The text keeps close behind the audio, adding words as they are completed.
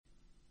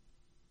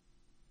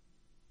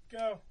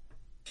Go.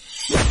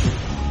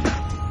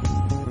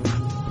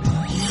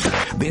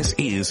 This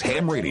is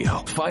Ham Radio,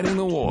 fighting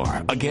the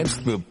war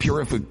against the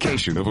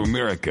purification of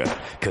America.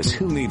 Because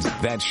who needs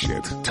that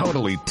shit?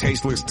 Totally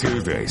tasteless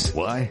Tuesdays.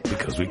 Why?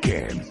 Because we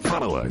can.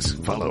 Follow us,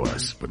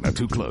 but not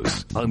too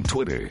close. On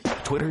Twitter,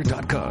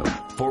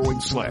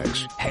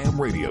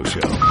 twitter.com/Ham Radio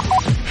Show.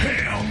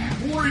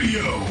 Ham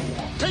Radio.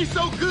 Tastes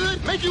so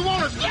good, make you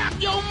want to slap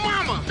your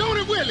mama. Don't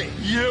it, Willie?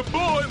 Yeah,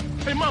 boy.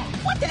 Hey, mama,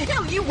 what the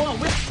hell you want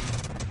with?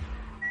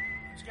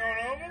 What's going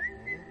over?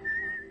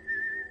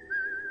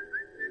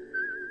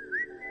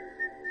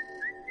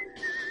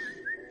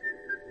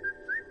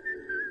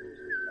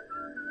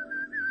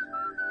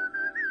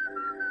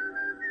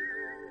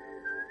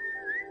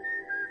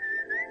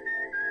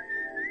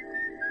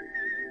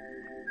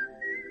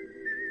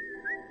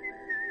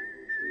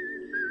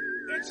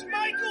 It's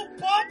Michael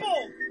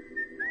Bubble!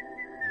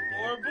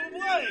 Or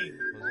Bublé,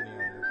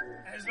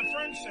 as the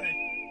French say.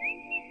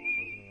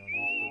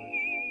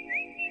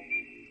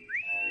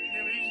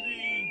 Yeah, but he's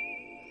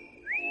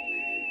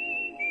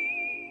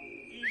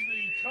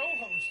the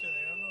co-host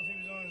today. I don't know if he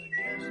was on as a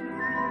guest.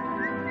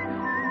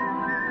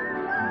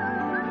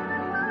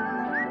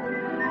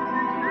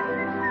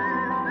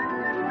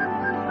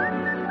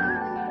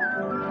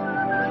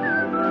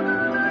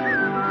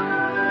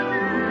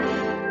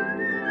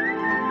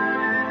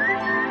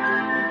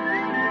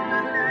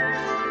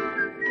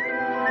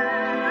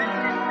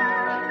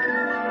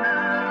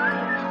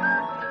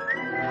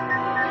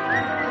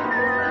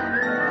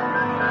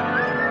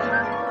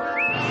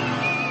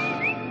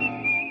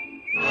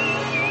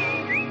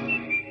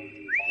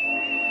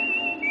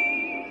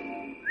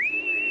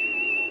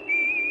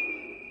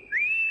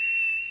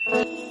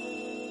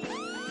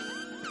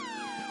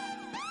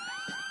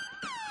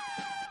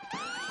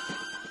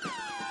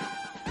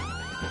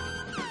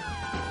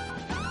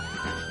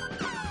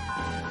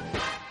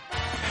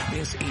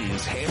 This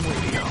is Ham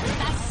Radio.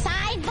 The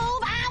side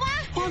boob hour?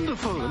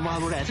 Wonderful. And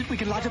while we're at it, we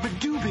can light up a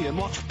doobie and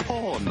watch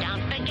porn.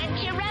 Don't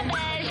forget your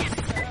rubbish.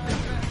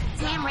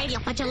 Ham Radio,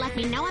 but you left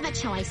me no other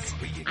choice.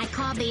 I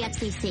called the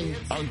FCC.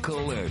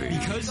 Uncle Eddie.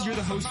 Because you're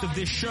the host of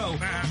this show,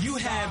 you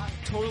have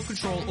total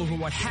control over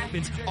what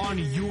happens on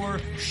your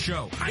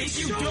show. If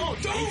you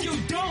don't,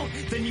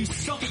 then you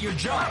suck at your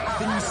job.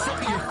 Then you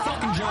suck at your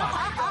fucking job.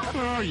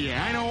 Oh,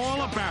 yeah, I know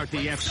all about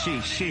the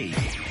FCC.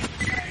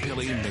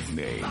 Billy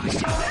nicknames. You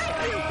bitch,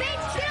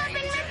 get up and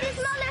rip this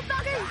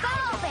motherfucker's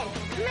butt open.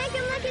 Make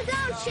him lick his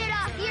own shit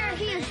off your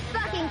huge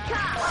fucking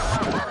cock.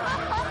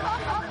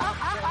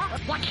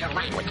 Watch your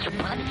language, you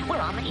bud. We're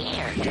on the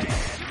air.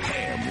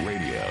 Ham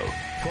Radio.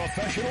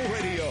 Professional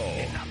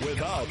radio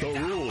without the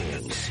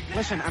rules.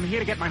 Listen, I'm here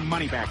to get my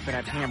money back for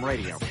that ham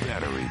radio.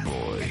 Battery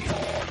Boy.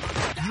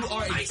 You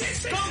are a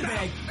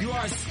scumbag. You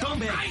are a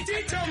scumbag. I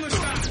did tell him to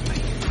stop.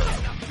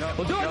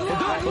 We'll do it.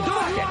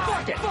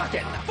 Fuck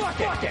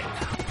it.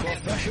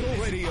 Professional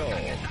radio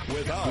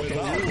without the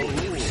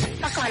rules.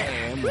 Suck on it.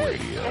 Ham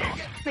Radio.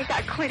 Make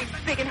that clit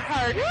big and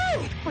hard. Woo!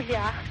 Oh,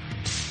 yeah.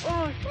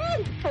 Oh,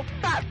 so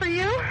fat for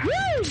you.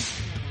 Woo!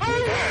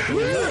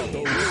 Without the rules.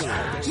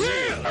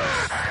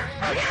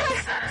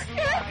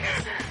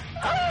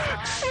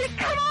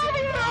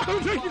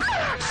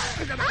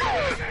 Come on!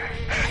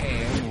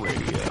 Ham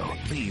Radio.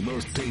 The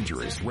most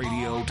dangerous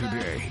radio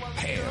today.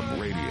 Ham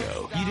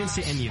Radio. You didn't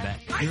say any of that.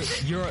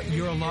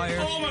 You're a liar.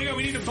 Oh my God,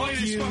 we need to play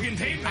this fucking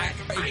tape. I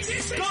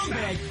did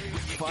scumbag.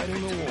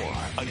 Fighting the war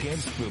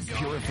against the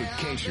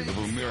purification of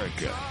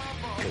America.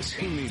 Because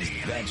who needs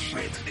that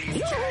shit?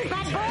 You,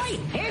 bad boy,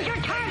 here's your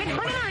target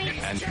for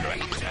tonight.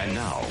 And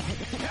now,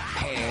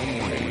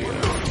 Ham Radio.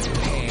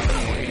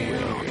 Ham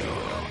Radio.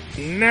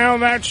 Now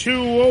that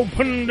you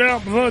opened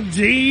up the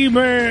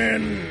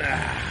demon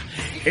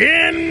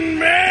in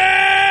me.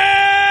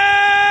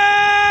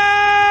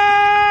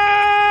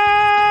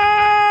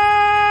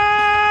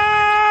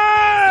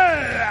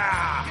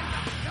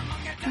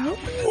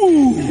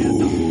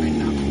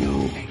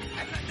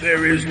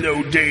 There is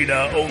no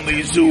Dana,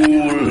 only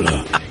Zool.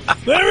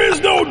 There is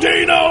no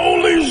Dana,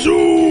 only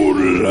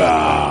Zool.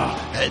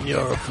 And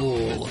you're a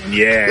fool.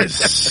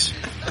 Yes.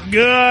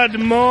 Good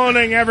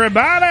morning,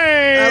 everybody.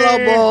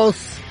 Hello,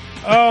 boss.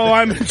 Oh,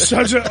 I'm in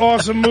such an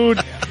awesome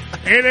mood.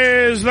 It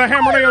is the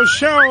HamRadio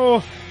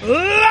Show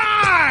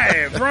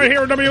live right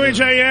here at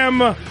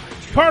WHAM,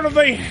 part of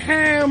the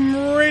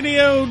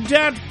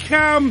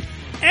HamRadio.com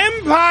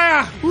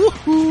empire,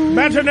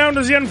 better known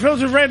as the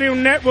Unfiltered Radio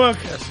Network.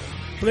 Yes, sir.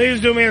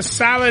 Please do me a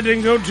solid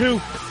and go to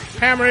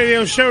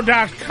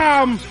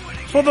HamRadioShow.com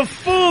for the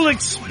full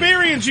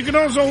experience. You can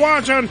also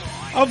watch on,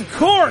 of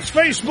course,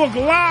 Facebook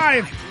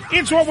Live.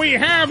 It's what we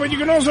have, but you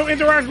can also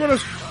interact with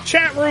us.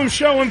 Chat room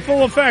show in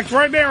full effect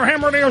right there,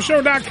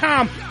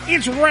 HamRadioShow.com.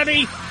 It's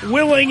ready,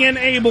 willing, and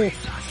able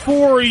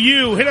for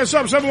you. Hit us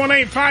up,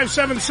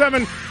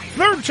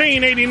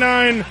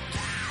 718-577-1389.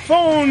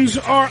 Phones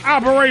are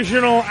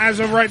operational as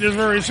of right this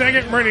very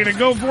second, ready to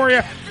go for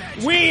you.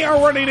 We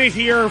are ready to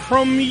hear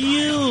from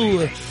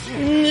you.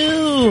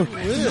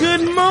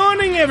 Good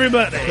morning,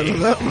 everybody.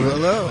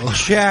 Hello.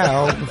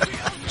 Ciao.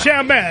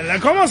 Ciao, bella.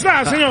 ¿Cómo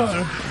está,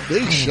 señor?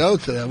 Big show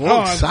today. I'm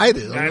all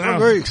excited. I'm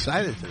very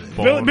excited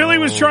today. Billy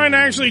was trying to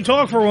actually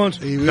talk for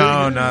once.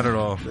 No, not at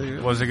all.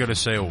 Wasn't going to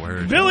say a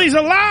word. Billy's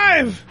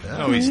alive.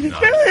 No, he's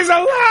not. Billy's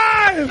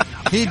alive.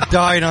 He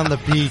died on the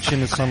beach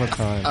in the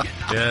summertime.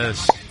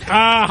 Yes.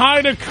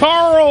 Hi to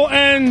Carl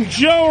and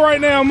Joe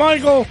right now.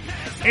 Michael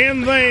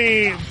in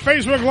the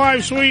Facebook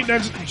Live suite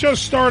that's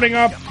just starting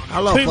up.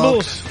 Hello,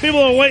 folks.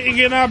 People are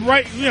waking up,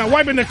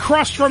 wiping the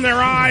crust from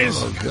their eyes.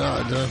 Oh,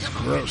 God, that's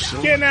gross.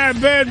 Getting out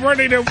of bed,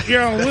 ready to,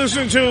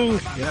 listen to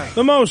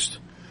the most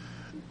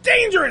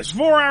dangerous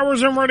 4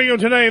 hours in radio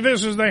today.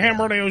 This is the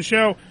HamRadio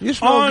Show. You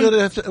smell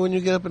good when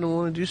you get up in the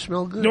morning. Do you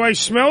smell good? Do I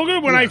smell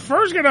good? When I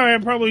first get up, I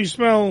probably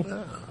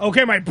smell...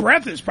 Okay, my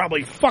breath is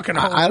probably fucking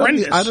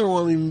horrendous. I don't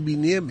want to even be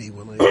near me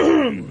when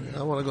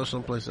I want to go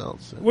someplace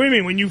else. What do you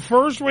mean? When you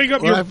first wake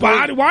up, your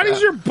body... Why does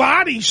your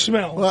body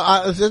smell?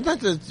 Well, it's not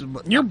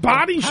that... Your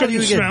body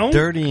shouldn't smell. How do you get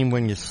dirty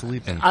when you're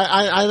sleeping?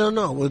 I don't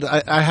know.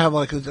 I have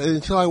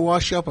until I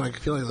wash up, I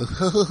feel like...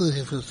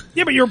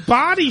 Yeah, but your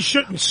body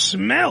shouldn't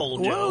smell,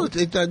 Joe.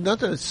 Well, not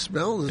that it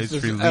smells. It's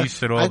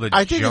releasing all the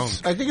junk.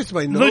 I think it's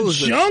my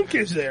nose. The junk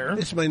is there.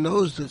 It's my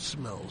nose that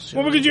smells.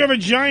 Well, because you have a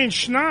giant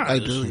schnoz. I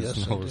do,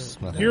 yes.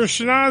 I do. Your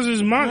schnoz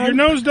is your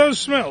nose does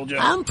smell, Joe.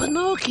 I'm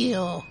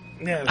Pinocchio.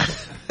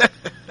 Yes.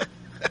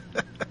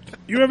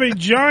 You have a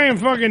giant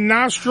fucking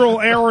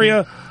nostril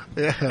area.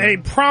 Yeah. A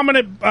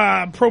prominent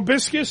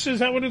proboscis, is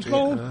that what it's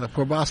called?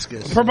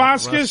 Proboscis.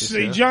 Proboscis,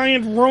 a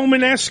giant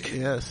Romanesque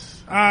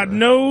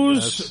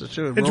nose.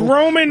 It's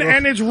Roman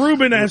and it's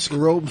Rubenesque. It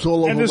roams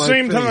all over at the my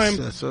same face. time.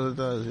 That's what it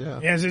does, yeah.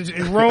 Yes,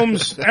 it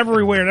roams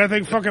everywhere. That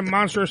thing fucking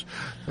monstrous.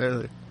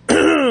 Really.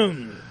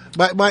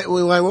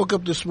 When I woke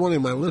up this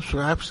morning, my lips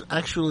were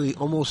actually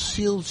almost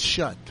sealed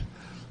shut.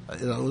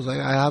 It was like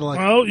I had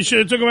Well, you should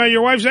have took them out of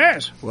your wife's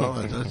ass. Well,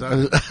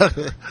 listen,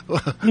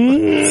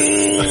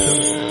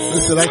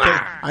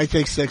 I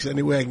take sex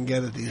any way I can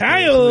get it these days.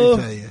 Let me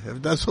tell you.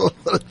 If that's all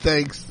it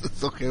takes,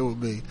 it's okay with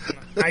me.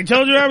 I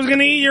told you I was going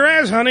to eat your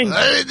ass, honey.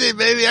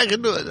 Maybe I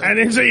can do it. I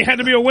didn't say you had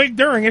to be awake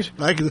during it.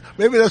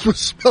 Maybe that's what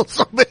smells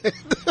so bad.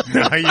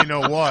 Now you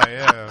know why,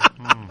 yeah.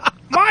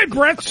 My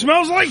breath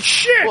smells like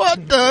shit.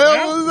 What the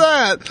hell was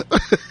that?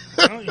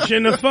 Well, you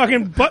shouldn't have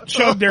fucking butt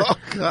chugged there.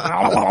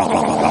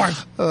 Oh,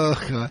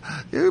 God.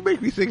 You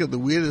make me think of the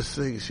weirdest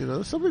things,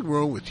 There's something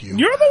wrong with you.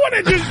 You're the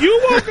one that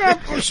you woke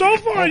up, so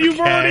far you've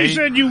already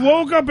said you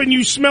woke up and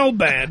you smelled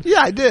bad.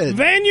 Yeah, I did.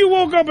 Then you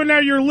woke up and now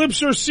your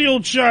lips are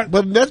sealed shut.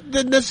 But that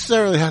didn't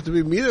necessarily have to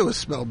be me that was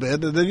smell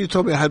bad. And then you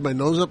told me I had my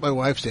nose up my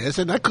wife's ass,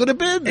 and that could have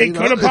been. It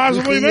could have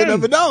possibly been. You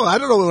never know. I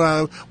don't know where I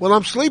am. When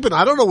I'm sleeping,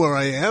 I don't know where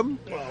I am.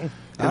 Well,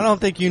 I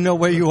don't think you know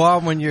where you are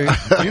when you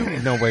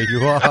know where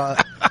you are.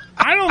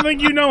 I don't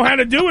think you know how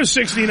to do a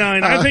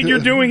 69. I think you're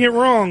doing it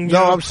wrong.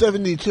 No, I'm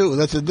 72.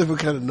 That's a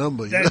different kind of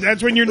number.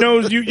 That's when your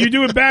nose, you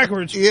do it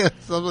backwards. Yeah,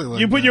 something like that.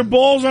 You put your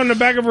balls on the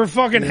back of her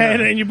fucking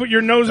head and you put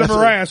your nose up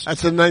her ass.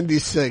 That's a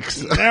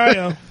 96.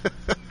 Yeah.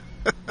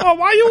 Oh,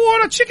 why you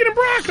order chicken and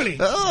broccoli?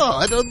 Oh,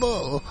 I don't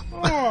know.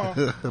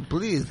 Oh.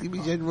 Please, give me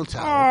General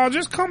Tao. Oh,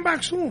 just come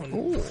back soon.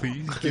 Ooh.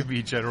 Please give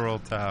me General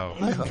Tao.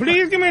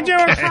 Please give me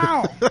General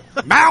Tao.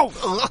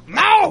 Mouth!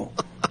 Mouth!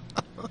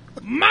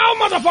 Mouth,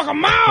 motherfucker,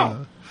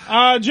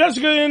 mouth!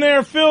 Jessica in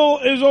there. Phil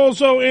is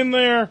also in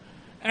there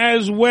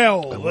as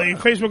well. The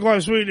Facebook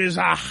Live suite is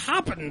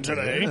hopping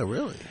today. Yeah,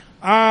 really?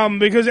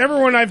 Because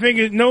everyone, I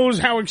think, knows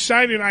how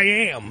excited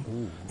I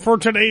am for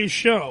today's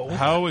show.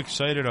 How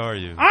excited are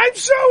you? I'm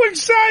so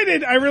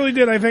excited. I really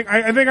did. I think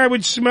I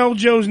would smell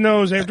Joe's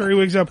nose after he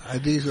wakes up. I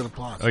think he's going to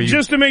plot.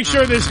 Just to make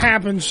sure this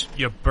happens.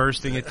 You're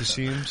bursting at the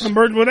seams?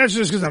 Well, that's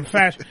just because I'm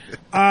fat.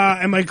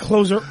 And my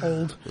clothes are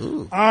old.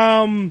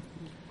 Ooh.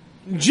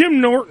 Jim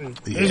Norton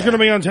is going to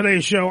be on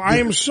today's show. I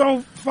am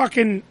so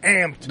fucking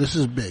amped. This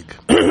is big.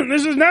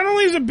 This is not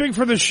only is it big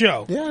for the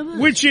show,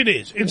 which it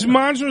is. It's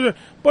monstrous,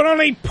 but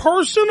on a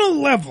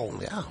personal level,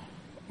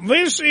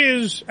 this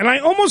is, and I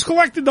almost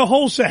collected the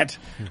whole set.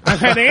 I've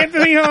had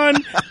Anthony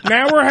on,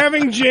 now we're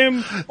having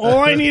Jim. All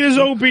I need is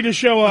Opie to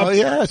show up. Oh,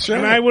 yeah, that's right.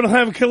 And I would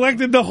have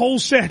collected the whole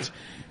set,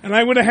 and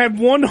I would have had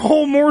one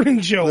whole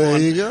morning show on. There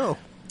you go.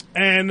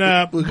 And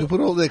we could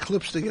put all their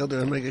clips together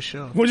and make a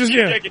show. We'll just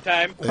take your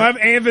time. We'll have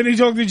Anthony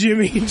talk to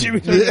Jimmy and Jimmy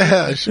talk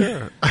to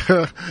sure.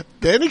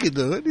 Danny can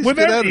do it. He's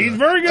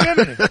very good at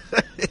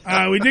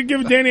it. We did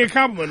give Danny a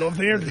compliment off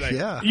the air today.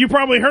 Yeah. You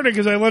probably heard it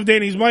because I left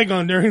Danny's mic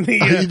on during the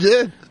you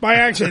did? By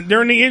accident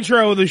during the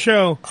intro of the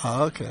show.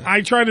 Oh, okay.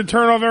 I tried to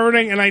turn off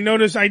everything and I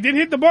noticed I did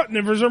hit the button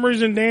and for some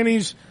reason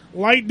Danny's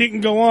light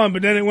didn't go on,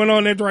 but then it went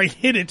on after I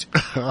hit it.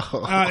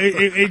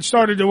 It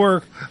started to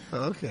work.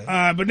 Okay.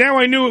 But now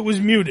I knew it was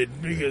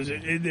muted because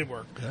it did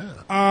work.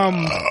 Yeah.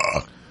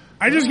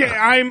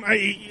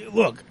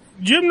 Look,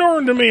 Jim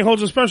Norton to me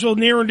holds a special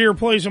near and dear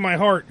place in my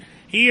heart.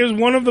 He is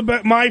one of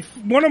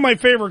one of my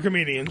favorite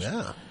comedians.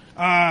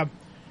 Yeah.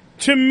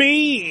 To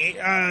me,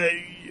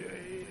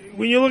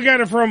 when you look at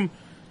it from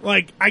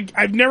like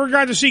I've never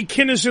got to see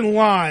Kinnison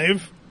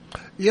live.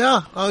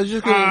 Yeah, I was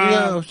just gonna,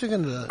 I was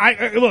thinking of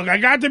that. Look, I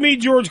got to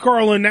meet George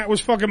Carlin. That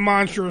was fucking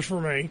monstrous for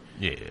me.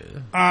 Yeah.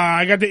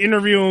 I got to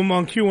interview him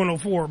on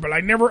Q104, but I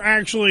never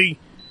actually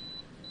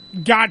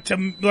got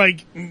to,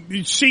 like,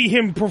 see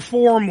him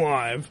perform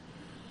live,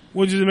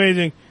 which is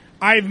amazing.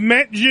 I've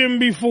met Jim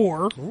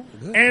before,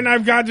 and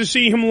I've got to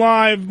see him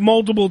live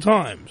multiple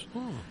times.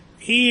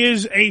 He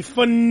is a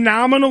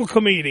phenomenal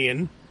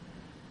comedian.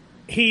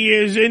 He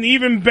is an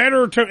even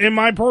better, in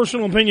my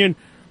personal opinion,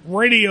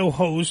 radio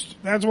host.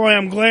 That's why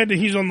I'm glad that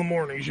he's on the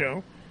morning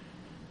show.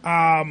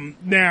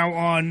 Now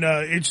on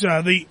it's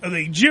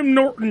the Jim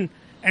Norton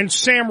and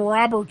Sam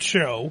Roberts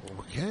show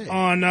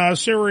on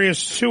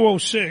Sirius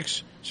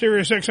 206,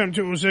 SiriusXM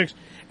 206,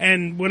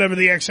 and whatever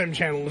the XM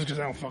channel is, because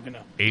I don't fucking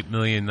know.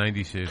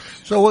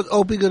 8,096,000. So what,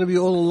 Opie going to be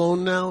all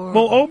alone now? Or?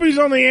 Well, Opie's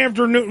on the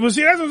afternoon. Well,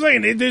 see, that's what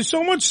I'm saying. There's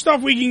so much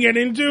stuff we can get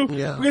into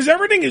because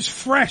everything is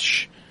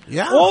fresh.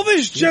 Yeah. All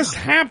this just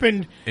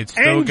happened. It's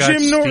still and got Jim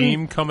steam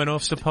Norton, coming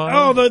off the pot.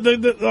 oh,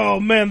 oh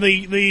man,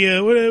 the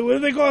what do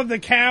they call it? The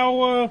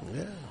cow,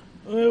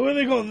 what do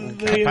they call it?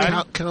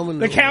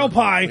 The cow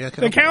pie. Yeah,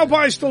 the cow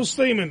pie's still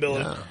steaming,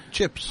 Billy. Yeah.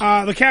 Chips.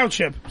 The cow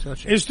chip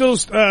is still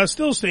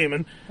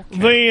steaming.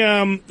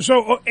 Okay.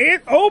 So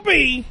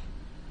Opie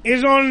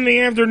is on in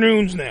the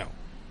afternoons now.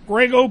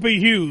 Greg Opie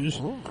Hughes.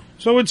 Ooh.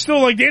 So it's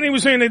still like Danny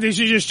was saying that they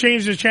should just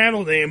change the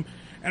channel name,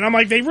 and I'm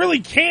like, they really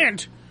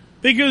can't,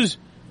 because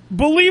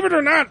believe it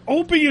or not,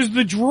 Opie is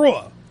the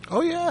draw.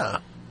 Oh yeah.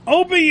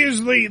 Opie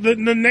is the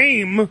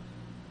name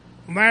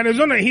that is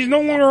on it. He's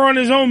no longer on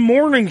his own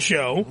morning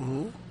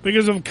show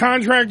because of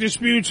contract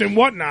disputes and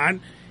whatnot.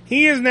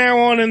 He is now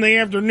on in the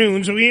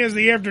afternoon, so he has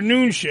the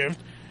afternoon shift.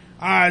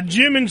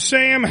 Jim and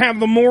Sam have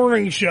the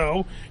morning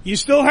show. You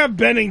still have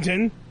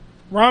Bennington.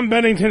 Ron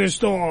Bennington is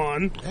still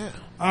on.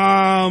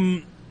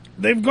 Yeah.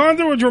 They've gone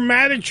through a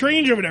dramatic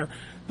change over there.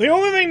 The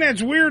only thing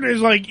that's weird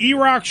is like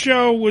E-Rock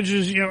show, which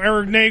is,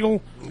 Eric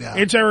Nagel. Yeah.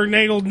 It's Eric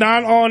Nagel,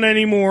 not on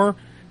anymore.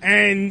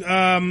 And,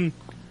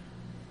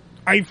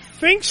 I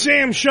think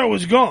Sam's show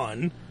is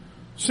gone.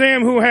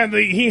 Sam, who had the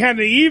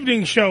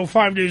evening show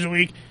 5 days a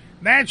week,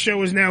 that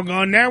show is now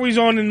gone. Now he's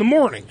on in the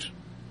mornings.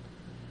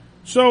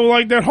 So,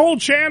 like, that whole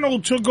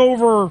channel took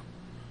over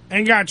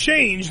and got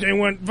changed and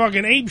went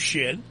fucking ape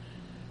shit.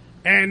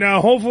 And,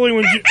 hopefully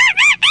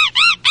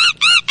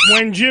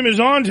when Jim is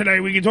on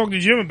today, we can talk to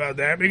Jim about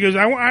that, because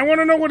I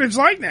want to know what it's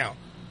like now.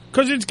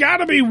 Because it's got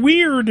to be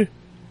weird.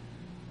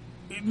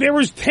 There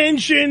was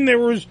tension, there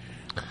was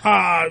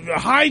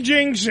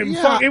hijinks, and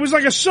it was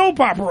like a soap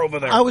opera over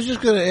there. I was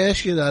just going to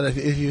ask you that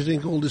if you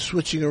think all the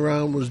switching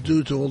around was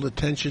due to all the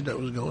tension that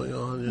was going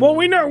on. Well,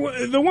 we know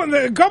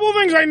a couple of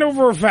things I know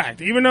for a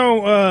fact. Even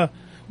though,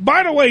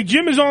 by the way,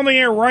 Jim is on the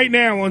air right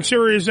now on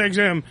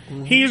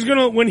SiriusXM. He is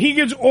gonna, when he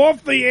gets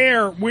off the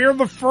air, we're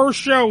the first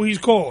show he's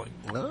calling.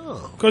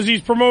 Oh, because he's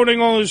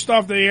promoting all his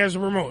stuff that he has to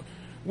promote.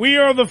 We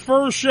are the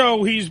first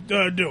show he's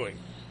doing.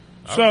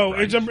 So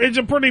it's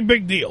a pretty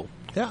big deal.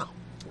 Yeah.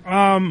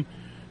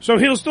 So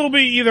he'll still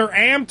be either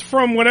amped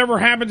from whatever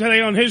happened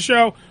today on his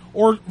show,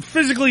 or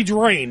physically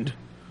drained.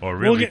 Or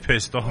really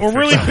pissed off. Or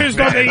really pissed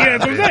off. Yeah,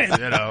 that's what I'm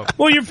saying.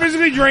 Well, you're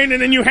physically drained, and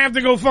then you have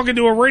to go fucking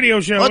do a radio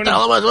show. What the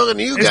hell am I talking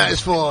to you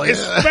guys for?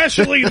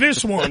 Especially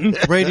this one.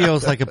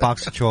 Radio's like a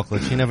box of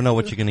chocolates. You never know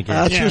what you're going to get.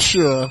 That's for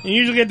sure. You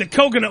usually get the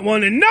coconut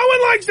one, and no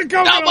one likes the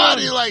coconut one.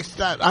 Nobody likes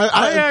that.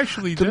 I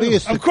actually do.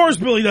 Of course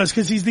Billy does,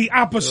 because he's the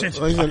opposite.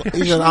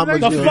 He's an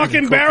opposite. The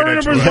fucking Baron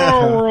of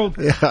Bizarro World.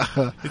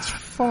 Yeah. It's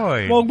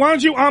fine. Well, why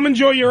don't you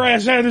enjoy your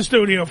ass out of the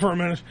studio for a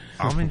minute?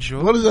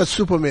 Enjoy. What is that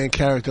Superman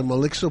character?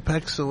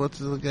 Melixopex, or what's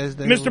the guy's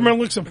name? Mr.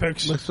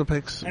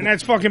 Melixopex. And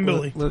that's fucking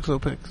Billy.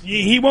 Melixopex.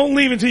 He won't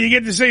leave until you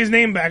get to say his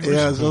name backwards.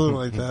 Yeah, something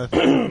like that.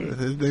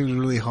 His name's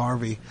really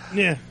Harvey.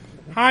 Yeah.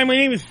 Hi, my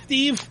name is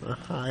Steve.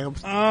 Hi,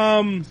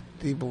 I'm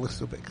Steve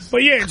Melixopex.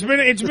 But yeah, it's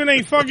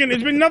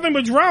been nothing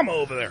but drama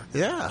over there.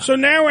 Yeah. So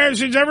now,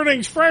 since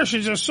everything's fresh,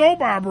 it's a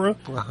soap opera.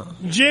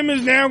 Jim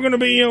is now going to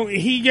be,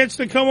 he gets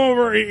to come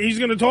over. He's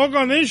going to talk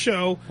on this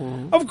show.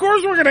 Of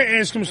course, we're going to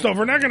ask him stuff.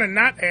 We're not going to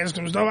not ask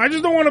him stuff. I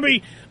just don't want to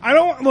be.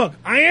 Look,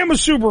 I am a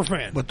super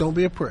fan, but don't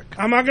be a prick.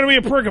 I'm not going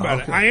to be a prick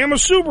about it. I am a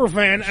super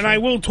fan, and I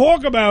will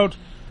talk about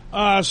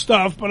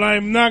stuff, but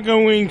I'm not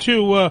going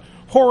to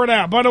whore it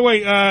out. By the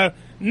way,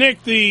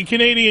 Nick, the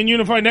Canadian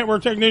Unified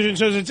Network technician,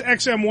 says it's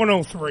XM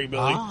 103,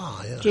 Billy.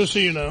 Ah, yes. Just so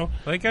you know.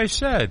 Like I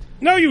said.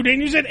 No, you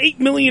didn't. You said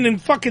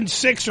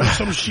 8,000,006 or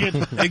some shit.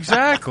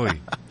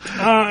 Exactly.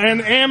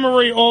 And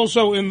Anne-Marie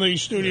also in the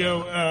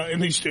studio,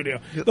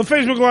 The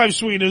Facebook Live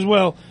suite as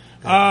well.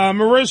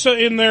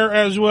 Marissa in there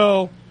as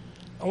well.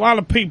 A lot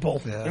of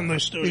people in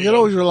the studio. You can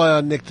always rely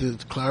on Nick to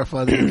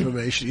clarify the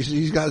information.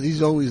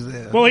 He's always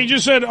there. Well, he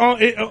just said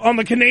on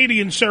the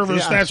Canadian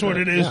service, that's what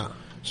it is. Yeah.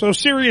 So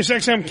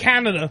SiriusXM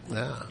Canada.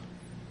 Yeah.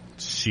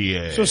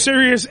 So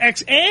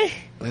SiriusXM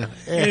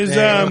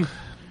is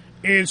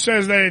it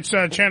says that it's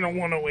channel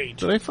 108.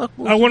 Do they fuck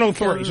moose?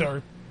 103,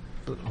 sorry.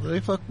 Do they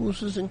fuck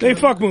mooses in Canada?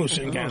 They fuck moose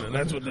in Canada.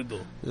 That's what they do.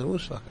 He's a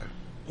moose fucker.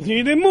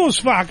 You the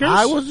moose fuckers.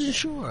 I wasn't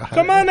sure.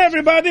 Come on,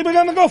 everybody. We're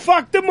going to go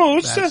fuck the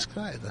moose. That's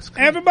right.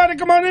 Everybody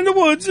come on in the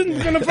woods and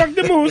we're going to fuck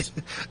the moose.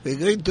 We're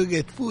going to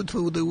get food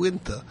through the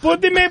winter.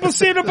 Put the maple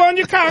syrup on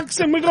your cocks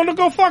and we're going to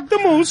go fuck the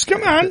moose.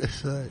 Come on.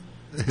 That's right.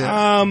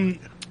 Yeah.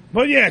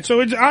 But yeah, so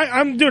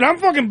I'm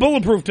fucking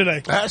bulletproof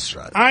today. That's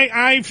right.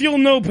 I feel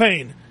no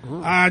pain.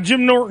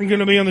 Jim Norton going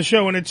to be on the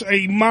show and it's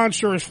a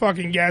monstrous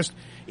fucking guest.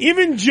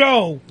 Even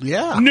Joe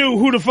knew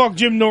who the fuck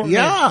Jim Norton is.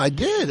 Yeah, I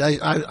did.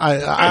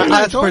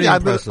 I told you,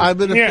 I've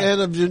been a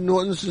fan of Jim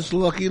Norton since the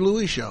Lucky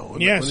Louie show.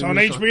 Yes, on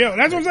HBO.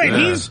 That's what I'm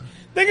saying.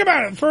 Think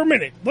about it for a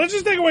minute. Let's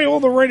just take away all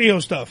the radio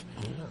stuff.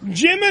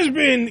 Jim has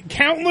been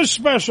countless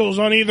specials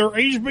on either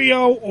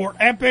HBO or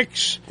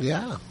Epix.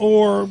 Yeah.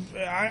 Or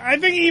I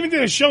think he even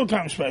did a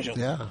Showtime special.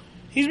 Yeah.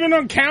 He's been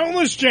on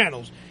countless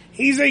channels.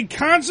 He's a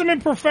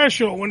consummate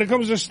professional when it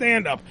comes to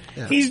stand-up.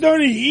 Yeah. He's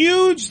done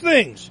huge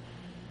things.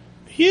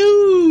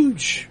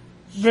 Huge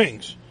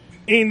things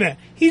in that.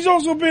 He's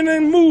also been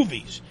in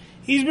movies.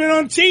 He's been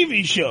on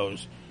TV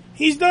shows.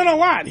 He's done a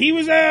lot.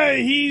 He's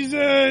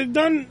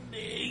done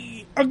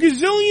a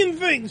gazillion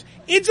things.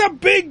 It's a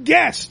big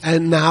guest.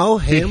 And now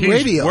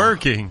HamRadio. He's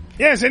working.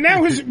 Yes, and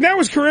now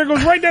his career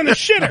goes right down the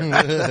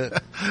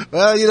shitter.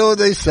 Well, you know what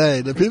they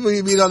say. The people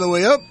you meet on the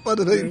way up are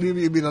the people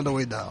you meet on the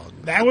way down.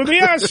 That would be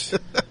us.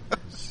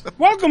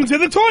 Welcome to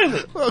the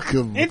toilet.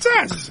 Welcome. It's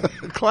us.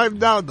 Climb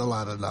down the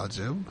ladder now,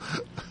 Jim.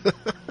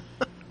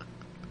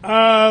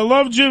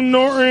 Love Jim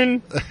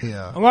Norton.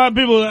 Yeah. A lot of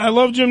people, I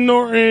love Jim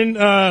Norton.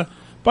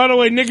 By the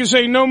way, Nick is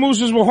saying no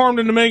mooses were harmed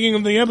in the making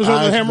of the episode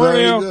of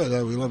HamRadio. Very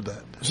good. We love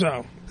that.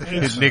 So.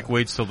 Nick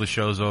waits till the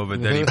show's over,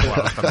 then he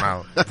plows them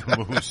out.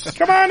 The moose.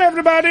 Come on,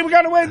 everybody. We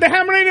gotta wait. The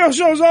HamRadio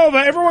show's over.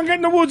 Everyone get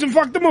in the woods and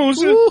fuck the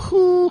moose.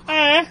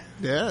 Woohoo.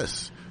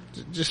 Yes.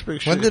 Just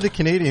make sure. When did the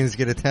Canadians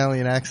get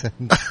Italian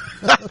accents?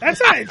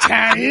 That's not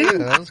Italian. Yeah,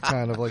 that was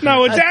kind of like...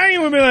 No,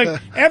 Italian would be like,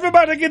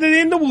 everybody get it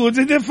in the woods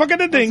and then fucking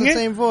the ding. It's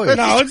the same voice.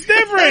 No, it's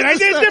different. I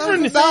did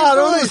different. No,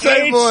 don't the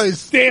same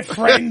voice.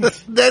 Different.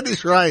 That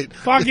is right.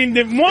 Fucking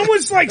different. One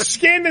was like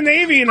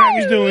Scandinavian I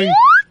was doing.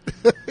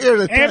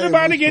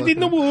 Everybody get in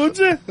the woods.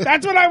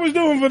 That's what I was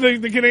doing for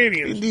the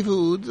Canadians. In the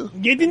woods.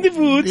 Get in the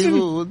woods. In the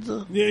woods.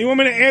 You want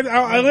me to add,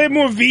 I'll add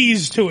more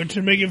V's to it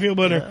to make it feel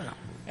better. Yeah.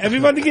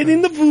 Everybody get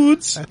in the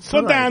woods.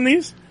 Put down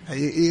these.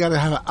 You gotta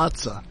have an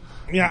azza.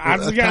 Yeah,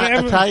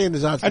 Italian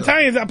is azza.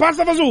 Italian,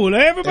 pasta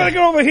fazola. Everybody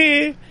get over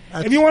here.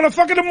 If you want to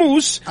fuck a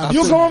moose,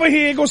 you come over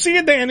here, go see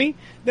your Danny.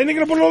 Then you're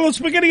gonna put a little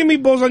spaghetti and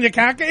meatballs on your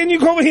cock, and you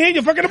go over here and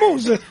you fucking a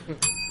moose.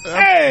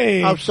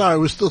 Hey! I'm sorry,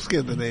 we're still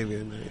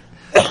Scandinavian.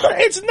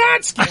 It's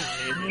not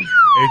Scandinavian.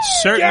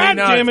 It's certainly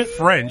not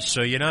French,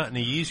 so you're not in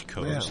the East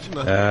Coast.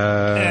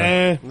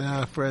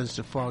 Nah, French,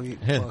 the frog-eating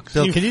fucks.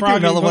 So can you do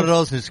another one of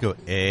those and just go, for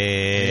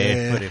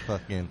the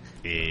fucking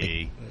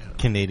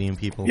Canadian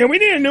people? Yeah, we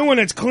need a new one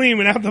that's clean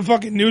without the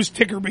fucking news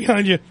ticker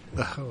behind you.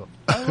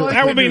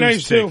 That would be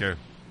nice, too.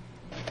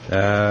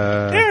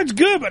 Yeah, it's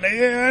good, but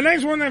a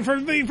nice one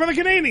for the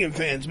Canadian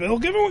fans, Bill.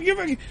 Give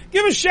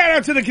a shout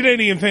out to the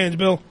Canadian fans,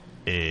 Bill.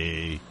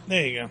 Hey.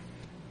 There you go.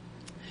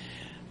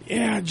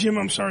 Yeah, Jim,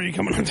 I'm sorry you're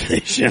coming on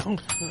today's show.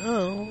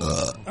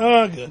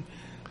 Oh, good.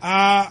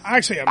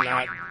 Actually, I'm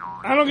not.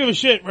 I don't give a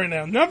shit right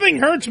now. Nothing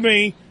hurts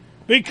me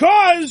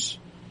because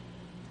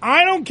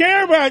I don't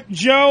care about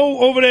Joe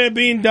over there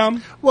being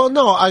dumb. Well,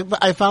 no,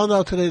 I found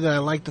out today that I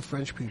like the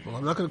French people.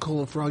 I'm not going to call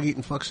them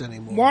frog-eating fucks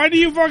anymore. Why do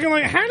you fucking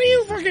like... How do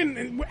you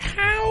fucking...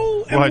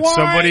 How and what, why?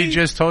 Somebody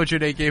just told you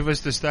they gave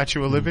us the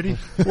Statue of Liberty?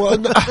 Well,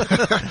 no,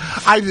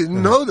 I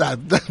didn't know that,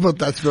 but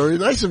that's very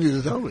nice of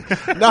you to tell me.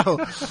 No.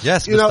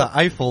 Yes, Mr.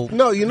 Eiffel.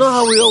 No, you know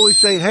how we always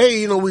say,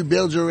 hey, we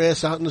bailed your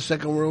ass out in the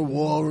Second World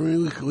War.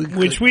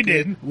 Which we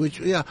did.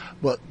 Yeah,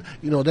 but,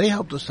 they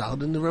helped us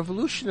out in the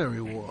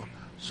Revolutionary War.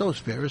 So it's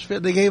fair is fair.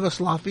 They gave us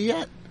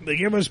Lafayette. They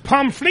gave us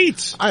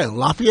pamphlets.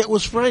 Lafayette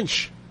was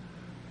French.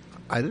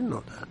 I didn't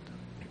know that.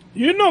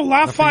 You know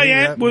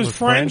Lafayette was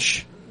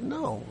French?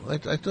 No, I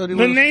thought he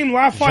was... The name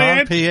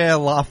Lafayette? Jean-Pierre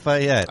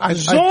Lafayette.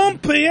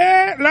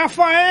 Jean-Pierre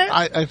Lafayette?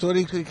 I thought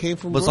he came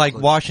from was Brooklyn.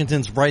 Like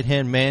Washington's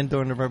right-hand man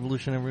during the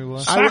Revolutionary War?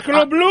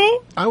 Sacre Bleu?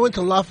 I went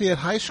to Lafayette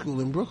High School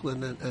in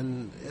Brooklyn,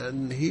 and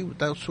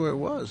that's where it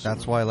was.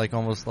 That's why,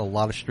 almost a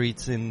lot of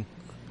streets in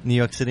New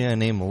York City are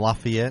named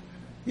Lafayette.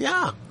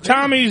 Yeah.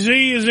 Tommy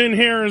Z is in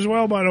here as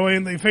well, by the way,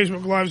 in the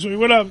Facebook Live. So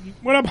what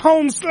up,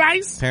 Home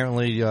Slice?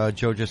 Apparently,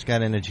 Joe just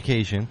got an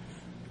education.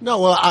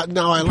 No, well,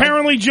 now I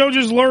apparently Joe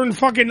just learned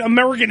fucking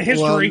American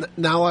history. Well,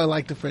 now I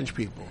like the French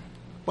people.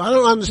 Well, I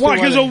don't understand. Why?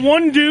 Because of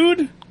one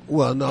dude?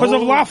 Well, no. Because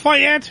of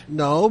Lafayette?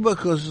 No,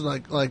 because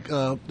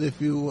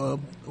if you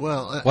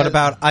what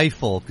about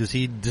Eiffel? Because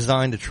he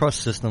designed a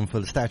trust system for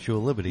the Statue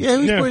of Liberty. Yeah,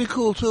 he was pretty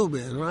cool too,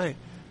 man. Right.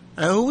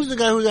 Who was the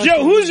guy who...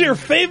 Joe, who's your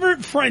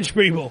favorite French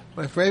people?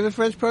 My favorite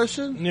French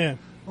person? Yeah.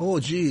 Oh,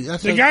 gee.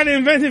 That's the guy that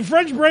invented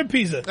French bread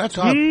pizza. That's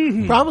hard.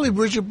 Mm-hmm. Probably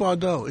Brigitte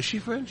Bardot. Is she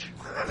French?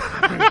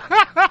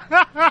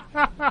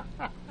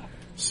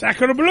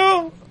 Sacre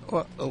Bleu.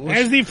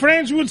 As the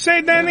French would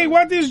say, Danny,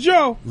 what is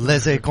Joe?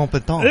 Les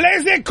incompetents.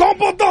 Les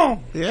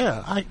incompetents.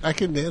 Yeah, I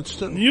can dance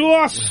too. You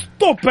are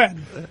stupid.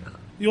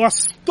 You are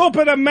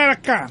stupid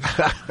American.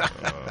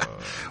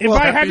 If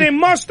I had a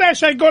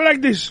mustache, I'd go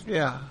like this.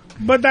 Yeah.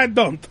 But I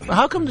don't.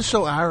 How come they're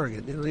so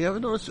arrogant? You ever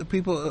notice that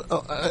people...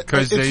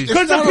 Because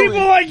of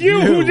people like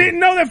you who didn't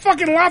know that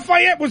fucking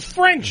Lafayette was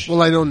French.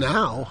 Well, I know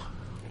now.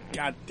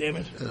 God damn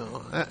it.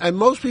 And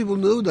most people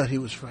knew that he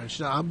was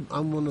French. I'm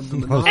one of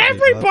them.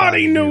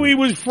 Everybody knew he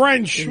was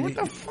French. What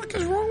the fuck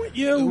is wrong with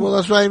you? Well,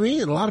 that's what I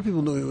mean. A lot of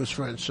people knew he was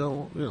French.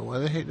 So, why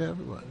they hate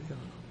everybody.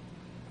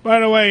 By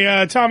the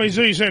way, Tommy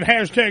Z said,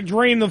 hashtag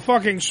drain the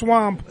fucking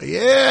swamp.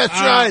 Yeah, that's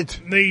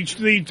right.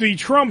 The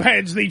Trump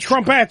heads, the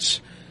Trumpettes,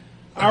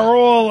 are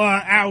all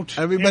out.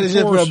 Everybody's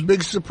in for a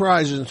big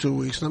surprise in 2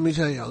 weeks. Let me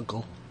tell you,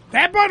 Uncle.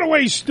 That, by the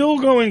way, is still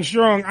going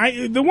strong.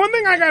 The one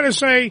thing I got to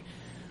say,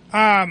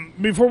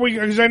 before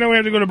because I know we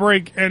have to go to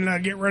break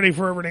and get ready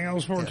for everything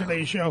else for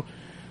today's show.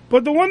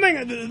 But the one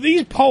thing,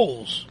 these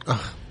polls,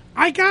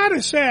 I got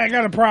to say I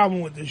got a problem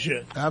with this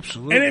shit.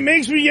 Absolutely. And it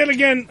makes me yet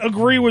again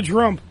agree with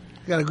Trump.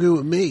 You got to agree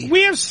with me.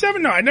 We have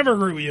 7. No, I never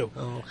agree with you.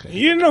 Oh, okay.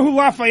 You didn't know who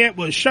Lafayette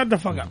was. Shut the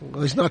fuck up.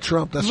 Well, he's not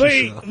Trump, that's for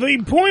sure.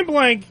 The point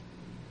blank,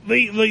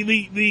 the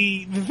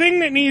thing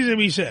that needs to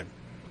be said,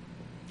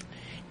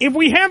 if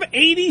we have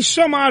 80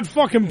 some odd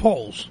fucking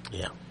polls,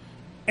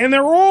 and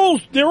they're all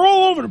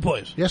over the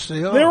place. Yes,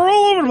 they are. They're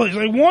all over the place.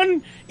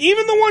 Like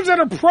even the ones that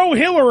are pro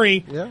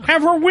Hillary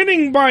have her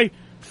winning by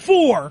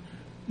 4.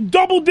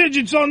 Double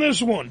digits on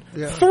this one.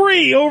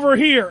 3 over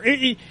here.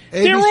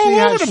 They're all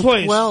over the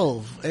place.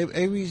 12. Yeah,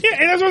 and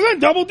that's what I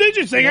said. Double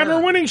digits. They have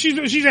her winning.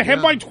 She's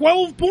ahead by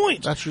 12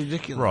 points. That's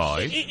ridiculous.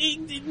 Right.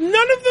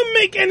 None of them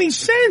make any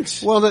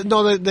sense. Well, they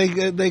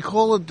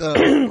call it.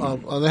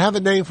 They have a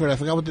name for it. I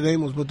forgot what the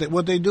name was. But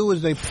what they do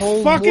is they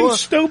poll fucking more.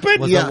 Stupid.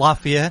 Was it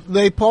Lafayette?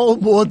 They poll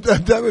more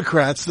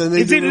Democrats than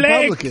they do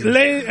Republicans.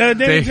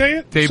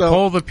 They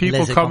poll the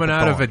people coming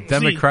out of a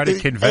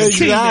Democratic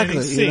convention.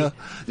 Exactly.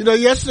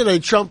 Yesterday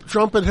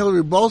Trump and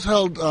Hillary both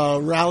held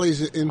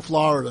rallies in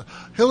Florida.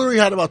 Hillary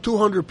had about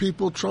 200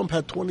 people. Trump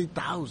had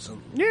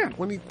 20,000. Yeah.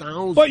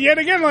 20,000. But yet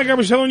again, like I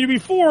was telling you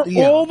before,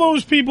 all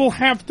those people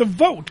have to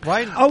vote.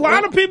 Right. A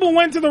lot of people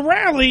went to the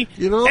rally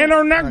and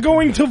are not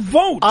going to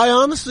vote. I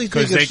honestly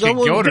think because they can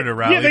go to the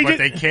rally, but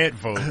they can't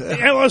vote.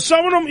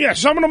 Some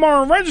of them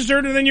are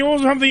registered, and then you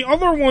also have the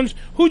other ones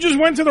who just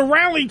went to the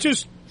rally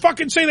just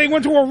fucking say they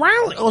went to a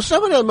rally. Well,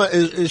 some of them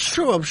is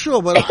true, I'm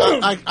sure, but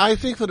I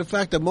think for the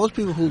fact that most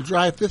people who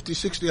drive 50,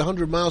 60,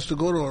 100 miles to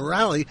go to a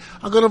rally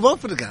are going to vote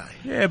for the guy.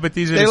 Yeah, but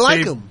these are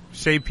the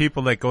same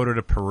people that go to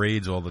the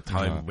parades all the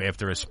time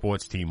after a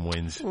sports team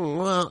wins.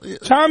 Well,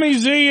 Tommy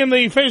Z in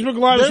the Facebook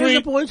Live tweet. There's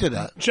a point to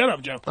that. Shut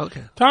up, Joe.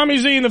 Okay. Tommy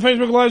Z in the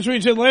Facebook Live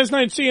tweet said, last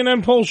night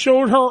CNN poll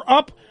showed her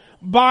up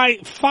by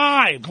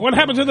 5. What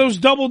happened to those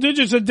double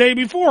digits the day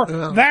before?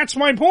 That's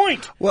my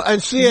point. Well, and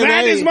CNN,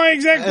 that is my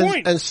exact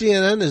point. And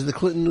CNN is the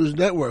Clinton News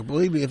Network.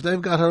 Believe me, if they've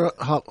got her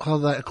how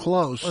that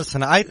close.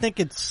 Listen, I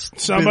think it's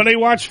somebody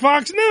watch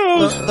Fox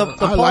News. The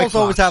polls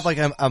always have like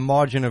a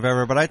margin of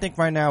error, but I think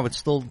right now it's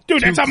still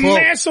that's a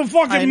massive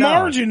fucking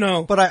margin,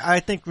 though. But I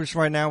think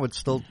right now it's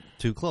still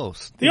too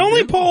close. The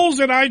only polls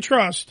that I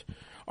trust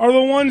are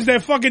the ones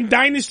that fucking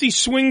Dynasty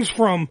swings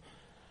from,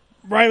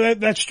 right?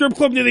 That strip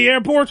club near the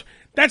airport.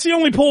 That's the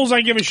only polls I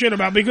give a shit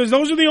about because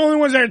those are the only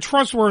ones that are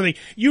trustworthy.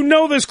 You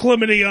know there's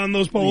chlamydia on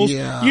those polls.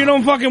 Yeah. You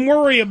don't fucking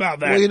worry about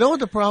that. Well, you know what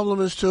the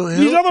problem is too?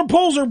 These other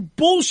polls are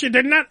bullshit.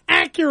 They're not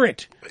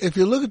accurate. If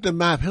you look at the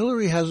map,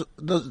 Hillary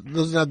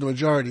doesn't have the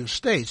majority of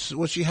states.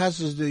 What she has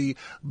is the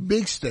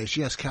big states. She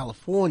has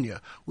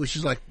California, which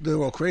is like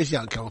they're all crazy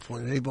out in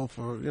California. They vote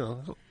for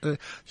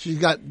she's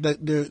got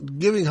they're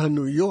giving her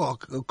New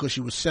York because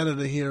she was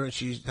senator here and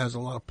she has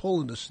a lot of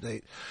pull in the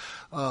state.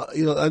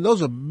 And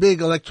those are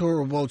big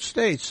electoral vote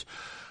states.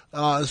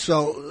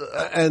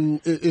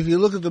 And if you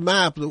look at the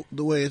map,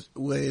 the way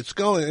it's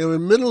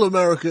going, Middle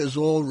America is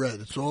all red.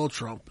 It's all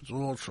Trump.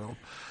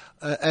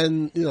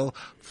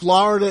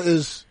 Florida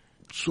is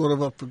sort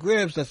of up for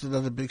grabs. That's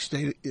another big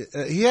state.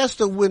 He has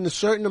to win a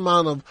certain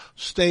amount of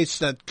states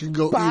that can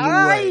go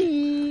either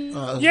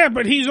way.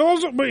 But he's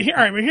also. But here's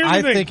the thing.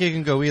 I think he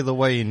can go either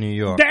way in New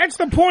York. That's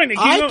the point.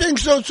 I think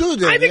so too.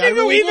 Danny. I think he can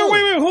go either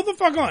way. Wait, hold the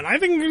fuck on. I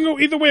think he can go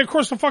either way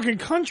across the fucking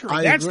country.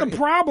 That's the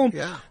problem.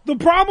 Yeah. The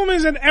problem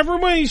is that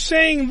everybody's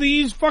saying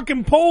these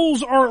fucking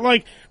polls are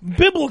like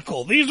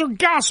biblical. These are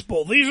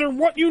gospel. These are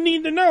what you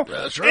need to know.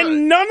 That's right.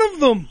 And none of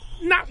them,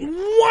 not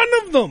one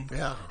of them,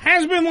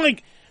 has been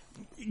like.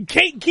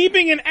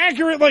 Keeping an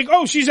accurate,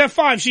 she's at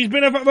 5, she's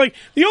been at 5. Like,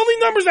 the only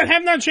numbers that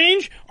have not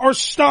changed are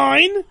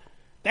Stein.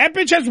 That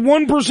bitch has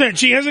 1%.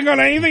 She hasn't got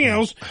anything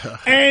else.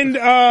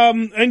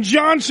 And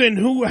Johnson,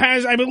 who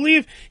has, I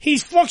believe,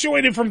 he's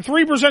fluctuated from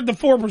 3% to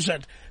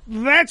 4%.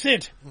 That's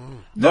it.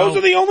 Those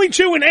are the only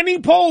two in any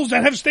polls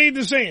that have stayed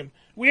the same.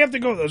 We have to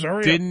go those.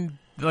 In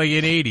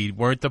 80,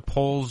 weren't the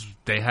polls,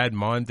 they had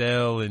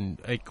Mondale and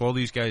all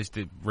these guys,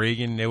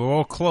 Reagan, they were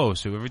all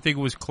close. Everything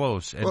was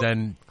close. And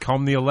then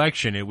come the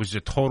election, it was a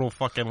total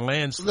fucking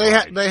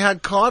landslide. They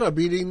had Carter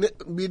beating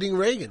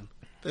Reagan.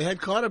 They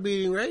had Carter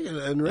beating Reagan,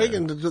 and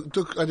Reagan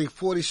took, I think,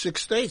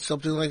 46 states,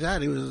 something like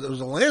that. It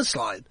was a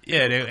landslide.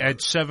 Yeah,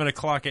 at 7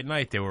 o'clock at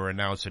night, they were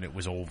announcing it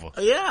was over.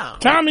 Yeah.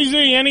 Tommy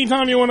Z,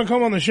 anytime you want to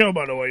come on the show,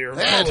 by the way, you're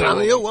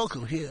Tommy, you're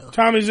welcome here.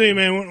 Tommy Z,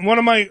 man, one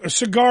of my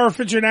cigar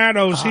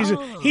aficionados.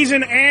 He's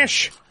an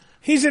ash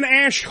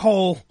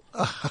hole.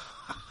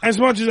 As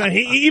much as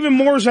even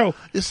more so.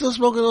 You're still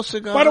smoking those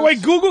cigars? By the way,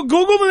 Google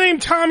the name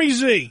Tommy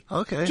Z.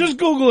 Okay. Just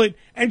Google it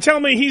and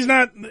tell me he's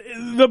not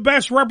the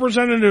best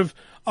representative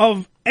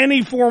of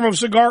any form of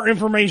cigar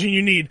information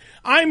you need.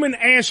 I'm an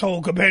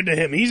asshole compared to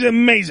him. He's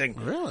amazing.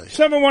 Really?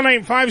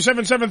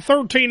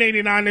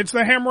 718-577-1389. It's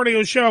the Ham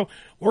Radio Show.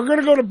 We're going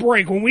to go to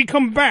break. When we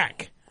come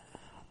back,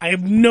 I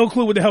have no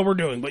clue what the hell we're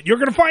doing, but you're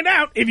going to find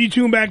out if you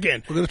tune back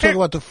in. We're going to talk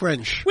about the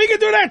French. We can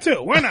do that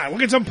too. Why not? We'll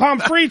get some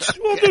pommes frites.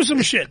 We'll do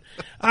some shit.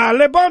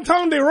 Le bon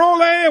temps de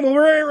roller, and we'll be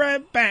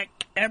right back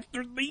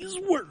after these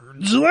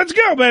words. Let's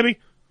go, baby.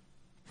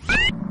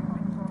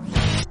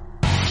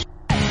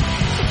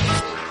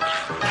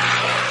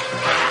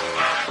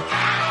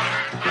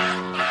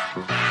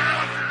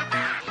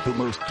 The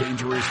most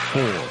dangerous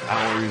 4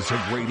 hours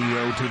of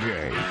radio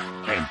today,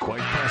 and quite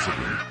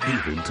possibly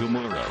even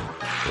tomorrow.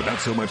 But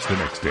not so much the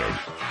next day.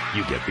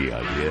 You get the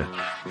idea.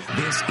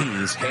 This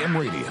is Ham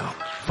Radio.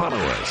 Follow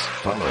us,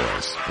 but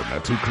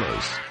not too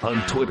close,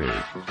 on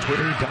Twitter.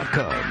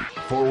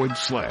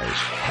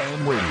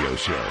 Twitter.com/Ham Radio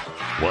Show.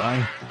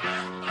 Why?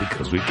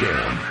 Because we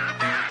can.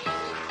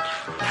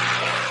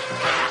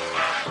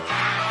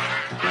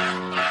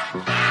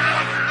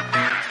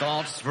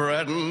 Start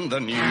spreading the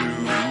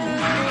news.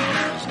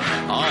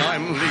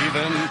 I'm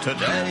leaving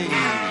today.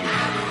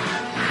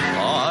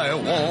 I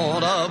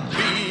wanna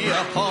be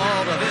a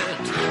part of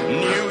it.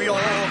 New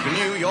York,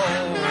 New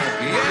York,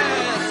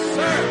 yes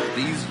sir.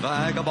 These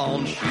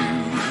vagabond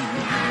shoes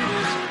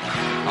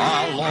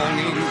are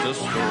longing to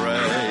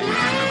stray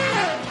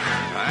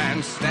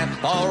and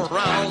step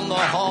around the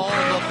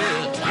heart of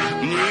it.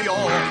 New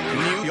York,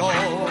 New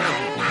York.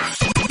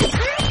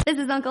 This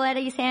is Uncle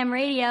Eddie's Ham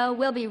Radio.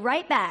 We'll be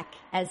right back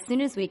as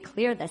soon as we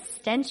clear the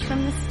stench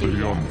from the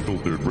studio. The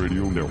Unfiltered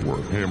Radio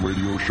Network,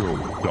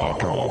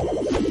 HamRadioShow.com.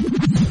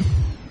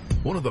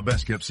 One of the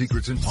best-kept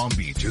secrets in Palm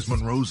Beach is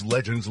Monroe's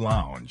Legends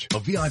Lounge,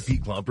 a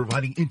VIP club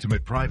providing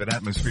intimate, private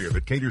atmosphere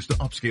that caters to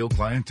upscale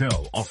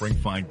clientele, offering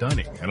fine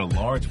dining and a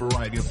large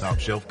variety of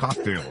top-shelf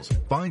cocktails,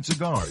 fine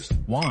cigars,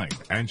 wine,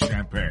 and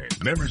champagne.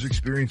 Members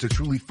experience a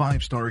truly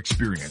 5-star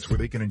experience where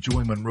they can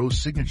enjoy Monroe's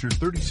signature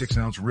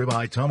 36-ounce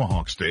ribeye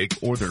tomahawk steak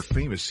or their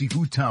famous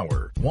seafood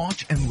tower.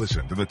 Watch and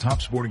listen to the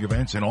top sporting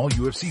events and all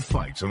UFC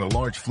fights on the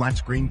large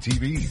flat-screen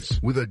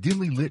TVs. With a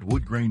dimly lit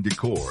wood grain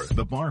decor,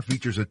 the bar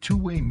features a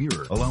two-way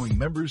mirror, allowing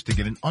members to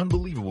get an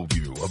unbelievable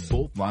view of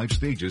both live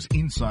stages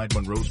inside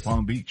Monroe's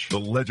Palm Beach. The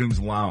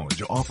Legends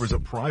Lounge offers a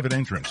private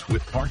entrance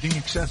with parking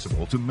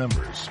accessible to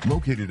members.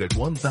 Located at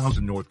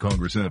 1000 North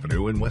Congress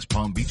Avenue in West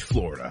Palm Beach,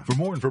 Florida. For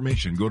more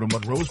information, go to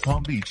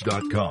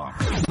monroespalmbeach.com.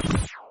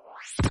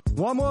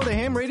 Want more of the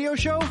Ham Radio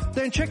Show?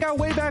 Then check out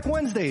Way Back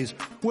Wednesdays,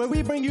 where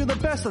we bring you the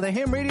best of the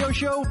Ham Radio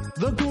Show,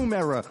 The Boom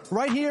Era,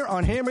 right here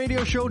on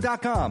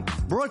HamRadioShow.com.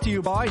 Brought to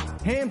you by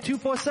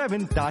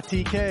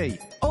Ham247.tk.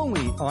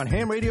 Only on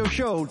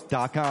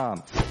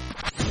HamRadioShow.com.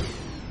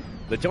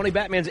 The Tony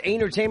Batman's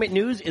Entertainment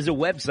News is a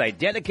website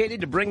dedicated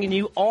to bringing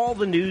you all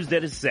the news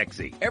that is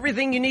sexy.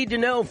 Everything you need to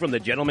know from the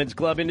gentlemen's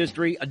club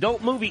industry,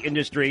 adult movie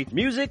industry,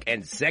 music,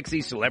 and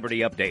sexy celebrity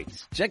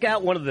updates. Check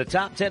out one of the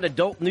top 10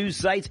 adult news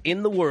sites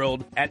in the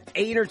world at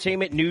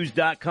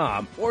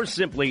entertainmentnews.com or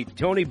simply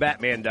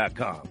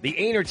TonyBatman.com.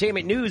 The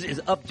Entertainment News is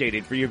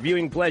updated for your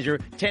viewing pleasure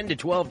 10 to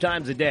 12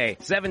 times a day,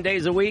 7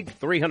 days a week,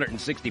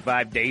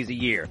 365 days a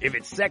year. If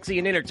it's sexy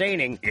and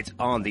entertaining, it's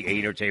on the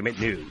Entertainment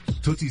News.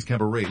 Tootsie's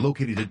Cabaret,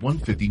 located at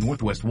 150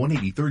 Northwest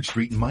 183rd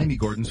Street in Miami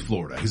Gardens,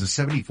 Florida, is a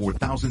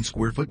 74,000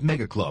 square foot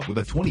mega club with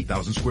a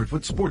 20,000 square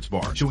foot sports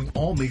bar showing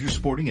all major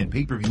sporting and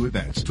pay-per-view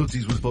events.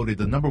 Tootsie's was voted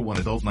the #1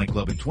 adult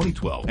nightclub in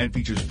 2012 and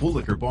features full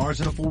liquor bars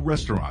and a full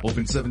restaurant.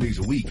 Open 7 days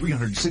a week,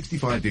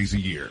 365 days a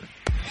year.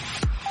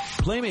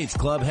 Playmates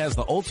Club has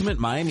the ultimate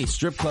Miami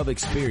strip club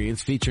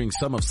experience featuring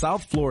some of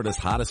South Florida's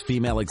hottest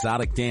female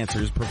exotic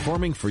dancers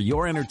performing for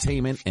your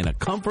entertainment in a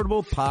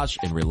comfortable, posh,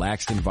 and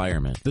relaxed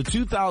environment. The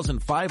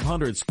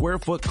 2,500 square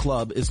foot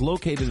club is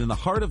located in the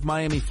heart of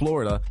Miami,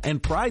 Florida,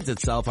 and prides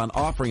itself on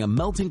offering a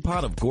melting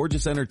pot of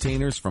gorgeous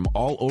entertainers from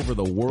all over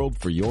the world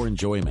for your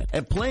enjoyment.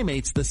 At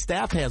Playmates, the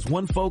staff has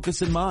one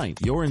focus in mind,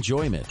 your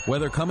enjoyment.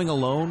 Whether coming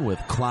alone with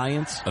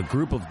clients, a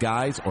group of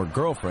guys, or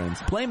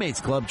girlfriends,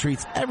 Playmates Club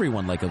treats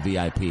everyone like a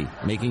VIP,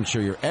 making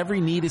sure your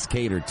every need is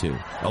catered to.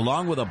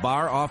 Along with a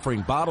bar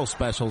offering bottle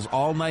specials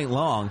all night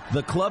long,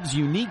 the club's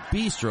unique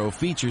bistro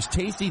features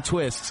tasty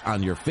twists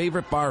on your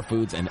favorite bar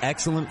foods and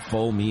excellent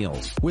full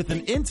meals. With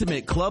an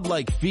intimate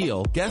club-like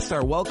feel, guests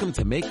are welcome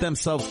to make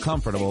themselves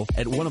comfortable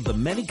at one of the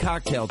many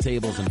cocktail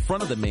tables in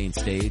front of the main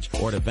stage,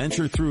 or to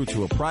venture through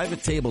to a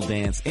private table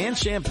dance and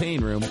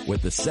champagne room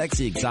with the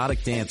sexy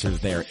exotic dancers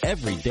there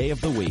every day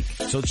of the week.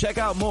 So check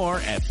out more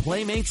at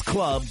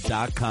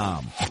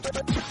PlaymatesClub.com.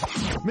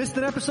 Missed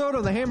an episode episode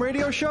of the Ham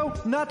Radio Show?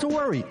 Not to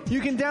worry.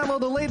 You can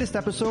download the latest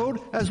episode,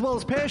 as well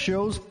as past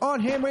shows,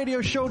 on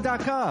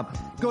HamRadioShow.com.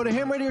 Go to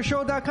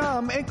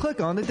HamRadioShow.com and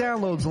click on the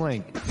downloads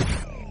link.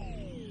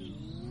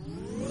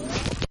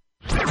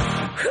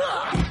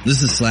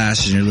 This is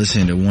Slash, and you're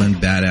listening to one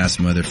badass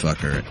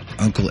motherfucker,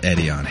 Uncle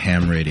Eddie on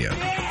Ham Radio.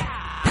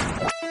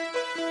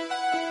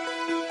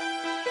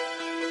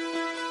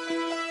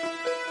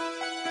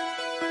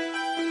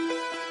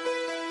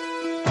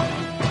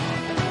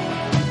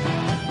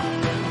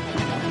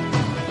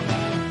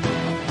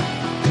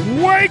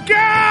 Wake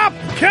up!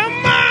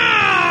 Come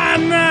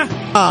on!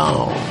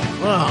 Oh.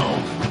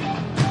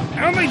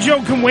 I don't think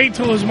Joe can wait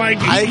till his mic.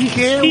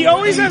 He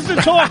always has to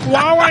talk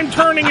while I'm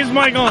turning his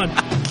mic on.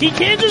 He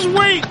can't just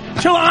wait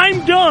till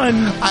I'm done,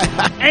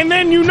 and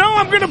then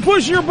I'm going to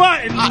push your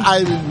button. I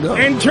didn't know.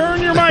 And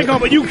turn your mic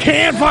on, but you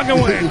can't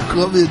fucking wait. You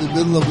caught me in the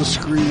middle of a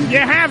scream. You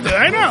have to.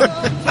 I know.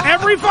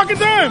 Every fucking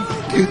time.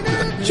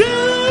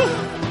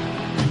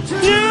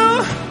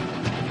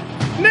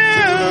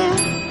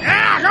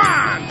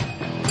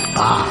 Come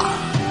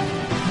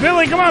on.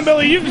 Billy, come on,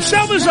 Billy. You can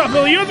sell this up,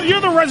 Billy.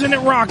 You're the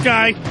resident rock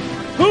guy.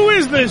 Who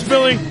is this,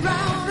 Billy?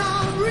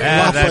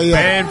 That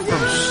band from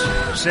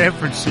San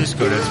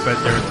Francisco that spent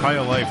their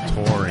entire life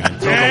touring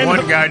until the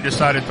one guy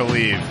decided to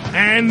leave.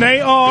 And they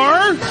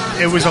are?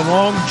 It was a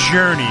long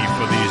journey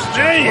for these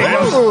gentlemen.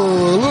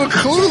 Oh, a little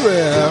clue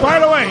there. By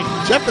the way,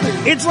 Jeopardy.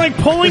 It's like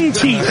pulling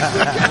teeth.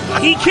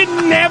 He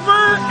can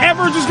never,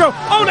 ever just go,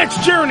 oh,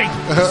 next Journey.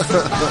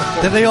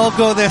 Did they all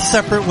go their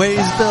separate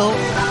ways, Bill?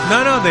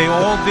 No, they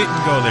all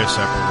didn't go their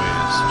separate ways.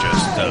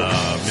 Just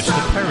Mr.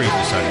 Perry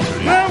decided to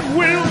leave. Love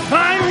will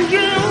find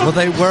you. Were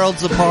they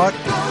worlds apart?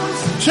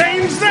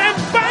 Change that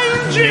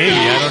bind you. Maybe,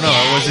 I don't know.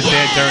 I wasn't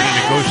there during the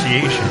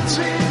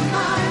negotiations.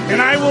 And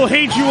I will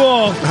hate you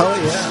all. Oh,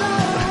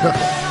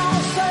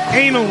 yeah.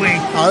 Anally.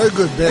 Oh, a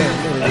good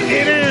band.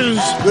 It is.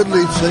 Good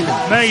lead singer.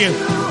 Thank you.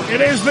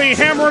 It is the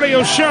Ham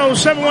Radio Show,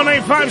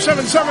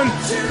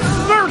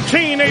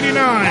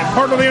 718-577-1389.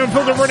 Part of the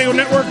Unfiltered Radio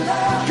Network.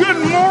 Good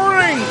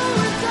morning.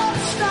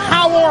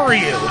 How are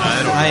you?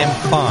 I am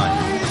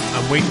fine.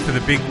 I'm waiting for the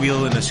big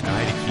wheel in the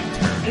sky to keep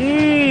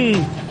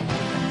turning.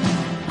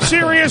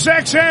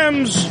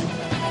 SiriusXM's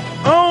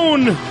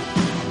own,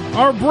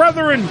 our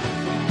brethren,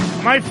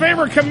 my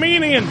favorite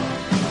comedian,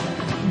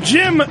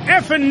 Jim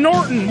effing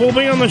Norton, will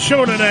be on the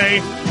show today,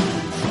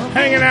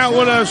 hanging out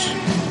with us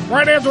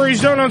right after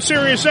he's done on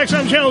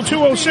SiriusXM channel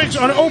 206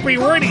 on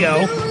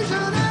OpieRadio.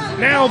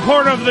 Now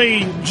part of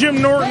the Jim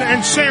Norton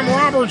and Sam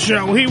Roberts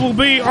show. He will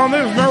be on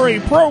this very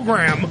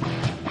program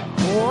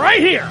right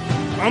here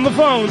on the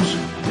phones.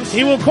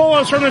 He will call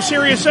us from the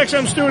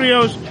SiriusXM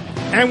studios,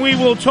 and we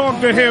will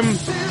talk to him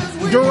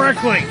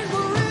directly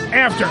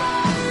after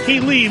he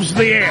leaves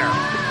the air.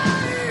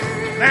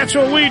 That's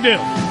what we do.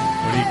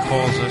 When he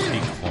calls us, he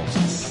calls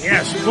us.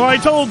 Yes. Well, I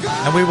told...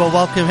 And we will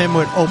welcome him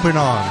with open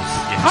arms.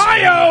 Yes.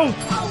 Hi-yo!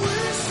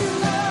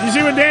 You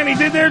see what Danny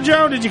did there,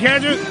 Joe? Did you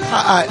catch it?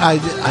 I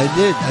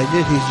did.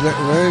 He's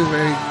very,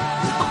 very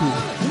cool.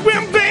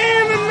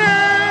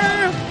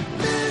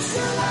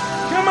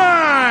 Come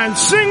on,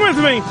 sing with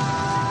me.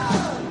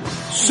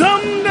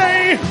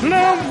 Someday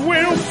love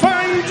will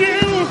find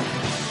you.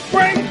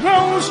 Break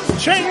those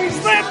chains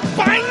that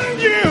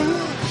bind you.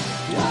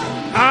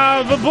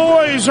 The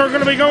boys are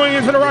going to be going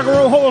into the Rock and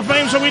Roll Hall of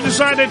Fame, so we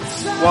decided,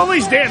 well, at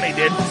least Danny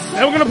did,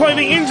 that we're going to play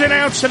the ins and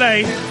outs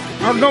today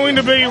are going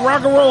to be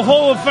Rock and Roll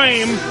Hall of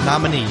Fame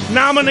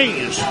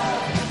nominees.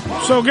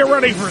 So get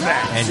ready for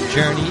that. And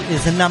Journey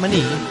is a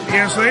nominee.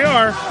 Yes, they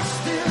are.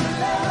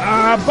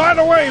 By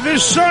the way,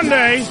 this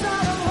Sunday,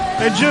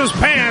 it just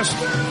passed.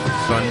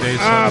 Sunday.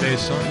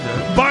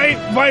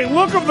 By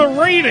look of the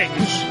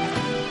ratings,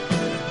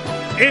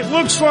 it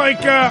looks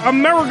like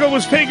America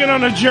was taken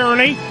on a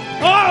journey.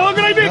 Oh, look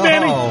what I did,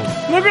 Danny.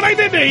 Look what I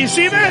did there. You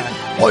see that?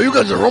 Oh, you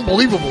guys are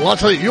unbelievable. I'll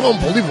tell you, you're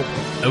unbelievable.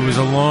 It was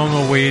a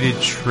long-awaited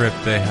trip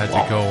they had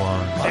to go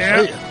on.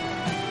 Yeah.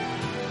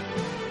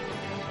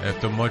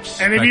 After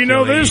much And if you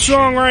know this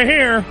song right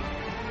here,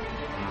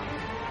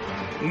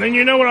 then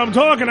you know what I'm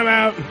talking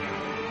about.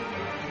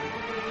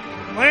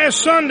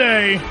 Last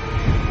Sunday,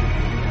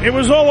 it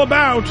was all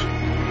about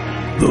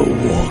The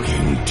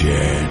Walking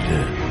Dead.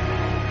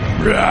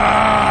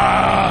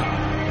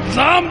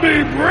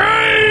 Zombie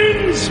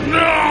brains!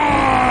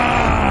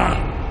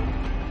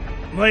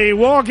 The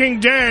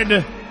Walking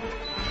Dead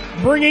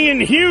bringing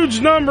in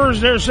huge numbers,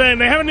 they're saying.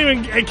 They haven't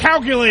even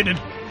calculated.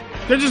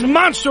 They're just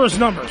monstrous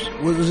numbers.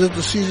 Was it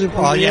the season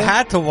premiere? Well, you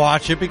had to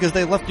watch it because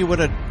they left you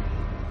with a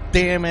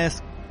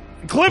damn-ass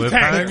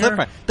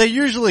cliffhanger. They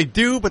usually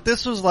do, but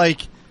this was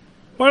like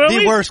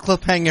the worst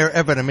cliffhanger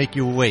ever to make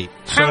you wait.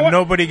 So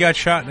nobody got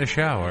shot in the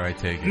shower, I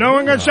take it. No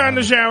one got shot in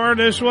the shower.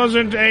 This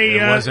wasn't a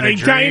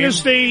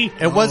Dynasty.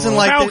 It wasn't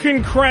like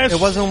Falcon Crest. It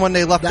wasn't when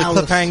they left Dallas.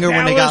 the cliffhanger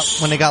when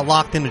they got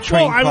locked in the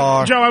train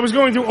car. Joe, I was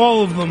going through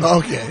all of them.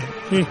 Okay.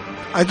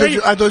 I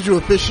thought you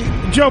were fishing.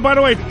 Joe, by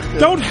the way,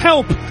 don't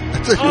help.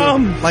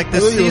 Like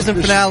the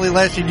season finale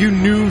last year, you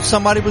knew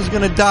somebody was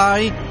going to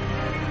die,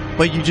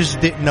 but you just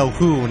didn't know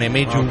who, and they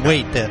made you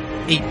wait the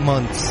 8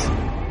 months.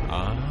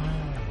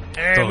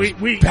 And we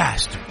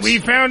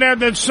found out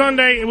that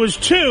Sunday it was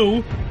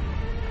 2.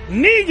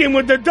 Negan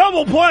with the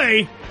double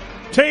play,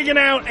 taking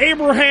out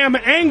Abraham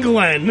and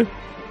Glenn,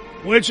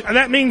 which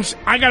that means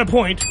I got a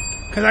point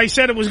because I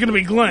said it was going to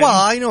be Glenn. Well,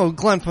 I know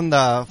Glenn from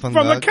the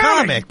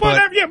comic, but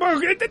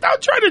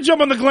don't try to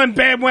jump on the Glenn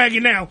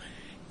bandwagon now.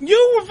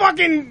 You were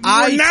fucking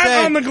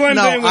not on the Glenn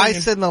bandwagon. No, I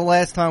said the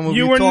last time when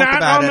you we were talked not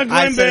about on it, the Glenn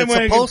I said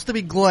bandwagon. it's supposed to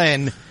be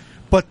Glenn.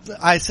 But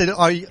I said,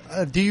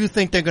 do you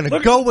think they're going to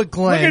go with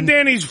Glenn? Look at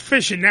Danny's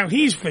fishing. Now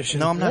he's fishing.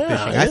 No, I'm not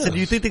fishing. I said, do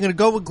you think they're going to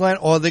go with Glenn,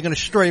 or are they going to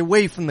stray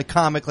away from the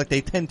comic like they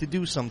tend to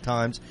do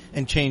sometimes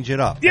and change it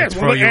up? Yes,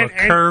 throw you a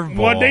curveball.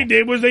 What they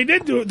did was they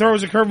did throw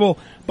us a curveball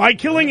by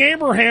killing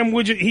Abraham,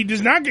 which he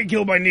does not get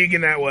killed by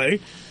Negan that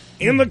way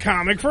in the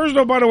comic. First of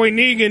all, by the way,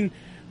 Negan,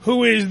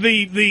 who is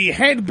the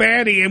head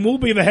baddie and will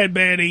be the head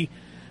baddie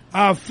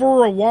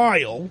for a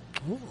while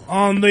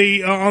on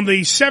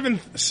the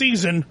 7th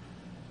season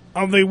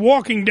of The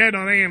Walking Dead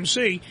on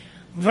AMC.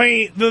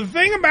 The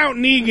thing about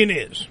Negan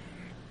is,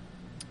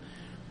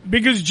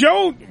 because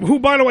Joe, who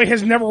by the way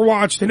has never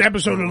watched an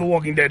episode of The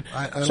Walking Dead,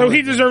 so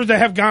he deserves to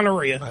have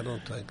gonorrhea. I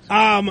don't think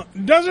so.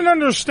 Doesn't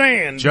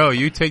understand. Joe,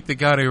 you take the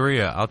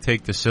gonorrhea, I'll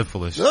take the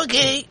syphilis.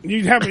 Okay.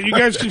 You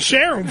guys can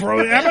share them. How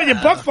about you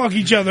butt fuck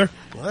each other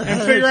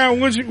and figure out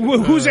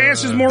whose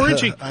ass is more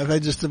itchy? I've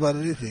had just about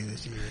anything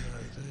this year.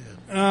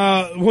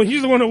 Well,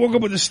 he's the one that woke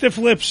up with the stiff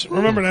lips.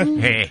 Remember that?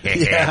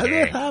 Yeah,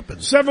 that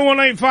happens.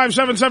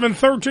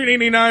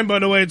 718-577-1389, by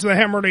the way. It's the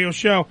Ham Radio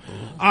Show.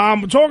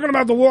 Talking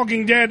about The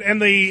Walking Dead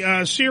and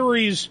the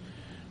series,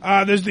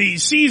 there's the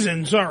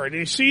season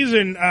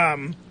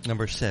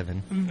number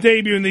 7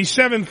 debut and the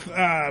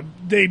 7th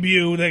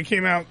debut that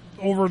came out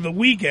over the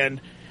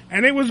weekend,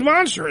 and it was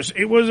monstrous.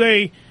 It was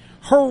a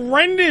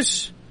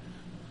horrendous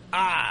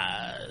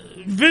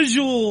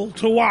visual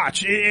to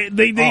watch. It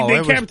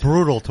was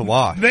brutal to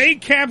watch. They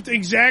kept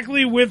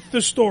exactly with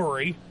the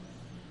story.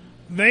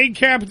 They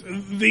kept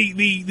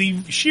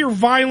the sheer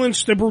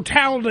violence, the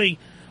brutality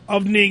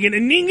of Negan.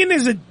 And Negan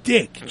is a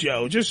dick,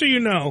 Joe, just so you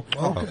know.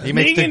 He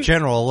makes the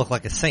general look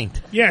like a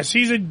saint. Yes,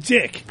 he's a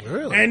dick.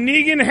 Really? And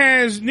Negan,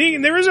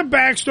 there is a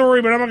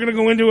backstory, but I'm not going to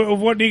go into it of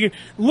what Negan.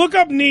 Look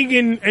up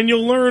Negan and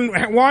you'll learn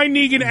why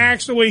Negan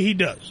acts the way he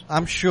does.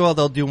 I'm sure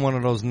they'll do one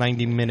of those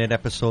 90-minute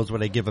episodes where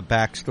they give a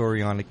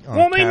backstory on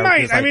well, they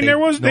might. Like there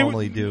was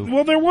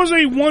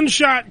a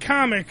one-shot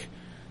comic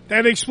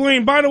that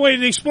explained, by the way,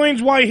 it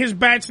explains why his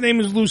bat's name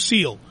is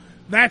Lucille.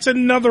 That's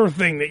another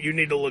thing that you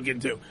need to look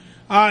into.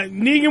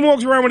 Negan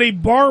walks around with a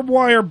barbed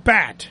wire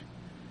bat.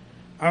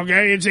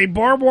 Okay, it's a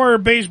barbed wire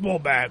baseball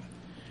bat.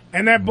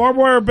 And that barbed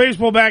wire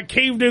baseball bat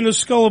caved in the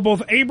skull of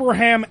both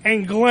Abraham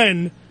and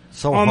Glenn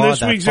on hard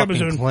this week's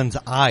episode. Glenn's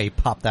eye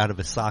popped out of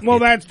his socket. Well,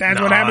 that's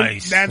what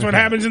happens. That's what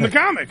happens in the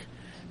comic.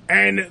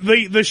 And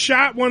the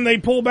shot when they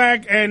pull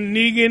back and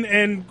Negan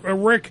and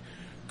Rick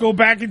go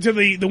back into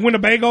the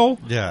Winnebago.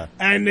 Yeah.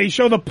 And they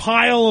show the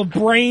pile of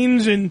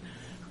brains and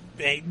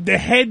the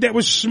head that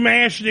was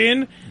smashed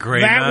in. Gray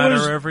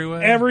matter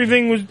everywhere.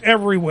 Everything was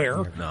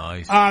everywhere.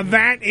 Nice.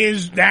 That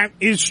is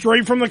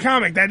straight from the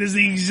comic. That is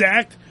the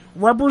exact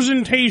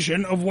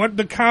representation of what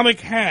the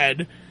comic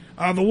had.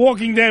 The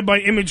Walking Dead by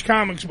Image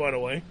Comics, by the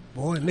way.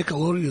 Boy,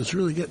 Nickelodeon's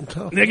really getting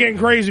tough. They're getting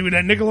crazy with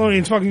that.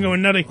 Nickelodeon's fucking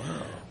going nutty.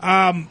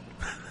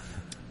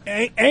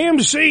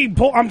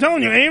 AMC, I'm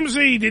telling you,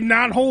 AMC did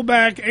not hold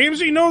back.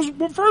 AMC knows,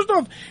 well, first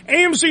off,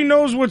 AMC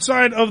knows what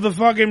side of the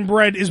fucking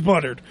bread is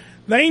buttered.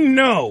 They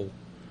know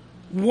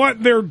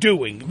what they're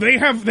doing. They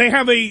have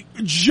a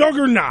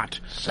juggernaut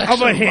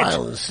of a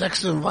hit.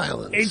 Sex and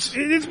violence.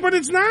 But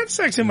it's not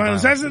sex and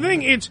violence. That's the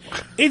thing. It's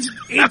guy's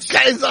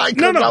eye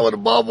comes out with a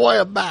barbed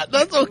wire bat.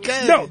 That's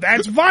okay. No,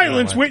 that's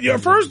violence.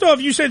 First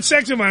off, you said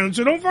sex and violence,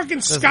 so don't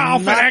fucking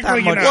scoff and act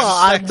like you know.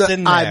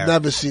 Well, I've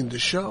never seen the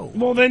show.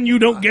 Well, then you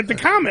don't get the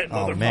comment.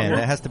 Oh man,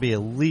 there has to be at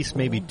least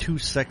maybe 2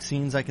 sex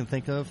scenes I can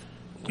think of.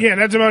 Yeah,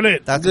 that's about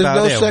it. There's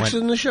no sex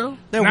in the show?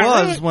 There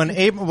was when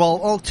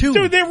two.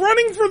 Dude, they're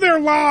running for their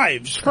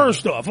lives,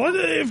 first off.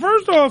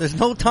 There's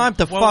no time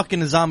to fuck in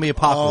the zombie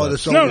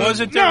apocalypse.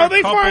 Wasn't there a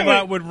couple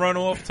that would run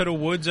off to the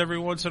woods every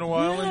once in a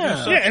while?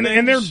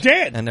 And they're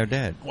dead. And they're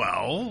dead.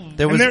 Well,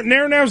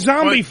 they're now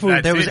zombie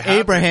food. There was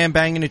Abraham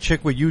banging a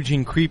chick with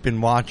Eugene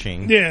Creepin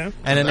watching. Yeah.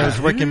 And then there was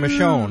Rick and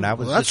Michonne. That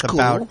was just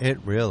about it,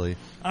 really.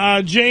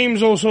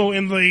 James also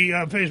in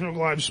the Facebook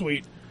Live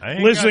suite.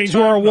 Listening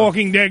to our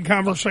Walking Dead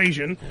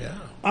conversation. Yeah.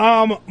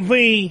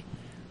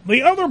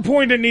 The other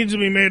point that needs to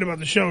be made about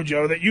the show,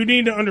 Joe, that you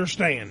need to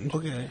understand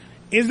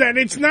is that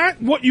it's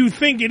not what you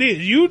think it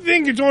is. You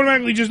think it's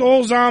automatically just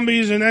all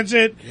zombies and that's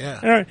it.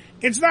 Yeah.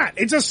 It's not.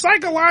 It's a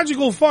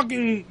psychological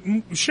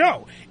fucking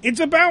show. It's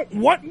about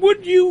what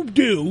would you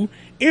do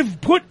if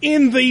put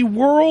in the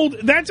world.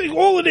 That's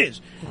all it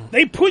is.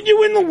 They put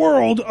you in the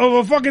world of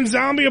a fucking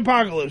zombie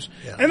apocalypse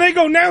and they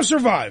go, now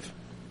survive.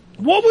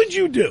 What would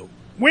you do?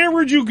 Where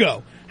would you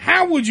go?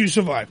 How would you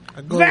survive?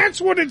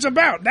 That's what it's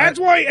about. That's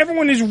why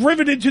everyone is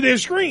riveted to their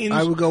screens.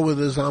 I would go where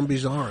the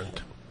zombies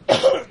aren't.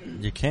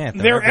 You can't.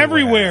 They're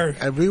everywhere.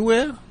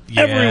 Everywhere?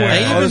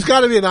 Everywhere. There's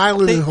got to be an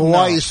island in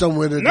Hawaii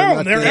somewhere.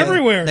 That they're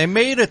everywhere. They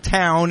made a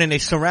town and they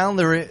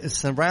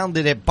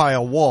surrounded it by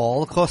a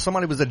wall. Of course,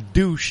 somebody was a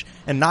douche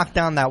and knocked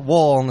down that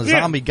wall, and the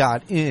zombie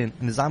got in,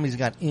 and the zombies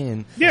got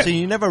in. Yeah. So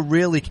you never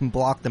really can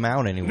block them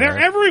out anywhere. They're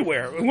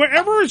everywhere.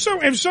 Wherever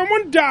if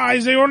someone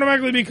dies, they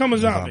automatically become a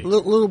zombie.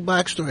 Little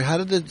backstory. How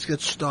did it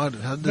get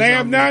started? How did They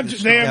have not.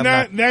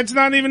 That's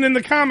not even in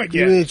the comic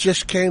yet. You mean it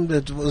just came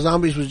that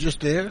zombies was just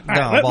there?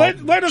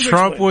 Let us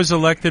Trump explain. was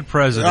elected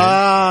president.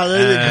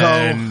 There you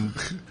and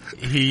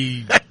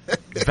he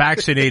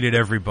vaccinated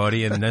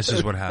everybody, and this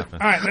is what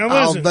happened. All right, now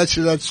listen. I'll bet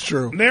you that's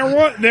true.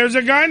 There's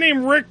a guy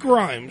named Rick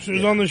Grimes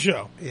who's on the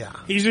show. Yeah.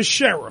 He's a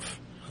sheriff.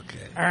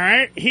 Okay. All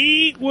right.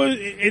 He was.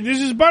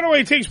 This is, by the way,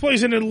 it takes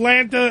place in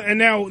Atlanta, and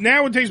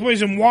now it takes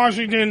place in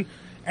Washington,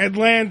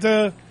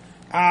 Atlanta,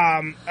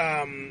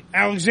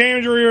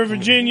 Alexandria,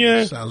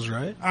 Virginia. Sounds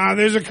right.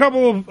 There's a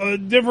couple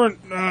of different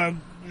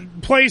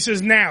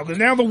places now, because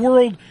now the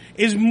world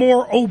is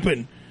more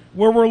open,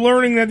 where we're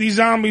learning that these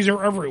zombies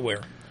are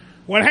everywhere.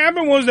 What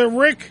happened was that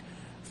Rick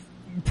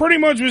pretty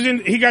much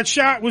he got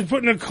shot, was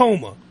put in a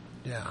coma.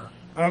 Yeah.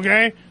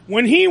 Okay?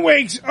 When he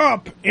wakes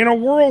up in a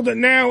world that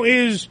now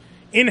is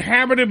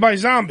inhabited by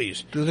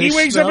zombies, he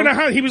wakes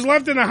up he was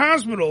left in the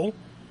hospital.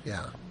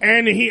 Yeah.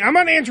 And I'm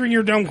not answering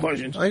your dumb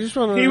questions. I just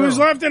want to know. He was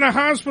left in a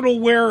hospital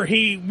where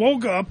he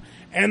woke up,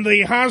 and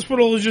the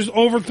hospital is just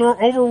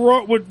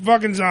overwrought with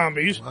fucking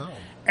zombies. Wow.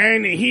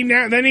 And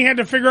then he had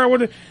to figure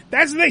out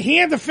he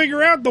had to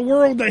figure out the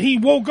world that he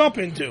woke up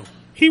into.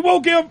 He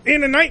woke up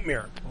in a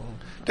nightmare.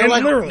 They're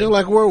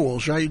like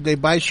werewolves, right? They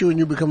bite you and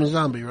you become a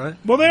zombie, right?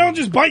 Well, they don't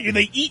just bite you;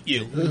 they eat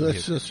you.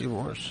 That's just even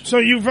worse. So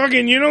you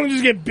don't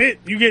just get bit;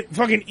 you get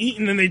fucking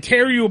eaten, and they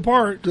tear you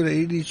apart. Do they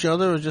eat each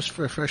other or just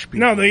for fresh meat?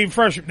 No, they eat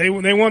fresh. They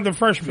want the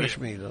fresh meat. Fresh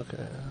meat,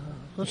 okay.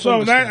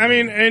 So that,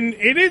 and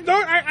it is.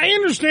 I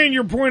understand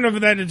your point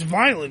of that. It's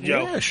violent,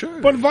 Joe. Yeah,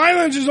 sure. But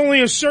violence is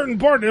only a certain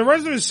part. The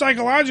rest of it is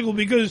psychological,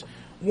 because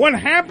what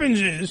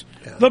happens is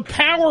the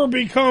power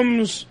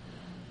becomes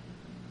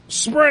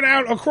spread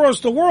out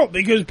across the world,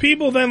 because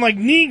people then, like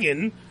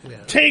Negan,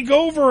 take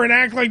over and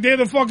act like they're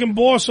the fucking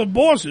boss of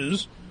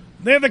bosses.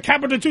 They're the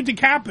capita tutti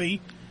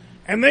capi,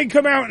 and they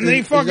come out and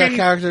they fucking. Is that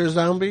character a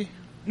zombie?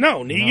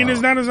 No, Negan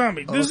is not a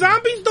zombie. The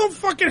zombies don't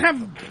fucking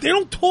they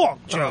don't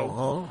talk,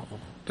 Joe.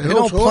 They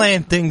don't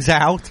plan things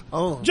out.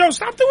 Joe,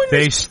 stop doing this.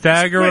 They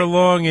stagger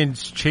along and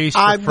chase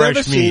the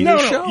fresh meat.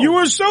 No, you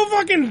were so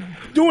fucking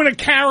doing a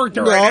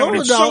character right now, and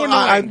it's so annoying.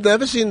 I've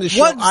never seen the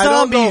show. What I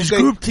don't know zombies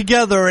group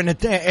together and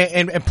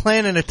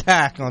plan an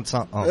attack on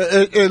something?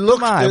 It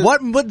looks.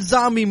 What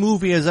zombie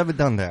movie has ever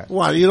done that?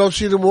 Why, you don't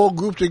see them all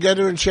grouped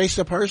together and chase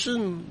the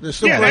person? They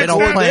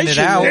don't plan it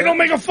out. They don't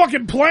make a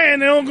fucking plan.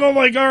 They don't go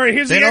like, all right,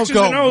 here's the X's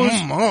and O's.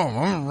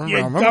 You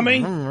dummy.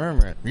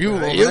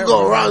 You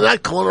go around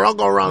that corner, I'll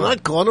go around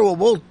that corner. We'll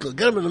both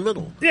get him in the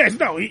middle. Yeah,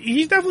 no,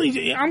 he's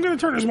definitely. I'm going to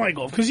turn his mic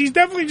off, because he's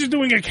definitely just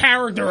doing a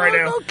character right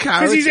now.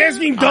 Because he's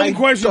asking dumb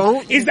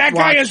questions. Is that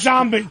guy a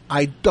zombie?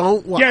 I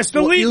don't watch. Yes,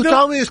 you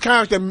tell me his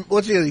character.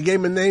 What's he? He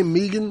gave him a name,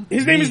 Megan.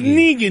 His name is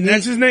Negan.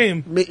 That's his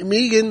name.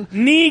 Megan.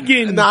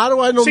 Negan. Now, how do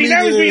I know? See,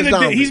 Megan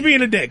now he's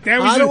being a dick.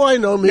 How do I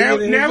know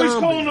Megan? Now he's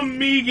calling him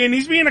Megan.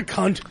 He's being a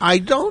cunt. I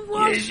don't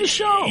watch the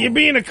show. You're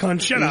being a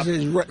cunt. Shut up.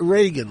 He's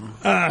Reagan.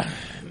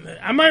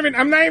 I'm not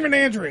even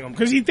answering him,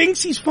 because he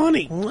thinks he's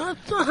funny.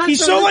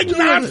 He's so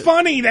not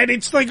funny that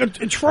it's like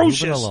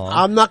atrocious.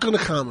 I'm not going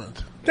to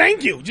comment.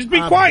 Thank you. Just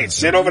be quiet.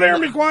 Sit over there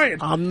and be quiet.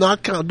 I'm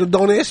not.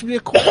 Don't ask me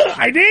a question.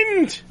 I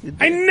didn't.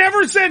 I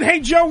never said, "Hey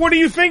Joe, what do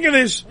you think of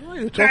this?"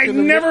 I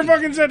never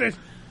fucking said it.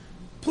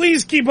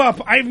 Please keep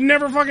up. I've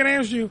never fucking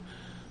asked you.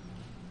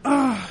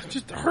 It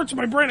just hurts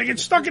my brain. I get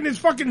stuck in this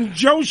fucking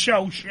Joe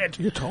show shit.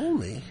 You told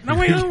me. No,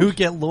 I don't. You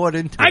get lured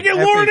into it. I get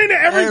lured into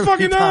every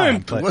fucking time.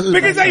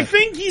 Because I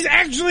think think he's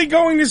actually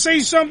going to say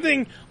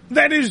something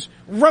that is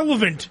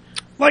relevant.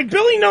 Like,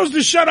 Billy knows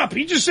to shut up.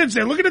 He just sits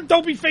there. Look at the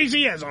dopey face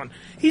he has on.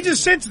 He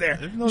just sits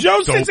there.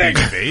 Joe sits there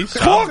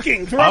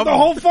talking throughout the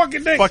whole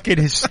fucking thing. Fucking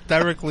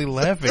hysterically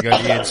laughing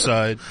on the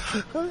inside.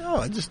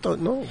 I just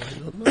don't know.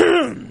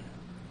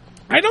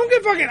 I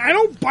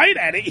don't bite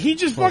at it. He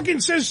just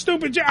fucking says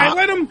stupid shit. I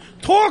let him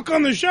talk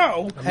on the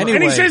show, and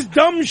he says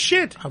dumb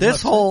shit.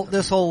 This whole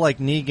like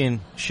Negan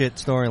shit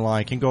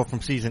storyline can go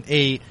from season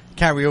 8,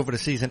 carry over to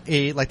season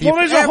 8. Like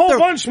there's a whole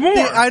bunch more.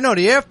 I know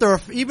the after,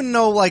 even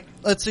though like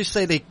let's just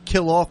say they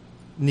kill off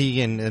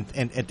Negan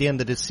and at the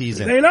end of this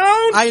season, they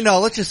don't. I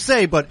know. Let's just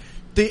say, but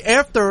the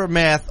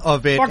aftermath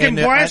of it, fucking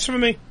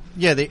blasphemy.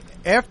 Yeah, the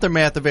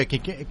aftermath of it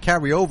can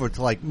carry over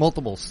to like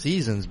multiple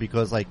seasons,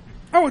 because like.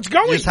 Oh, it's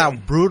going. Just how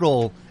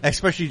brutal,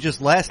 especially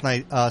just last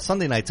night,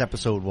 Sunday night's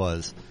episode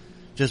was,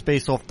 just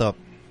based off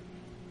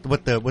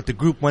what the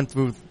group went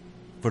through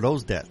for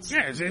those deaths.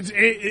 Yes,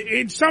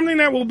 it's something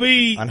that will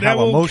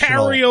emotional.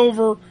 carry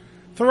over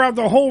throughout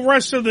the whole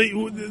rest of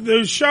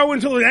the show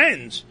until it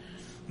ends.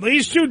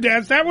 These two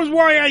deaths. That was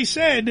why I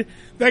said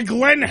that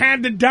Glenn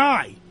had to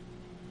die.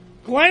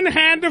 Glenn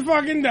had to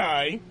fucking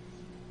die,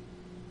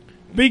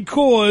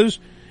 because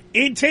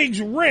it takes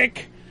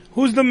Rick,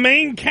 who's the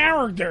main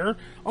character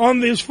on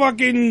this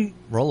fucking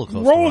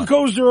roller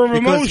coaster of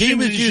emotions. Because he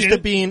was used to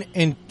being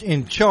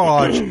in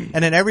charge, and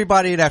then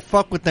everybody that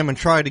fucked with them and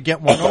tried to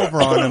get one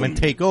over on them and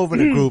take over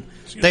the group,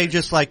 they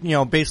just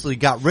basically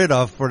got rid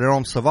of for their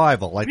own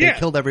survival. Like they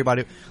killed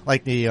everybody,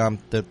 like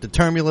the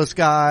Terminus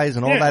guys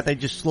and all that. They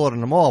just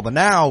slaughtered them all. But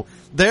now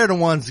they're the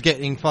ones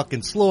getting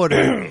fucking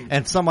slaughtered,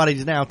 and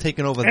somebody's now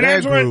taking over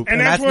their group, and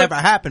that's never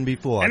happened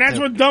before. And that's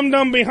what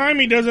Dum behind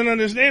me doesn't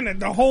understand. That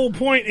the whole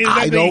point is that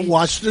I don't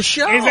watch the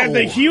show. Is that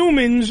the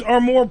humans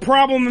are more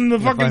problem than the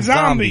fucking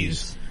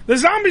zombies. The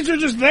zombies are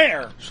just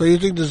there. So you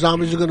think the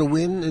zombies are going to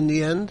win in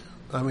the end?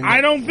 I mean,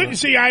 I don't think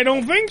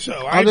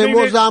so. Are there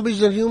more zombies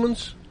than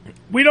humans?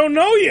 We don't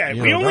know yet.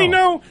 We only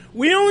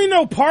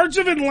know parts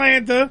of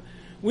Atlanta.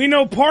 We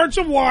know parts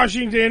of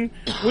Washington.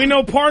 We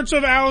know parts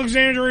of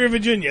Alexandria,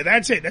 Virginia.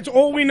 That's it. That's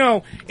all we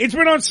know. It's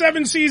been on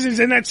 7 seasons,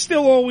 and that's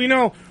still all we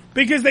know.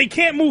 Because they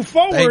can't move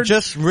forward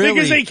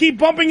because they keep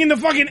bumping into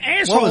fucking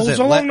assholes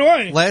along the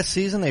way. Last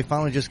season, they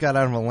finally just got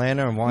out of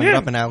Atlanta and wound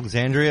up in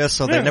Alexandria,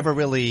 so they never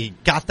really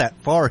got that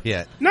far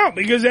yet. No,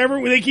 because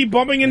they keep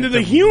bumping into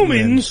the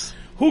humans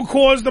who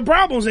cause the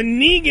problems. And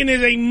Negan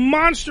is a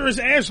monstrous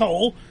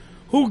asshole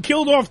who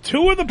killed off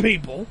 2 of the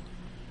people.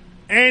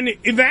 And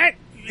that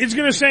is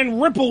going to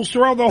send ripples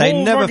throughout the whole fucking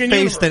universe. They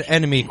never faced an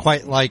enemy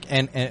quite like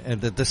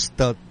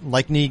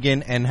like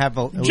Negan and have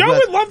a... Joe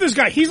would love this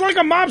guy. He's like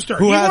a mobster.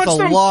 Who has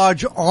a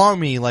large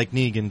army like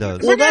Negan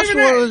does. Well, that's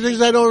one of the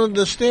things I don't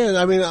understand.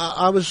 I mean,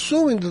 I'm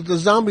assuming that the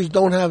zombies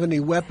don't have any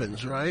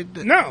weapons, right?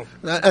 No.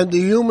 And the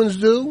humans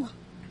do?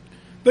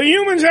 The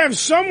humans have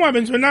some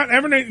weapons, but not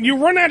everything.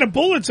 You run out of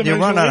bullets eventually.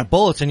 You run out of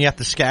bullets and you have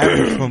to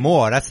scavenge for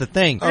more. That's the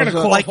thing. So they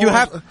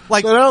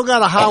don't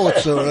got a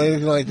howitzer or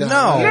anything like that.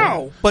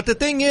 No. But the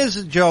thing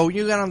is, Joe,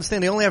 you gotta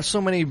understand, they only have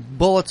so many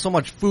bullets, so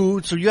much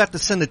food, so you have to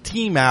send a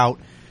team out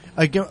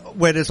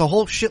where there's a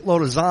whole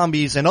shitload of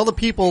zombies and other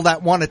people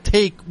that want to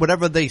take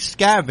whatever they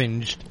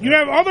scavenged. You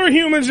have other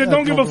humans that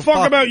don't give a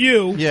fuck about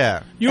you.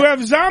 Yeah. You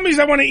have zombies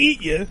that want to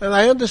eat you. And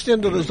I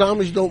understand that the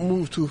zombies don't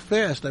move too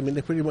fast. I mean,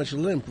 they pretty much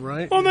limp,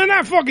 right? Well, they're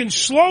not fucking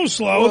slow.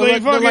 Well, they're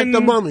like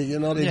the mummy, they're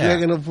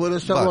dragging a foot or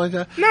something like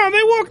that. No,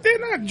 they walk.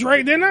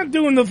 They're not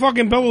doing the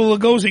fucking Bela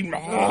Lugosi.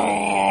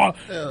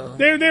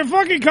 They're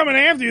fucking coming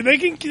after you. They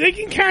can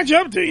catch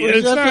up to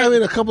you. Well, I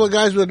mean, a couple of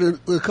guys with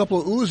a couple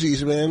of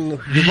Uzis, man.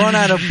 You run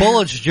out of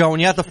bullets, Joe,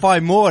 and you have to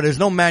find more. There's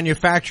no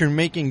manufacturing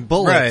making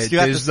bullets. Right. You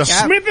have to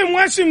Smith &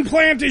 Wesson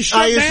plant is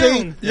shut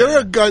down. See, you're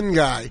a gun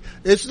guy.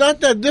 It's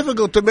not that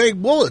difficult to make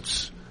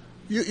bullets.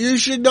 You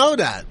should know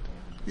that.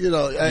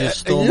 Hold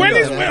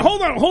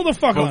the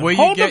fuck on.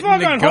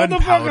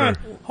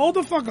 Hold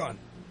the fuck on.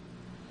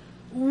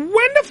 When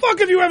the fuck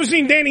have you ever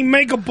seen Danny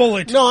make a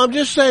bullet? No, I'm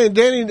just saying,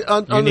 Danny.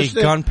 You need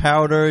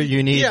gunpowder.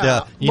 You need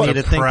a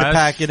thing to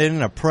pack it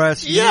in, a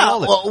press.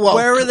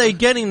 Where are they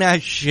getting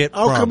that shit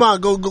from? Oh, come on,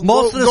 go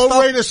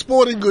raid a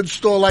sporting goods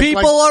store.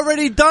 People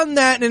already done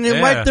that, and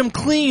it wiped them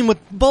clean with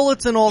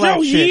bullets and all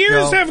that shit.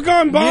 Years have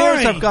gone by.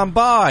 Years have gone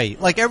by.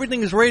 Like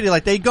everything is raided.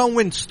 Like they go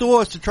in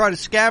stores to try to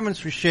scavenge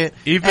for shit,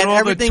 even and all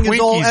everything the is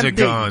all Twinkies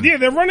empty. are gone. Yeah,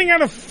 they're running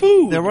out of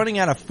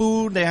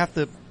food. They have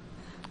to.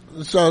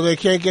 So they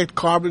can't get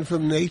carbon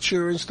from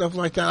nature and stuff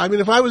like that. I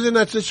mean, if I was in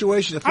that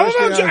situation, I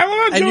love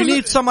how you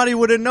need somebody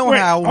with a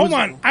know-how. Hold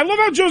on, I love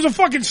how Joe's a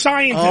fucking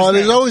scientist. Oh,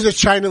 there's always a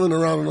Chinaman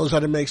around who knows how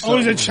to make stuff.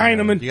 Always a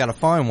Chinaman. You got to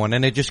find one,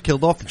 and they just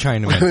killed off the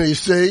Chinaman. You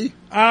see?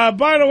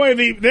 By the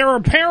way, there are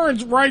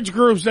parents' rights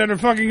groups that are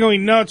fucking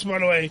going nuts. By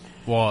the way,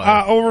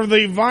 over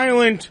the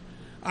violent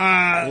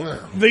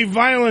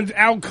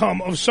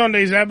outcome of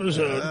Sunday's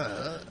episode.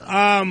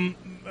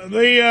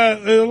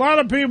 A lot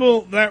of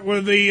people that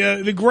were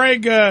the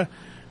Greg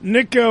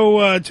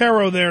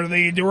Nicotero there,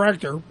 the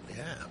director,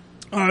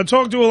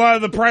 talked to a lot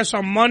of the press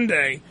on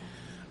Monday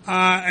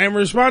and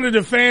responded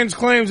to fans'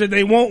 claims that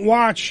they won't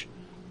watch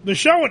the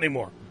show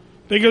anymore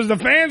because the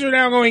fans are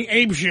now going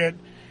apeshit,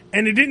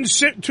 and it didn't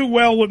sit too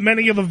well with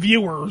many of the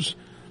viewers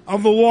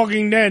of The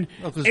Walking Dead.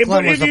 Because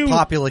Glenn was a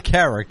popular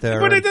character.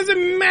 But it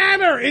doesn't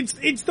matter. It's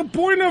the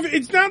point of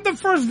it's not the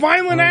first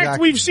violent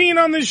act we've seen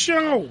on this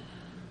show.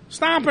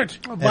 Stop it.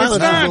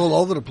 Violence is all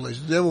over the place.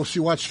 Then she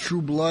watch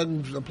True Blood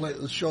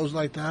and shows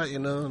like that,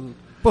 And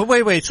But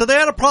wait. So they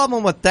had a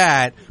problem with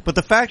that. But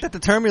the fact that the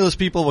Terminus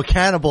people were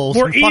cannibals,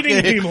 were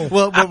eating people,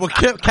 were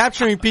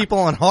capturing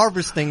people and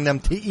harvesting them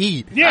to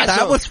eat. Yeah,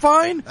 that was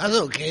fine. That's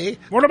okay.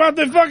 What about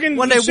the fucking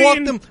when they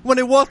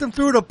walked them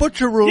through the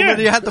butcher room and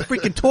they had the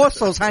freaking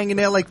torsos hanging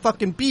there like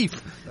fucking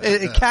beef,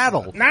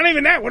 cattle. Not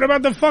even that. What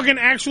about the fucking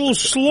actual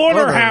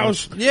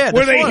slaughterhouse? Yeah,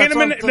 where they hit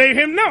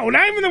him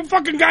not even the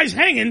fucking guys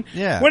hanging.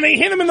 Yeah, when they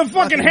hit him in the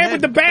fucking head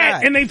with the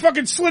bat and they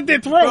fucking slit their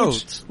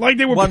throats like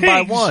they were one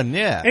pigs. by one.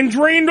 Yeah, and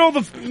drained all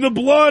the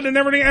blood and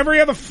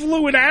every other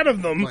fluid out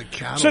of them,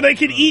 so they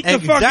could eat the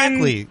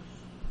fucking.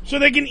 So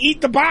they can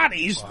eat the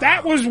bodies. Wow.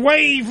 That was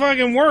way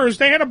fucking worse.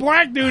 They had a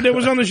black dude that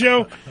was on the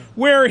show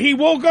where he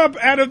woke up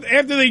after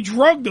they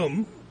drugged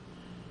him,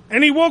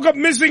 and he woke up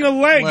missing a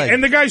leg.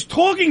 And the guy's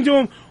talking to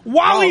him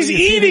while he's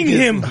eating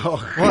him. While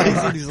he's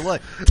eating his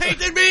leg.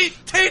 Tainted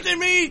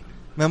meat!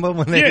 Remember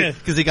when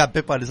because he got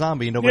bit by the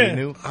zombie and nobody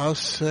knew? I was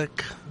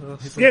sick.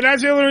 Yeah,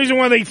 that's the only reason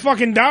why they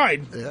fucking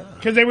died.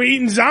 Because they were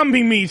eating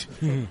zombie meat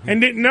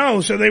and didn't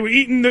know. So they were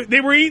eating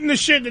the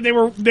shit that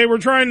they were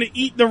trying to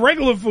eat the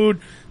regular food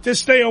to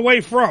stay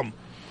away from.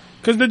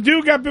 Because the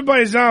dude got bit by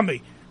a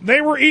zombie. They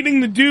were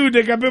eating the dude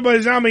that got bit by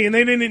a zombie and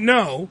they didn't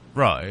know.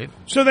 Right.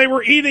 So they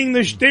were eating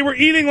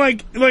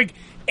like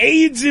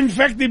AIDS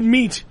infected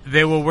meat.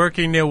 They were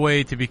working their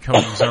way to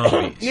become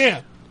zombies.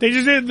 Yeah. They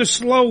just did it the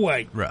slow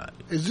way. Right.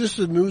 Is this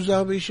the new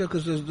zombie show?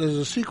 Because there's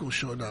a sequel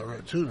show now,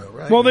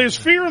 right? Well, there's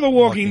Fear of the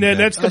Walking Dead.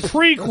 That's the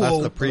prequel.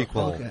 That's the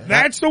prequel. Okay.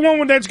 That's the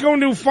one that's going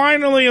to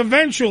finally,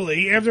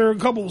 eventually, after a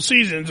couple of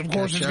seasons, of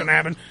course it's going to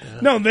happen. Yeah.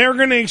 No, they're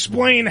going to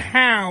explain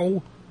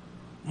how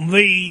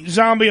the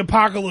zombie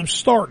apocalypse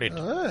started.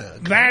 Okay.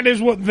 That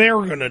is what they're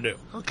going to do.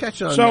 I'll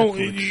catch it on So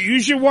Netflix. you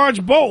should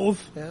watch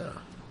both. Yeah.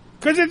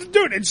 Because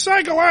it's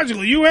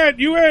psychological. You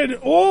had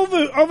all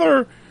the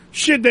other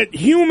shit that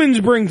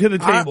humans bring to the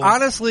table.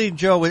 Honestly,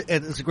 Joe,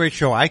 it's a great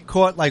show. I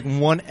caught like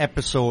one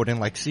episode in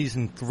like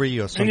season 3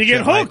 or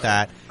something like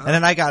that, and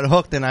then I got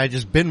hooked, and I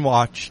just binge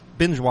watched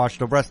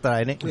the rest that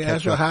I didn't. Yeah,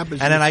 that's what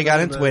happens. And then I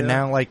got into it.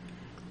 Now, like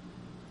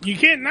you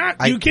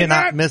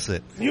cannot miss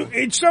it.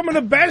 It's some of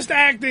the best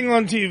acting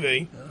on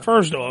TV.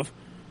 First off,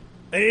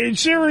 it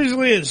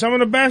seriously is some of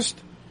the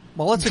best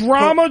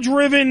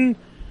drama-driven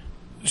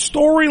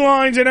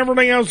storylines and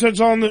everything else that's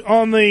on the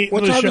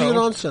What the time show. is it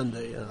on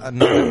Sunday?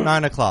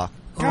 9 o'clock.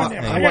 God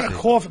damn, I got a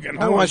cough again.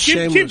 I watch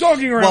Shameless. Keep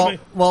talking around me.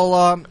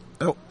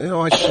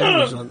 I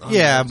Shameless on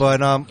yeah,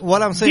 but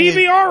what I'm saying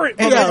DVR it.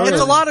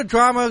 It's a lot of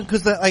drama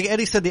because, like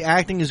Eddie said, the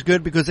acting is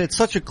good because it's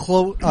such a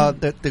close.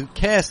 The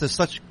cast is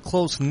such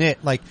close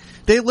knit. Like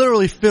they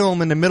literally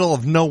film in the middle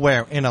of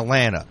nowhere in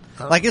Atlanta.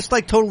 Like it's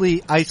like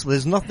totally isolated.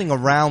 There's nothing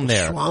around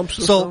there. Swamps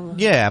or so something?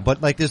 yeah,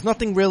 but like there's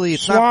nothing really.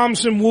 It's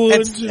swamps and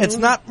woods. It's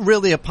not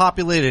really a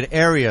populated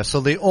area, so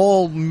they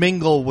all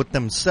mingle with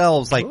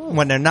themselves. Like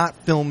when they're not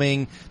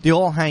filming, they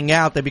all hang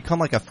out. They become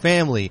like a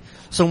family.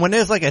 So when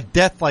there's like a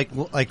death,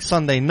 like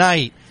Sunday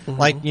night,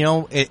 like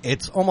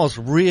it's almost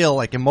real,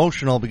 like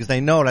emotional because they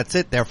know that's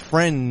it. Their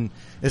friend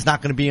is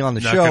not going to be on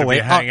the Not show. gonna be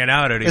hanging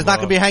out anymore. It's not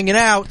going to be hanging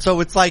out.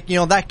 So it's like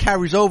that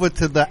carries over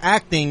to the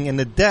acting and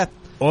the death.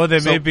 Or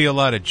there may be a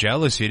lot of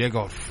jealousy. They're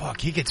going,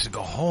 fuck, he gets to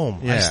go home.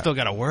 I still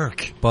got to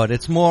work. But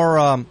it's more,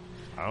 I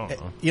don't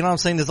know. You know what I'm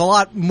saying? There's a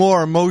lot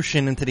more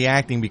emotion into the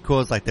acting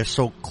because like they're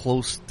so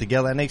close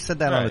together. And they said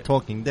that on The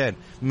Talking Dead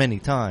many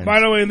times. By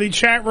the way, in the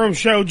chat room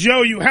show,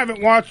 Joe, you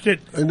haven't watched it.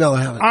 No,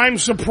 I haven't. I'm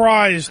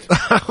surprised.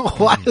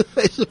 Why are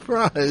they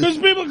surprised?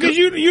 Because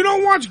you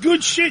don't watch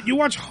good shit. You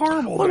watch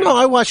horrible. Well, no,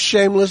 I watched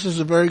Shameless. It's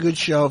a very good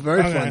show.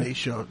 Very funny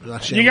show.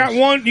 You got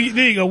one.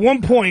 There you go.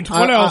 1 point.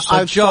 What else?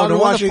 I've started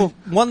watching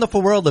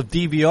Wonderful World of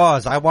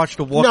DVRs. I watched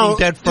The Walking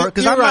Dead first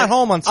because I'm not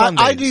home on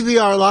Sundays. I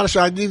DVR a lot of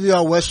shows. I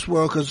DVR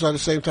Westworld because it's at the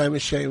same time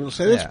as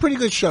Shameless. And it's a pretty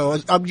good show.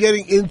 I'm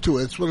getting into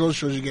it. It's one of those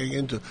shows you're getting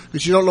into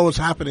because you don't know what's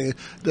happening.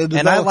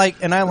 I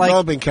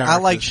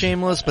like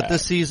Shameless, but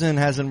this season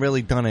hasn't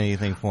really done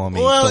anything for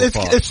me. Well, so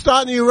far. it's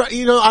starting to.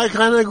 I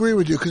kind of agree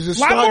with you because it's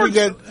starting to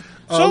get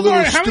a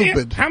little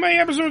stupid. How many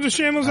episodes of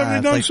Shameless have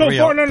they done like so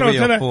far? No, three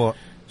or today. four.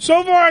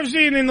 So far, I've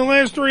seen in the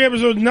last 3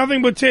 episodes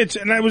nothing but tits,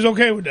 and I was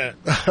okay with that.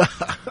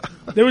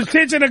 There was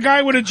tits and a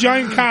guy with a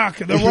giant cock.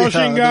 The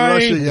Russian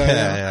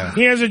guy.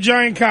 He has a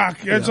giant cock.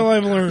 That's all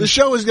I've learned. The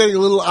show is getting a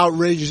little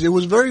outrageous. It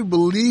was very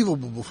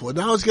believable before.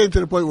 Now it's getting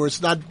to the point where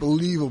it's not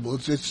believable.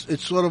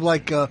 It's sort of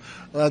like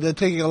they're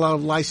taking a lot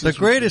of license. The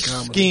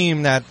greatest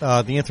scheme that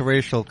the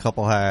interracial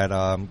couple had,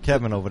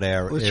 Kevin over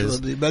there,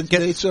 is the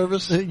maid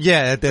service.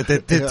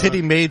 the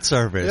titty maid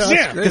service.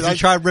 Yeah, because he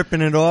tried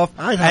ripping it off,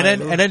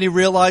 and then he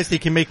realized he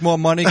can make more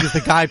money because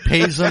the guy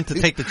pays him to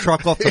take the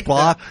truck off the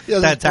block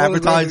that's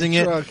advertising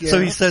it. Truck, So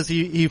he says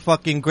he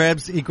fucking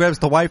grabs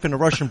the wife and the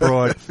Russian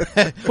broad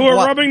who are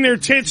rubbing their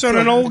tits on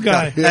an old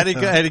guy. And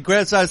he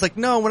grabs her. He's like,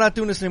 no, we're not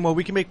doing this anymore.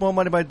 We can make more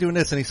money by doing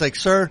this. And he's like,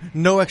 sir,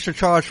 no extra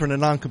charge for the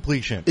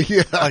non-completion.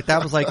 Yeah. Like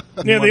that was like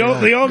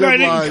the old guy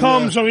didn't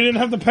come, so he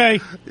didn't have to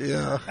pay.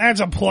 Yeah, that's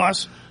a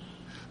plus.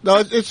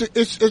 No,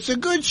 it's a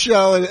good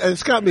show, and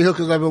it's got me hooked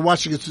because I've been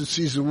watching it since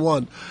season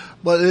 1.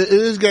 But it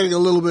is getting a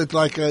little bit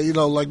like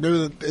like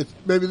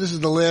maybe this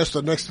is the last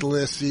or next to the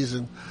last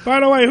season.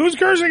 By the way, who's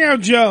cursing out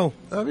Joe?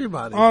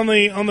 Everybody on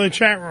the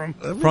chat room.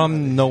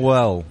 From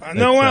Noel.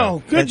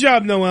 Noel, good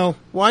job, Noel.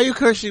 Why are you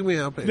cursing me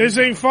out? They're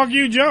saying "fuck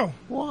you, Joe."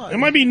 Why? It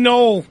might be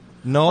Noel.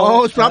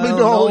 Oh, it's probably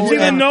Noel. It's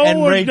either Noel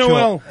or Rachel.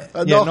 Noel.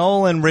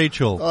 Noel and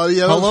Rachel.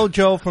 Hello,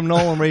 Joe from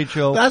Noel and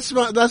Rachel. That's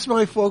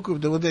my folk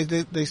group.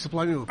 They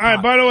supply me with pot. All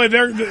right. By the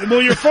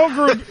way, your folk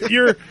group,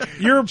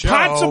 your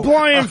pot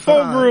supplying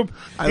folk group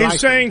is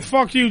saying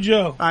 "fuck you,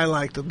 Joe." I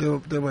like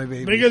them. They're my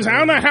babies. Because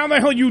how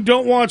the hell you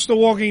don't watch The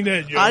Walking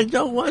Dead, Joe? I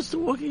don't watch The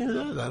Walking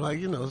Dead. I like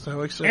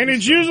and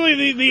it's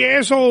usually the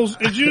assholes.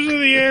 It's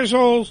usually the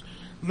assholes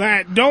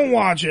that don't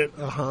watch it.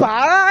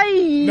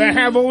 Bye.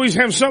 That always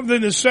have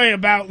something to say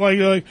about like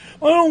I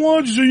don't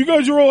watch it, so you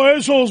guys are all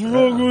assholes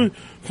for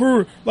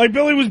for like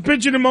Billy was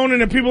bitching and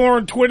moaning and people are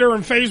on Twitter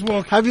and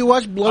Facebook. Have you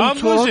watched Blunt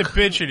Talk? I wasn't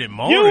bitching and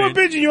moaning. You were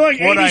bitching. You're like,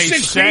 What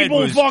 86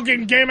 people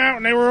fucking came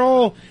out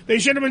and they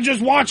should have been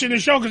just watching the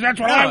show because that's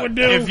what I would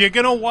do. If you're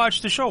going to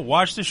watch the show,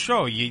 watch the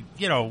show. You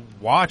know,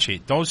 watch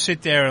it. Don't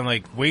sit there and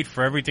like wait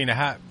for everything to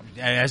happen.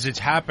 As it's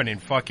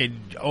happening,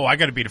 I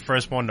got to be the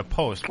first one to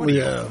post. What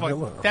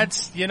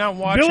you're not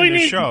watching the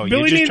show.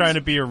 You're just trying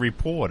to be a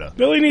reporter.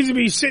 Billy needs to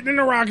be sitting in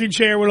a rocking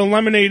chair with a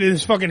lemonade in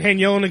his fucking hand,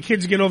 yelling at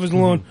kids to get off his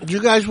lawn. Do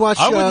you guys watch?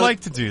 I would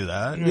like to do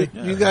that.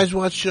 You guys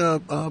watch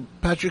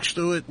Patrick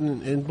Stewart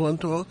in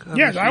Blunt Talk?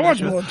 Yes, I watch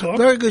Blunt Talk.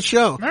 Very good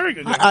show. Very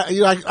good.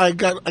 I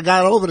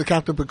got over the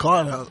Captain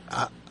Picard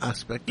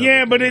aspect.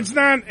 Yeah, but it's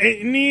not.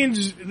 It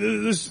needs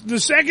the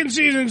second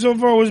season so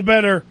far was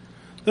better.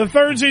 The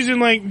third season,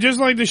 just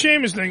like the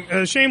Shameless thing,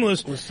 is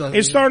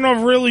starting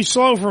off really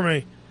slow for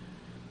me.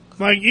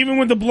 Like, even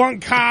with the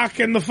blunt cock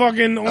and the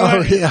fucking...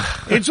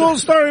 It's all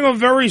starting off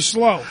very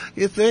slow.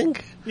 You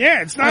think?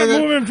 Yeah, it's not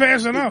moving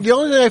fast enough. The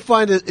only thing I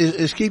find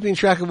is keeping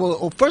track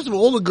of... first of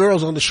all the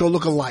girls on the show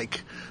look alike.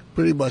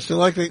 Pretty much. They're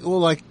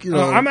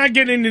I'm not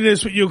getting into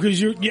this with you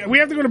because we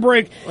have to go to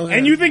break,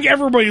 and you think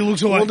everybody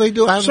looks alike. Well, they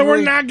do.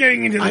 We're not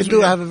getting into this. I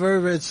do have a very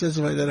red sense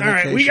of identification.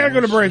 All right, we got to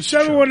go to break.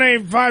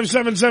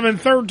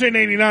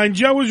 718-577-1389.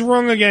 Joe is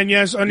wrong again,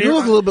 yes. You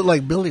look a little bit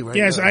like Billy right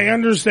now. Yes, I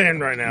understand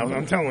right now.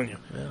 I'm telling you.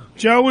 Yeah.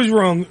 Joe is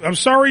wrong. I'm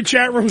sorry,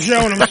 chat room show,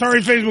 and I'm sorry,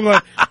 Facebook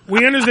Live.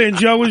 We understand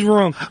Joe is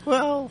wrong.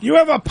 Well, you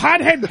have a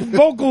pothead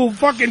vocal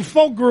fucking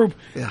folk group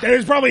that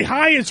is probably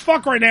high as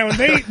fuck right now,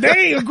 and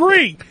they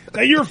agree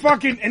that you're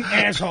fucking an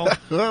asshole.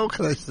 What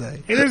can I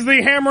say? It is the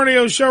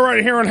HamRadio Show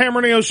right here on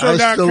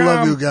HamRadioShow.com. I still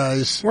love you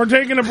guys. We're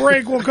taking a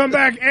break. We'll come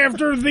back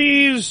after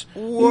these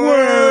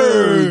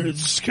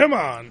words. Come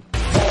on.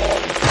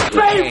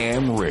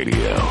 Ham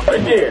Radio.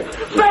 Again.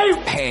 Say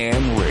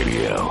Ham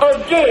Radio.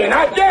 again.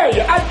 I dare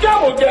you. I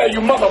double dare you,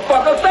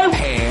 motherfucker. Say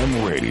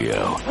Ham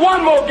Radio.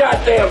 one more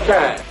goddamn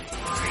time.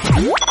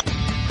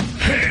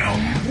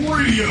 Ham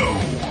Radio.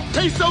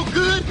 Tastes so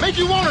good, make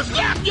you want to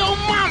slap your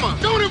mama.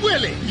 Don't it,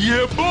 Willie?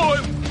 Yeah, boy.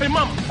 Hey,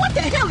 mama. What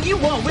the hell you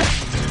want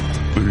with...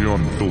 The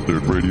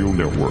Unfiltered Radio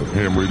Network,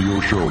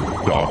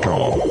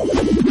 HamRadioShow.com.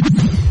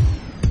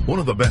 One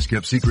of the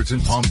best-kept secrets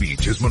in Palm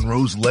Beach is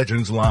Monroe's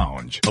Legends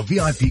Lounge, a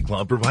VIP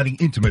club providing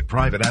intimate,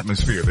 private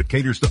atmosphere that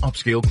caters to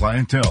upscale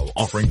clientele,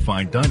 offering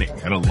fine dining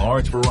and a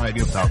large variety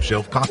of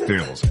top-shelf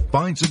cocktails,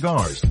 fine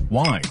cigars,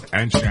 wine,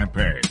 and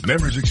champagne.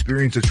 Members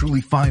experience a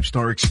truly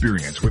 5-star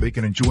experience where they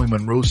can enjoy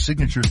Monroe's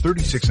signature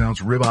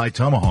 36-ounce ribeye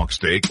tomahawk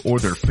steak or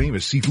their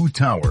famous seafood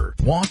tower.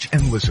 Watch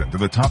and listen to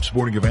the top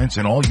sporting events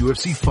and all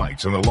UFC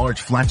fights on the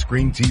large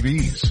flat-screen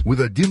TVs. With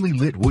a dimly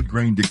lit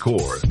wood-grain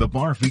decor, the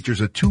bar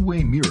features a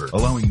two-way mirror,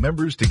 allowing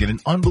members to get an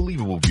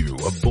unbelievable view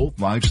of both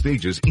live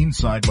stages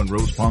inside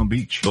Monroe's Palm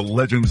Beach. The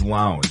Legends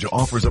Lounge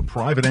offers a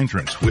private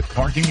entrance with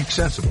parking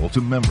accessible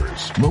to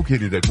members.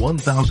 Located at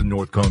 1000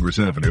 North Congress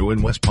Avenue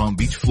in West Palm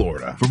Beach,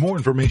 Florida. For more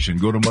information,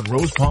 go to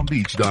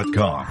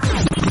monroespalmbeach.com.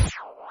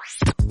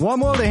 Want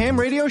more of the Ham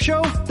Radio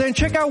Show? Then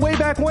check out Way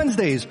Back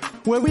Wednesdays,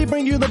 where we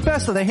bring you the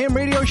best of the Ham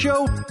Radio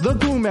Show, The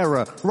Boom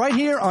Era, right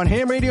here on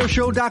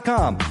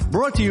HamRadioShow.com.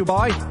 Brought to you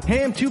by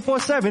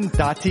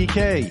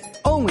Ham247.tk.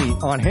 Only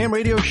on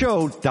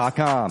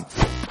HamRadioShow.com.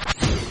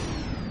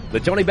 The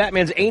Tony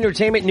Batman's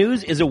Entertainment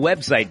News is a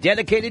website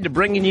dedicated to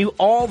bringing you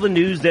all the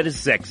news that is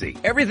sexy.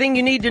 Everything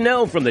you need to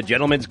know from the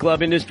gentlemen's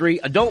club industry,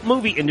 adult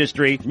movie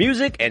industry,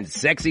 music, and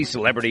sexy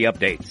celebrity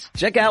updates.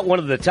 Check out one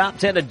of the top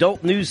 10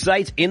 adult news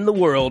sites in the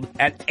world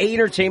at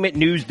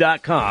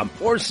entertainmentnews.com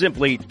or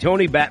simply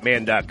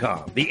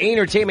TonyBatman.com. The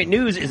Entertainment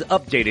News is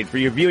updated for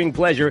your viewing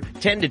pleasure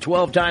 10 to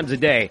 12 times a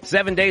day,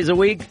 7 days a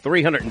week,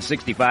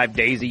 365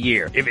 days a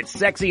year. If it's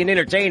sexy and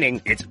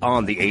entertaining, it's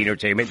on the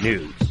Entertainment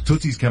News.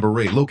 Tootsie's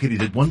Cabaret,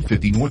 located at 150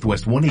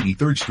 Northwest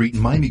 183rd Street in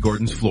Miami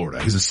Gardens,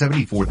 Florida, is a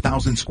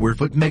 74,000 square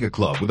foot mega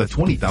club with a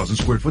 20,000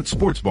 square foot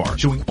sports bar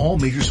showing all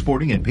major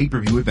sporting and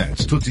pay-per-view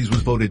events. Tootsie's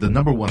was voted the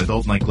 #1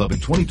 adult nightclub in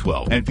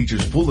 2012 and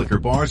features full liquor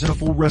bars and a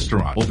full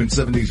restaurant. Open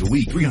 7 days a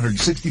week,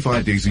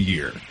 365 days a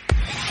year.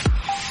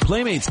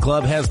 Playmates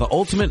Club has the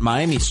ultimate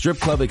Miami strip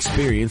club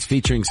experience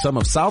featuring some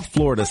of South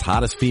Florida's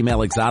hottest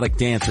female exotic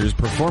dancers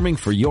performing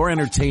for your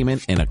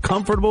entertainment in a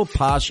comfortable,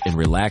 posh, and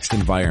relaxed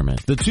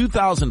environment. The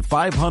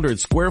 2,500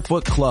 square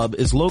foot club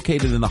is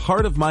located in the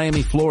heart of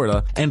Miami,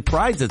 Florida, and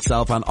prides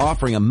itself on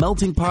offering a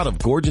melting pot of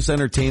gorgeous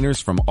entertainers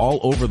from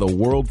all over the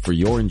world for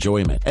your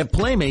enjoyment. At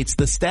Playmates,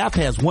 the staff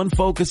has one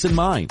focus in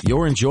mind,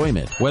 your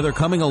enjoyment. Whether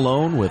coming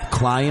alone with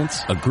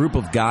clients, a group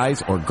of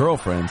guys, or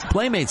girlfriends,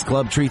 Playmates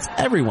Club treats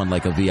everyone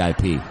like a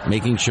VIP,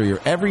 making sure your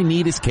every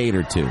need is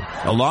catered to.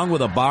 Along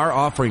with a bar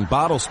offering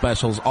bottle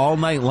specials all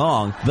night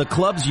long, the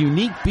club's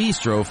unique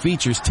bistro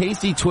features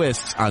tasty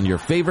twists on your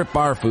favorite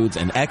bar foods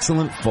and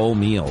excellent full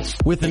meals.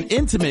 With an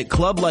intimate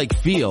club-like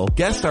feel,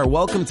 guests are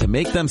welcome to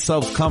make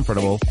themselves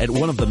comfortable at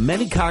one of the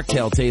many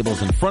cocktail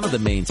tables in front of the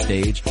main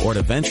stage, or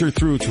to venture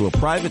through to a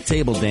private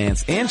table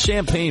dance and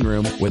champagne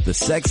room with the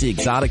sexy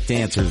exotic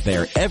dancers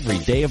there every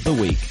day of the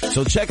week.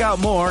 So check out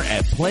more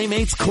at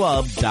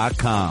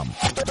PlaymatesClub.com.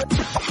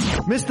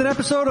 Missed an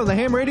episode of the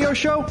Ham Radio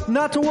Show?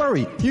 Not to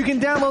worry. You can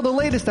download the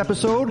latest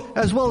episode,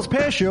 as well as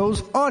past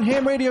shows, on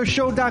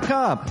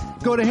HamRadioShow.com.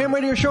 Go to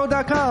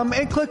HamRadioShow.com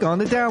and click on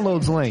the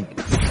downloads link.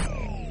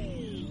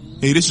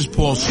 Hey, this is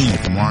Paul Senior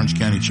from Orange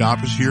County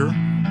Choppers here.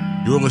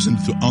 You're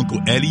listening to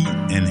Uncle Eddie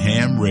and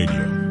Ham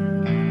Radio.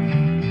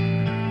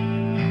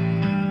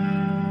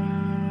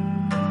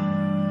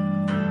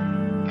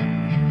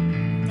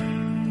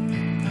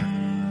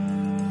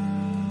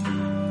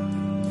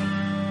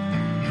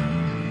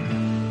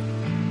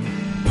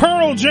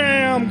 Pearl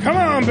Jam, come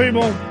on,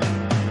 people.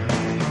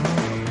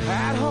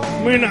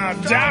 We're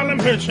not dialing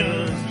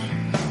pictures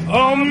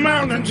on the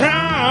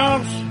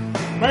mountaintops.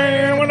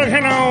 Man, we're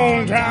looking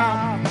on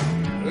top.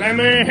 Let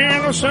me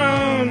hear the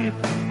sun.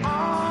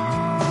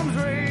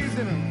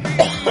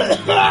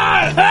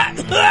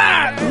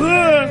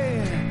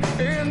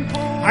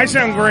 I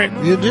sound great.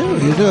 You do.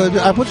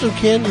 I put some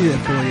candy in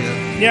for you.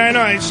 Yeah, I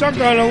know. I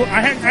sucked on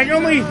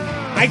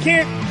I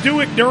can't do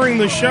it during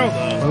the show,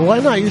 though. Well, why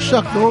not? You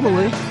suck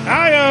normally.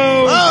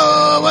 Hi-oh.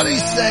 Oh, what'd he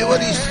say?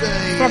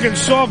 Fucking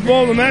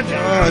softball in that joke.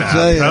 Oh, I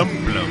tell you.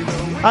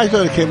 I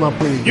thought it came out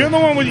pretty good. You're the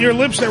one with your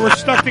lips that were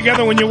stuck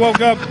together when you woke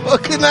up.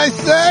 What can I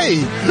say?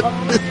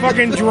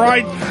 Fucking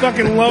dried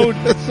fucking load.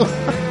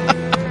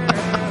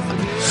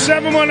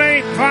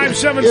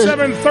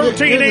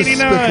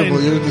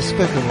 718-577-1389. You're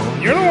despicable.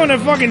 You're the one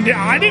that fucking did.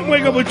 I didn't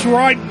wake up with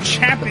dried,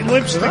 chappy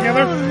lips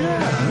together. Oh,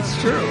 yeah,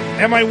 that's true.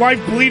 And my wife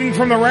bleeding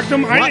from the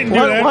rectum. I didn't do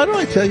that. Why do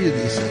I tell you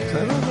these things? I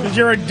don't know. Because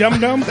you're a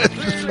dum-dum.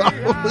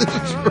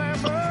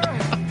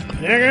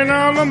 Picking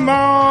on the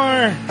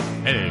boy.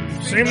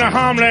 Seem the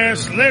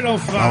harmless little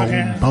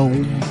fucker.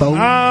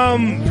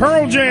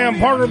 Pearl Jam,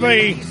 part of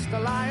the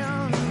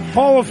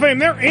Hall of Fame.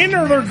 They're in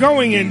or they're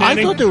going in,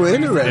 Danny? I thought they were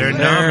in already. They're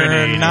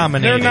nominated.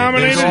 They're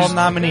nominated? They're all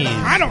nominees.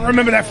 I don't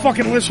remember that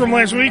fucking list from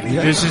last week.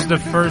 Yeah. This is the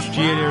first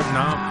year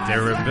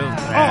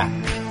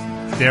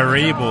they're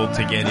able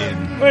to get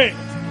in. Wait,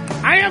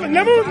 I haven't,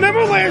 never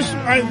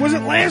was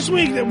it last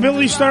week that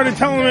Billy started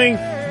telling me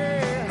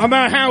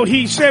about how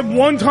he said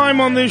one time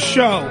on this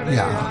show.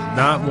 Yeah.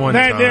 Not one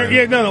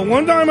time.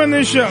 One time on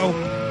this show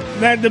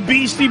that the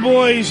Beastie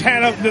Boys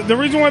had the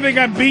reason why they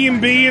got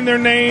B&B in their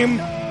name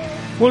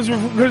was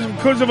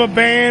because of a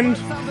band.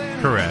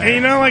 Correct. And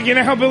you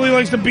know how Billy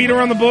likes to beat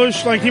around the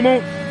bush? Like, he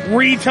won't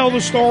retell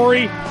the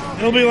story.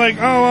 He'll be like,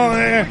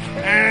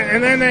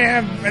 and then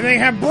they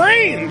have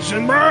brains,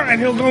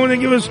 and he'll go in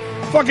and give us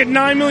fucking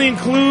 9 million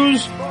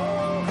clues.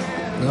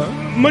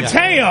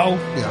 Mateo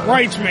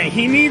writes me.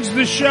 He needs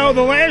the show,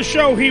 the last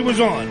show he was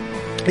on.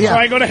 Yeah. So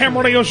I go to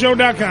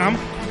HamRadioShow.com.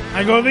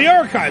 I go to the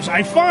archives.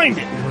 I find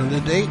it. You want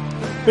the date?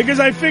 Because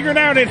I figured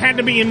out it had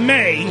to be in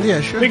May.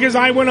 Yeah, sure. Because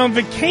I went on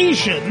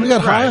vacation. We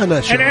got high on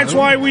that show. And that's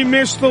why we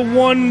missed the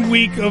 1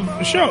 week of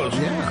shows.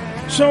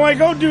 Yeah. So I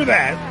go do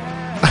that.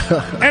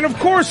 And of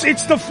course,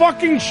 it's the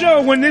fucking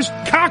show when this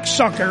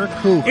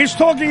cocksucker is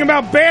talking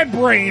about Bad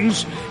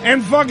Brains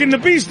and fucking the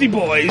Beastie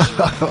Boys.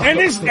 And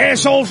this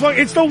asshole,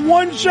 it's the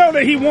one show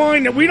that he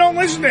whined that we don't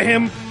listen to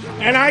him.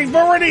 And I've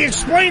already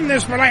explained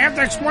this, but I have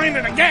to explain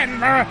it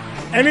again.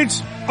 And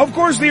it's, of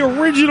course, the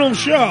original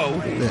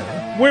show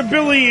where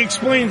Billy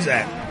explains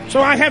that.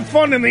 So I had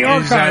fun in the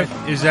archive.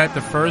 Is that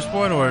the first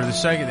one or the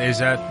second? Is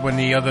that when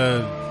the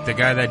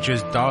guy that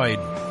just died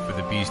for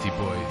the Beastie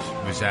Boys?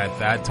 Was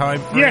that time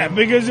frame? Yeah,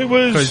 because it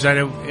was. Because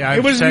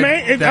it was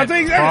May. I'll tell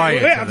you exactly.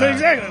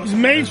 It was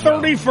May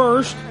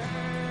 31st,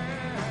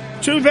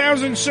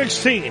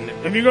 2016.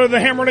 If you go to the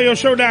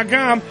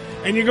HamRadioShow.com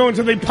and you go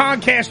into the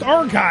podcast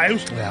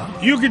archives,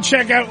 you can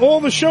check out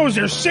all the shows.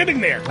 They're sitting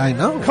there. I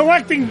know.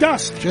 Collecting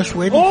dust. Just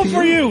waiting all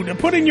for you to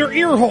put in your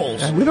ear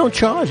holes. And we don't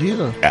charge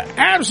either.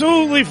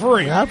 Absolutely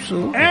free.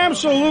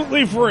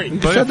 Absolutely free. You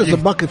can send us a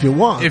buck if you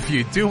want. If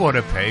you do want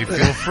to pay,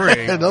 feel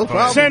free. No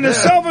problem. Send a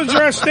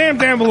self-addressed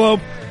stamped envelope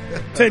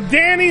to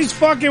Danny's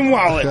fucking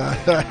wallet.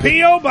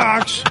 P.O.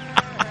 Box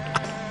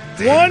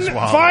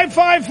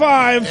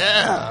 1555.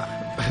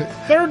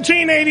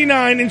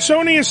 1389 in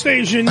Sonia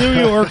Station, New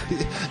York.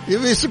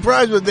 You'd be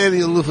surprised what Danny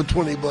will do for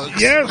 $20.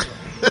 Yes.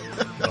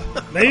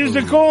 They used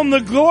to call him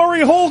the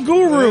Glory Hole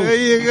Guru. There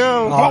you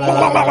go.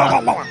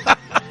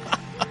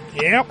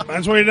 Yep,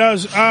 that's what he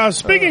does.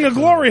 Speaking of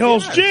glory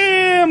holes,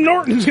 Jim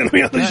Norton's going to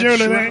be on the show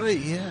today. Right,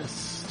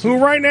 yes.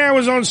 Who right now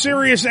is on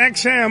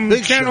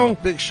SiriusXM channel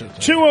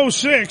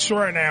 206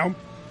 right now.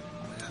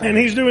 And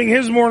he's doing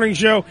his morning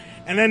show.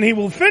 And then he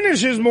will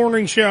finish his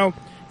morning show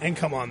and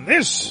come on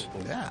this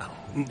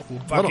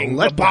fucking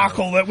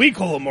debacle that we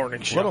call a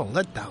morning show. What a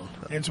letdown.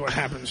 That's what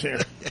happens here.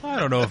 I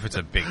don't know if it's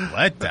a big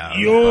letdown.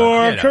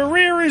 Your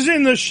career is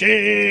in the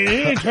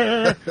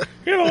shitter.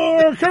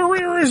 Your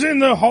career is in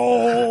the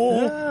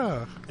hole.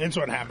 Yeah. That's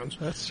what happens.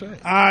 That's right.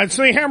 It's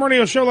the Ham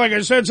Radio Show, like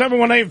I said,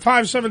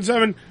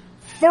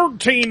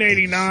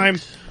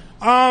 718-577-1389.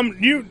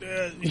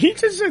 He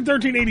just said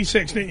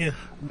 1386, didn't you?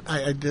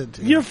 I did.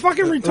 Yeah. You're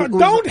fucking retarded.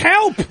 Don't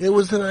help. It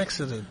was an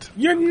accident.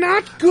 You're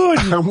not good.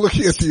 I'm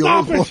looking at the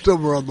old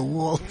leftover on the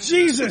wall.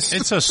 Jesus.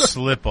 It's a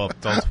slip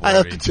up. Don't worry. I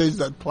have to change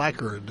that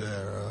placard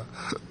there.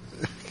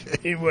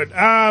 He would.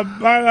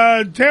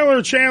 But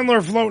Taylor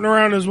Chandler floating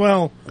around as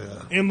well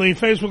in the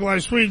Facebook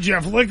Live suite.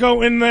 Jeff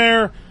Licko in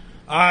there.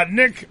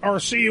 Nick, our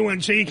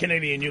CUNC,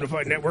 Canadian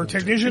Unified Network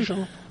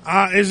technician,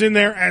 is in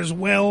there as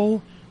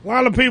well. A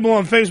lot of people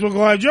on Facebook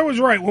Live. Joe was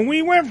right. When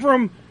we went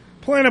from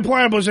Planet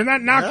Platypus, and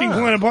not knocking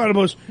Planet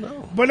Platypus,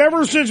 but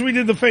ever since we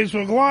did the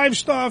Facebook Live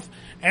stuff,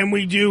 and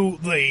we do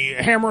the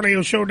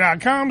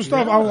HamRadioShow.com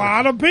stuff, a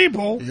lot of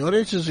people the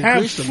audience has have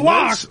increased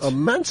flocked.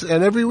 immense,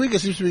 and every week it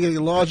seems to be getting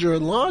larger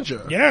and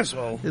larger. Yes,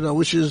 well,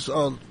 which is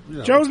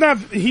Joe's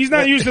he's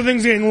not used to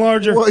things getting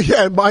larger. Well,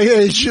 yeah, at my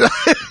age.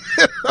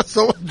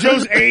 So,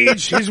 Joe's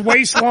age, his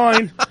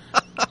waistline.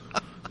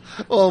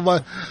 Oh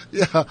my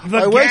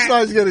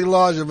waistline's getting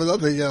larger, but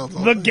nothing else.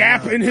 The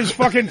gap in his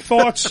fucking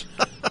thoughts.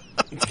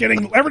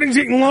 Everything's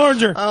getting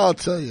larger. I'll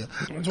tell you.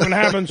 That's what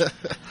happens.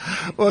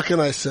 What can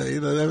I say?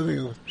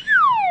 Everything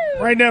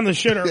right down the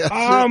shitter.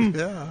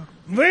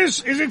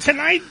 This is it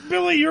tonight,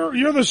 Billy?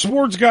 You're the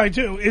sports guy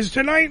too. Is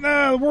tonight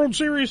the World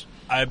Series?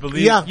 I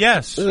believe. Yeah.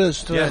 Yes, it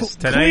is tonight. Yes,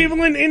 tonight.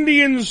 Cleveland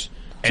Indians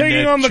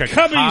taking on the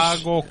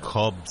Chicago Cubbies.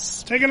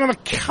 Cubs. Taking on the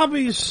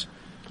Cubbies.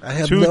 I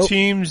have two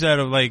teams that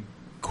are like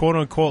quote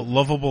unquote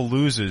lovable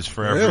losers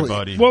for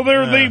everybody. Well,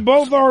 they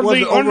both are was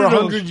the it over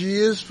underdogs. 100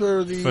 years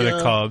for the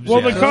Cubs.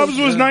 Well, the Cubs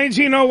was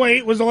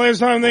 1908 was the last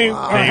time they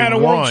had a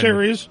World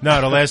Series.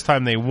 No, the last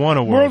time they won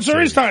a World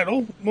Series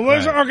title. Well,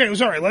 last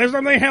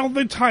time they held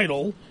the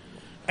title,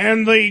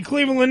 and the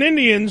Cleveland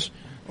Indians.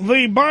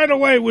 By the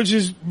way, which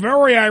is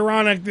very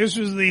ironic, this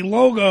was the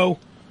logo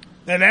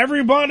that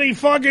everybody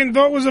fucking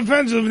thought was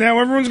offensive.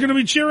 Now everyone's going to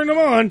be cheering them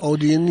on. Oh,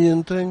 the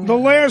Indian thing? The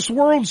last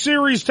World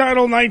Series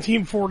title,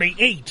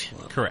 1948.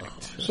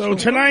 Correct. So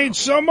tonight,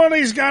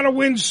 somebody's got to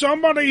win.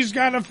 Somebody's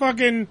got to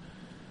fucking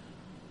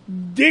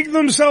dig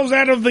themselves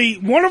out of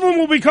one of them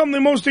will become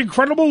the most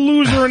incredible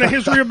loser in the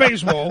history of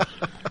baseball,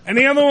 and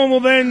the other one will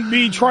then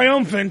be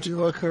triumphant.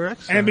 You are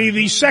correct, sir. And be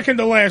the second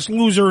to last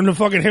loser in the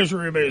fucking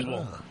history of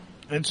baseball.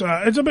 It's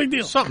a big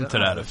deal. Something to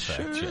that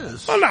effect. Sure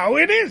is. Well, no,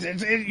 it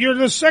is. You're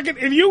the second.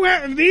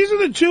 If these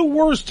are the two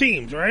worst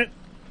teams, right?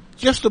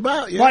 Just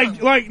about, yeah.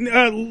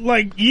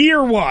 Like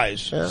year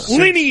wise,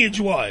 lineage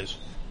wise,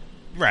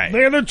 right?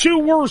 They're the two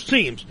worst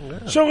teams.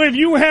 Yeah. So if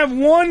you have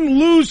one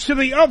lose to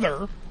the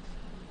other,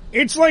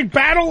 it's like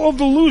battle of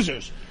the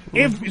losers.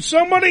 If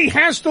somebody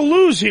has to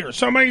lose here,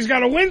 somebody's got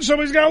to win,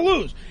 somebody's got to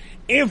lose.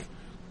 If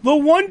the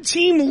one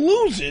team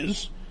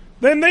loses,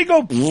 then they go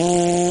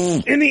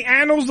in the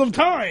annals of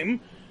time,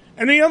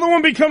 and the other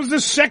one becomes the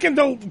second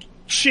to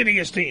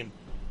shittiest team.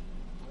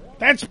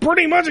 That's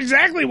pretty much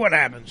exactly what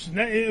happens.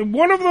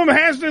 One of them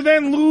has to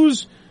then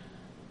lose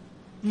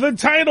the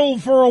title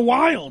for a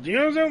while. Do you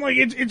know what I'm saying? Like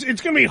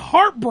it's going to be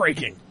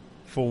heartbreaking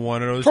for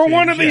one of those. For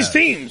one of these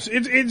teams,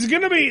 it's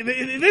going to be.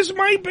 This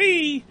might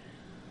be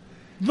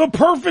the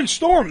perfect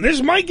storm.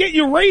 This might get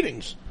you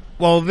ratings.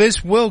 Well,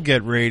 this will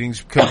get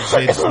ratings because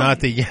it's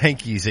not the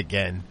Yankees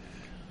again.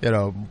 You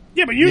know,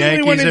 yeah, but usually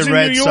Yankees when it's in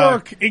Red New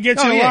York, it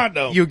gets you a lot,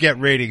 though. You get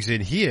ratings in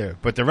here,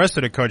 but the rest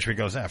of the country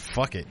goes,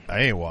 fuck it.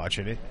 I ain't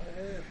watching it.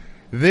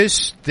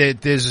 There's a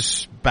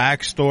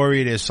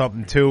backstory, there's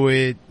something to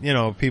it. You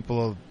know,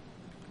 people are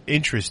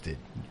interested.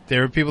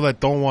 There are people that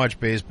don't watch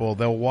baseball,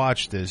 they'll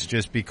watch this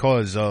just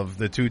because of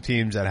the two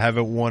teams that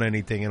haven't won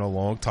anything in a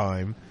long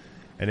time,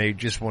 and they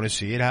just want to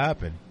see it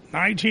happen.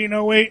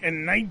 1908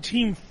 and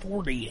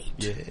 1948.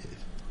 Yeah.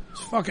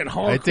 It's fucking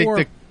hardcore. I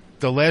think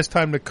the last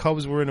time the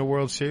Cubs were in the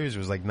World Series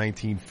was like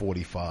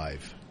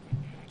 1945.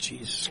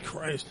 Jesus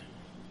Christ.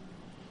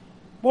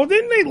 Well,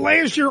 didn't they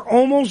last year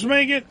almost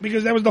make it?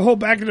 Because that was the whole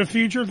Back to the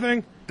Future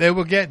thing? They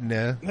were getting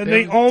there.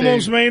 They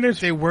almost made it?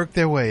 They worked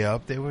their way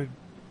up.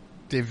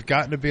 They've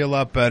gotten to be a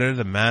lot better.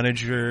 The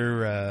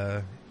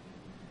manager,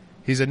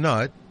 he's a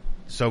nut.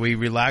 So he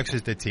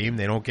relaxes the team.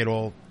 They're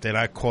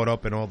not caught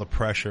up in all the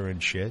pressure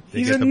and shit. They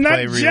he's get a to nut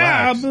play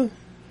relaxed. job.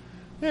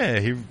 Yeah,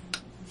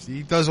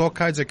 he does all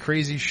kinds of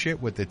crazy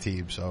shit with the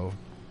team, so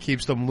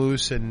keeps them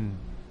loose and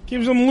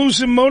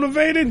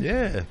motivated.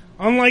 Yeah,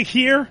 unlike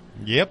here.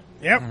 Yep,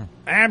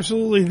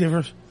 absolutely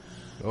different.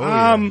 Oh,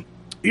 yeah.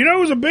 You know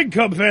who's a big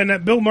Cub fan?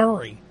 That Bill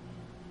Murray.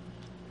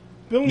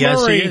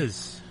 Yes, he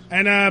is.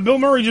 And Bill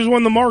Murray just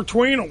won the Mark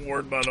Twain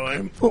Award, by the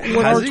way.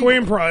 Mark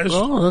Twain Prize.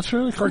 Oh, that's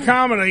really cool. For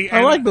comedy.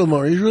 I like Bill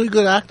Murray. He's a really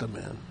good actor,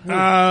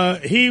 man.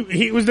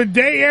 He was the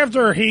day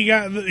after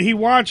he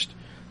watched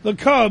the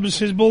Cubs,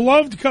 his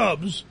beloved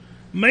Cubs,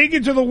 make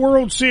it to the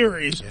World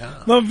Series.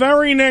 Yeah. The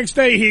very next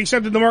day, he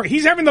accepted the Mark.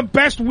 He's having the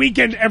best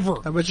weekend ever.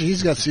 I bet you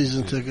he's got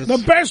season tickets.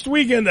 The best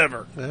weekend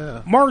ever.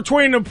 Yeah. Mark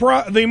Twain,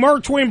 the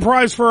Mark Twain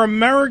Prize for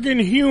American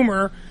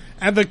Humor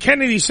at the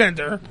Kennedy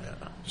Center. Yeah.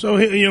 So,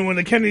 when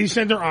the Kennedy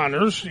Center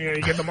honors,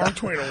 you get the Mark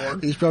Twain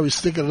Award. He's probably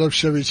sticking it up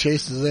Chevy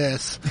Chase's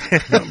ass.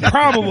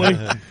 Probably.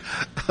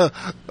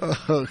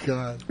 Oh,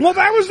 God. Well,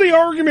 that was the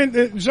argument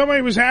that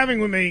somebody was having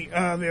with me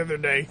the other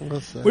day.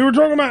 What's that? We were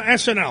talking about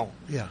SNL.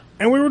 Yeah.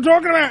 And we were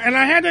talking about, and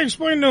I had to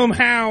explain to him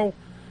how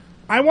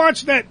I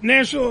watched that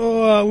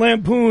National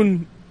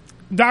Lampoon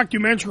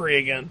documentary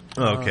again.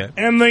 Okay.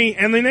 And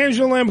the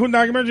National Lampoon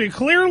documentary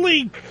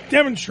clearly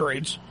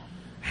demonstrates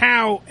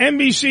how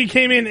NBC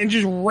came in and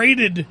just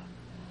raided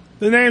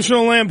the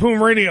National Lampoon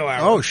Radio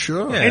Hour. Oh,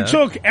 sure. And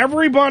took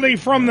everybody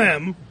from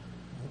them.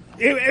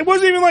 It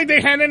wasn't even like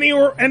they had any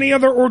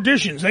other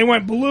auditions. They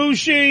went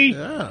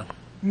Belushi,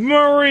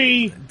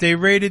 Murray. They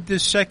raided the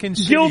Second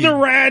City. Gilda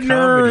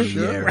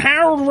Radner,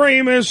 Harold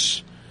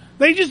Ramis.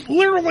 They just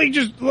literally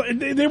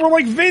they were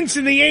like Vince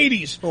in the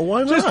 80s. Well,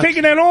 why not? Just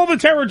taking out all the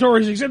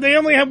territories, except they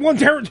only have one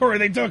territory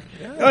they took.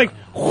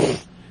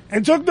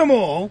 And took them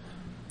all,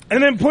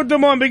 and then put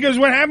them on, because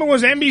what happened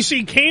was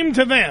NBC came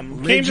to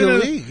them. Major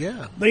League,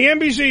 yeah. The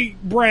NBC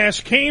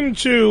brass came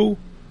to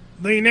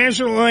the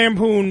National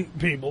Lampoon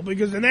people,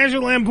 because the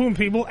National Lampoon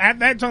people at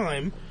that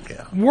time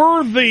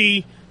were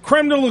the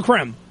creme de la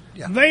creme.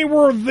 Yeah. They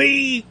were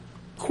the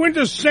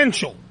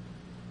quintessential.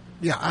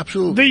 Yeah,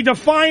 absolutely. The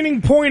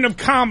defining point of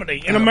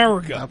comedy in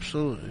America.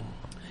 Absolutely.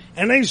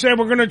 And they said,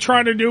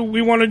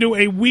 we want to do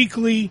a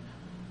weekly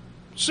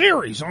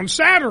series on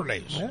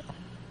Saturdays. Yeah.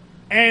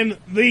 And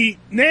the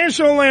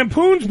National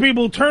Lampoon's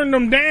people turned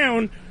them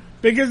down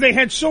because they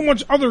had so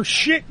much other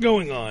shit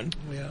going on.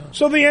 Yeah.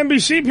 So the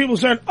NBC people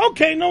said,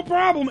 okay, no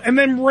problem, and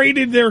then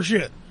raided their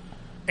shit.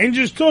 And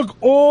just took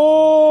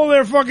all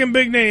their fucking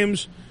big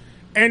names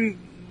and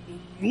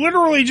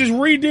literally just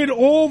redid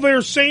all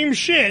their same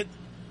shit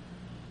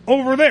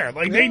over there.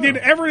 Like, they did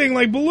everything.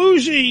 Like,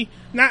 Belushi,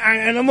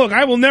 and look,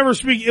 I will never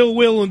speak ill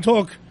will and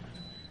talk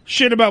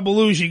shit about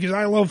Belushi, because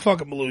I love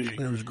fucking Belushi.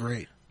 It was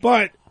great.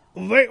 But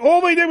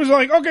all they did was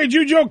like, okay,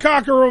 Joe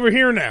Cocker over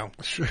here now.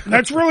 Sure.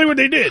 That's really what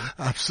they did.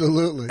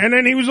 Absolutely. And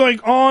then he was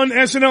like on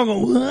SNL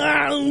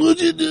going,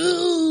 what'd you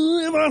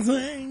do?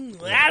 Everything.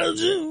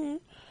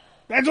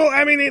 That's all.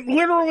 I mean, it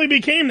literally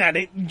became that.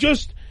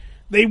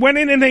 They went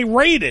in and they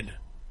raided.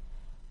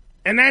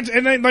 And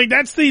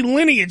that's the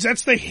lineage.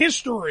 That's the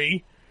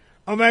history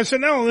of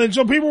SNL. And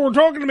so people were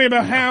talking to me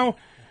about how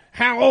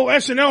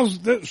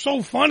SNL's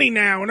so funny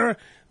now. And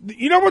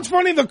you know what's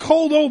funny? The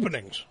cold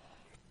openings.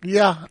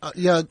 Yeah.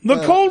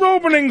 The cold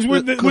openings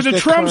with the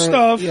Trump current,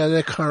 stuff. Yeah,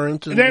 they're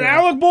current. And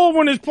Alec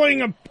Baldwin is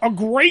playing a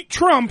great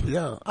Trump.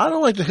 Yeah. I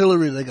don't like the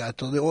Hillary they got,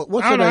 though.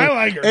 I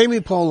like her. Amy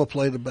Poehler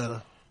played it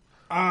better.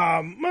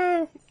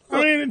 Well,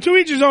 I mean, to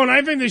each his own.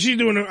 I think that she's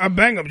doing a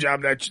bang-up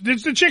job. It's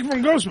the chick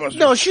from Ghostbusters.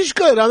 No, she's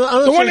good. I'm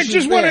the one that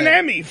just won an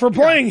Emmy for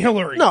playing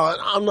Hillary. No,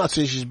 I'm not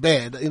saying she's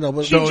bad.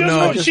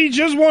 But she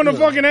just won a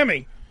fucking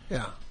Emmy.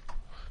 Yeah.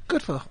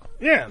 Good for her.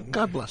 Yeah.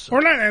 God bless her.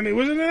 Or not Emmy.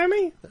 Was it an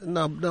Emmy?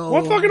 No.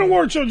 What fucking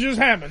award show just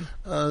happened?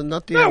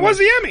 Not the No, it was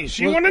the Emmy.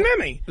 She won an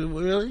Emmy.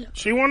 Really?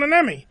 She won an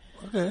Emmy.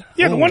 Okay.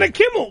 Yeah, the one that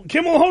Kimmel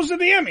hosted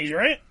the Emmys,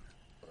 right?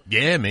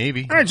 Yeah,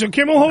 maybe. All right, so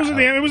Kimmel hosted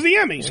the Emmy. It was the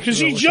Emmys, because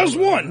she just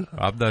won.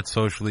 I'm not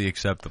socially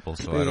acceptable,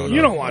 so I don't know.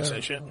 You don't watch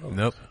that shit.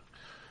 Nope.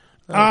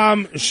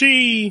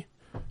 She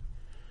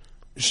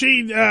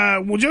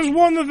just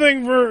won the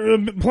thing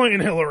for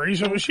playing Hillary,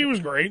 so she was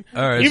great.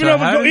 All right, even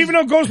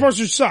though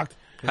Ghostbusters sucked.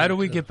 How do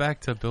we get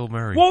back to Bill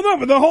Murray? Well, no,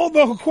 but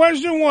the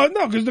question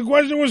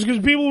was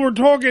because people were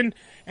talking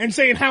and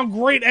saying how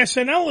great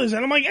SNL is,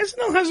 and I'm like,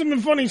 SNL hasn't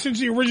been funny since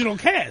the original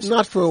cast.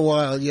 Not for a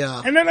while,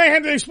 yeah. And then I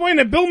had to explain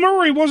that Bill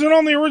Murray wasn't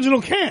on the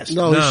original cast.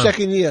 No, his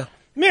second year.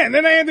 Yeah, and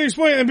then I had to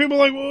explain, and people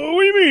were like, well,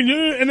 what do you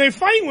mean? And they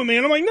fight with me,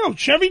 and I'm like, no,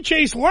 Chevy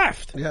Chase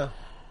left. Yeah.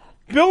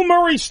 Bill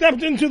Murray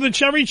stepped into the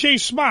Chevy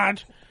Chase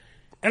spot,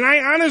 and I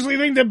honestly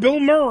think that Bill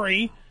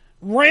Murray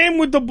ran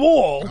with the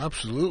ball.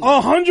 Absolutely.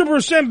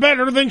 100%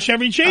 better than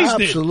Chevy Chase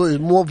did. Absolutely.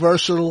 More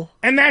versatile.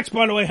 And that's,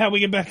 by the way, how we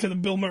get back to the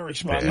Bill Murray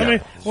spot.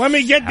 Yeah. Let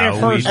me get there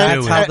first.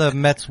 That's how the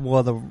Mets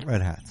wore the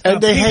red hats.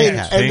 And they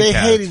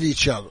hated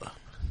each other.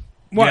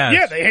 Well,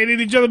 yeah, they hated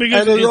each other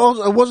because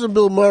it wasn't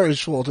Bill Murray's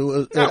fault. It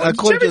was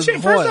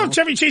first off,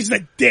 Chevy Chase is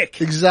a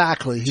dick.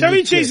 Exactly.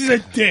 Chevy Chase is a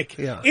dick.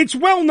 Yeah. It's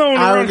well known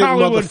around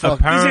Hollywood. He's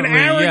an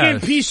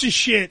arrogant piece of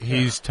shit.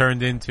 He's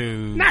turned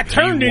into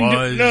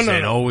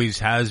and always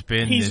has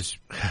been this.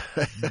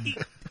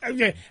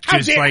 Okay,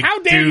 how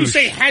dare you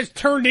say has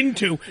turned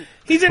into?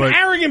 He's an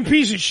arrogant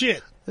piece of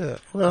shit. Yeah.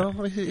 Well,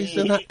 he's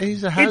a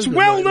It's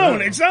well known.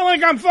 Right. It's not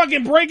like I'm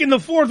fucking breaking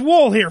the fourth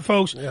wall here,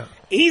 folks. Yeah.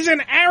 He's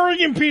an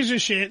arrogant piece of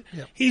shit.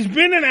 Yeah. He's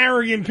been an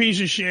arrogant piece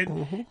of shit.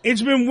 Mm-hmm.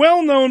 It's been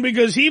well known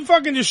because he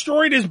fucking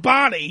destroyed his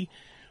body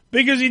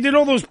because he did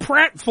all those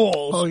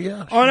pratfalls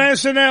on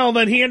SNL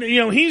that he had,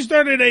 he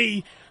started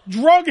a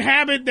drug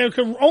habit that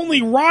could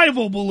only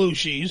rival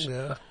Belushi's.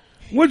 Yeah.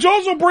 Which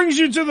also brings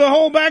you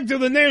to back to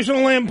the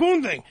National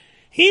Lampoon thing.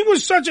 He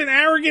was such an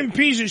arrogant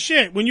piece of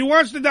shit. When you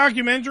watch the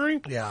documentary,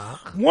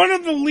 one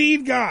of the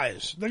lead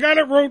guys, the guy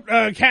that wrote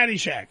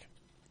Caddyshack.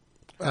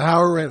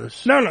 Harold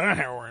Ramis. No, not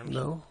Harold Ramis.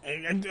 No.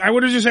 I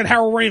would have just said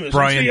Harold Ramis.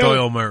 Brian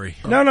Doyle Murray.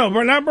 No,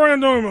 not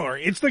Brian Doyle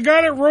Murray. It's the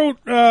guy that wrote,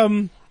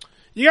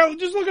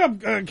 just look up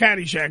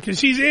Caddyshack, because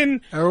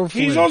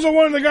he's also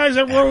one of the guys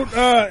that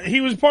wrote,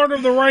 he was part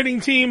of the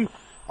writing team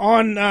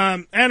on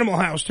Animal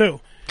House, too.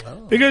 Oh.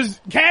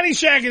 Because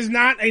Caddyshack is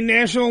not a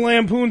National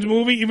Lampoon's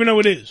movie, even though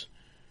it is.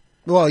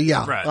 Well,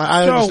 yeah. Right.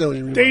 I understand what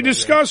you mean. They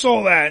discuss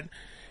all that,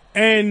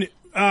 and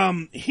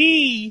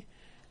he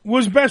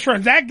was best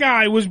friends. That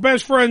guy was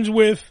best friends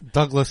with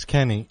Douglas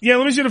Kenny. Yeah,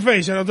 let me see the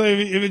face, and I'll tell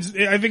you if it's.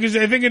 I think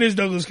it is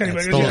Douglas Kenny.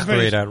 It's but I gotta see the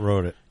face. that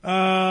wrote it.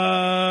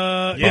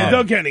 Yeah,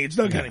 Doug Kenny. It's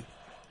Doug Kenny.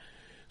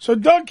 So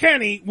Doug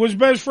Kenny was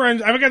best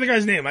friends. I forgot the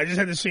guy's name. I just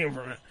had to see him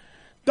for a minute.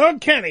 Doug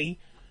Kenny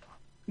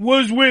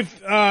was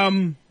with,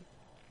 and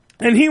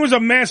he was a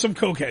massive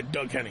cokehead.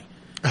 Doug Kenny,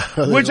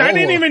 which I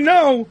didn't even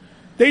know.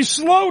 They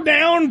slow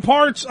down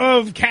parts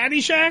of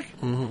Caddyshack,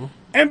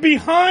 and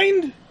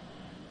behind.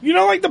 You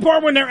know, like the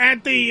part when they're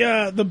at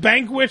the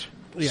banquet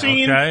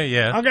scene? Okay,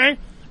 yeah. Okay?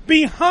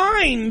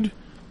 Behind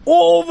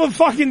all the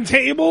fucking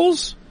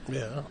tables,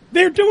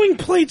 they're doing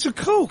plates of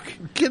Coke.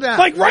 Get out.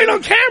 Like right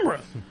on camera.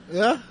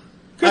 Yeah?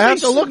 I have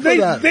to look for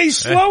that. They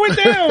slow it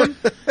down,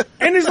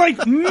 and it's like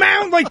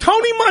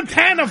Tony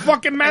Montana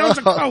fucking mounds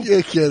of Coke.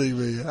 You're kidding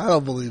me. I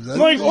don't believe that.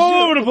 Like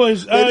all over the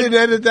place. They didn't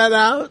edit that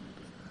out?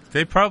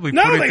 They probably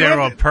put it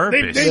there on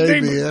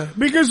purpose.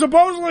 Because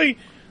supposedly...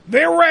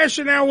 Their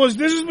rationale was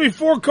this is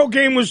before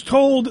cocaine was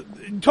before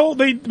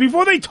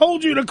they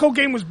told you that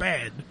cocaine was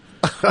bad.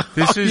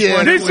 This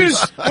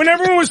is when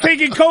everyone was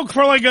taking coke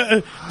for like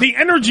the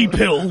energy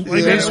pill.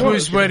 Like this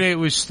was when it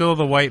was still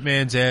the white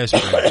man's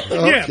aspirin.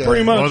 Yeah,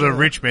 pretty much. Or the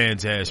rich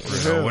man's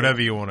aspirin, or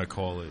whatever you want to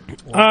call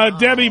it.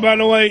 Debbie, by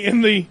the way,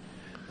 in the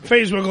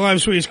Facebook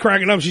Live suite is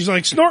cracking up. She's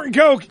like, snorting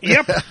coke.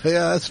 Yep.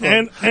 Yeah, that's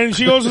fun. And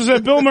she also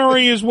said Bill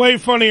Murray is way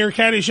funnier.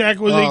 Caddyshack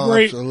was a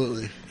great.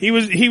 Absolutely. He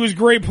was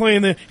great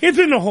playing the. It's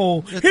in the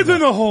hole. It's in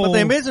the hole. But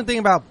the amazing thing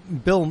about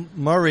Bill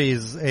Murray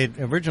is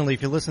originally,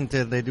 if you listen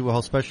to, they do a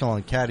whole special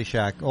on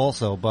Caddyshack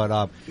also.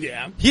 But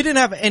he didn't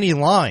have any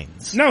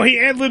lines. No, he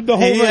ad-libbed the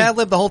whole thing. He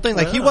ad-libbed the whole thing.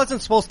 Like he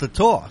wasn't supposed to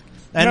talk.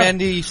 And then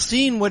the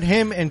scene with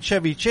him and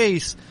Chevy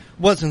Chase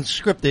wasn't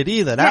scripted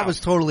either. That was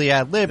totally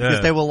ad-libbed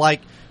because they were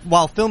like,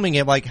 while filming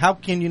it, like, how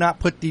can you not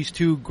put these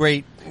two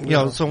great,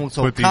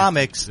 so-and-so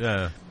comics,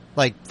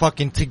 like,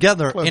 fucking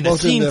together in a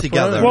scene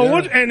together?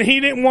 Well, and he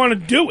didn't want to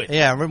do it.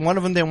 Yeah, one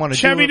of them didn't want to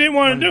do it. Chevy didn't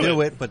want to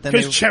do it. But then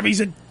because Chevy's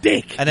a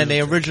dick. And then they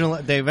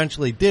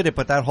eventually did it,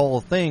 but that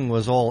whole thing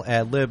was all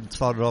ad-libbed,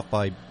 started off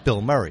by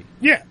Bill Murray.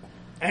 Yeah.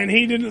 And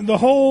he did the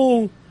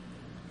whole,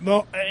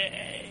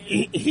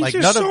 he's like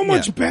just so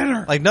much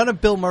better. Like, none of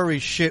Bill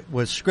Murray's shit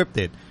was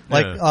scripted.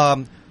 Like,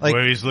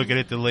 where he's looking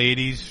at the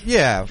ladies.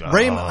 Yeah,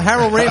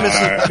 Harold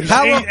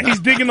Ramis. He's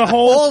digging the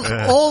hole.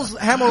 All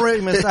Harold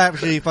Ramis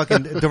actually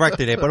fucking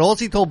directed it, but all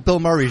he told Bill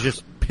Murray is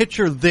just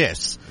picture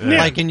this,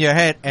 like in your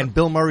head, and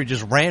Bill Murray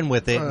just ran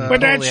with it.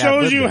 But that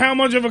shows you how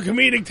much of a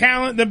comedic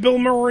talent that Bill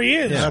Murray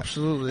is. Yeah,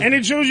 absolutely. And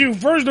it shows you,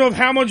 first off,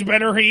 how much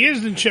better he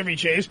is than Chevy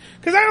Chase.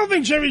 Because I don't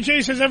think Chevy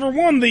Chase has ever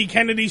won the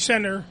Kennedy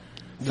Center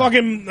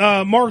fucking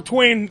Mark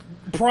Twain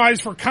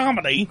prize for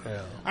comedy.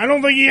 Yeah. I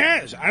don't think he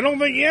has.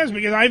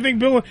 Because I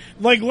think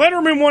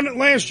Letterman won it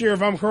last year,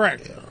 if I'm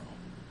correct. Yeah.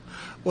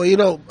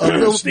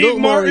 Well, Steve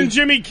Martin,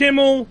 Jimmy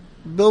Kimmel.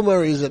 Bill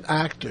Murray is an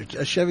actor.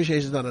 Chevy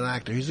Chase is not an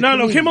actor. He's a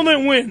comedian. Kimmel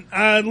didn't win.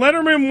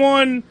 Letterman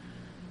won,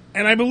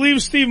 and I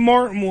believe Steve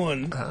Martin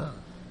won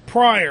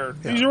prior.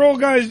 Yeah. These are all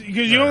guys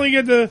because you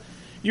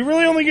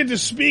really only get to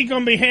speak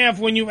on behalf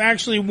when you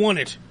actually won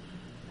it.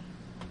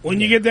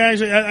 When you get to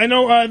actually,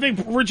 I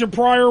think Richard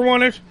Pryor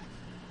won it.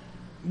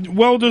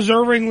 Well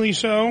deservingly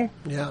so.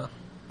 Yeah.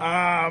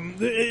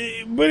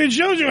 But it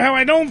shows you how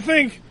I don't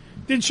think.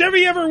 Did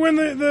Chevy ever win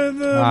the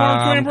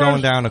Mark Twain I'm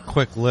going down a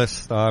quick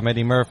list.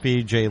 Eddie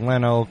Murphy, Jay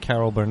Leno,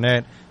 Carol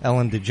Burnett,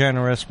 Ellen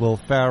DeGeneres, Will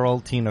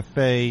Ferrell, Tina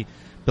Fey,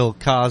 Bill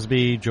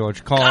Cosby,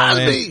 George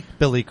Carlin,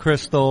 Billy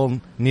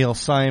Crystal, Neil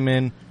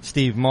Simon,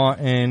 Steve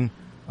Martin,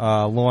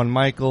 Lorne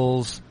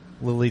Michaels,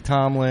 Lily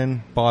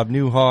Tomlin, Bob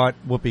Newhart,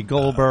 Whoopi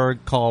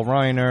Goldberg, Carl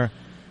Reiner.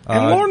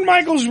 And Lorne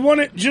Michaels won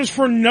it just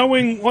for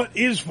knowing what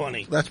is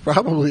funny. That's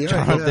probably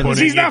Because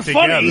he's not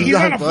funny. He's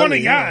not a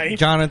funny guy.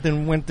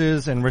 Jonathan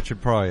Winters and Richard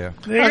Pryor.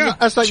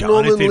 That's like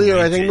Norman Lear.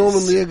 I think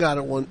Norman Lear got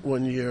it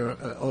one year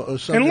or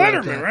something. And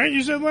Letterman, like right?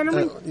 You said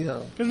Letterman?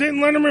 Yeah. Because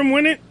didn't Letterman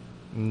win it?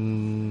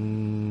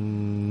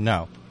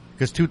 No.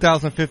 Because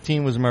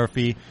 2015 was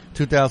Murphy.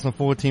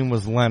 2014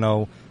 was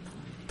Leno.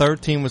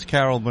 13 was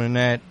Carol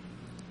Burnett.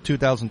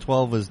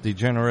 2012 was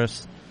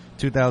DeGeneres.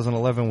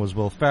 2011 was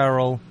Will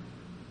Ferrell.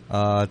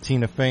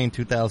 Tina Fey in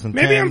 2010.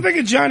 Maybe I'm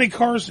thinking Johnny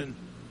Carson.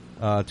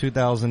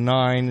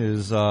 2009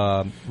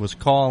 was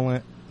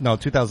Colin. No,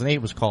 2008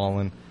 was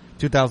Colin.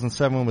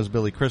 2007 was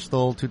Billy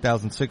Crystal.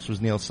 2006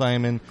 was Neil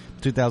Simon.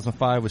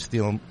 2005 was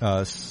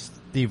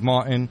Steve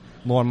Martin.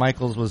 Lorne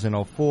Michaels was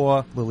in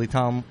 04. Lily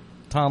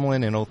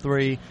Tomlin in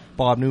 03.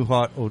 Bob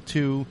Newhart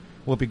 02.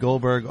 Whoopi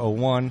Goldberg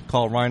 01.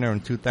 Carl Reiner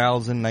in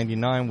 2000.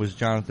 99 was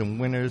Jonathan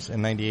Winters,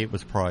 and 98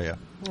 was Pryor.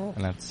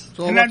 And that's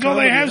all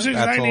they have since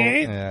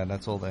 98? Yeah,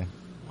 that's all they.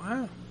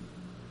 Wow.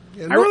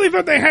 I really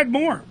thought they had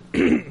more.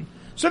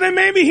 So then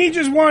maybe he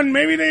just won.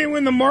 Maybe they didn't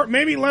win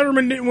maybe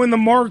Letterman didn't win the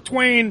Mark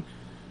Twain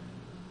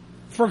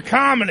for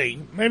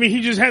comedy. Maybe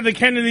he just had the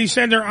Kennedy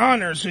Center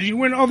honors, so you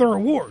win other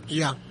awards.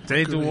 Yeah.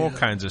 They do all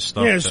kinds of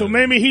stuff. Yeah, so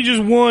maybe he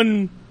just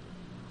won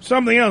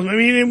something else.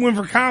 Maybe he didn't win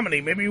for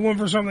comedy. Maybe he won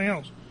for something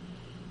else.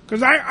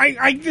 Because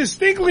I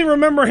distinctly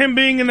remember him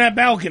being in that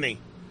balcony.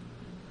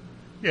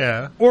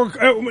 Yeah. Or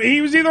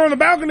he was either on the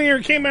balcony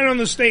or came out on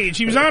the stage.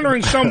 He was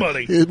honoring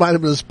somebody. He might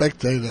have been a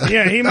spectator.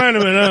 Yeah, he might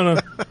have been. I don't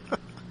know.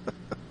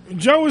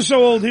 Joe was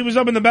so old, he was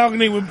up in the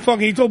balcony with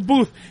he told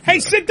Booth, hey,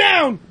 sit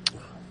down!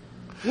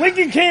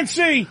 Lincoln can't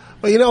see.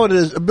 Well, you know what it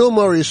is? Bill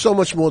Murray is so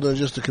much more than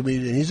just a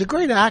comedian. He's a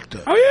great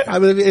actor. Oh, yeah. I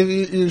mean,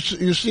 if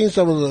you've seen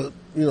some of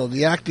the,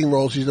 the acting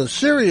roles. He's done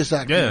serious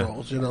acting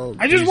roles,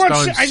 I just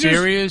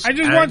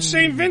watched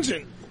St.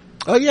 Vincent.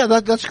 Oh, yeah,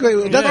 that's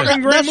great.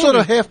 That's sort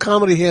of half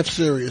comedy, half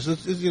serious.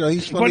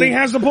 He's funny. But he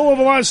has the pull of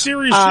a lot of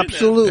serious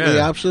shit.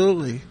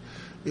 Absolutely.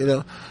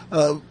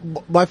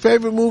 My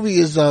favorite movie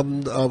is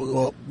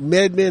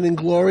Madman in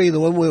Glory, the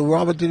one with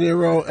Robert De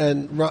Niro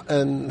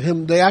and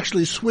him. They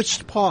actually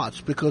switched parts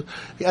because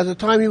at the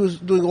time he was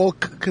doing all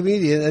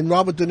comedian and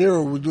Robert De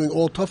Niro was doing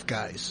all tough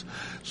guys.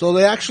 So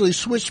they actually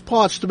switched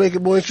parts to make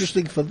it more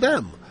interesting for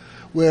them.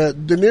 Where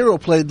De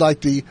Niro played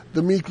like the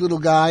meek little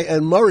guy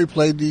and Murray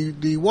played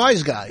the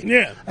wise guy.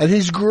 Yeah. And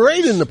he's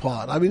great in the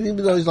part. I mean, even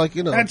though he's like,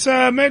 That's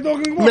Mad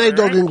Dog and Glory. Mad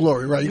Dog and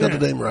Glory, right. You got the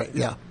name right,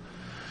 yeah.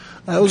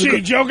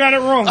 Joe got it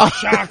wrong.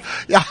 Shock.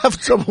 Yeah, I have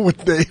trouble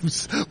with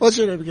names. What's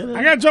your name again?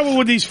 I got trouble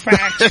with these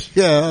facts. I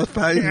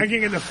can't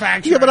get the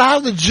facts. Yeah, but I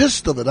have the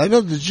gist of it. I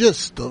know the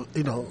gist of,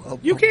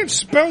 You can't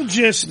spell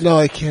gist. No,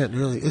 I can't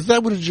really. Is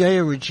that with a J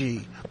or a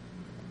G?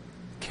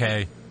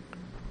 K.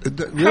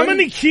 Really? How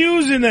many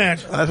Q's in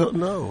that? I don't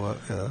know.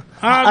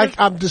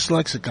 I'm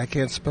dyslexic. I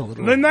can't spell it.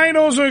 The night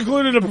also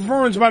included a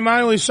performance by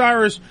Miley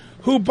Cyrus,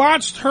 who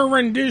botched her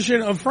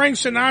rendition of Frank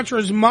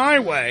Sinatra's My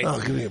Way. Oh,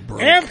 give me a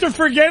break. After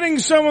forgetting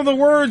some of the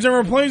words and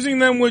replacing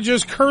them with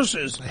just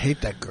curses. I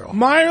hate that girl.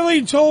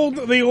 Miley told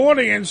the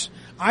audience,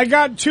 I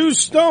got too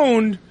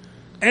stoned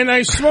and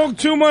I smoked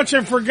too much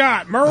and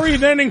forgot. Murray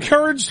then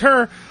encouraged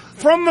her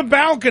from the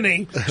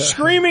balcony,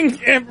 screaming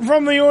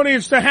from the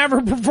audience to have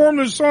her perform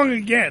the song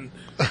again.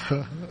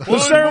 The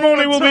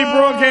ceremony will be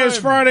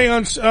broadcast Friday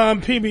on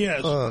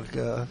PBS. Oh,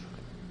 God.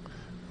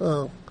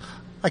 Oh,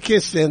 I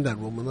can't stand that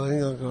woman.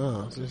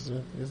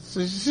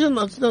 She's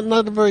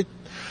not a very...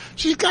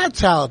 She's got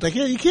talent.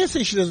 You can't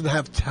say she doesn't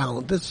have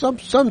talent. There's some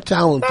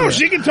talent there. No,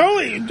 she can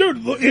totally...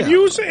 Dude, if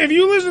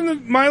you listen to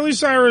Miley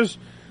Cyrus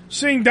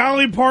sing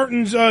Dolly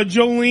Parton's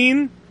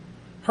Jolene...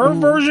 Her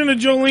version of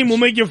Jolene will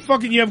make you have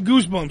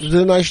goosebumps. Did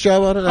a nice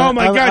job on it? Oh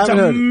my God, it's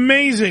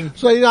amazing.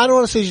 So, I don't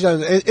want to say she's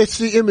not, it's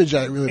the image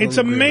I really don't It's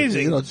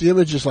amazing. It's the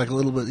image is like a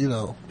little bit,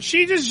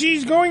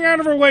 She's going out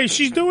of her way.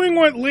 She's doing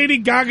what Lady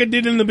Gaga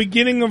did in the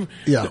beginning of...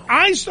 Yeah.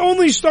 I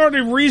only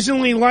started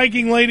recently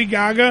liking Lady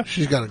Gaga.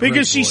 She's got a great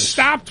because she voice.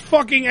 stopped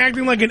fucking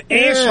acting like an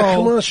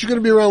asshole. Come on, she's going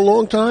to be around a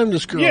long time,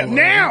 this girl. Yeah,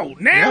 now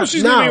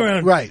she's going to be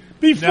around. Right.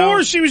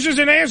 Before, she was just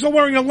an asshole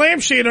wearing a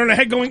lampshade on her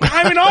head going,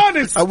 I'm an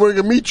artist. I'm wearing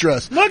a meat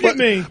dress. Look at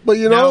me. But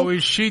Now,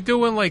 is she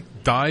doing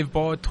like dive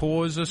bar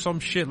tours or some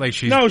shit? Like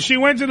No, she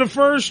went to the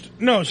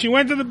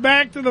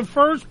back to the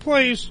first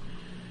place.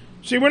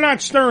 See, we're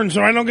not Stern,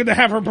 so I don't get to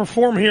have her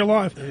perform here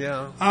live.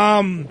 Yeah.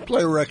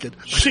 Play a record.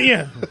 She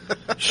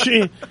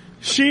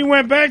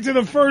went back to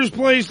the first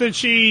place that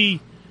she...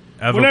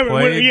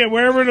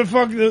 wherever the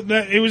fuck...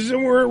 it was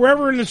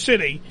wherever in the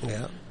city.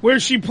 Yeah.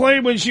 Where she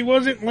played when she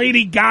wasn't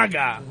Lady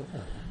Gaga.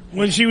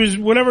 When she was,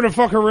 whatever the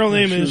fuck her real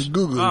name is.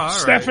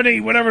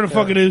 Stephanie, whatever the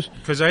fuck it is.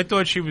 Because I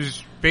thought she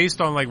was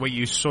based on like what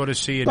you sort of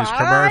see in his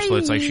commercial.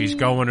 It's like she's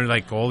going to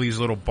like all these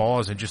little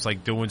bars and just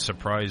like doing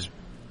surprise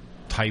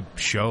type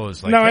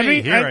shows. Like, No, hey,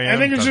 I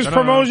think it's just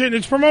promotion.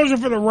 It's promotion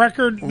for the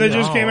record that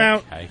just came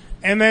out. Okay.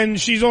 And then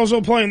she's also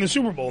playing the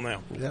Super Bowl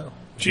now. Yeah.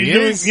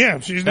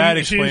 That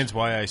explains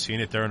why I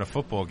seen it during a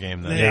football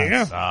game. Then. There you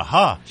go.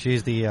 Aha.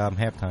 She's the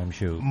halftime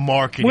show.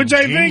 Marketing Which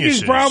I think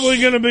is probably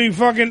going to be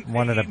fucking...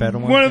 One of the better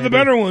ones. One of the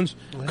better ones.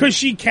 Because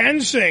she can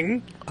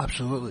sing.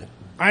 Absolutely.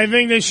 I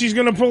think that she's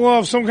going to pull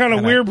off some kind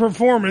of weird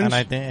performance.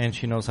 And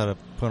she knows how to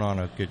put on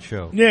a good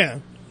show. Yeah.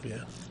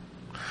 Yeah.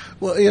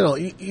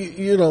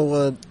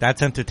 Well,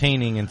 that's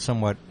entertaining and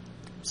somewhat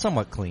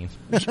clean.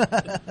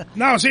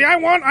 No, see, I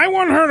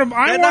want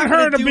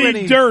her to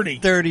be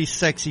dirty,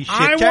 sexy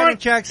shit. Janet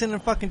Jackson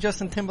and fucking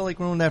Justin Timberlake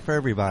ruined that for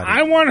everybody.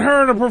 I want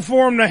her to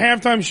perform the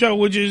halftime show,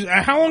 which is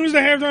how long is the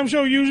halftime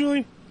show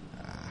usually?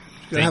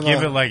 They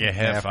give it like a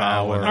half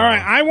hour. All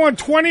right, I want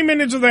 20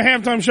 minutes of the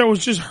halftime show.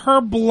 It's just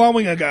her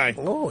blowing a guy.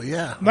 Oh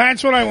yeah,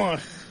 that's what I want.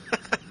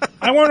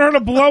 I want her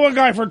to blow a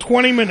guy for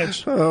 20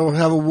 minutes. Oh,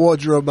 have a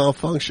wardrobe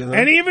malfunction. Huh?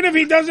 And even if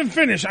he doesn't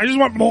finish, I just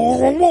want...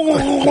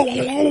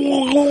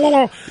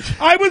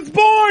 I was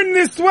born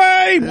this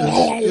way!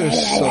 You're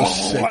so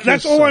sick.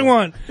 That's all I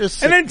want.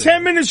 And then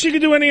 10 minutes she can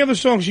do any other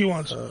song she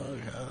wants. Oh,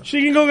 God.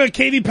 She can go get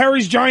Katy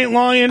Perry's Giant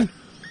Lion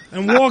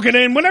and walk it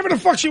in. Whatever the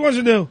fuck she wants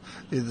to do.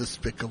 You're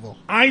despicable.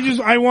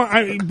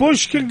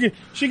 Bush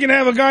she can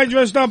have a guy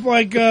dressed up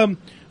like...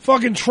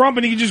 fucking Trump,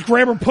 and he can just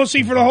grab her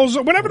pussy for the whole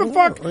song. Whatever the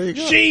fuck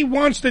she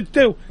wants to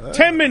do.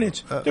 10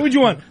 minutes. Do what you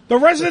want. The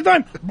rest of the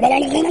time,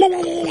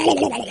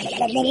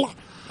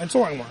 That's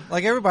all I want.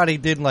 Like everybody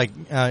did, like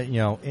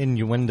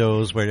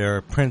innuendos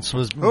where Prince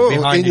was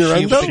behind the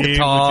sheet with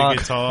the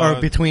guitar,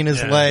 or between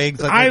his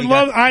legs. Like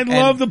I'd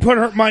love to put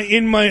her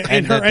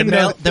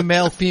the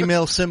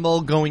male-female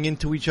symbol going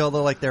into each other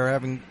like they're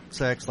having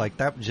sex. Like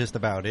that was just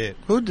about it.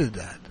 Who did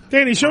that?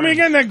 Danny, show me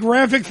again that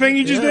graphic thing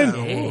you just did.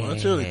 Oh,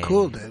 that's really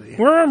cool, Danny.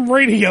 We're on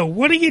radio.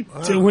 What are you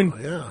doing?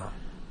 Yeah.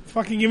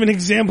 Fucking giving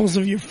examples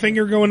of your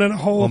finger going in a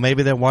hole. Well,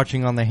 maybe they're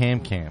watching on the ham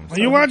cam. Are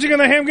you watching on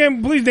the ham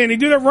cam? Please, Danny,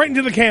 do that right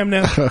into the cam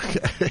now.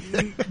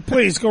 Okay.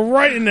 Please, go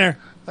right in there.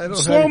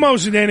 Slow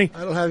motion, Danny.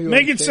 I don't have you.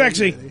 Make it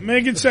sexy.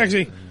 Make it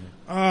sexy.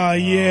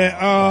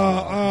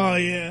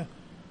 Yeah.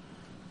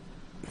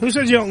 Who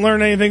says you don't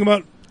learn anything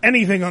about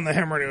anything on the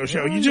Ham Radio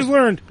Show? You just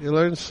learned. You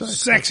learned sex.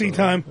 Sexy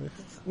time.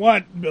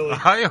 What, Billy?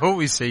 I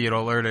always say you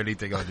don't learn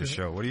anything on the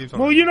show. What are you talking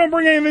about? Well, you don't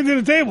bring anything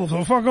to the table,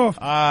 so fuck off.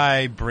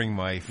 I bring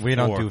my fork. We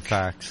don't do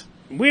facts.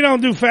 We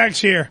don't do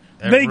facts here.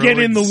 They get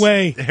in the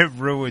way. It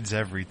ruins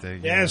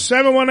everything. Yeah,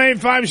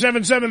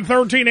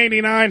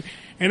 718-577-1389.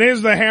 It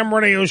is the Ham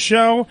Radio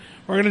Show.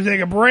 We're going to take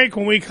a break.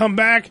 When we come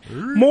back,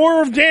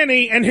 more of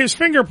Danny and his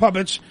finger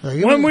puppets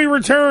when we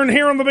return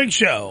here on the big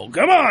show.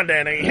 Come on,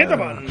 Danny. Hit the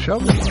button.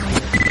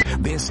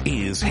 This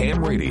is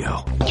Ham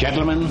Radio.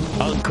 Gentlemen,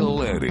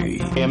 Uncle Eddie.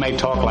 He may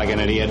talk like an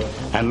idiot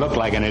and look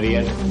like an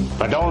idiot,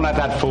 but don't let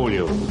that fool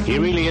you. He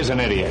really is an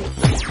idiot.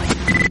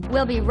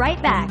 We'll be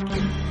right back.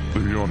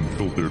 The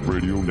Unfiltered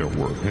Radio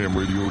Network,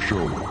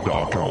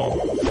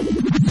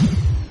 HamRadioShow.com.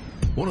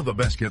 One of the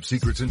best-kept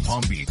secrets in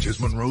Palm Beach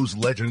is Monroe's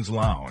Legends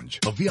Lounge,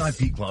 a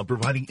VIP club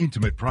providing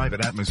intimate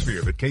private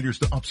atmosphere that caters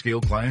to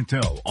upscale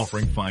clientele,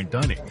 offering fine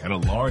dining and a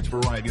large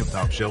variety of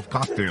top-shelf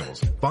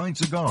cocktails, fine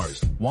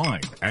cigars,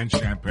 wine, and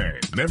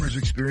champagne. Members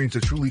experience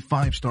a truly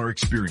 5-star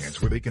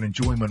experience where they can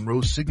enjoy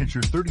Monroe's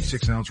signature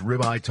 36-ounce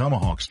ribeye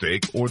tomahawk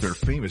steak or their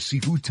famous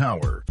seafood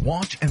tower.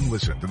 Watch and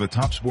listen to the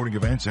top sporting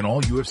events and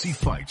all UFC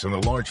fights on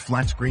the large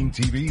flat-screen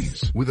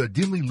TVs. With a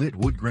dimly lit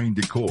wood-grain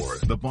decor,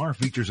 the bar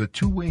features a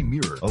two-way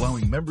mirror,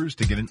 allowing members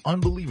to get an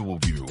unbelievable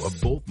view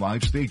of both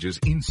live stages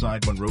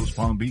inside Monroe's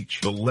Palm Beach.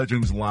 The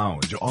Legends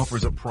Lounge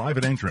offers a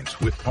private entrance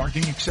with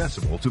parking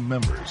accessible to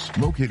members.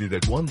 Located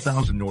at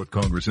 1000 North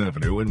Congress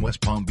Avenue in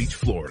West Palm Beach,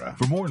 Florida.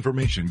 For more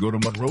information, go to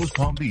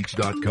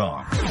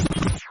monroespalmbeach.com.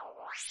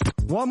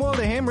 Want more of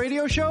the Ham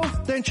Radio Show?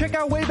 Then check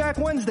out Way Back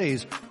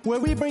Wednesdays, where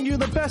we bring you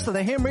the best of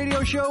the Ham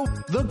Radio Show,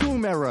 The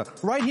Goom Era,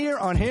 right here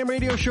on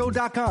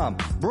HamRadioShow.com.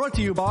 Brought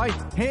to you by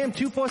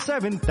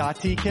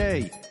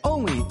Ham247.tk.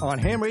 Only on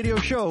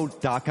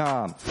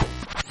HamRadioShow.com.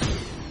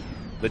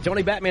 The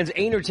Tony Batman's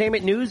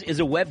Entertainment News is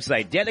a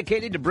website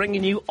dedicated to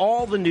bringing you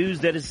all the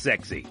news that is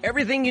sexy.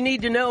 Everything you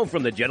need to know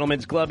from the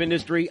gentlemen's club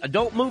industry,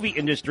 adult movie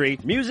industry,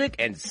 music,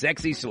 and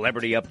sexy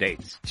celebrity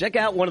updates. Check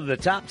out one of the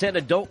top 10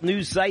 adult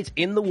news sites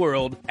in the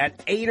world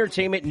at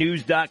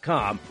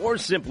entertainmentnews.com or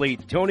simply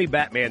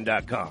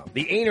TonyBatman.com.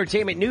 The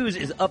Entertainment News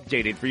is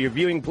updated for your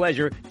viewing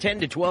pleasure 10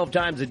 to 12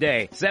 times a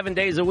day, 7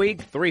 days a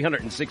week,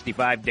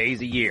 365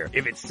 days a year.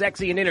 If it's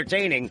sexy and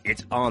entertaining,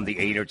 it's on the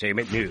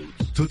Entertainment News.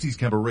 Tootsie's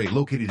Cabaret,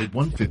 located at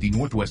 150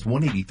 Northwest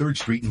 183rd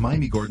Street in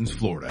Miami Gardens,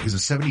 Florida, is a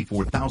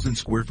 74,000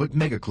 square foot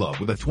mega club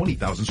with a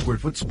 20,000 square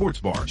foot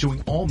sports bar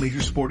showing all major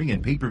sporting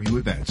and pay-per-view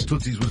events.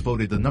 Tootsie's was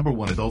voted the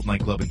 #1 adult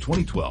nightclub in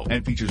 2012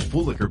 and features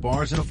full liquor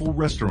bars and a full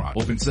restaurant.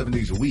 Open 7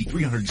 days a week,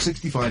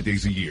 365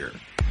 days a year.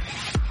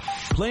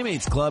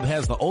 Playmates Club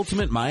has the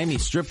ultimate Miami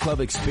strip club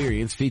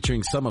experience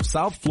featuring some of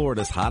South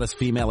Florida's hottest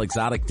female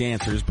exotic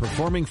dancers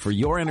performing for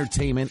your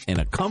entertainment in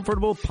a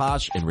comfortable,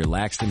 posh, and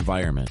relaxed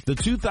environment. The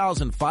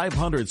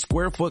 2,500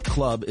 square foot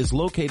club is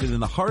located in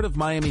the heart of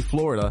Miami,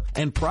 Florida,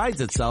 and prides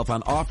itself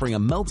on offering a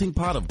melting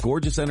pot of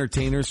gorgeous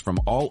entertainers from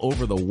all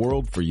over the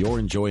world for your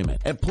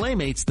enjoyment. At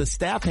Playmates, the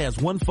staff has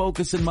one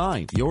focus in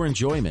mind, your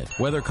enjoyment.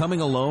 Whether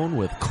coming alone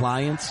with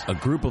clients, a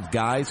group of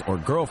guys, or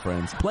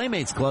girlfriends,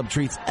 Playmates Club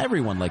treats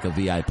everyone like a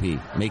VIP,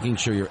 making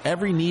sure your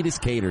every need is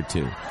catered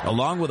to.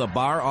 Along with a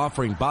bar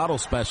offering bottle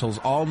specials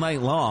all night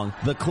long,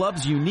 the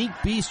club's unique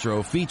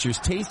bistro features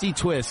tasty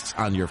twists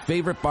on your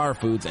favorite bar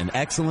foods and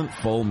excellent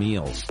full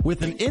meals.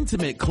 With an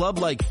intimate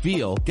club-like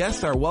feel,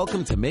 guests are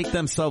welcome to make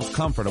themselves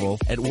comfortable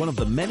at one of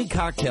the many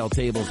cocktail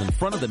tables in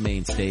front of the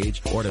main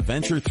stage, or to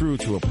venture through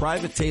to a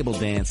private table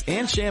dance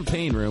and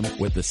champagne room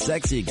with the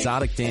sexy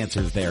exotic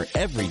dancers there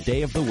every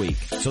day of the week.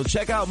 So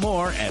check out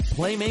more at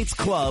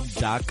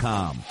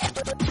PlaymatesClub.com.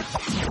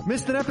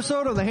 Missed an episode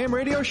of the Ham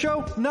Radio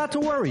Show? Not to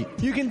worry.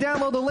 You can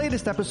download the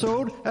latest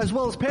episode as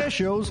well as past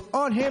shows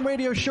on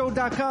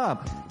HamRadioShow.com.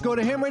 Go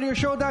to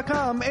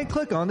HamRadioShow.com and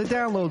click on the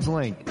downloads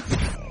link.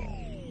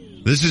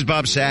 This is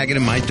Bob Saget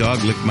and my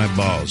dog licked my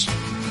balls.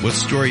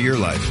 What's the story of your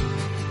life?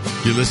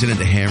 You're listening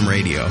to Ham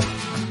Radio.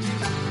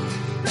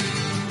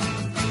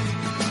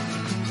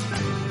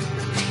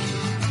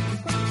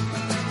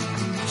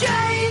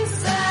 Jane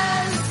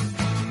says,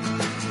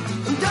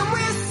 I'm done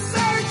with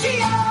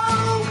Sergio.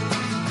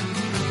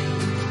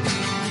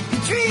 You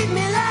treat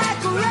me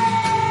like a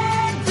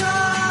rag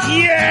dog.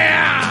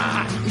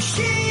 Yeah!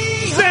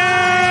 She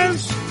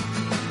says,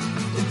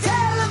 the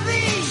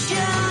television.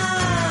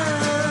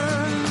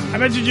 I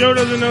bet you Joe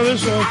doesn't know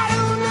this song. I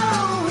don't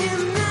know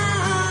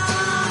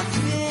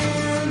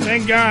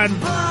Thank God.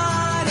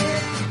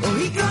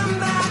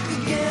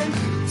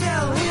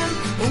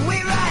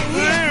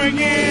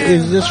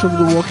 Is this from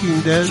The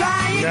Walking Dead?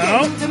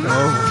 No.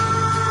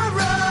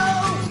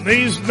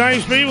 These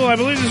nice people, I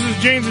believe this is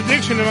Jane's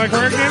Addiction, am I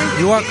correct, Danny?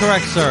 You are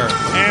correct, sir.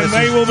 And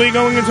they will be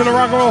going into the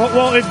Rock and Roll,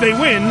 well, if they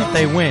win. If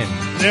they win.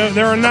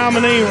 They're a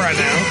nominee right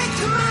now.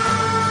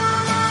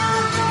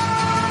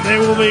 They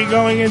will be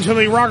going into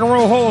the Rock and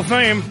Roll Hall of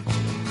Fame.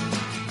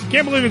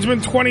 Can't believe it's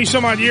been 20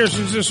 some odd years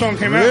since this song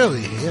came out.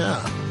 Really?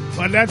 Yeah.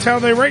 But that's how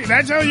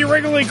that's how you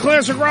regulate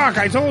classic rock,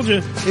 I told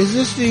you. Is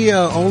this the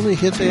only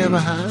hit they ever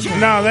had?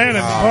 No, they had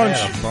a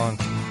bunch.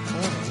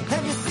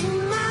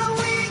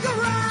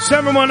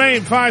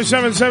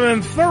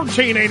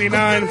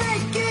 718-577-1389.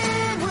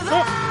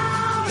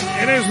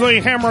 It is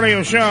the Ham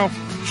Radio Show.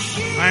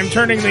 I'm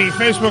turning the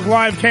Facebook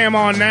Live cam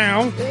on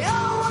now.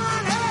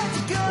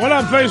 What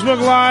up, Facebook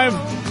Live?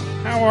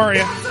 How are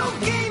you?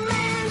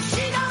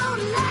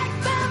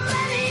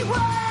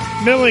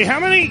 Billy, how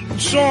many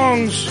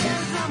songs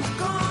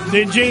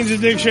did Jane's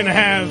Addiction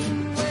have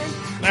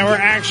that were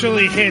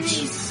actually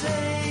hits?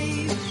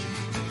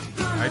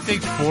 I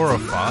think 4 or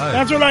 5.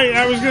 That's what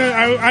I was gonna.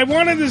 I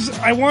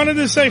wanted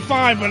to say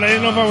 5, but I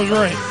didn't know if I was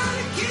right.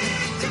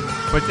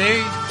 But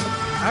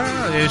I don't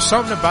know. There's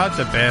something about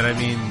the band. I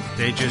mean,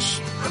 they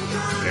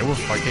were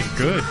fucking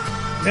good.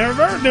 They're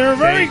a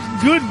very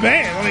good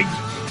band. Like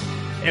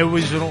it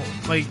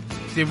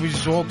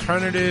was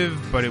alternative,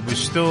 but it was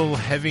still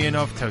heavy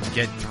enough to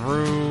get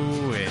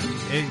through. And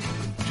it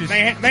just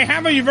they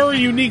have a very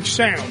unique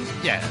sound.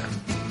 Yeah.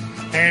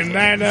 And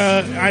that,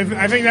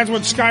 I think that's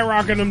what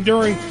skyrocketed them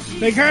during.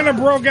 They kind of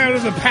broke out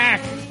of the pack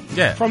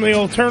from the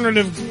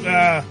alternative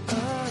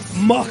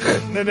muck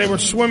that they were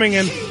swimming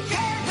in.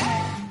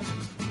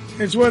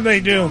 It's what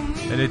they do.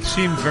 And it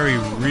seemed very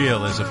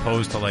real as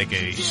opposed to like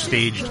a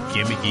staged,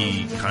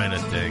 gimmicky kind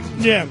of thing.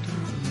 Yeah.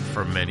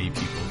 For many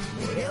people.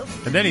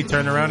 And then he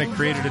turned around and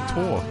created a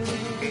tour.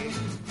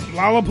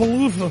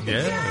 Lollapalooza.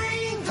 Yeah.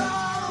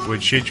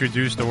 Which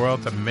introduced the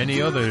world to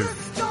many other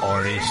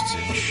artists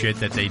and shit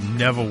that they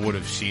never would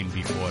have seen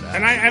before that.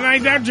 And I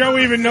doubt Joe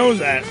even knows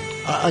that.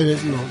 I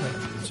didn't know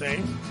that. See?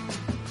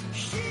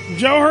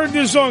 Joe heard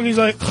this song, he's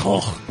like,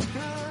 oh,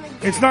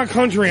 it's not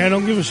country, I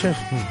don't give a shit.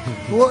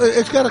 Well,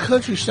 it's got a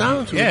country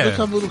sound to it. Yeah. Let's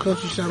have a little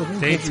country sound.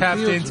 They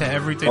tapped into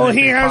everything well, that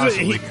they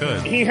possibly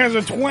could. He has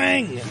a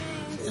twang.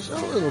 It's a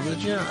little bit,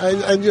 yeah.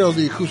 And you know,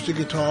 the acoustic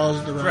guitars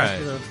and the rest. Right.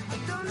 You know.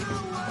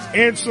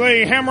 It's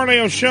the Ham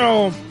Radio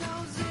Show.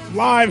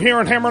 Live here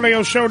at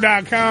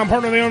HamRadioShow.com,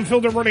 part of the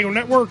Unfiltered Radio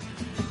Network.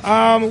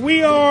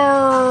 We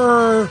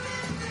are,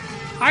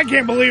 I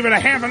can't believe it, a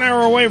half an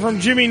hour away from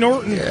Jimmy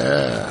Norton.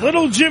 Yeah.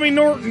 Little Jimmy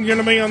Norton going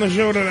to be on the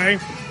show today.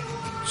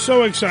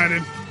 So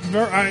excited.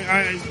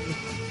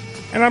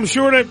 And I'm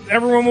sure that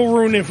everyone will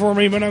ruin it for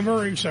me, but I'm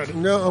very excited.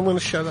 No, I'm going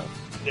to shut up.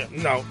 Yeah,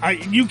 no,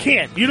 you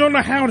can't. You don't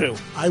know how to.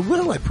 I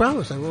will, I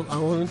promise. I will. I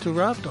won't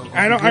interrupt.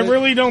 I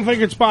really don't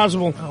think it's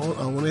possible. I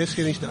won't ask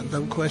any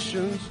dumb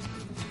questions.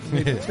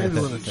 Maybe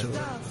one or two.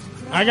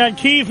 I got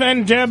Keith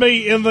and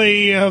Debbie in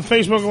the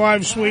Facebook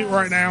Live suite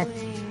right now.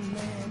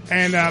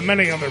 And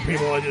many other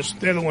people.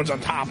 They're the ones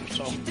on top,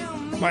 so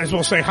might as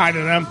well say hi to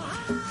them.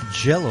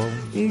 Jello,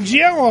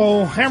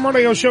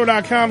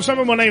 HamRadioShow.com,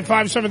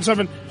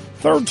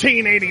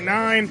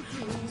 718-577-1389.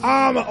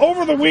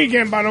 Over the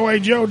weekend, by the way,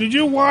 Joe, did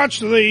you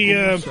watch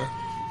the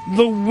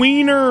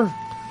Wiener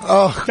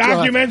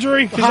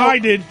documentary? Because I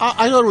did.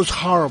 I thought it was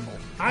horrible.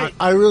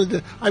 I really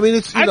did. I mean,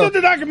 it's. I thought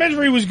the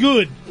documentary was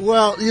good.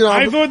 Well, you know,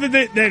 I thought that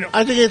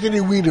I think Anthony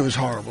Weiner is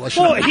horrible.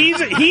 Well,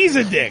 he's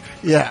a dick.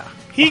 Yeah.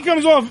 He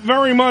comes off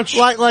very much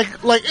like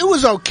it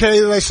was okay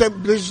that I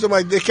said this to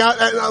my dick out.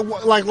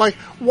 Like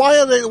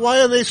why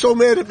are they so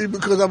mad at me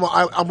because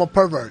I'm a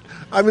pervert?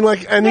 I mean,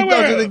 like, and he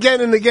does it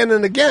again and again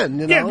and again.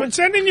 You know? Yeah, but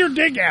sending your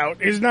dick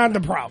out is not the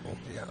problem.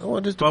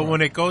 But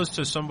when it goes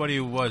to somebody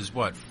who was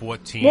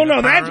 14? Well,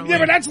 no,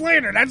 but that's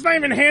later. That's not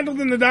even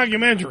handled in the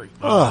documentary.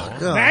 Oh,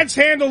 God. That's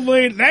handled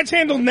later. That's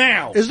handled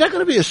now. Is that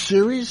going to be a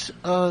series,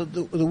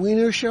 the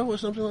Wiener Show or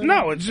something like that?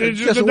 No, it's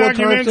just a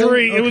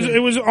documentary. Okay.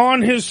 It was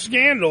on his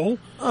scandal.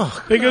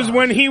 Oh, because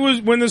when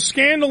the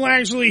scandal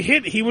actually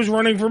hit, he was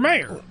running for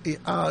mayor.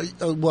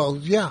 Well,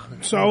 yeah.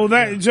 So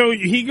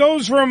he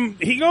goes from.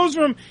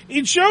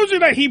 It shows you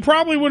that he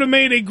probably would have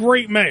made a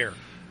great mayor.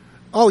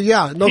 Oh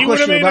yeah, no he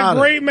question made about a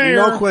great it. Mayor.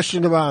 No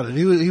question about it.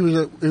 He was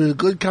a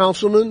good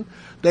councilman.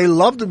 They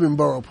loved him in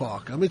Borough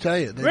Park. Let me tell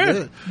you, they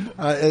did.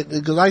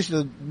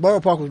 Because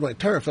Borough Park was my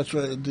turf. That's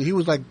why he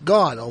was like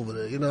God over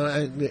there, you know.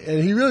 And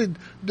he really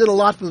did a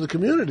lot for the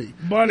community.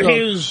 But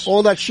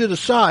all that shit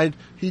aside,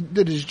 he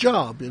did his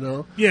job, you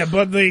know. Yeah,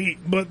 but the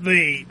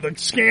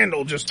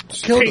scandal just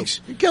killed him.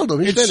 He killed him.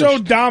 He's finished. So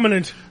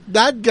dominant.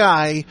 That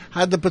guy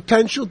had the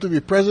potential to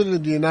be president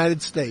of the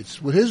United States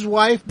with his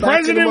wife.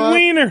 President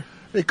Wiener.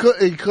 It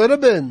could have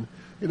been,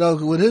 you know,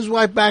 with his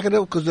wife backing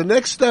up, because the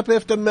next step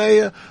after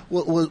mayor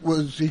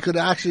was he could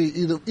actually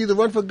either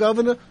run for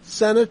governor,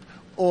 Senate,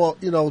 or,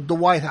 you know, the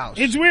White House.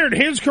 It's weird.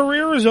 His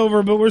career is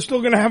over, but we're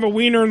still going to have a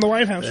Wiener in the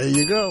White House. There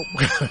you go.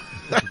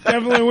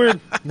 Definitely weird.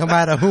 No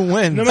matter who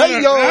wins. No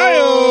matter,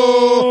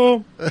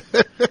 Hi-yo.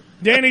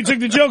 Danny took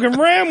the joke and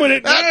ran with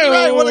it. That's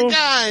right, what a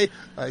guy.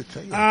 I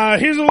tell you.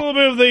 Here's a little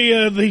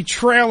bit of the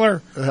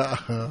trailer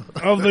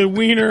of the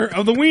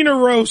wiener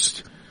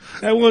roast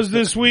that was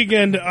this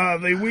weekend.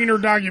 The wiener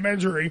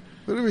documentary.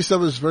 What did we say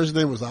his first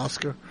name was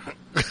Oscar?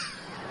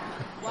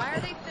 Why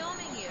are they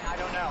filming you? I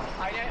don't know.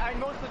 I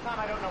most of the time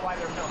I don't know why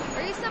they're filming.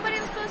 Are you somebody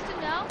I'm supposed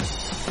to know?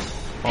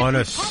 On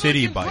a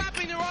city bike.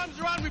 Wrapping their arms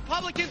around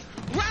Republicans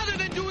rather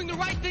than doing the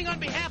right thing on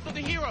behalf of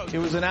the heroes. It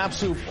was an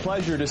absolute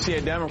pleasure to see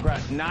a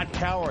Democrat not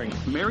cowering.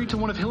 Married to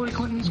one of Hillary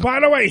Clinton's. By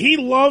the way, he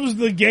loves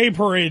the gay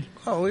parade.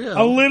 Oh yeah,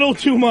 a little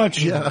too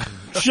much. Yeah,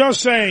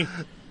 just saying.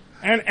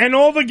 And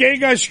all the gay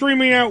guys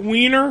screaming out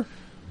 "wiener"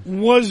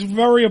 was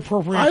very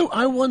appropriate.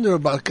 I wonder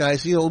about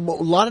guys. You know, a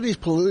lot of these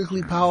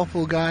politically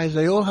powerful guys,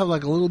 they all have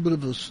like a little bit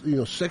of a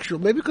sexual.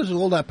 Maybe because of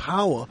all that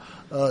power,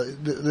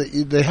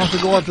 they have to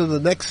go on to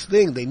the next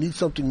thing. They need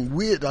something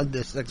weird on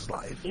their sex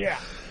life. Yeah.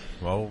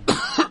 Well,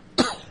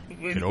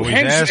 you can always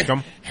ask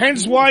him.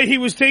 Hence why he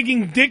was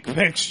taking dick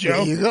pics,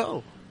 Joe. There you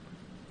go.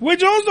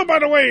 Which also, by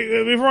the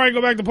way, before I go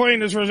back to playing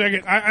this for a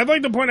second, I'd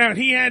like to point out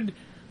he had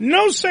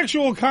no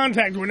sexual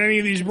contact with any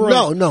of these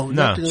bros. No.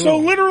 So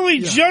literally,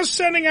 just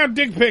sending out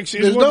dick pics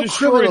is what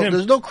destroyed him.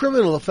 There's no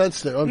criminal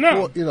offense there.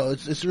 No. You know,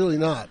 it's really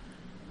not.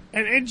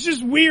 And it's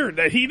just weird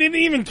that he didn't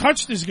even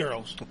touch these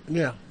girls.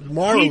 Yeah,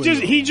 morally.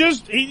 He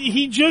just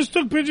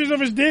took pictures of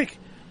his dick,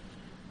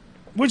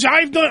 which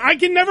I've done. I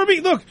can never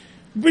be. Look,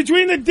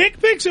 between the dick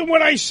pics and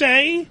what I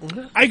say,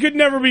 I could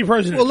never be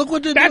president. Well, look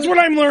what they're That's doing.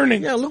 what I'm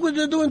learning. Yeah, look what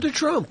they're doing to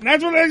Trump.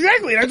 That's what I'm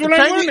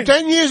learning.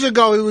 10 years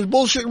ago, he was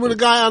bullshitting with a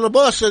guy on the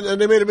bus,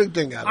 and they made a big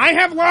thing out of it. I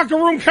have locker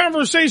room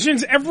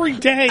conversations every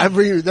day.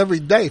 Every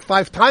day,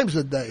 5 times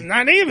a day.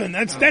 Not even.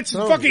 That's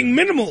fucking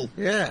minimal.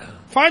 Yeah.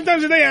 5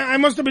 times a day, I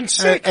must have been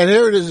sick. And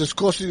here it is, it's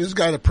costing this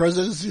guy the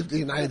presidency of the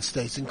United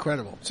States.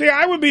 Incredible. See,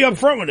 I would be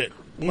upfront with it.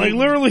 Like,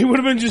 literally would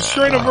have been just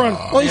straight up run.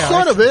 Well, he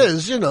sort of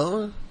is, you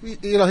know.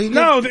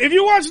 No, if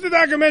you watch the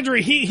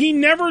documentary, he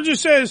never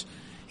just says,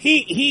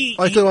 I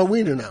talk about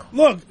Wiener now.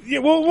 Look,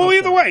 well,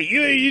 either way,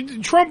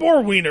 you, Trump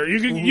or Wiener,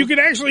 you could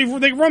actually,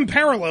 they run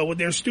parallel with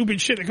their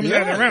stupid shit that comes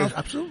out of their mouth.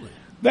 Absolutely.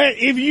 That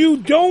if you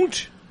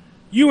don't,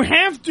 you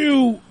have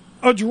to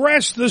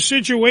address the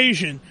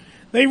situation.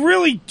 They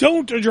really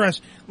don't address.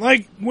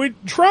 Like, with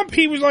Trump,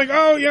 he was like,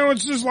 oh,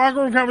 it's this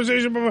locker room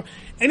conversation, blah, blah.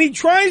 And he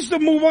tries to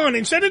move on.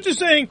 Instead of just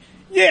saying,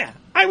 yeah,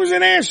 I was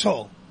an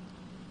asshole.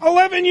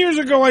 11 years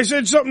ago, I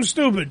said something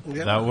stupid.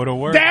 Yeah. That would have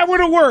worked. That would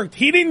have worked.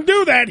 He didn't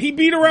do that. He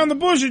beat around the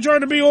bush and tried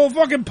to be all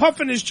fucking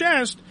puffing his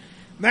chest.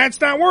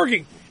 That's not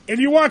working. If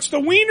you watch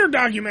the Wiener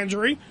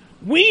documentary,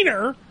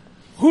 Wiener,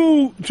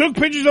 who took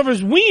pictures of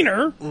his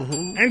wiener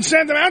and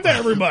sent them out to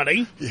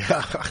everybody.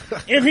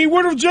 If he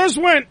would have just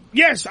went,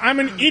 yes, I'm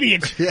an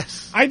idiot.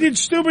 Yes. I did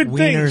stupid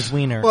Wiener's things.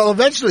 wiener. Well,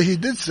 eventually he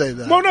did say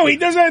that. Well, no, he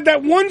does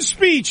that one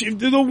speech.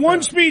 The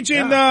one speech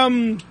in,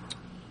 what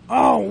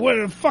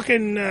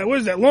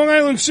is that? Long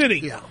Island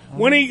City. Yeah.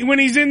 When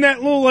he's in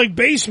that little, like,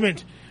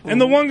 basement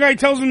and the one guy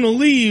tells him to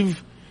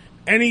leave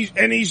and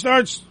he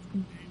starts,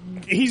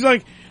 he's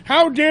like,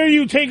 how dare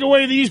you take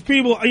away these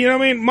people? You know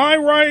what I mean? My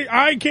right,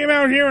 I came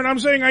out here and I'm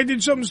saying I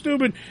did something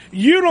stupid.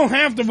 You don't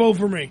have to vote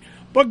for me.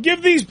 But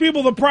give these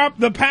people the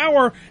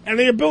power and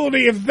the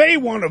ability if they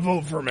want to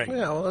vote for me.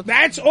 Yeah, well,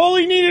 that's all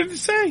he needed to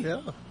say.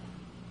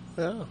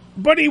 Yeah.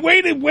 But he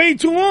waited way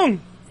too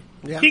long.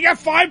 Yeah. He got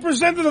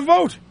 5% of the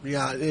vote.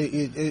 Yeah,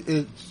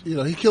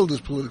 he killed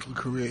his political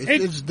career.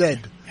 It's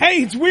dead.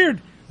 Hey, it's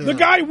weird. Yeah. The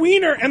guy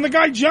Wiener and the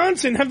guy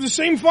Johnson have the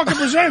same fucking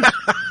percent.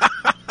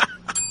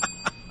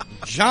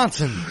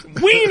 Johnson.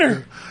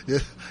 Wiener.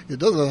 It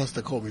doesn't have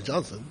to call me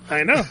Johnson.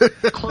 I know.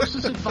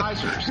 Closest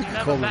advisors.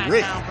 Call me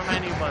Rick. From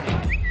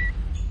anybody.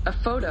 A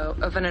photo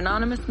of an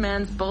anonymous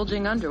man's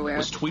bulging underwear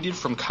was tweeted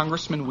from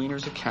Congressman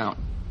Wiener's account.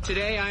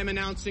 Today I am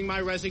announcing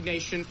my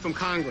resignation from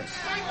Congress.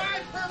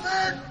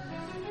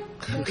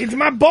 It's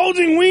my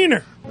bulging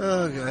wiener.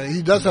 Oh, God.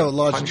 He does have a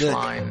large dick.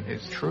 Punchline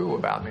is true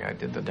about me. I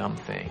did the dumb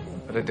thing,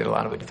 but I did a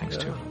lot of good things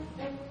too.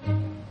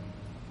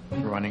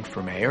 Running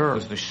for mayor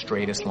was the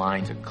straightest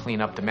line to clean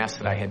up the mess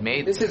that I had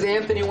made. This is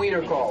Anthony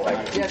Weiner call.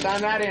 Yes,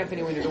 I'm not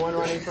Anthony Weiner, the one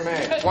running for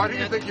mayor. Why do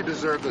you think you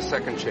deserve the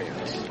second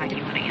chance? I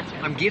do want to answer.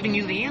 I'm giving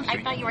you the answer.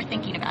 I thought you were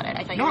thinking about it.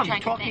 I thought you were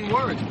trying to think. No,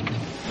 I'm talking words.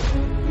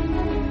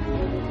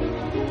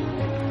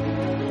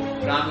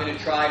 What I'm going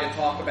to try to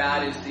talk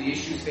about is the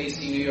issues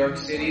facing New York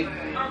City.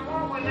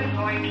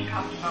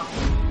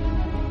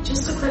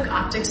 Just a quick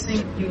optics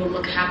thing. You will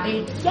look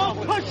happy.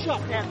 Don't push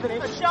up,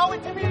 Anthony. Show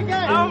it to me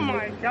again. Oh,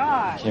 my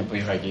God. I can't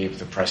believe I gave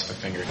the press the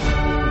finger.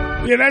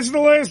 Yeah, that's the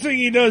last thing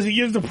he does. He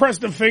gives the press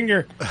the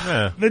finger.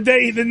 Yeah.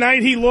 The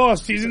night he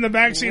lost, he's in the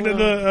backseat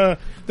of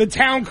the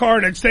town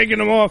car that's taking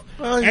him off,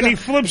 and he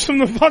flips him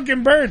the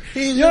fucking bird.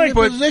 He's in a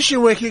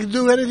position where he can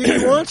do anything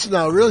he wants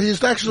now, really.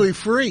 He's actually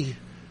free.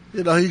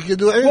 You know, he can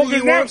do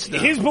anything he wants now.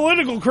 His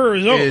political career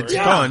is over. It's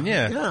done,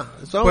 yeah. Yeah,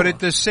 it's over. But at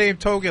the same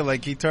token,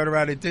 like, he turned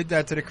around and did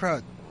that to the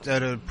crowd, to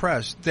the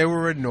press. They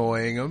were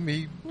annoying him.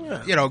 He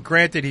you know,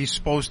 granted, he's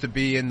supposed to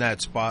be in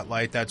that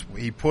spotlight.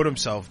 He put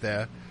himself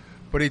there.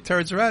 But he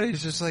turns around and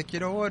he's just like, you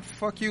know what?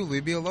 Fuck you.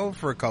 Leave me alone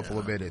for a couple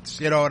of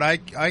minutes. You know, and I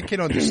can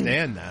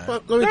understand that.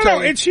 No,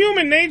 it's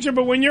human nature.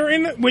 But when you're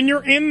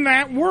in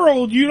that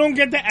world, you don't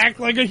get to act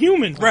like a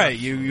human. Right.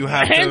 You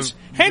have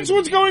hence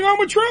what's going on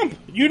with Trump.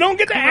 You don't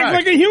get to act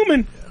like a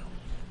human.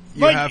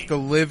 You have to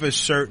live a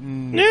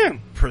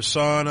certain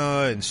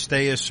persona and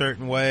stay a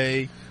certain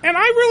way. And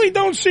I really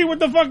don't see what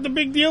the fuck the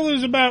big deal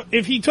is about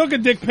if he took a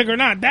dick pic or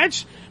not.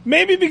 That's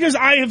maybe because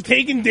I have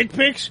taken dick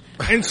pics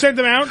and sent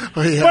them out.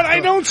 But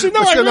I don't see.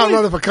 No, you're not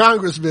running for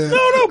Congress, man.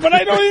 No, but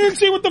I don't even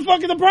see what the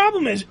fuck the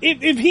problem is.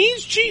 If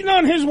he's cheating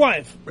on his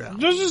wife,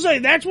 just to say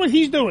that's what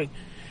he's doing,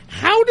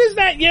 how does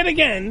that yet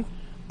again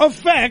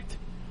affect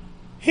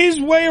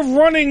his way of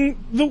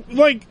running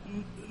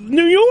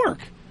New York?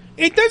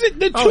 It doesn't.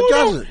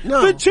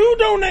 The two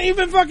don't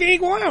even fucking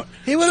equal out.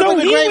 He would have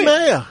been a great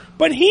mayor.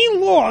 But he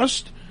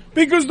lost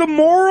because the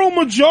moral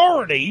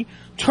majority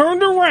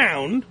turned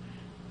around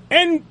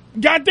and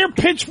got their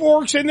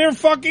pitchforks and their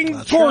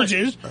fucking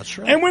torches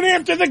and went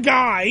after the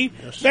guy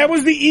that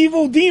was the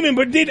evil demon,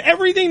 but did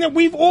everything that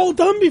we've all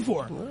done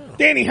before.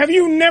 Danny, have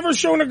you never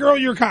shown a girl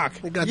your cock?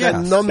 Got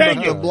that number.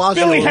 Thank you.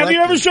 Billy, have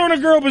you ever shown a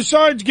girl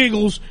besides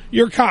giggles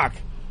your cock?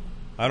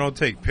 I don't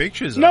take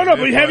pictures No, of it.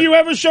 but have you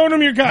ever shown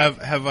him your cock?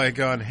 Have I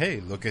gone,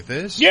 hey, look at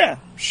this? Yeah.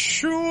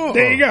 Sure.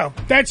 There you go.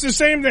 That's the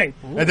same thing.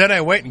 And then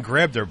I went and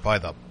grabbed her by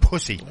the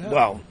pussy.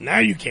 Well, now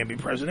you can't be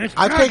president.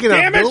 I've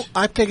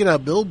taken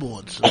out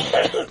billboards.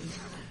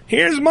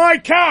 Here's my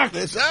cock.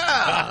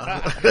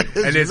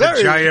 And it's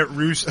a giant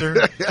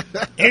rooster.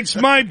 It's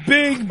my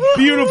big,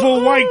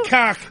 beautiful white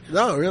cock.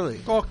 No, really.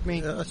 Fuck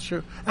me. Yeah, that's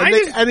true.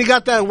 And he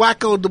got that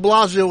wacko de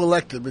Blasio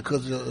elected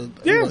because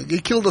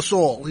he killed us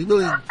all. He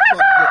really fucked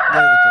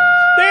everything.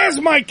 There's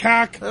my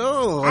cock.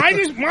 Oh.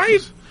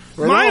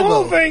 My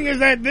whole thing is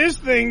that this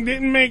thing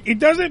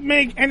doesn't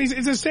make any sense.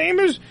 It's the same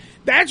as,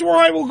 that's where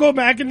I will go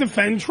back and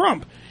defend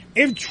Trump.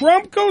 If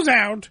Trump goes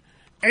out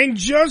and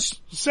just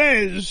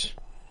says,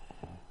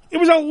 it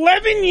was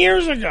 11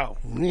 years ago.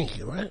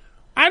 Right.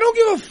 I don't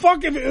give a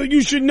fuck if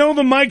you should know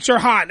the mics are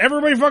hot.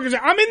 Everybody fucking says,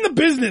 I'm in the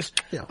business.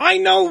 Yeah. I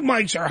know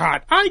mics are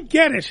hot. I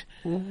get it.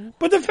 Mm-hmm.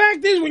 But the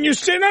fact is, when you're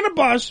sitting on a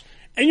bus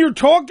and you're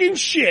talking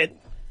shit,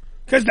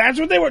 because that's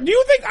what they were. Do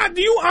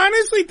you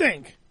honestly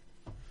think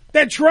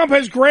that Trump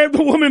has grabbed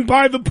a woman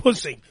by the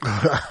pussy?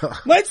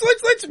 Let's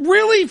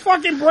really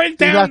fucking break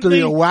down. You have to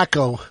be a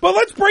wacko. But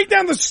let's break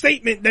down the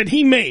statement that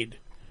he made.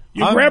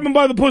 You grab him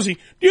by the pussy.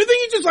 Do you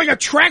think he's just like a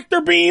tractor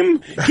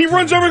beam? He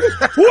runs over and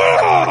goes,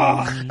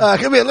 whoa!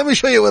 Come here, let me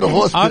show you what a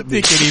horse I'm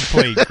thinking he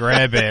played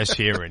grab ass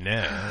here and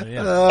there.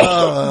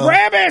 Yeah.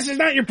 Grab ass is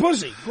not your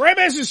pussy. Grab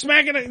ass is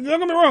smacking it. Don't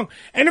get me wrong.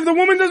 And if the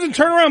woman doesn't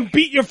turn around and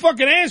beat your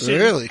fucking ass in,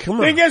 really? Come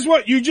on. then guess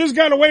what? You just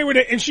got away with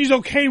it and she's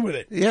okay with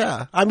it.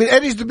 Yeah. I mean,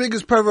 Eddie's the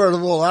biggest pervert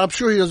of all. I'm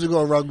sure he doesn't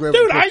go around grabbing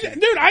pussy.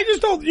 I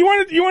just told you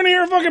want to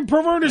hear a fucking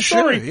perverted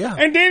story? Sure, yeah.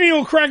 And Danny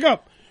will crack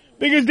up.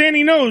 Because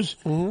Danny knows.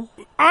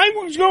 Mm-hmm. I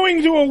was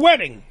going to a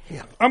wedding.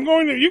 Yeah.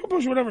 You can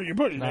push whatever you're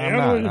pushing. No,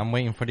 I'm not. I'm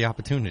waiting for the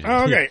opportunity.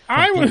 Oh, okay.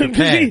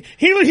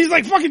 He's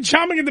like fucking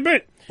chomping at the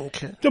bit.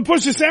 Okay. To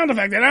push the sound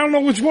effect. And I don't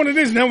know which one it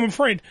is now, I'm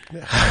afraid.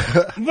 Over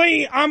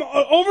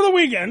the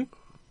weekend,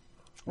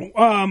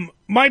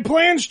 my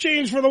plans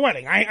changed for the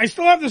wedding. I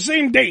still have the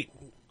same date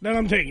that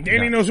I'm taking.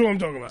 Danny knows who I'm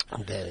talking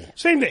about. Danny.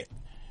 Same date.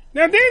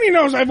 Now, Danny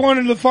knows I've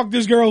wanted to fuck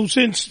this girl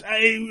since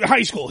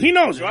high school. He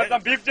knows it. You want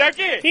some beef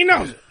jerky? He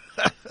knows it.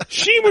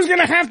 She was going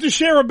to have to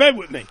share a bed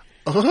with me.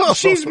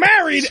 She's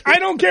married. I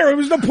don't care. It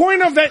was the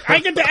point of that I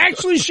get to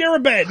actually share a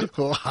bed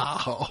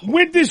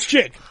with this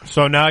chick.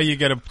 So now you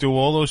got to do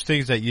all those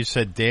things that you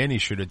said Danny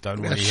should have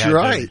done when he had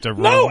to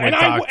run No, with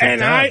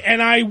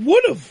I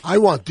would have. I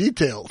want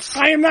details.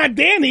 I am not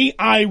Danny.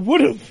 I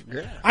would have.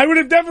 Yeah. I would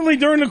have definitely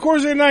during the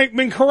course of the night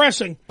been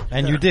caressing.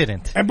 And you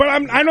didn't. But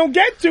I don't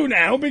get to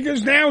now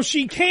because now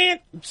she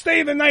can't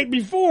stay the night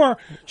before.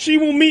 She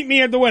will meet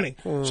me at the wedding.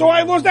 So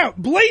I lost out.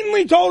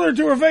 Blatantly told her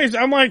to her face.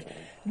 I'm like,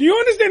 do you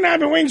understand I've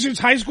been waiting since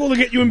high school to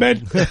get you in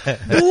bed?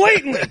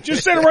 Blatantly.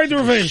 Just said it right to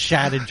her face.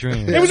 Shattered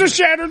dream. It was a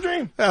shattered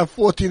dream.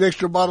 14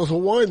 extra bottles of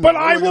wine. But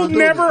I will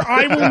never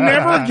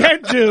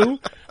get to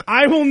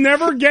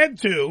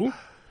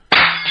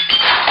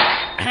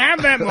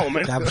have that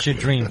moment. That was your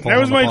dream. That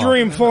was my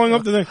dream falling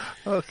off the thing.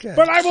 Okay.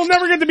 But I will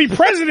never get to be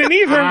president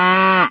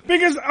either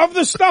because of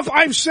the stuff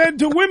I've said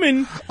to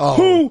women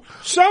who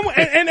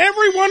and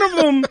every one of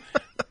them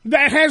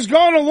that has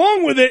gone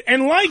along with it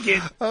and like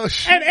it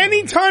at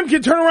any time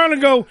can turn around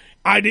and go,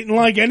 I didn't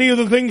like any of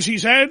the things he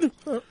said.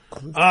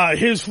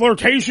 His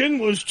flirtation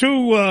was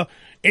too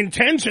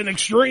intense and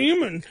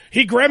extreme, and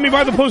he grabbed me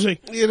by the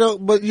pussy.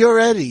 But you're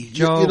Eddie.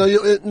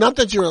 Joe. Not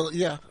that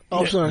you're,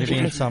 Oh, sorry. You're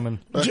being summoned.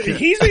 We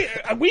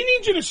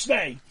need you to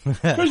stay.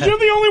 Because you're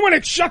the only one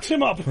that shuts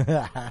him up.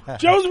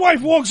 Joe's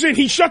wife walks in,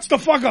 he shuts the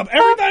fuck up.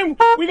 Every time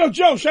we go,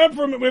 Joe, shut up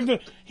for a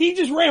minute. He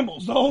just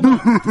rambles the whole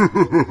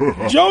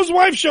time. Joe's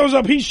wife shows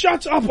up, he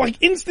shuts up like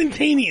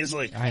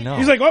instantaneously. I know.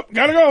 He's like, oh,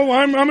 gotta go,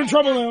 I'm in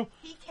trouble now.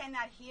 He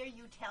cannot hear hear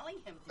you telling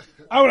him to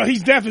do. Oh, no,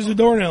 he's deaf as a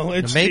doornail.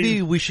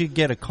 Maybe we should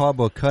get a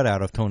cardboard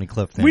cutout of Tony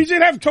Clifton. We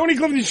did have Tony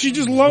Clifton. She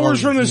just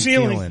lowers from the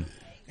ceiling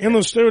in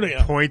the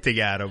studio. Pointing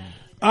at him.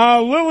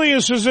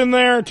 Lilius is in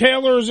there.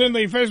 Taylor is in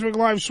the Facebook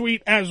Live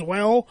suite as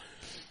well.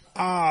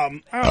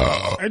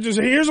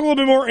 Here's a little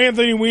bit more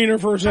Anthony Weiner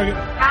for a second.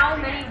 How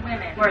many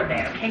women were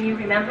there? Can you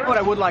remember? What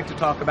I would like to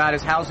talk about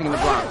is housing in the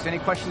Bronx. Any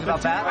questions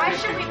about that? Why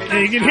should we? Yeah,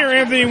 you can hear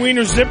Anthony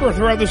Weiner's zipper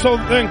throughout this whole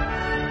thing.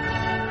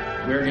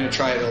 We're going to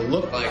try to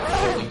look like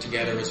we're holding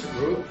together as a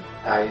group.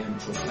 I am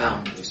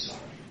profoundly sorry.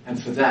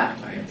 And for that,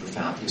 I am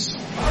profoundly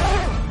sorry.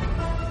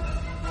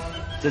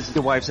 Does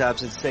the wife's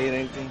absence say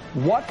anything?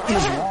 What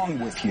is wrong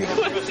with you?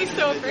 What is he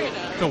so afraid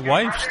of? The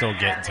wife's still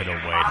getting to the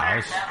White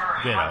House.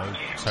 You know,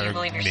 sort of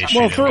mission.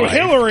 Well, through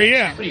Hillary,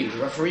 yeah. What are you, the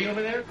referee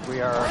over there?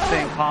 We are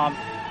staying calm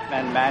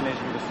and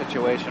managing the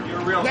situation.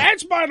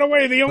 That's, by the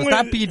way, the only... Was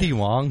that B.D.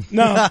 Wong?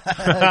 No.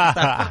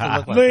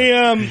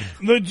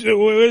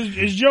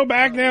 Is Joe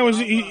back now?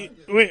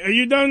 Wait, are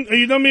you done? Are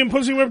you done being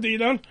pussy whipped? Are you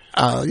done?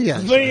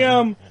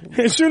 Yeah.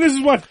 As soon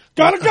as what?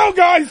 Gotta go,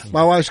 guys!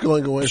 My wife's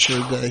going away for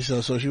a day,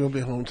 so she won't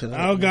be home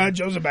tonight. Oh, God,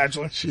 Joe's a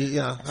bachelor. So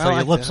your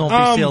lips won't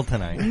be sealed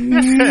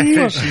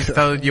tonight. She's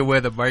telling you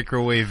where the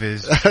microwave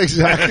is.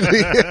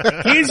 Exactly.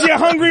 Here's your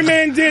hungry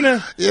man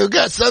dinner. You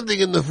got something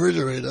in the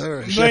refrigerator. All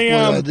right, Chef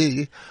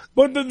Boyardee.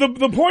 But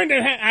the point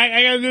that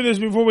I gotta do this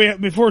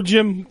before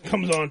Jim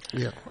comes on.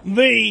 Yeah.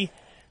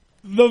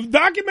 The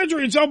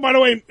documentary itself, by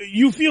the way,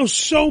 you feel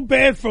so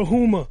bad for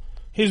Huma,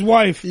 his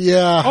wife.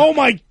 Yeah. Oh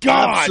my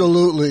God.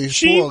 Absolutely.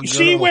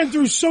 She went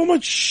through so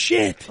much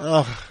shit.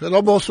 It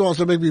almost wants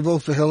to make me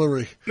vote for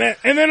Hillary.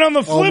 And then on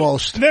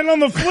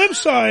the flip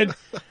side,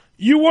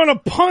 you want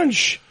to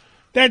punch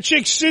that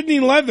chick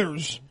Sydney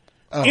Leathers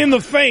in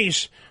the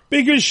face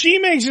because she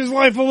makes his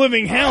life a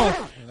living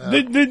hell.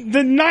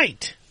 The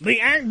night,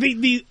 the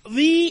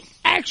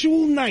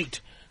actual night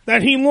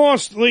that he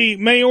lost the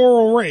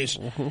mayoral race.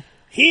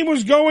 He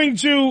has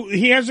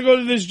to go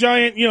to this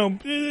giant,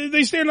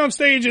 they stand on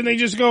stage and they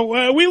just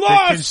go, we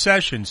lost. The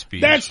concession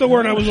speech. That's the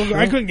word I was looking for.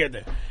 I couldn't get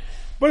there.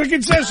 But a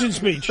concession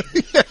speech.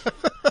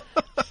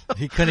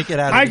 He couldn't get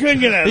out of I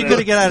couldn't get out of He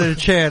couldn't get out of the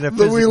chair to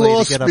physically we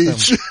lost to get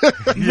speech.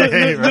 up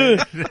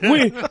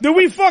the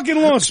we fucking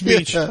lost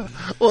speech. Yeah.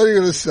 What are you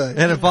going to say?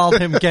 It involved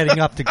him getting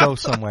up to go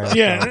somewhere.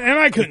 Yeah, so and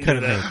I couldn't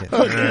make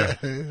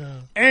it.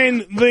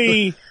 And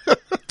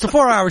it's a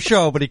 4-hour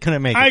show, but he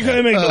couldn't make it. I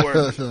couldn't make the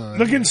word.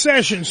 The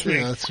concession speech.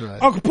 Yeah, that's right.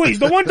 Oh, please,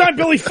 the one time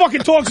Billy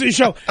fucking talks to the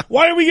show,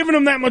 why are we giving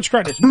him that much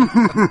credit?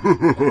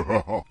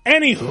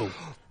 Anywho,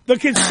 the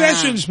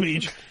concession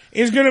speech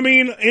is going to be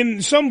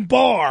in some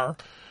bar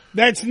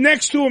that's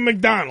next to a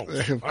McDonald's.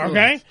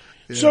 Okay?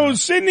 Yeah. So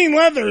Sydney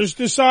Leathers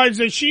decides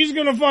that she's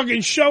going to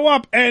fucking show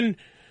up and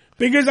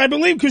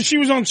because she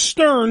was on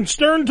Stern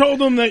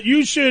told him that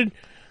you should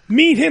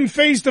meet him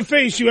face to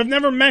face. You have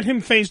never met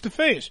him face to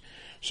face.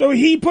 So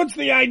he puts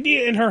the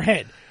idea in her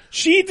head.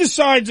 She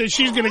decides that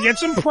she's going to get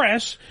some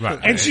press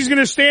and she's going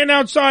to stand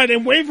outside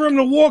and wait for him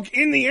to walk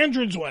in the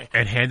entranceway.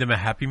 And hand him a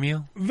Happy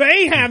Meal?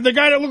 They have the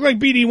guy that looked like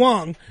B.D.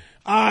 Wong.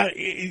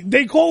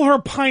 They call her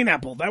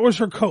Pineapple. That was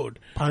her code.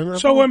 Pineapple?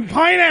 So when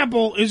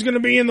Pineapple is going to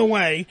be in the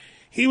way,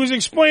 he was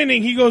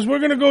explaining, he goes, we're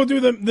going to go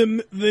through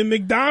the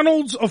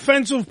McDonald's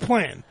offensive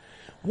plan.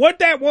 What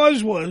that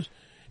was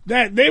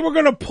that they were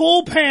going to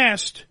pull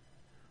past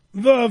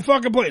the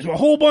fucking place, a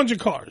whole bunch of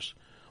cars.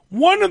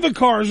 One of the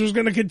cars was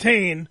going to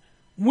contain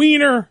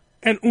Wiener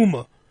and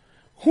Uma.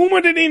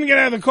 Uma didn't even get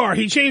out of the car.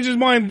 He changed his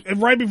mind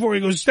right before.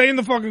 He goes, stay in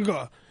the fucking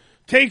car.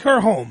 Take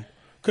her home.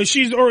 Because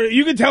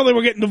you could tell they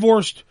were getting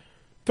divorced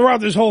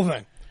throughout this whole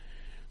thing.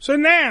 So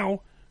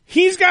now,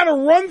 he's got to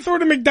run through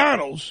the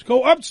McDonald's,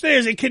 go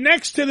upstairs, it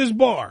connects to this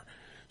bar.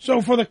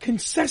 So for the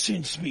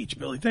concession speech,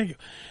 Billy, thank you,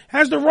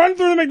 has to run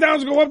through the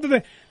McDonald's, go up to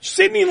the...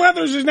 Sydney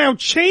Leathers is now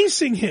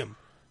chasing him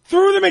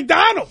through the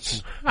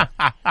McDonald's.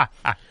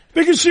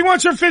 Because she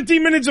wants her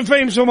 15 minutes of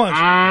fame so much.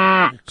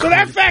 So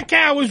that fat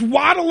cow is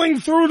waddling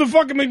through the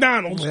fucking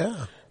McDonald's,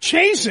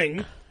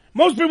 chasing...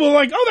 Most people are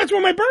like, oh, that's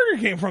where my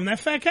burger came from, that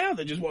fat cow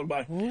that just walked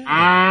by.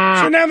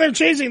 So now they're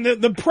chasing,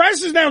 the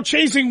press is now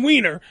chasing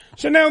Wiener.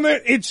 So now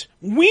it's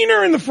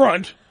Wiener in the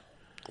front.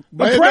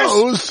 The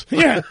press,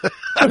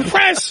 the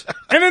press,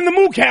 and then the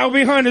moo cow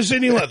behind the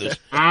Sydney Leathers.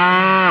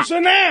 So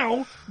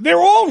now, they're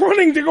all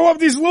running to go up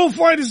these little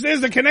flight of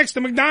stairs that connects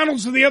the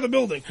McDonald's to the other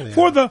building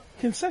for the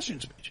concession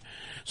speech.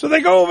 So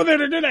they go over there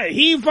to do that.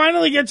 He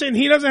finally gets in,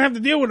 he doesn't have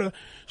to deal with her.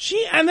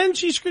 And then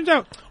she screams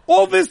out,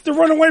 all this to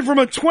run away from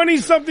a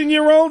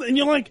 20-something-year-old, and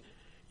you're like,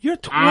 you're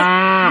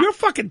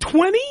fucking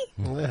 20?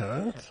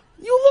 Yeah.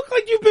 You look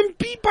like you've been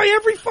beat by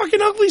every fucking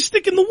ugly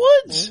stick in the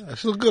woods. Yeah, I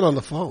feel good on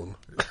the phone.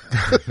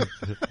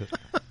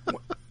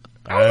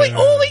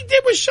 all he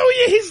did was show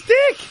you his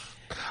dick.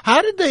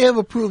 How did they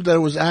ever prove that it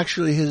was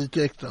actually his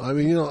dick, though? I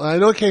mean, I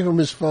know it came from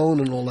his phone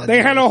and all that.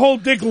 They had a whole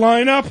dick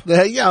lineup?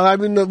 I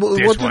mean,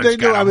 what did they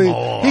do? I mean,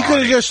 he could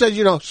have just said,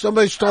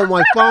 somebody stole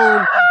my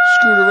phone,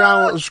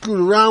 screwed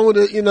around with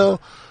it,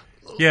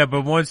 Yeah,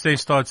 but once they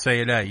start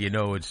saying that, you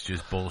know it's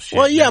just bullshit.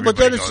 Well, yeah, but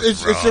then Everybody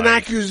it's goes, an right.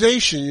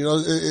 accusation. You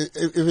know,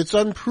 if it's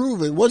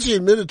unproven, once he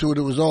admitted to it,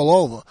 it was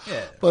all over.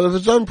 Yeah. But if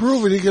it's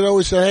unproven, he can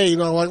always say, "Hey, you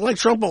know, like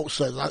Trump always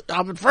says,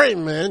 I've been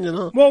framed, man." You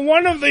know. Well,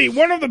 one of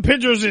the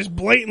pictures is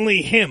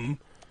blatantly him.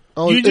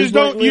 Oh, you just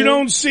blatantly him?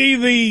 don't see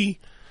the.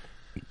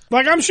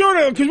 Like, I'm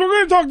sure because we're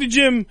going to talk to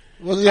Jim.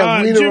 Was he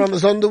have wiener on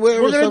his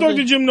underwear? We're going to talk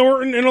to Jim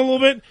Norton in a little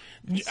bit.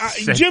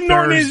 Jim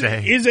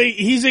Norton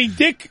he's a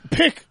dick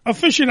pic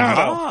aficionado.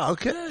 Ah,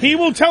 okay. He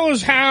will tell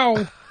us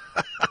how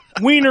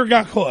wiener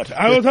got caught.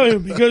 I will tell you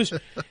because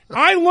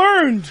I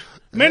learned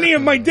many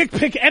of my dick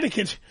pic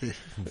etiquette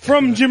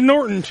from Jim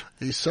Norton.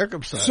 He's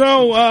circumcised.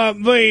 So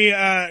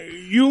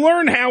you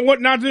learn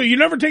what not to do. You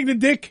never take the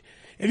dick.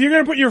 If you're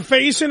going to put your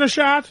face in a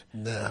shot,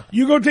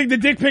 you go take the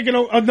dick pic in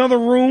another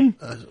room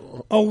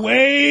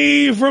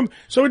away from,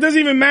 so it doesn't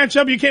even match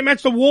up. You can't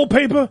match the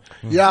wallpaper.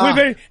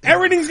 Yeah.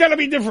 Everything's got to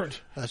be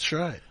different. That's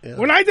right. Yeah.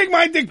 When I take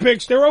my dick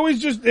pics, they're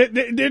always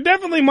they're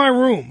definitely my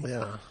room.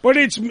 Yeah. But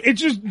it's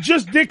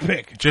just dick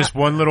pic. Just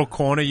one little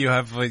corner you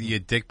have your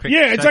dick pic.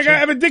 Yeah, it's like I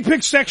have a dick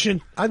pic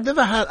section. I've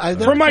never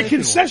for my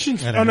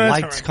concessions. And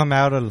lights come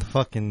out of the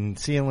fucking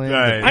ceiling.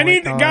 Right. I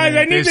need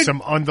There's some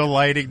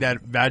underlighting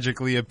that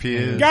magically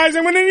appears. Guys,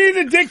 I'm going to need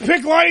a dick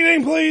pic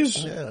lighting,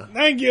 please. Yeah.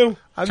 Thank you.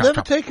 I've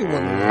never taken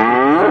one.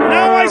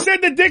 No, I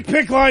said the dick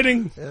pic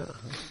lighting. Yeah.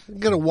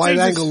 Get a wide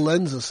angle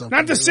lens or something.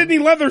 Not the Sydney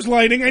Leathers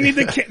lighting. I need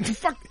the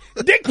fuck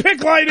dick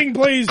pic lighting,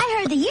 please. I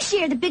heard that you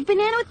share the big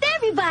banana with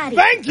everybody.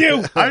 Thank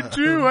you. I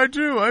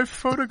do. I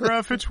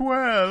photograph it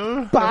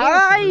well.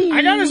 Bye.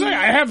 I gotta say,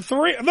 I have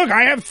three. Look,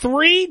 I have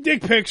 3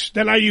 dick pics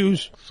that I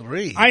use.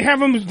 3. I have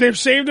them. They're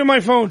saved in my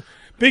phone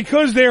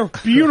because they're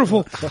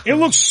beautiful. It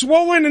looks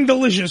swollen and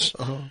delicious.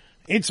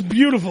 It's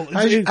beautiful.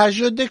 Has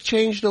your dick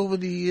changed over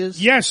the years?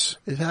 Yes.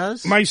 It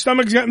has? My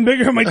stomach's gotten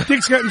bigger. My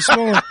dick's gotten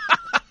smaller.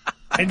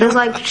 Does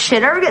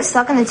shit ever get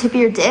stuck in the tip of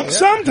your dick?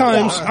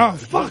 Sometimes. Oh,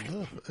 fuck.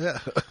 Yeah.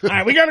 All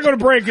right, we got to go to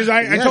break because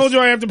I told you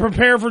I have to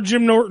prepare for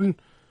Jim Norton.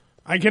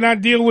 I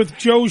cannot deal with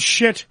Joe's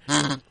shit.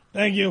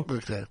 Thank you.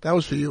 Okay. That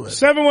was for you, Ed.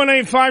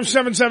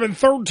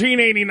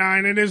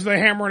 718-577-1389. It is the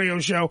Ham Radio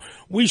Show.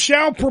 We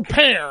shall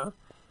prepare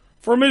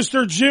for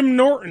Mr. Jim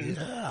Norton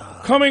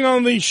coming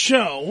on the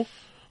show.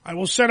 I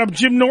will set up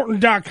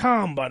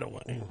JimNorton.com, by the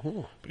way,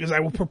 because I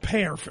will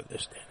prepare for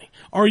this, Danny.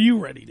 Are you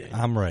ready, Danny?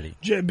 I'm ready.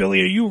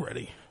 Billy, are you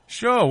ready?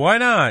 Sure, why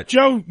not?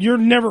 Joe, you're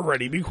never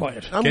ready. Be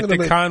quiet. Get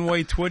the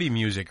Conway Twitty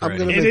music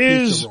ready. It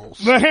is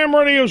the Ham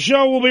Radio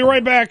Show. We'll be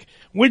right back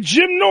with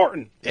Jim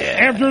Norton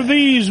after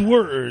these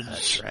words.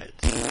 That's right.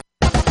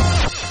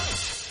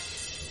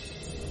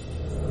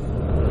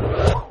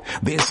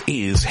 This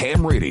is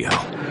Ham Radio.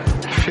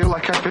 I feel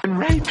like I've been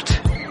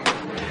raped.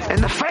 In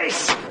the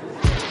face.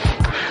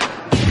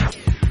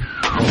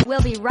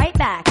 We'll be right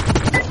back.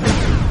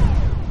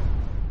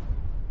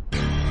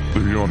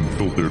 The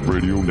Unfiltered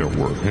Radio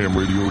Network,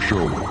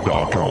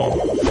 HamRadioShow.com.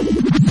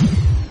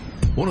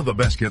 One of the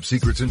best kept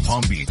secrets in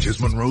Palm Beach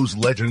is Monroe's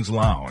Legends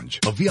Lounge,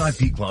 a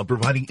VIP club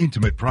providing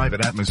intimate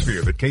private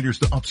atmosphere that caters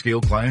to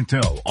upscale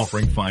clientele,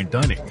 offering fine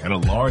dining and a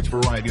large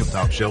variety of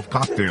top shelf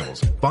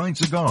cocktails, fine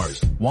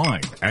cigars,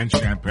 wine, and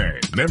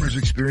champagne. Members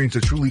experience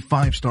a truly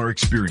 5-star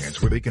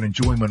experience where they can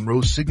enjoy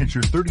Monroe's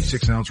signature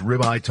 36-ounce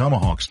ribeye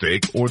tomahawk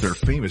steak or their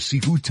famous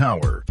seafood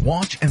tower.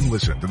 Watch and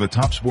listen to the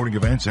top sporting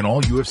events and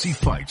all UFC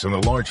fights on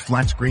the large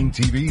flat screen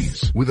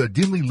TVs. With a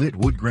dimly lit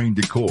wood grain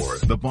decor,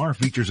 the bar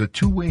features a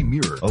 2-way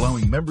mirror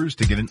allowing members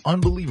to get an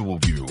unbelievable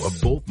view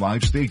of both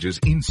live stages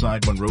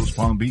inside Monroe's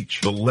Palm Beach.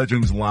 The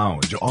Legends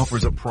Lounge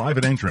offers a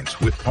private entrance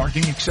with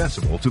parking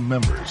accessible to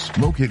members.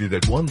 Located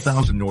at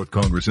 1000 North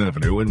Congress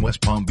Avenue in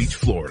West Palm Beach,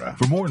 Florida.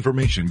 For more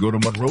information, go to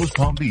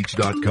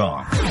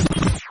monroespalmbeach.com.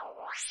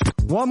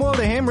 Want more of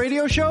the Ham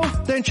Radio Show?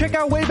 Then check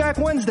out Way Back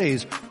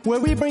Wednesdays, where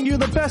we bring you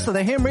the best of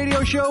the Ham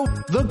Radio Show,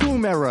 The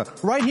Boom Era,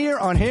 right here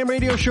on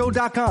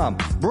HamRadioShow.com.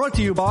 Brought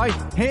to you by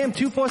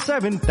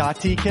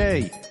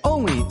Ham247.tk.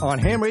 Only on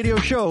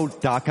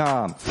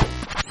HamRadioShow.com.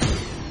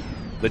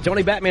 The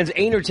Tony Batman's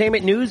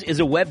Entertainment News is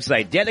a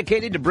website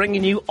dedicated to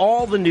bringing you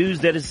all the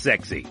news that is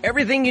sexy.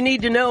 Everything you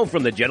need to know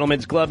from the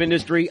gentlemen's club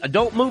industry,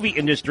 adult movie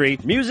industry,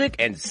 music,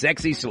 and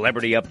sexy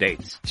celebrity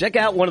updates. Check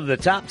out one of the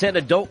top 10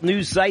 adult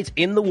news sites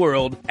in the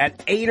world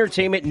at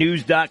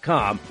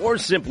entertainmentnews.com or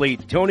simply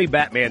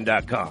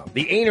TonyBatman.com.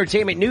 The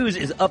Entertainment News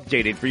is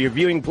updated for your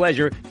viewing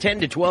pleasure 10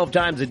 to 12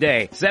 times a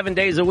day, 7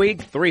 days a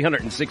week,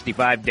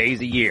 365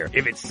 days a year.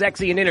 If it's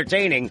sexy and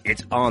entertaining,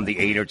 it's on the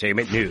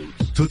Entertainment News.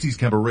 Tootsie's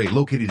Cabaret,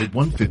 located at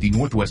 150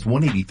 Northwest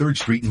 183rd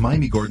Street in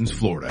Miami Gardens,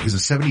 Florida, is a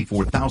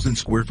 74,000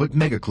 square foot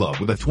mega club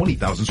with a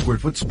 20,000 square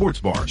foot sports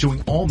bar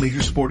showing all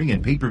major sporting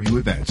and pay-per-view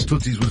events.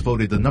 Tootsie's was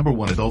voted the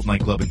 #1 adult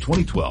nightclub in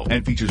 2012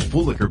 and features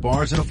full liquor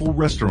bars and a full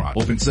restaurant.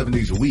 Open 7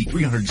 days a week,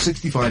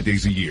 365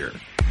 days a year.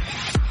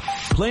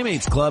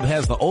 Playmates Club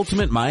has the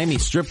ultimate Miami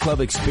strip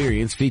club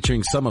experience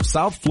featuring some of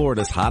South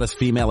Florida's hottest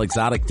female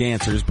exotic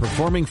dancers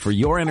performing for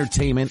your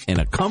entertainment in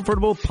a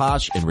comfortable,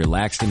 posh, and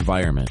relaxed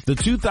environment. The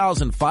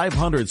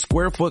 2,500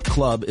 square foot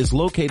club is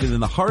located in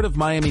the heart of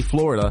Miami,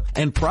 Florida,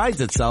 and prides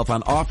itself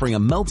on offering a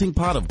melting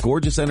pot of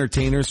gorgeous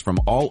entertainers from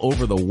all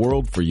over the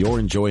world for your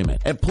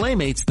enjoyment. At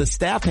Playmates, the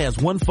staff has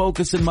one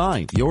focus in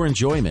mind, your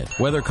enjoyment.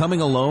 Whether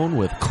coming alone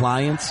with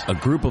clients, a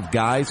group of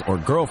guys, or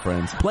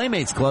girlfriends,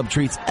 Playmates Club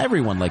treats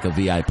everyone like a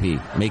VIP,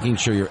 making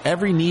sure your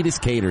every need is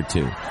catered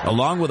to.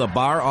 Along with a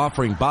bar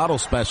offering bottle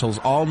specials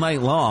all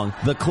night long,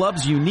 the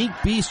club's unique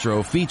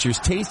bistro features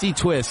tasty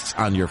twists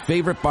on your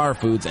favorite bar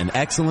foods and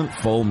excellent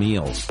full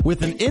meals.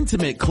 With an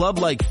intimate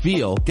club-like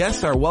feel,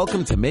 guests are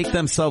welcome to make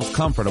themselves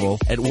comfortable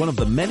at one of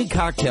the many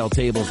cocktail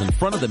tables in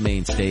front of the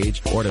main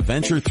stage, or to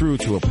venture through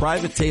to a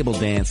private table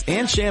dance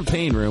and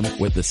champagne room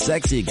with the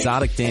sexy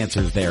exotic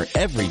dancers there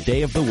every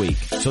day of the week.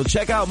 So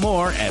check out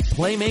more at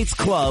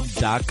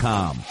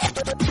PlaymatesClub.com.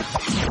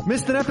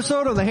 Missed an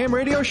episode of the Ham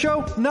Radio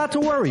Show? Not to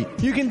worry.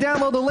 You can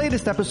download the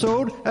latest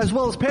episode as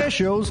well as past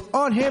shows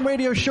on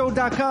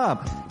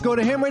HamRadioShow.com. Go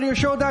to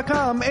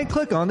HamRadioShow.com and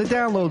click on the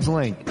downloads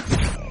link.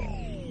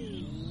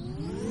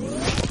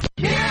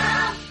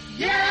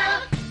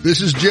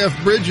 This is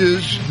Jeff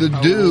Bridges, the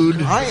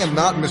dude. I am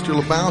not Mr.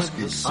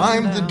 Lebowski.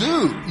 I'm the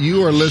dude.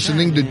 You are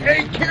listening to...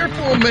 Hey,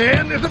 careful,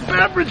 man. There's a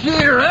beverage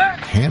here, huh?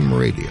 Ham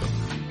Radio.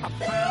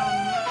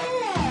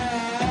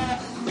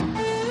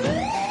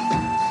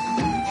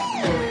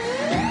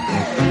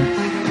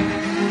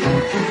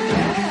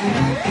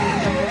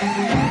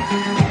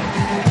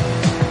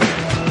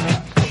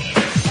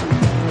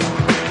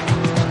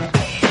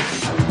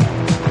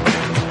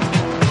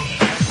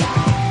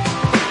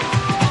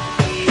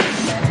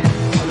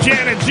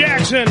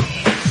 Jackson,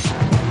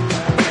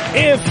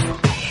 if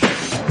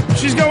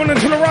she's going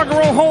into the Rock and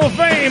Roll Hall of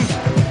Fame,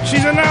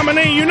 she's a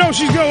nominee. You know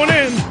she's going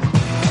in.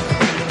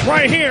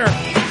 Right here,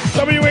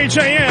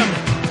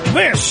 WHAM.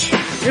 This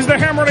is the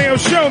Ham Radio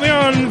Show, the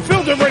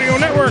Unfiltered Radio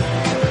Network.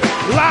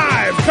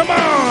 Live, come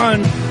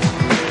on.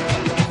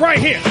 Right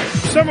here,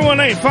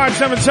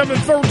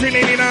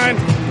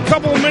 718-577-1389.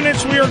 Couple of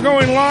minutes, we are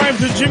going live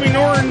to Jimmy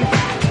Norton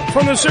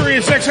from the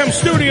SiriusXM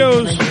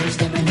studios.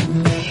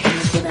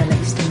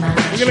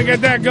 We're going to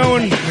get that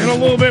going in a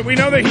little bit. We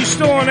know that he's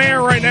still on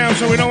air right now,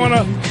 so we don't want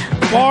to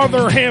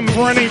bother him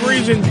for any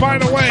reason. By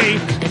the way,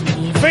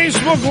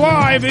 Facebook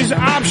Live is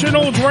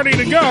optional. It's ready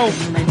to go.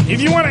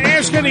 If you want to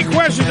ask any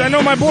questions, I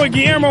know my boy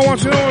Guillermo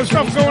wants to know the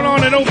stuff going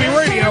on at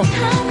OpieRadio.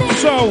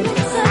 So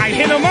I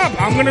hit him up.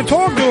 I'm going to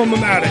talk to him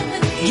about it.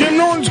 Jim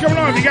Norton's coming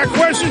on. If you got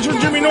questions for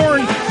Jimmy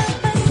Norton,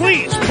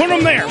 please put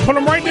them there. Put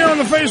them right there on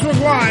the Facebook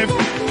Live,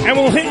 and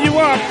we'll hit you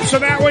up so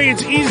that way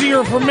it's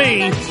easier for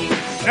me.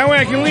 That way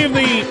I can leave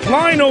the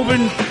line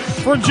open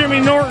for Jimmy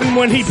Norton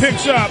when he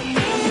picks up.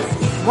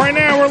 Right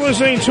now we're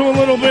listening to a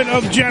little bit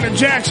of Janet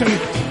Jackson.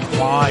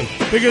 Why?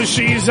 Because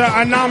she's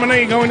a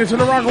nominee going into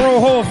the Rock and Roll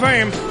Hall of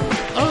Fame.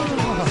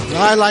 Oh,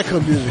 I like her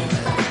music.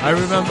 I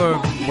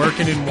remember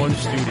working in one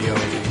studio.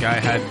 The guy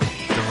had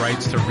the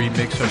rights to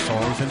remix her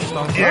songs and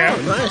stuff. Yeah.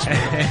 Oh, nice.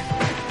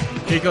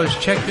 He goes,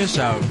 check this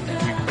out. We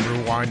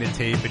rewind the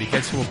tape, and he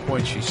gets to a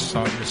point she's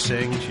starting to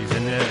sing. She's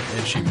in there,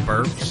 and she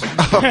burps.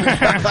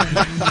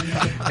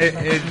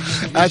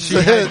 That's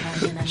the hit.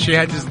 She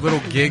had this little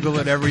giggle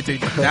and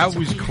everything. That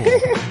was cool.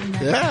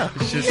 Yeah.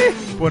 It's just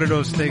one of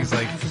those things,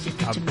 like,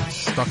 I'm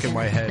stuck in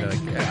my head. Like,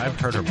 I've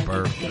heard her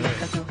burp.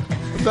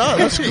 No,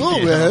 that's cool,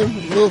 man.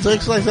 Little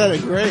things like that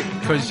are great.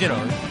 Because, you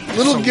know,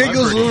 little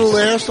giggles, little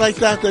laughs like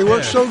that, they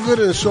work so good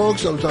in a song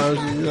sometimes.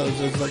 You know,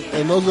 it's like,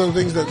 and those are the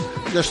things that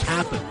just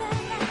happen.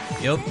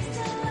 Yep.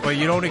 But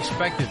you don't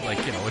expect it,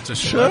 like, you know, it's a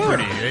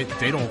celebrity. Sure.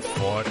 They don't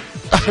fart.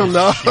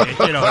 No.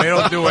 You know, they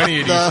don't do any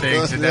of these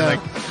things. And they're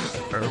like,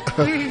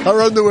 her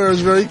underwear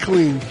is very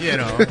clean. You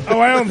know. Oh,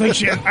 I don't think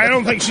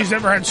she's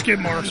ever had skid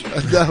marks.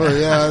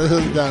 Definitely, yeah.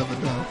 No.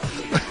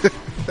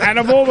 Out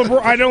of all the,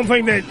 I don't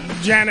think that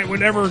Janet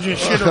would ever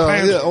just shit her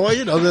pants. Yeah, well,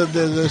 you know,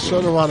 they're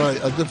sort of on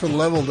a different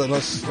level than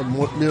us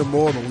mere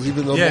mortals,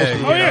 even though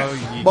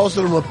most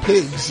of them are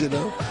pigs, you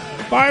know.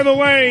 By the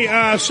way,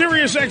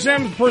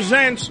 SiriusXM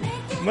presents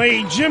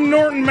the Jim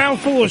Norton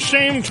Mouthful of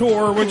Shame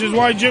tour, which is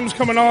why Jim's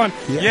coming on.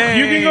 Yeah.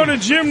 You can go to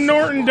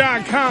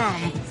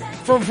JimNorton.com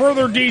for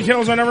further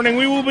details on everything.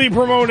 We will be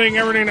promoting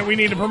everything that we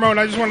need to promote.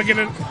 I just want to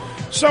get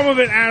some of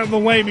it out of the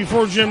way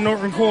before Jim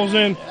Norton calls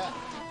in.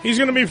 He's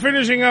going to be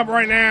finishing up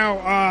right now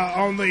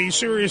on the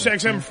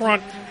SiriusXM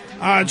front.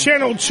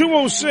 Channel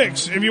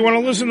 206, if you want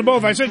to listen to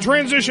both. I said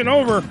transition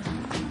over,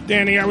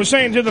 Danny. I was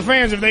saying to the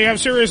fans, if they have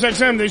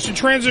SiriusXM, they should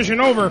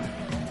transition over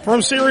from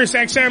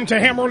SiriusXM to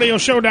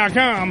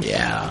HamRadioShow.com.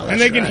 Yeah, and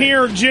they can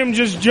hear Jim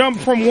just jump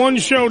from one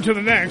show to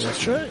the next.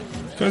 That's right.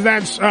 Because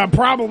that's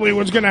probably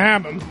what's going to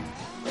happen.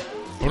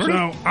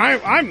 So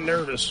I'm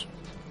nervous.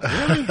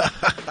 Really?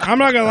 I'm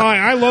not gonna lie.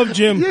 I love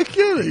Jim. You're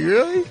kidding,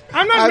 really?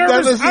 I'm not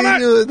nervous. I'm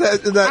not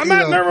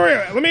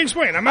nervous. Let me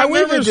explain. I'm not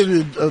nervous.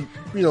 You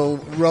know,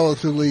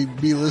 relatively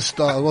B-list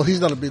star. Well,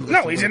 he's not a B-list.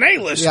 No, he's an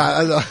A-list. Yeah,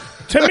 I know.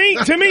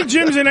 To me,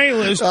 Jim's an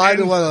A-list. I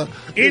don't want to.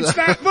 It's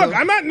not. Look,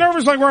 I'm not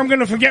nervous like where I'm going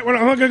to forget what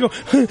I'm going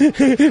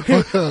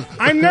to go.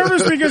 I'm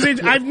nervous because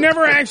I've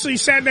never actually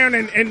sat down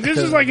and this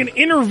is like an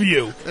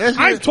interview.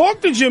 I've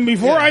talked to Jim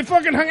before. I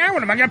fucking hung out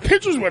with him. I got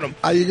pictures with him.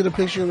 Are you going to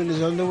picture him in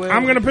his underwear?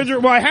 I'm going to picture.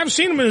 Well, I have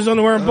seen him in his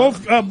underwear.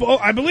 Both,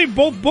 I believe,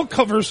 both book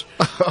covers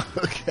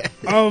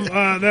of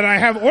that I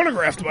have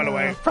autographed. By the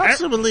way,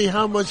 approximately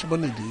how much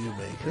money do you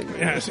make?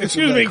 Yes.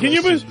 Excuse me. Can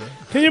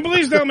you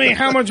please tell me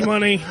how much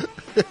money?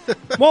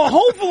 Well,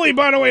 hopefully,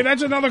 by the way,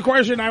 that's another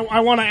question I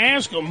want to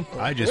ask him.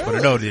 I just want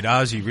to know, did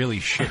Ozzy really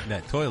shit in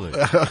that toilet?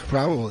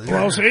 Probably.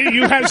 Well,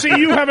 you have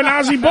an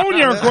Ozzy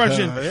Boneyard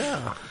question.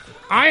 Yeah.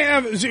 I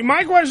have.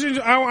 My question is,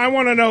 I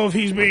want to know if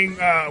he's being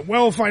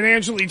well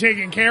financially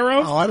taken care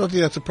of. Oh, I don't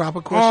think that's a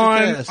proper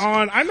question to ask.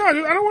 I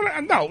don't want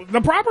to. No,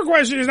 the proper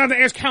question is not to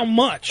ask how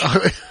much.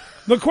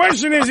 The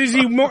question is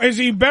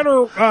he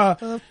better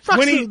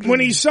when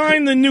he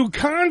signed the new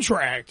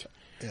contract?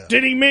 Yeah.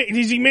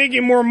 Is he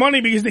making more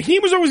money? Because he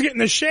was always getting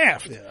the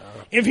shaft. Yeah.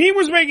 If he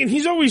was making,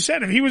 he's always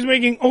said, if he was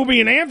making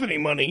Opie and Anthony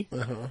money,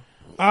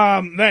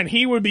 then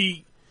he would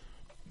be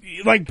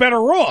like better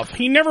off.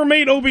 He never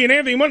made Opie and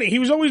Anthony money. He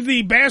was always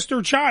the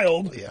bastard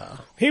child. Yeah.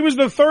 He was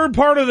the third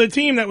part of the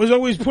team that was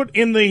always put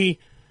in the,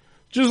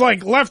 just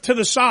like left to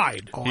the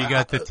side. He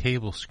got the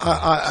table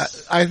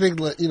screws. I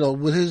think,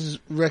 with his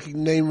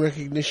name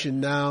recognition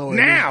now.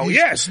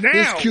 His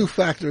Q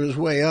factor is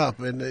way up,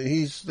 and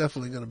he's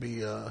definitely going to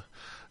be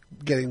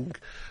getting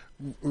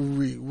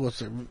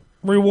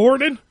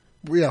rewarded.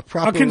 Yeah,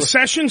 proper a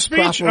concession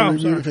speech. Proper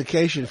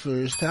reunification for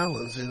his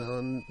talents,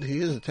 and he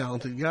is a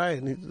talented guy,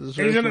 and he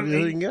deserves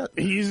everything he can get.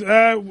 He's,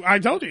 I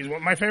told you, he's one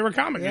of my favorite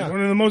comics. Yeah. He's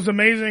one of the most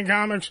amazing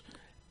comics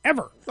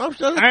ever.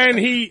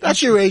 And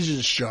that's your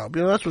agent's job.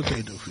 That's what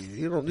they do for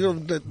you.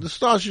 The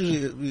stars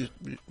usually,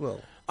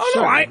 well. Oh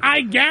no,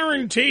 I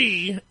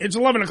guarantee it's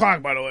 11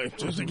 o'clock. By the way,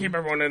 just to keep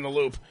everyone in the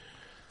loop.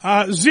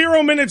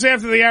 0 minutes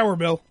after the hour,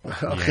 Bill.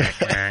 Okay.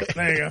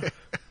 There you go.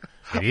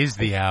 It is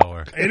the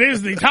hour. It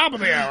is the top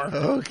of the hour.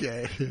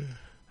 Okay.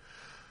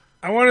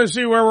 I want to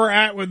see where we're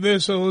at with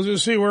this, so let's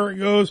just see where it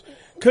goes.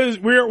 Because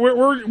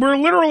we're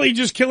literally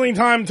just killing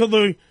time till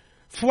the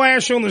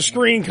flash on the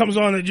screen comes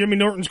on that Jimmy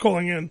Norton's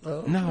calling in.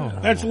 No.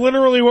 That's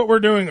literally what we're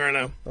doing right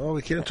now. Oh,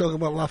 we can't talk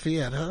about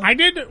Lafayette, huh? I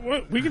did.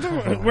 We can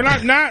talk about, we're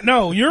not,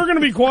 no, you're going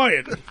to be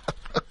quiet.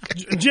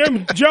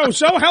 Joe,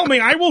 so help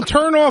me, I will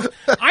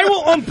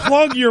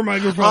unplug your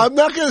microphone. I'm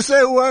not going to say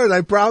a word,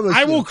 I promise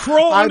I will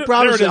crawl I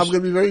promise you, I'm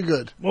going to be very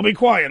good. Well, be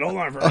quiet, hold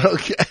on for a minute.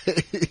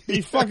 Okay. Be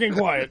fucking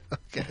quiet.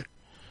 Okay.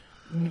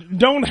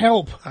 Don't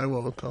help. I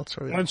won't, I'll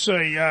tell you. Let's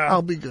see,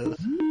 I'll be good.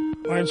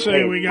 Let's see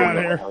what we got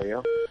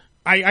here.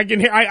 I can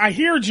hear, I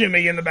hear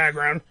Jimmy in the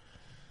background.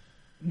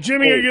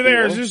 Jimmy, are you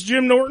there? Is this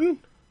Jim Norton?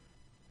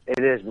 It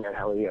is, man.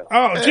 How are you?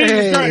 Oh,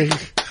 Jesus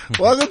Christ.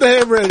 Welcome to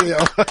Ham Radio.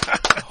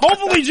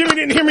 Hopefully Jimmy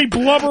didn't hear me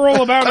blubber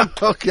all about him.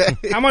 Okay.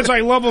 How much I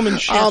love him and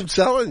shit. I'm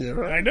telling you.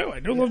 Right? I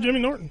do love Jimmy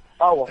Norton.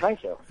 Oh, well,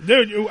 thank you.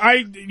 Dude,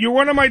 you're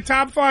one of my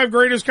top 5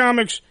 greatest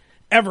comics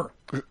ever.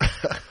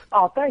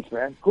 Oh, thanks,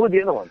 man. Who are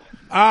the other ones?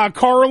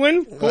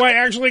 Carlin, who I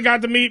actually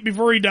got to meet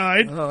before he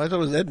died. Oh, I thought it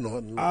was Ed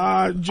Norton.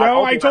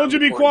 Joe, I told you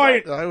to be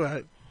quiet. All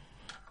right.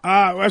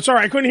 I'm sorry,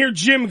 I couldn't hear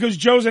Jim because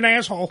Joe's an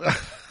asshole.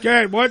 Go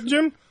ahead, what,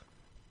 Jim?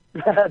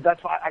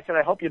 That's why I said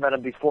I hope you met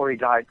him before he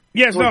died.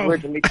 Yes, it was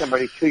weird to meet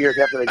somebody 2 years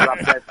after they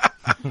dropped dead.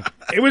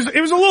 It was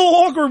a little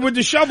awkward with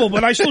the shovel,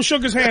 but I still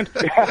shook his hand.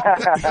 Who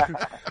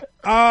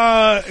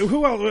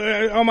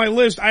else on my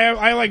list?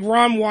 I like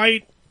Ron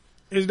White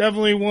is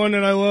definitely one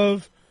that I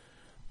love.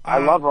 I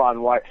love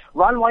Ron White.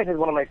 Ron White has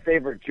one of my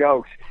favorite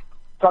jokes,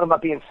 talking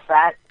about being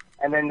fat.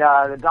 And then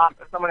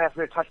someone asked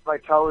me to touch my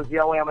toes. The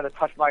only way I'm going to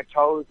touch my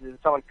toes is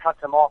someone cuts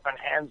them off and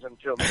hands them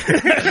to me.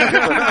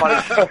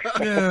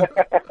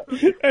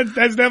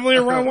 That's definitely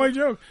a Ron White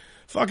joke.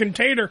 Fucking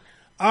tater.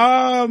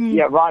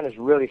 Yeah, Ron is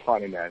really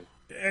funny, man.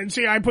 And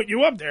see, I put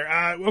you up there.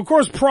 Of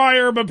course,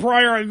 Pryor,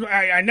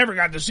 I never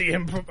got to see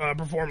him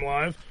perform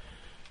live.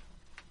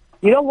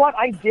 You know what?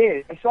 I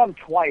did. I saw him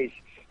twice,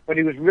 but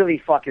he was really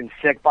fucking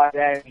sick by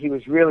then. He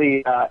was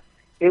really,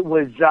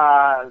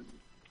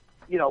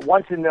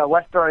 once in the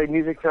Westbury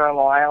Music Center on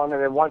Long Island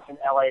and then once in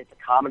L.A. at the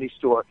Comedy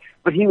Store.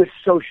 But he was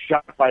so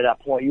shocked by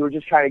that point. You were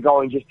just kind of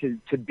going just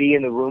to be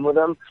in the room with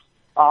him.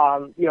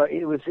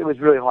 It was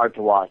really hard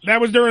to watch. That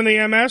was during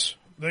the MS?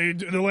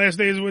 The last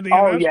days with the MS?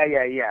 Oh,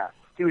 yeah.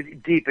 He was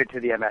deep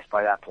into the MS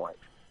by that point.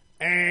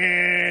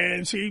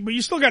 And see, but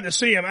you still got to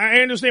see him.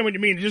 I understand what you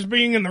mean. Just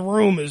being in the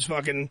room is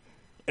fucking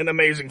an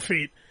amazing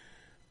feat.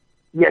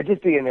 Yeah,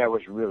 just being there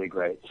was really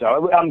great.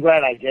 So I'm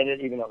glad I did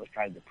it, even though it was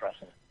kind of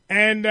depressing.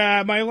 And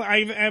I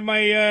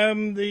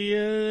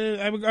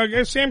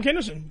guess Sam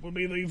Kinison would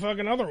be the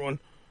fucking other one.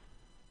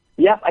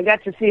 Yeah, I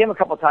got to see him a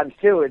couple times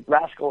too at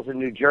Rascals in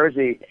New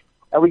Jersey.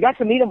 And we got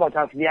to meet him one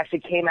time because he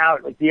actually came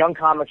out, like the young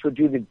comics would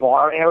do the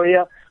bar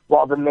area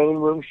while the main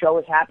room show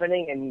was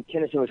happening, and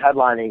Kinison was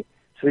headlining.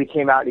 So he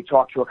came out and he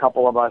talked to a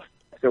couple of us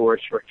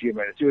afterwards for a few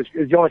minutes. It was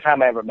the only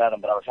time I ever met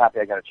him, but I was happy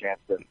I got a chance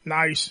to.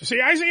 Nice.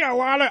 See, I see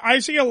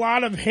a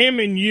lot of him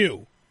in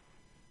you.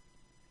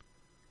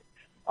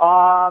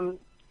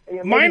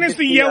 Minus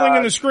the yelling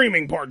and the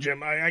screaming part,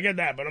 Jim. I get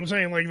that, but I'm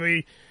saying like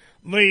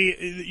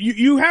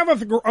you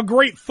have a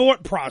great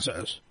thought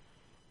process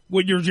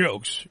with your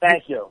jokes.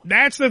 Thank you.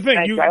 That's the thing.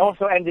 Thank you. I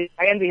also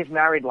envy his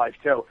married life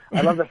too.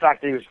 I love the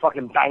fact that he was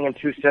fucking banging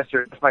two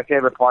sisters. That's my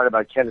favorite part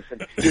about Kinnison.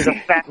 He's a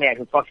fat man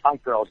who fucks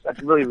hot girls.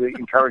 That's really, really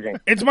encouraging.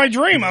 It's my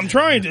dream. I'm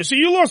trying to. See,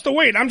 you lost the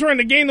weight. I'm trying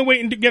to gain the weight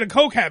and to get a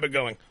coke habit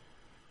going.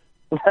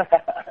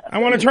 I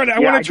want to try to. I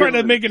want to try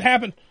to make it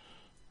happen.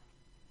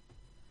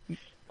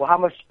 Well, how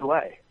much do you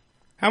weigh?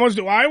 How much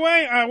do I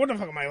weigh? What the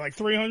fuck am I, like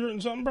 300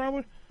 and something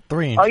probably?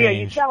 3 and Oh, change. yeah,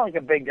 you sound like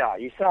a big guy.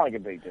 You sound like a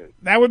big dude.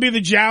 That would be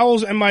the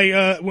jowls and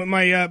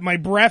my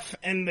breath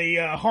and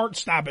the heart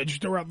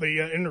stoppage throughout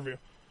the interview.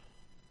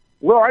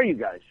 Where are you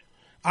guys?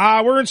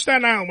 We're in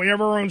Staten Island. We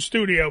have our own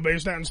studio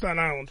based out in Staten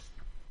Island.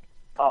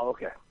 Oh,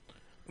 okay.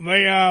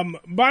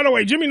 By the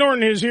way, Jimmy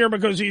Norton is here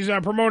because he's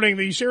promoting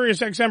the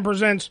SiriusXM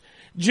Presents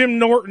Jim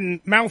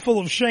Norton Mouthful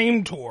of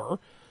Shame tour.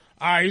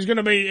 He's going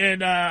to be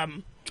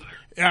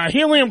at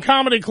Helium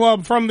Comedy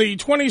Club from the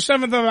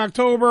 27th of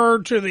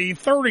October to the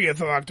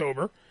 30th of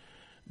October,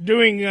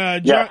 doing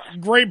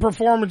great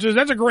performances.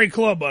 That's a great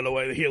club, by the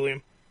way, the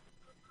Helium.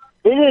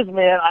 It is,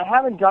 man. I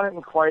haven't done it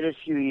in quite a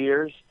few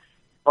years,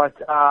 but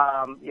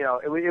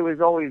it was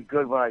always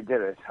good when I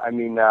did it. I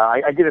mean,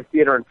 I did a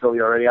theater in Philly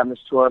already on this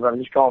tour, but I'm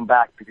just going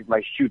back because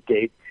my shoot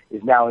date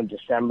is now in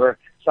December.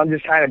 So I'm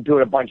just kind of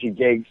doing a bunch of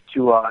gigs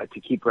to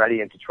keep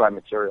ready and to try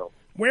material.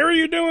 Where are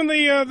you doing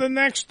the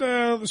next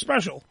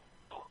special?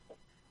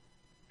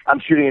 I'm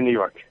shooting in New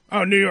York.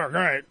 Oh, New York, all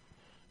right.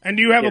 And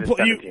do you have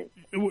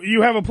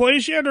you have a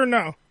place yet or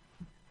no?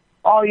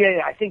 Oh,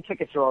 yeah. I think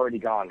tickets are already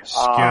gone.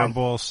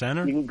 Scareball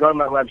Center? You can go to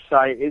my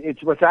website.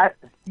 It's what's that?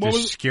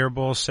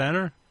 Scareball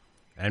Center?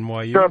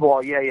 NYU?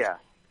 Scareball, yeah.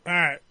 All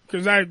right,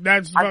 because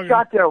that's I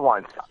shot there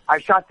once. I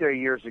shot there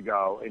years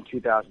ago in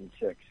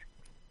 2006.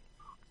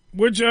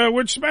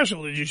 Which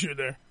special did you shoot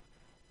there?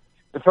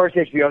 The first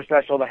HBO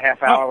special, the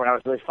half hour when I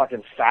was really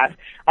fucking fat.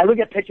 I look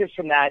at pictures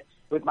from that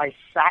with my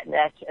fat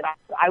neck, and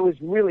I was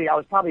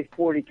probably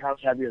 40 pounds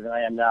heavier than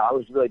I am now. I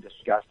was really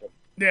disgusting.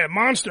 Yeah,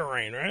 Monster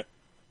Rain, right?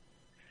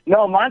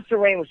 No, Monster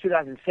Rain was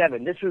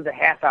 2007. This was the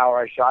half hour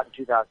I shot in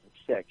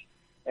 2006.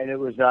 And it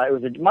was a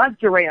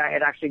Monster Rain. I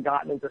had actually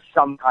gotten into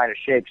some kind of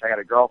shape, so I got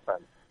a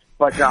girlfriend.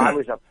 But I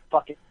was a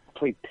fucking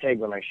complete pig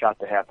when I shot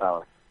the half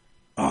hour.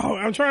 Oh,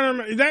 I'm trying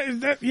to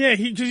remember. Yeah,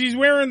 because he's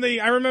wearing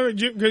I remember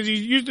Jim, because he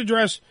used to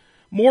dress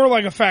more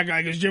like a fat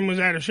guy because Jim was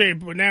out of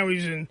shape, but now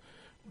he's in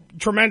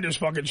tremendous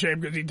fucking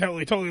shape because he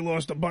totally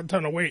lost a butt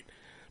ton of weight.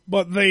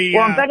 But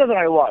I'm better than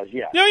I was,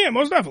 yeah. Yeah,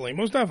 most definitely.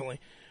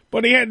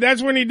 But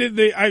that's when he did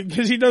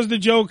because he does the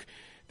joke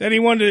that he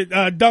wanted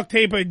to duct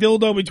tape a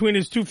dildo between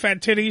his two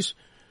fat titties.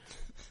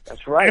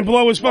 That's right. And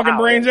blow his fucking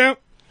brains out.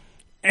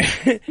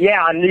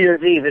 Yeah, on New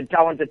Year's Eve,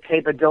 I wanted to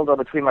tape a dildo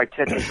between my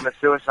tits and commit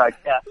suicide.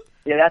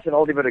 Yeah, that's an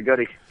oldie but a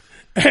goodie.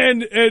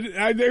 And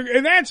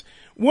that's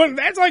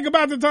like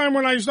about the time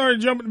when I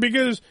started jumping,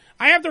 because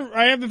I have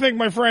to thank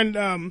my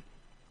friend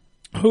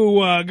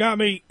who got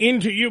me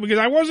into you, because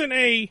I wasn't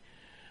a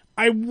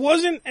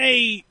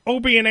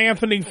Opie and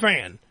Anthony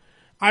fan.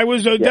 I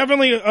was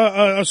definitely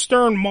a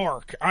stern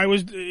Mark.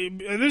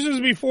 This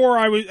is before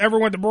I ever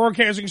went to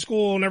broadcasting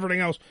school and everything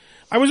else.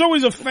 I was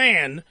always a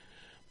fan,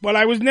 but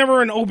I was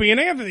never an Opie and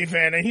Anthony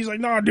fan. And he's like,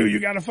 "No, dude, you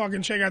got to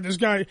fucking check out this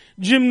guy.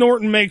 Jim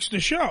Norton makes the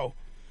show."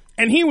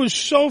 And he was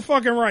so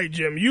fucking right,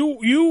 Jim.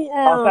 You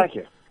are. Oh, thank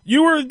you.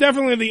 You are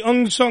definitely the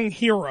unsung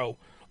hero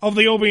of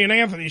the Opie and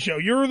Anthony show.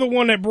 You're the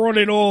one that brought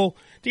it all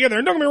together.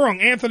 And don't get me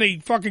wrong, Anthony,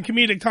 fucking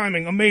comedic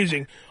timing,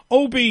 amazing.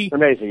 Opie,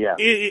 amazing, yeah.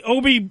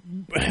 Opie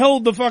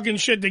held the fucking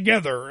shit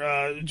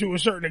together to a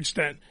certain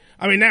extent.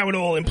 I mean, now it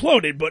all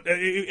imploded, but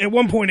at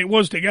one point it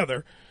was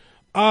together.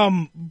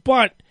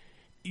 But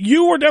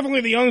you were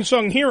definitely the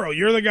unsung hero.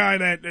 You're the guy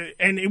that,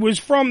 and it was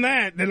from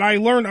that I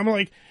learned. I'm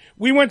like,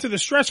 we went to the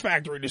Stress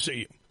Factory to see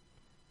you.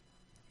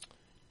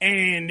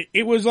 And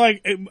it was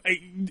like,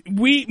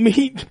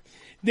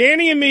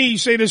 Danny and me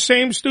say the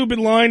same stupid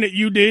line that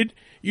you did.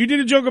 You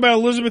did a joke about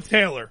Elizabeth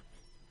Taylor.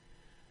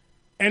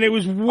 And it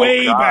was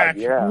way back.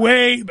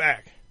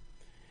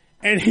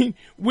 And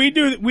we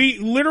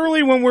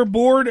literally, when we're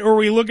bored or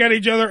we look at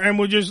each other and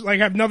we just like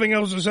have nothing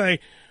else to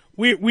say,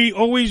 we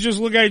always just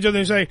look at each other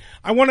and say,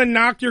 "I want to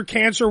knock your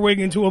cancer wig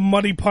into a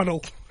muddy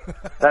puddle."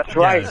 That's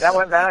right. Yes.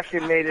 That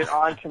actually made it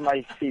onto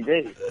my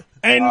CD.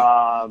 And,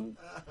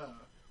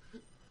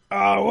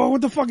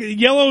 what the fuck?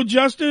 Yellow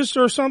Justice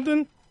or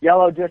something?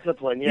 Yellow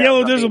Discipline, yeah.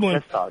 Yellow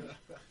Discipline.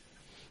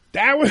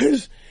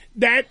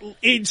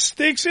 It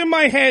sticks in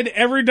my head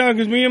every time,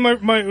 because me and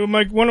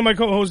my one of my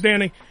co-hosts,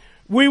 Danny,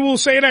 we will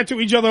say that to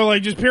each other,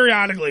 like, just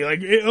periodically.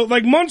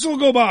 Like months will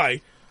go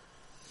by,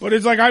 but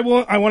it's like, I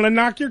want to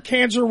knock your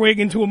cancer wig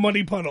into a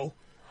muddy puddle.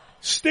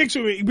 Sticks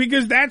with me,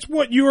 because that's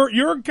what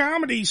your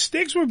comedy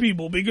sticks with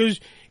people, because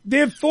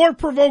they're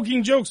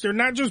thought-provoking jokes. They're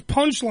not just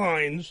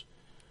punchlines.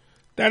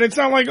 That it's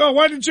not like, oh,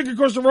 why did chick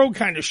across the road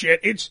kind of shit.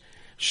 It's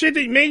shit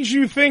that makes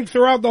you think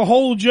throughout the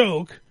whole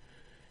joke.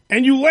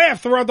 And you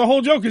laugh throughout the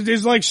whole joke because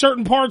there's like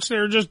certain parts that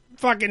are just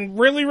fucking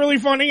really, really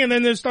funny, and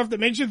then there's stuff that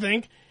makes you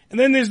think, and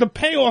then there's the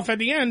payoff at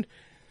the end.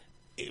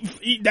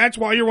 That's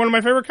why you're one of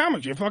my favorite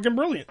comics. You're fucking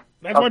brilliant.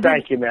 That's why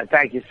thank you, man.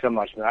 Thank you so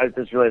much, man.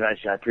 That's really nice.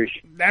 I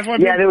appreciate it. That's why.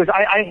 Yeah, there was.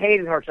 I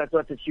hated her because I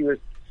thought that she was.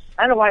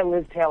 I don't know why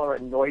Liz Taylor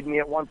annoyed me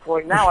at one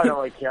point. Now I don't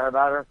really care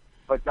about her,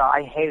 but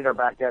I hated her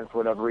back then for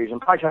whatever reason.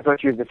 Probably I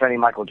thought she was defending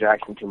Michael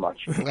Jackson too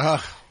much.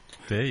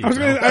 There you I was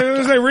go. going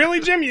to say, really,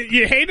 Jim?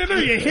 You hated her?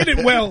 You hit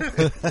it well.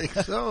 I think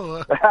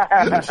so.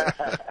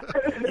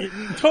 You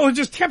totally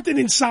just kept it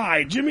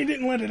inside. Jimmy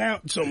didn't let it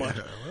out so much.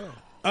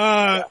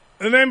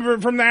 And then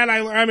from that,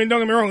 I mean,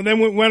 don't get me wrong, then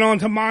we went on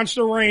to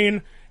Monster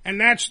Rain,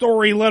 and that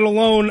story, let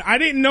alone, I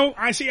didn't know,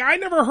 I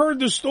never heard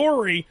the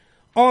story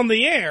on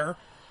the air,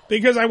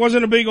 because I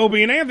wasn't a big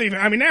Opie and Anthony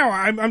fan. I mean, now,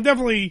 I'm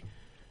definitely,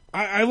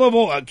 I love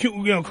all,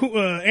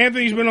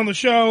 Anthony's been on the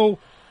show.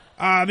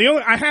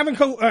 I haven't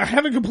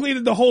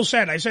completed the whole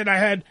set. I said I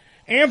had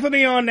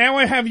Anthony on, now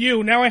I have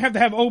you, now I have to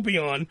have Opie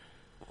on.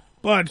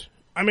 But,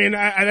 I mean,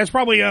 that's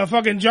probably a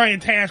fucking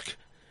giant task,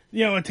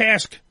 a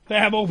task to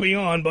have Opie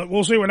on, but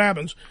we'll see what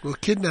happens. We'll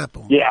kidnap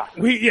him. Yeah.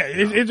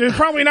 It's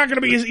probably not going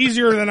to be as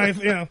easier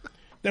than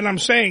than I'm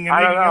saying.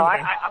 I don't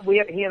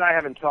know. He and I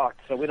haven't talked,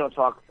 so we don't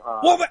talk.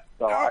 Okay.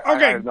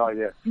 I have no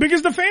idea.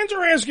 Because the fans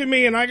are asking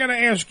me, and I got to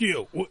ask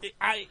you.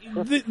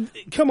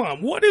 Come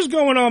on, what is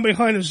going on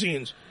behind the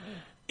scenes?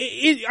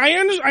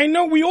 I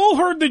know we all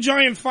heard the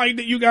giant fight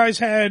that you guys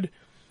had,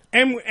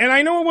 and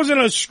I know it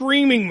wasn't a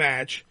screaming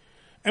match.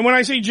 And when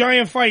I say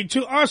giant fight,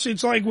 to us,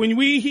 it's like when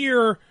we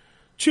hear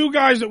two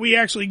guys that we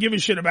actually give a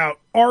shit about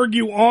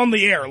argue on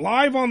the air,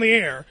 live on the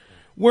air,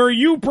 where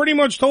you pretty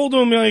much told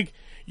them, like,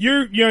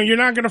 you're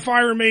not going to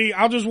fire me.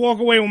 I'll just walk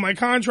away when my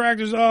contract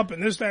is up,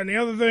 and this, that, and the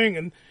other thing,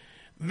 and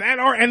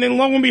then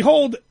lo and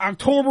behold,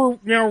 October,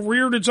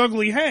 reared its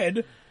ugly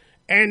head,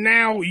 and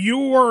now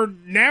you are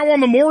now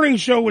on the morning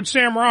show with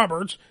Sam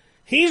Roberts.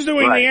 He's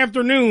doing the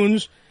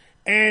afternoons,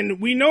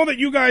 and we know that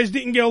you guys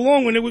didn't get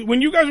along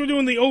when you guys were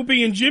doing the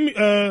Opie and Jimmy,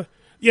 the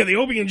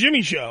Opie and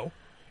Jimmy show.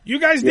 You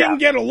guys didn't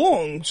get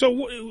along,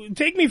 so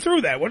take me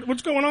through that.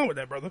 What's going on with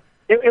that, brother?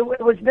 It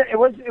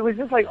was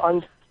just like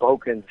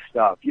unspoken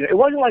stuff. It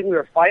wasn't like we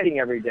were fighting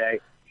every day,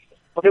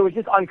 but it was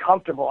just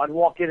uncomfortable. I'd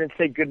walk in and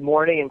say good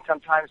morning, and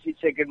sometimes he'd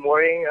say good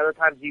morning, other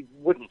times he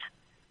wouldn't.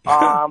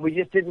 We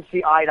just didn't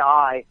see eye to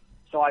eye,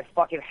 so I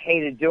fucking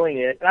hated doing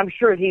it, and I'm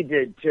sure he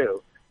did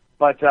too.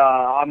 But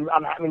I'm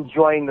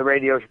enjoying the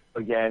radio show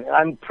again, and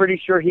I'm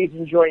pretty sure he's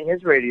enjoying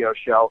his radio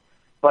show.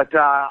 But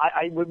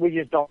we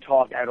just don't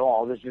talk at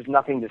all. There's just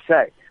nothing to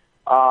say.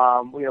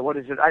 What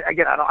is it?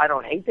 I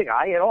don't hate the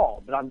guy at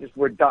all, but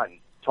we're done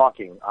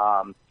talking.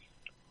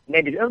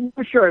 Maybe I'm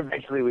sure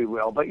eventually we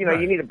will, but you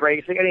need a break.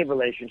 It's like any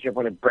relationship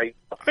when it breaks.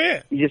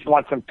 You just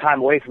want some time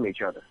away from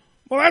each other.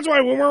 Well, that's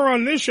why when we're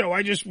on this show,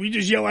 we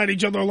just yell at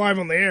each other live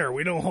on the air.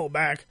 We don't hold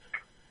back.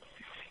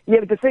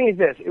 Yeah, but the thing is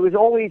this: he was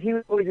always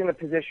in a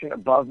position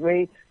above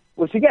me.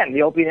 Which again,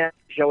 the Opie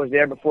show was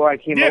there before I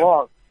came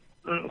along.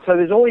 So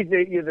there's always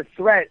the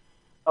threat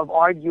of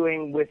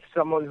arguing with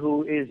someone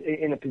who is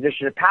in a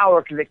position of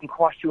power because they can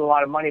cost you a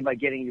lot of money by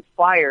getting you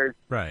fired,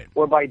 right?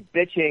 Or by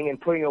bitching and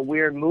putting a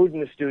weird mood in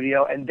the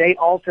studio, and they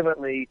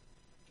ultimately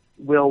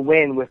will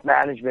win with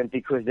management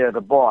because they're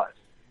the boss.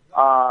 You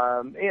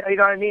know what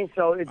I mean?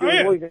 So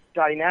there's always a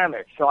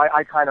dynamic. So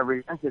I kind of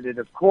resented it,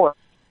 of course,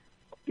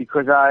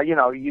 because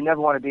you never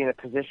want to be in a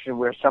position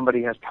where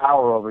somebody has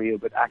power over you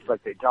but acts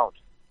like they don't.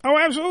 Oh,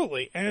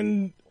 absolutely,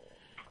 and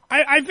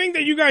I think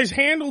that you guys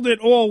handled it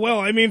all well.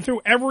 I mean,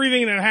 through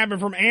everything that happened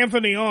from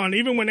Anthony on,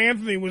 even when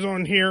Anthony was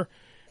on here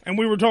and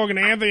we were talking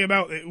to Anthony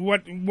about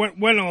what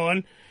went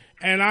on,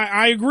 and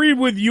I agreed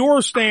with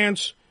your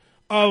stance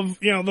of,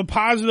 the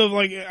positive,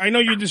 like, I know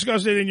you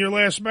discussed it in your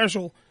last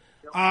special,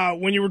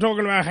 when you were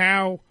talking about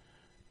how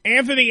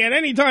Anthony, at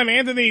any time,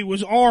 Anthony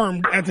was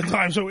armed at the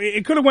time, so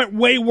it could have went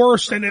way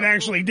worse than it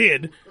actually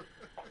did.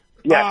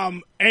 Yeah.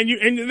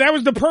 And that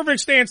was the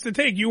perfect stance to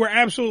take. You were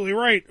absolutely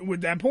right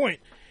with that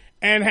point.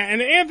 And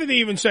Anthony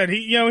even said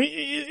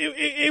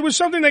it was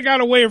something that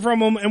got away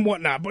from him and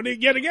whatnot. But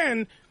yet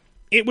again,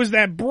 it was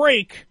that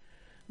break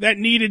that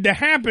needed to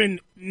happen.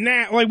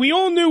 Now, like we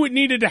all knew it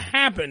needed to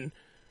happen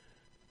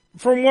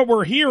from what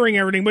we're hearing,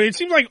 everything. But it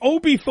seems like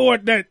Opie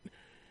thought that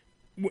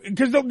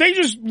because they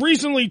just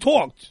recently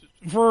talked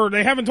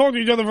they haven't talked to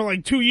each other for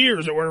like 2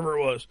 years or whatever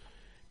it was,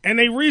 and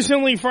they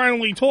recently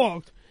finally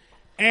talked.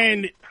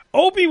 And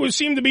Opie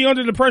seemed to be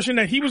under the impression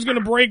that he was going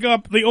to break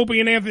up the Opie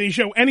and Anthony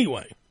show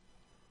anyway.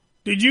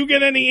 Did you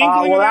get any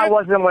inkling of that? That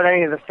wasn't what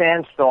any of the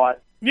fans thought.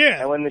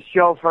 Yeah. And when the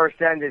show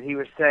first ended, he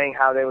was saying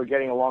how they were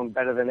getting along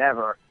better than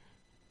ever.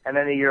 And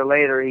then a year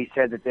later, he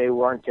said that they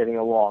weren't getting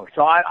along.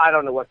 So I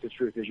don't know what the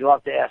truth is. You'll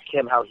have to ask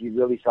him how he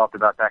really felt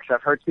about that, because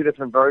I've heard two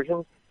different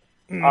versions.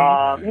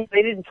 Mm-hmm.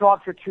 They didn't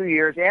talk for 2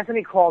 years.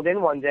 Anthony called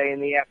in one day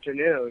in the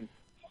afternoon,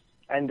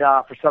 and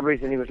for some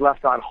reason he was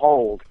left on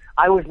hold.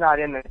 I was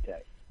not in that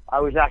day.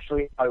 It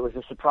was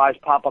a surprise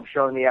pop-up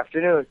show in the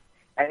afternoon.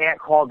 And Ant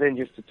called in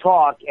just to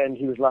talk, and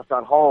he was left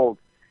on hold.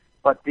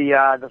 But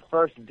the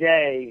first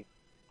day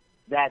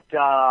that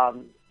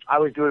I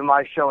was doing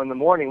my show in the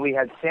morning. We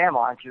had Sam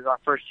on, which was our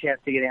first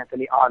chance to get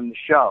Anthony on the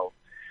show.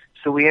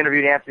 So we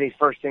interviewed Anthony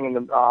first thing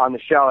on the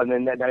show, and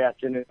then that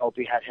afternoon,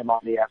 Opie had him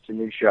on the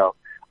afternoon show.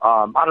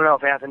 I don't know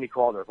if Anthony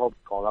called or if Opie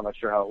called. I'm not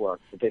sure how it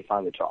worked, but they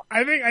finally talked.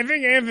 I think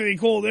Anthony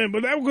called in,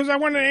 but because I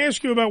wanted to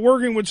ask you about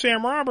working with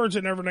Sam Roberts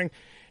and everything.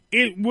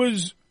 It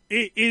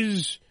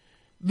is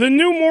the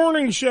new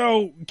morning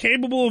show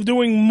capable of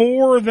doing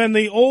more than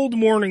the old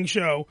morning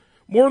show,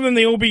 more than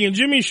the Opie and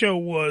Jimmy show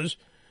was?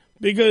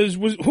 Because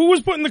who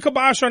was putting the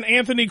kibosh on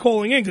Anthony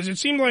calling in? Because it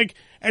seemed like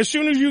as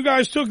soon as you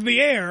guys took the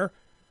air,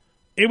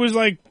 it was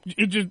like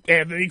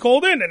Anthony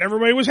called in and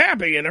everybody was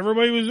happy and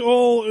everybody was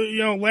all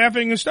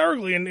laughing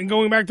hysterically and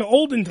going back to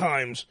olden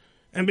times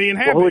and being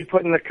happy. Well, who was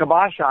putting the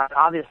kibosh on?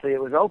 Obviously,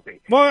 it was Opie.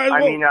 Well,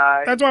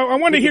 that's why I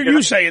wanted to hear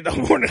you say it though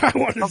more than I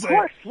wanted to say. Of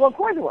course, well, of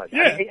course it was.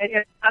 Yeah.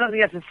 I don't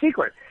think that's a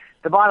secret.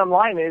 The bottom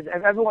line is,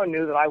 everyone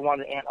knew that I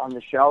wanted Ant on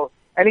the show.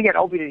 And again,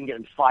 Opie didn't get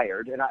him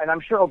fired, and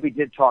I'm sure Opie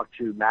did talk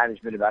to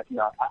management about.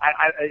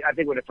 I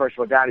think when it first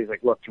went down, he's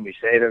like, "Look, can we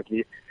say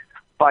that?"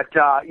 But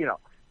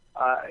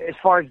as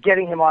far as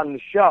getting him on the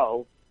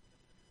show,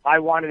 I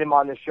wanted him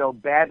on the show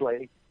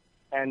badly,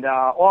 and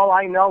all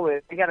I know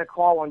is I got a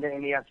call one day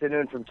in the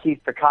afternoon from Keith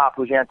the cop,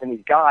 who's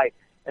Anthony's guy,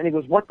 and he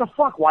goes, "What the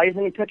fuck? Why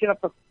isn't he picking up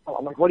the phone?"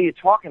 I'm like, "What are you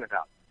talking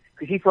about?"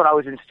 Because he thought I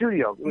was in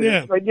studio.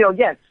 Yeah. Like,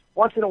 again,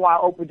 once in a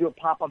while, Opie would do a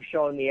pop-up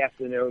show in the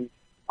afternoon.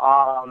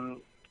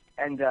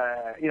 And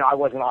I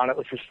wasn't on it,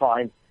 which was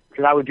fine,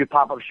 because I would do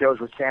pop-up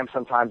shows with Sam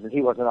sometimes, and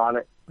he wasn't on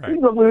it. Right.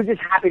 We were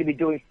just happy to be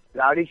doing it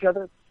without each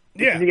other.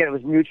 Yeah. Because, again, it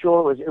was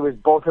mutual. It was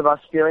both of us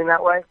feeling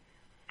that way.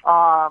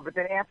 But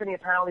then Anthony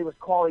apparently was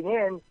calling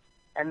in,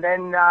 and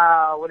then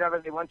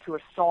they went to a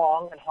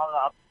song and hung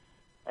up.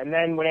 And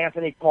then when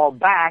Anthony called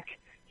back,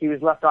 he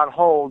was left on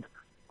hold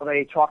while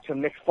they talked to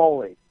Mick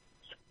Foley.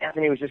 So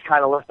Anthony was just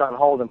kind of left on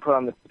hold and put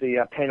on the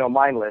pay no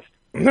mind list.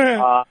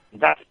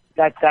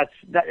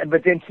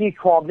 But then he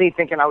called me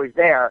thinking I was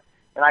there,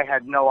 and I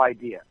had no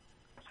idea.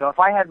 So if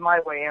I had my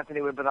way,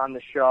 Anthony would have been on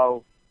the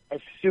show as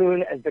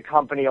soon as the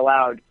company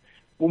allowed.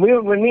 When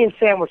me and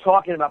Sam were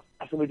talking about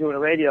possibly doing a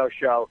radio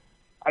show,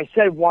 I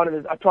said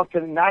I talked to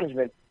the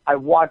management, I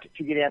want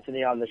to get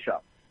Anthony on the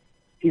show.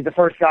 He's the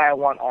first guy I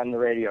want on the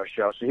radio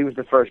show, so he was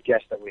the first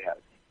guest that we had.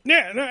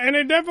 Yeah, and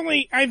it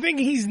definitely, I think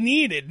he's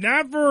needed,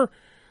 not for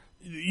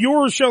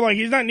your show, like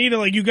he's not needed,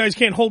 like you guys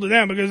can't hold it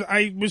down, because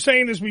I was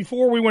saying this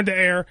before we went to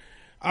air,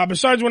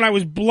 besides when I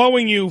was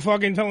blowing you,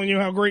 fucking telling you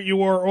how great you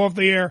were off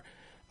the air,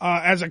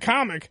 as a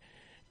comic,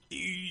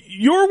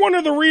 you're one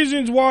of the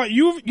reasons why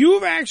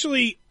you've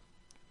actually,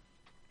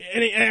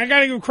 and I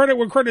gotta give credit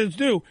where credit's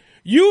due,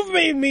 you've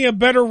made me a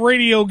better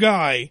radio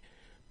guy,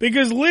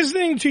 because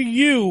listening to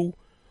you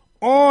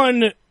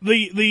on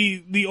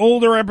the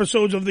older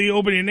episodes of the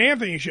Opie and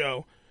Anthony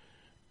show,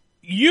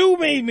 you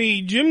made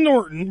me Jim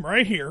Norton,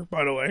 right here,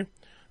 by the way,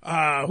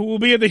 who will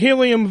be at the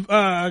Helium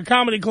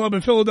Comedy Club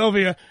in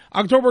Philadelphia,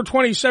 October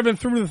 27th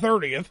through the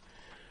 30th,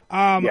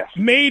 yes.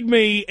 Made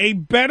me a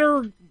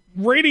better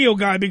radio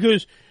guy,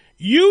 because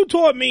you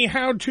taught me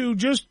how to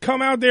just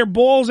come out there,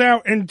 balls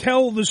out, and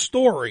tell the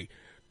story.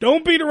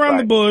 Don't beat around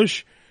the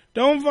bush.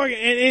 Don't fucking,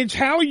 and it's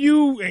how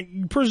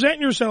you present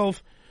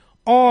yourself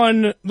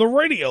on the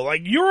radio.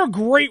 Like, you're a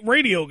great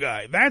radio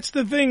guy. That's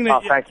the thing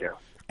that. Oh, thank you.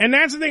 And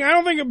that's the thing. I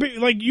don't think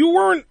like you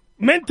weren't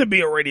meant to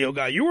be a radio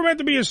guy. You were meant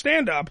to be a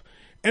stand-up,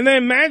 and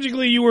then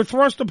magically you were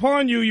thrust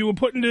upon you. You were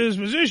put into this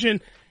position,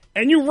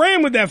 and you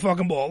ran with that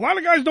fucking ball. A lot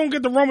of guys don't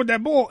get to run with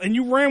that ball, and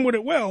you ran with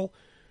it well.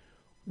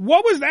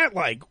 What was that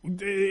like? I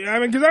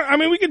mean,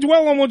 because we could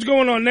dwell on what's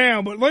going on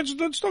now, but let's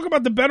talk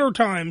about the better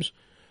times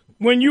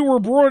when you were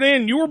brought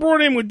in. You were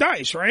brought in with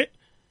Dice, right?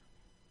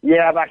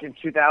 Yeah, back in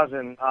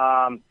 2000.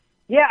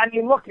 Yeah, I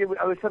mean, look, it was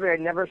something I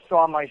never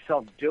saw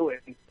myself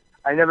doing.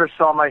 I never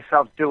saw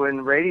myself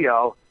doing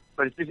radio,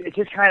 but it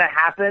just kind of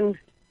happened.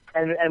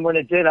 And when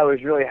it did, I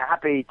was really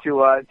happy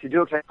to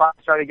do it, because I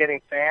finally started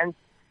getting fans.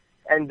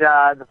 And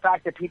the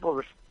fact that people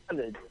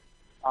responded,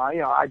 I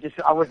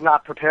was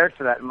not prepared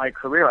for that in my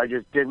career. I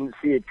just didn't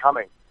see it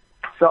coming.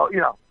 So,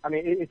 I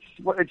mean,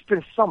 it's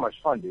been so much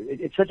fun,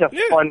 dude. It's such a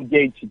fun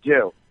gig to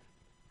do.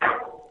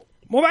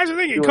 Well, that's the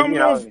thing.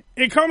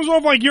 It comes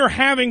off like you're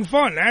having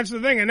fun. That's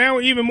the thing. And now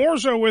even more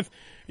so with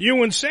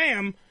you and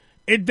Sam,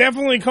 it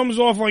definitely comes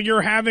off like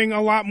you're having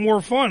a lot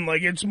more fun.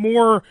 Like it's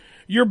more,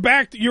 you're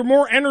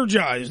more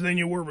energized than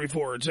you were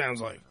before, it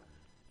sounds like.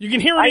 You can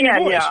hear it in your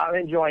voice. Yeah, I'm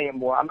enjoying it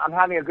more. I'm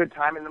having a good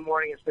time in the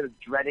morning instead of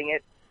dreading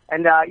it.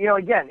 And,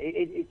 again,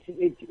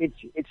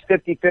 it's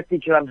 50-50,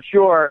 because I'm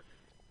sure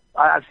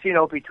I've seen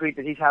Opie tweet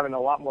that he's having a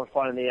lot more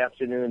fun in the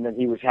afternoon than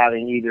he was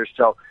having either.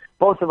 So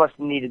both of us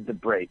needed the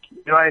break.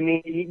 You know what I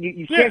mean?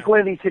 You can't go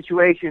into these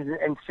situations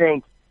and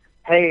think,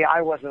 hey,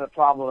 I wasn't a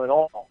problem at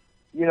all.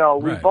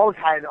 We both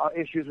had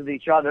issues with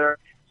each other,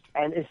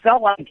 and it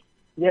felt like,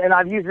 and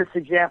I've used this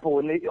example,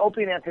 when the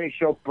Opie and Anthony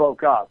show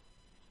broke up,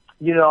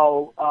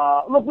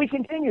 look, we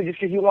continue just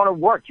because you want to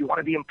work. You want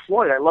to be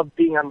employed. I love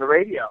being on the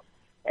radio.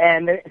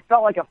 And it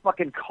felt like a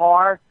fucking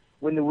car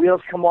when the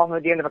wheels come off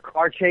at the end of a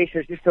car chase.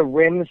 There's just the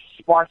rims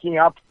sparking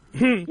up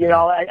You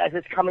know, as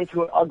it's coming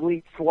to an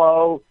ugly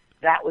flow,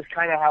 that was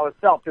kind of how it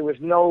felt. There was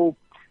no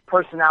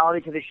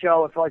personality to the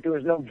show. It felt like there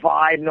was no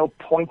vibe, no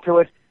point to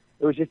it.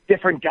 It was just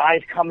different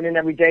guys coming in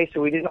every day,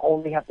 so we didn't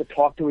only have to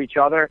talk to each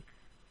other.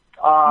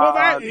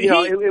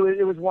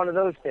 It was one of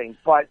those things.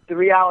 But the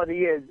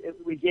reality is,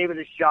 we gave it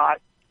a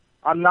shot.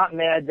 I'm not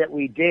mad that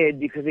we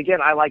did because, again,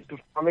 I like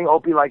performing.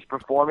 Opie likes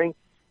performing,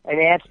 and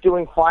Ant's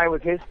doing fine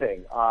with his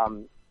thing.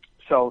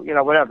 So you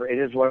know, whatever, it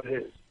is what it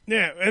is.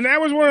 Yeah, and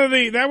that was one of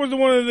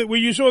the where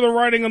you saw the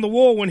writing on the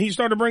wall when he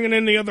started bringing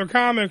in the other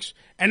comics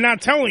and not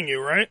telling you,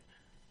 right?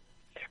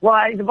 Well,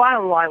 the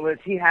bottom line was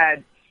he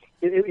would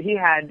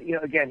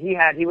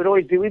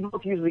always do. We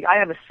both usually, I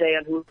have a say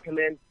on who would come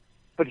in,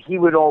 but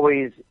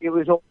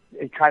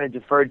it kind of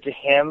deferred to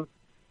him.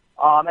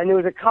 And there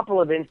was a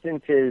couple of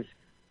instances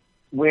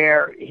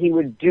where he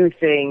would do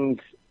things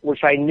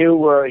which I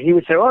knew he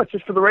would say, "Oh, it's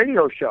just for the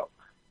radio show,"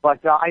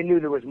 but I knew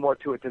there was more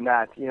to it than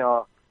that, you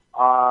know.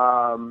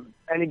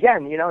 And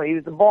again, you know, he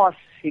was the boss;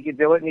 he could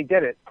do it, and he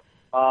did it.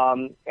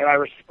 And I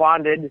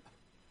responded,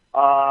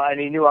 and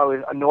he knew I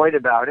was annoyed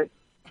about it.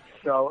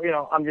 So, you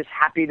know, I'm just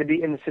happy to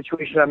be in the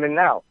situation I'm in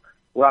now,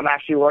 where I'm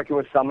actually working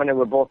with someone and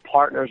we're both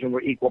partners and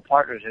we're equal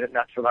partners in it, and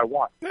that's what I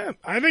want. Yeah,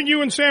 I think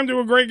you and Sam do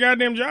a great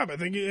goddamn job. I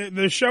think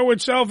the show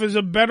itself is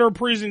a better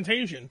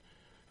presentation,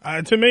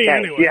 to me,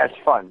 anyway. Yeah, it's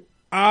fun.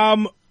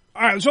 All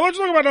right, so let's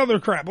talk about other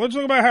crap. Let's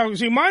talk about how,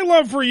 see, my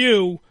love for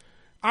you,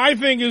 I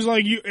think, is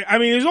like you. I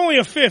mean, there's only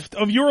a fifth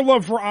of your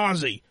love for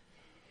Ozzy.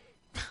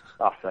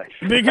 Oh, thanks.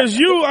 Because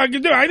I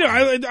do.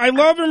 I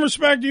love and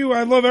respect you.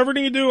 I love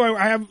everything you do.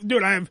 I have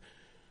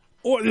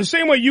the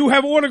same way you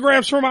have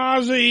autographs from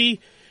Ozzy,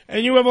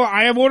 and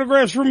I have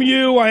autographs from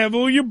you. I have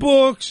all your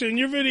books and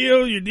your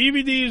videos, your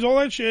DVDs, all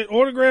that shit,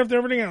 autographed,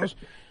 everything else.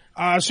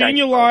 Seeing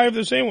you live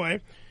the same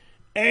way.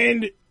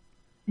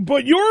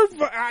 But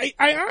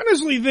I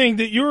honestly think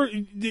that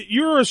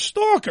you're a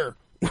stalker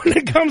when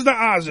it comes to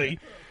Ozzy.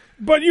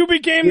 But you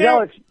became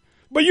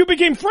you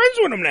became friends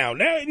with him now.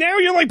 Now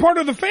you're like part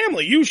of the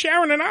family. You,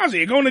 Sharon, and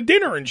Ozzy are going to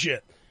dinner and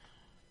shit.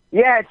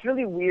 Yeah, it's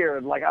really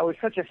weird. Like, I was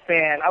such a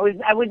fan. I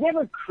was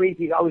never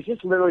creepy. I was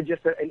just literally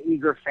just an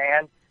eager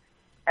fan.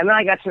 And then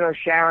I got to know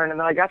Sharon, and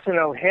then I got to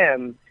know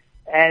him.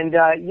 And,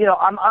 you know,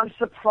 I'm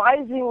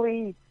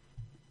surprisingly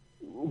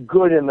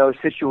good in those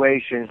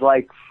situations.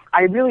 Like,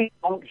 I really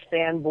don't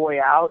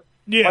fanboy out.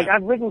 Yeah. Like,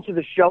 I've ridden to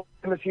the show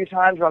with him a few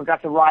times where I've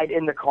got to ride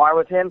in the car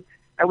with him,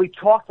 and we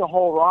talk the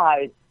whole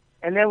ride.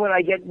 And then when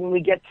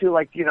we get to,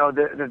 like, you know,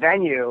 the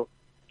venue,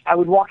 I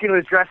would walk into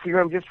his dressing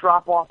room, just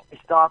drop off my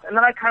stuff, and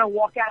then I kind of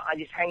walk out. I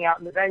just hang out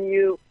in the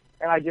venue,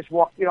 and I just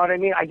walk, you know what I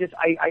mean?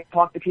 I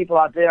talk to people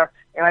out there,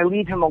 and I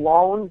leave him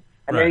alone,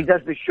 and then he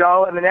does the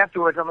show, and then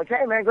afterwards I'm like,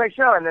 "Hey, man, great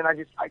show," and then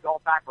I go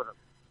back with him.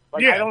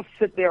 Like, I don't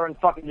sit there and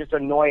fucking just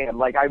annoy him.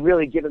 Like, I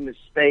really give him his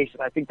space,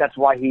 and I think that's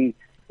why he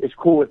is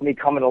cool with me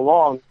coming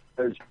along,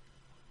 because,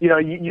 you know,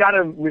 you got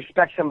to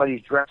respect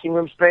somebody's dressing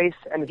room space,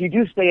 and if you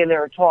do stay in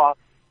there and talk,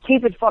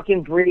 keep it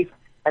fucking brief,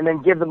 and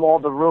then give them all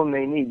the room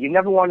they need. You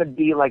never want to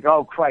be like,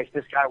 "Oh, Christ,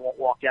 this guy won't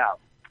walk out."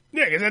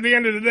 Yeah, because at the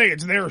end of the day,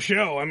 it's their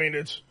show. I mean,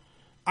 it's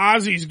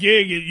Ozzy's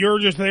gig. You're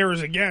just there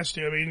as a guest.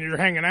 I mean, you're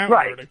hanging out.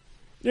 Right. And everything.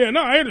 Yeah,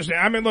 no, I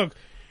understand. I mean, look,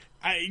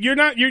 you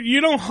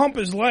don't hump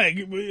his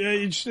leg.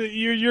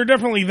 You're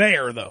definitely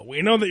there, though.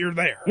 We know that you're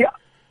there. Yeah.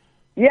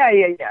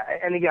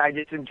 And again, I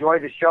just enjoy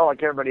the show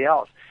like everybody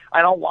else.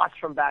 I don't watch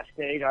from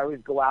backstage. I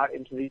always go out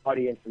into the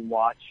audience and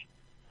watch.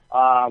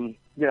 You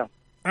know.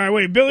 All right,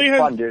 wait. Billy,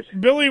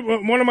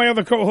 one of my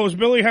other co-hosts,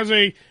 Billy has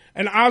an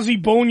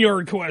Ozzy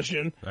Boneyard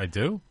question. I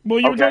do? Well,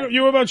 you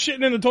were about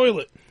shitting in the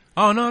toilet.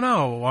 Oh,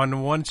 no.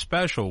 On one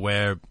special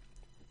where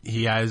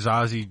he has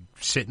Ozzy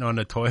sitting on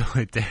the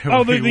toilet there.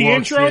 Oh, the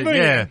intro thing?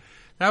 Yeah.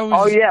 That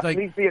was,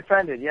 please be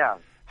offended, yeah.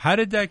 How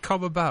did that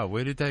come about?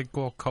 Where did that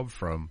all come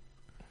from?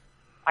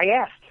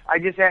 I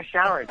just asked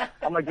Sharon.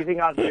 I'm like, "Do you think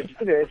Ozzy should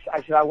do this?"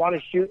 I said, "I want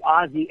to shoot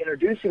Ozzy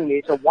introducing me.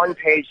 It's a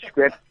one-page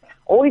script.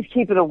 Always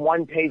keep it a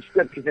one-page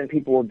script because then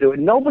people will do it.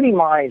 Nobody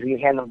minds when you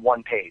hand them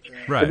one page.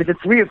 Right. If it's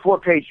a 3 or 4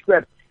 page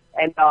script,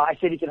 and I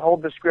said he can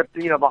hold the script,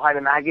 you know, behind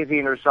a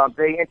magazine or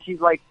something, and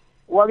she's like,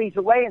 "Well, he's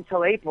away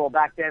until April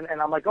back then."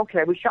 And I'm like,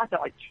 "Okay, we shot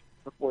that like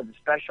before the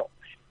special."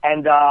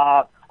 And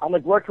I'm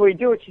like, "Where can we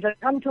do it?" She said,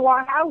 "Come to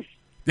our house."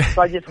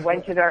 So I just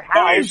went to their house.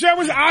 Oh, that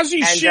was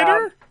Ozzy's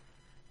shitter?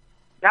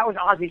 That was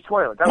Ozzy's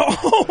toilet.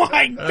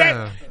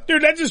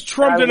 Dude, that just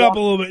trumped it up a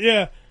little bit,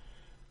 yeah.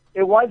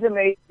 It was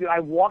amazing.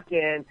 I walk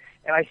in,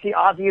 and I see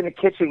Ozzy in the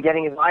kitchen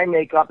getting his eye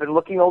makeup and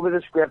looking over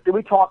the script. Then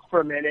we talk for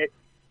a minute,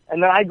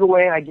 and then I go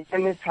in. I give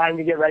him his time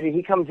to get ready.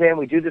 He comes in.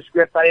 We do the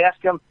script. I ask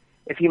him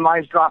if he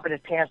minds dropping his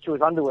pants to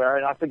his underwear,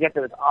 and I forget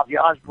that it's Ozzy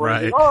Osbourne.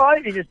 Right. He's like, "All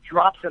right." He just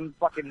drops him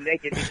fucking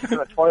naked into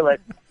the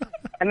toilet.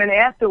 And then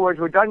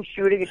afterwards, we're done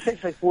shooting. It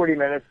takes like 40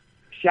 minutes.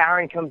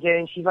 Sharon comes in,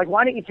 and she's like,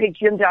 "Why don't you take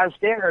Jim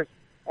downstairs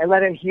and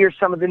let him hear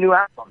some of the new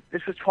album?"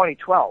 This was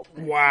 2012.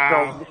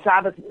 Wow. So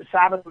the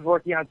Sabbath was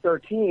working on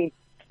 13.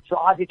 So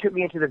Ozzy took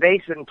me into the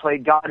basement and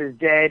played "God Is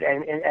Dead"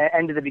 and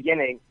 "End of the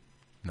Beginning."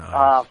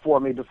 for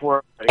me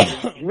before.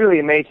 It's really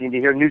amazing to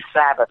hear New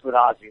Sabbath with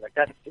Ozzy. Like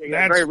that's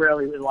very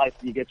rarely in life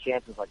do you get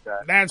chances like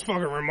that. That's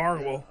fucking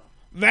remarkable.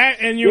 That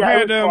and you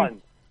had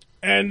fun.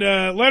 And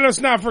let us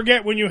not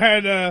forget when you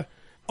had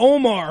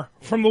Omar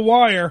from The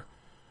Wire,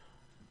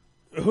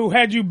 who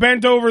had you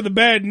bent over the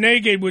bed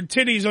naked with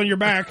titties on your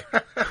back.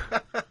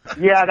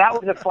 Yeah, that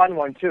was a fun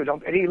one too.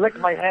 And he licked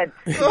my head.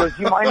 He goes,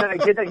 "Do you mind that I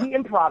did that?" He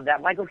improv that.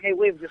 Michael K.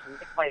 Williams just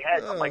licked my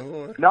head. I'm like,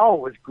 "No,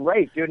 it was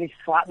great, dude." And he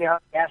slapped me on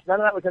the ass.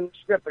 None of that was in the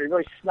script, but he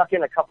really snuck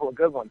in a couple of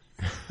good ones.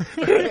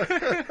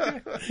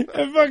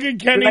 And fucking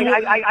Kenny,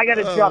 I got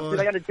to jump, dude.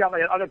 I got to jump. I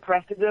got other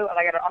press to do, and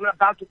I'm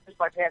about to piss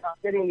my pants. I'm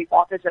sitting in the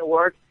office at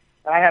work,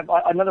 and I have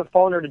another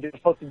phoner to do. I'm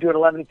supposed to do at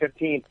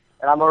 11:15.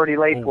 And I'm already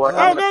late for it.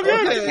 Oh, go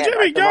good.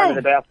 Jimmy, go. To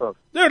the bathroom.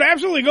 Dude,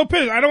 absolutely. Go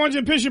piss. I don't want you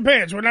to piss your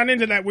pants. We're not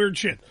into that weird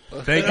shit.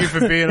 Thank you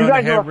for being on the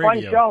Ham Radio. You guys are a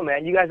fun show,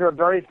 man. You guys are a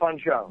very fun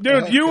show.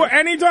 Dude,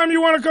 anytime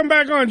you want to come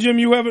back on, Jim,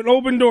 you have an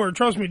open door.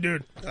 Trust me,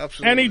 dude.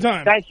 Absolutely.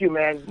 Anytime. Thank you,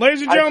 man.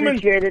 Ladies and gentlemen. I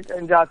appreciate it,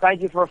 and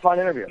thank you for a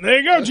fun interview. There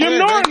you go. Jim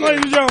Norton,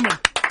 ladies and gentlemen.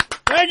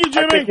 Thank you,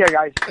 Jimmy. Take care,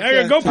 guys.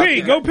 There you go. Go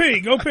pee. Go pee.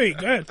 Go pee.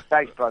 Go ahead.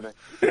 Thanks, brother.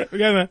 Okay,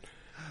 man.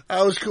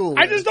 That was cool.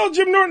 I just told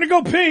Jim Norton to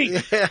go pee.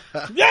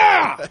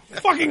 Yeah.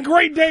 Fucking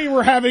great day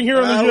we're having here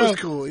on the show. That was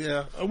cool,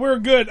 yeah. We're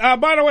good.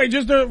 By the way,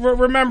 just to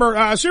remember,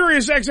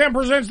 SiriusXM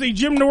presents the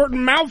Jim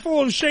Norton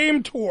Mouthful of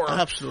Shame Tour.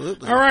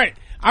 Absolutely. All right.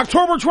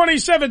 October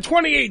 27th,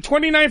 28th,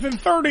 29th,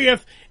 and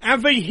 30th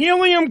at the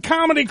Helium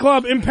Comedy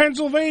Club in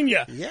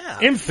Pennsylvania. Yeah.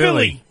 In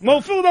Philly.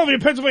 Well, Philadelphia,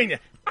 Pennsylvania.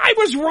 I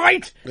was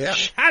right. Yeah.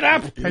 Shut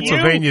up.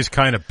 Pennsylvania's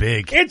kind of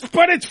big.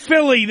 But it's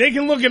Philly. They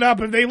can look it up.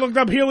 If they looked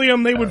up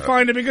Helium, they would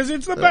find it because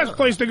it's the best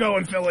place to go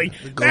in Philly.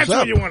 That's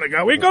where you want to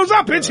go. It goes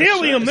up. It's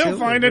Helium. They'll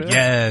find it.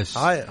 Yes.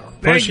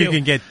 Plus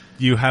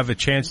you have a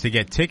chance to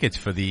get tickets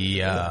for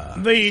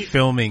the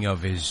filming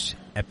of his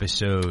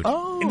episode.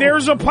 Oh.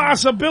 There's a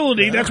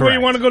possibility. That's where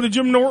you want to go to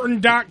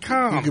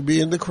JimNorton.com. You could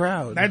be in the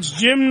crowd. That's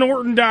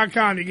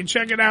JimNorton.com. You can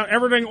check it out.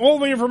 Everything, all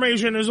the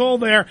information is all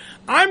there.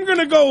 I'm going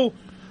to go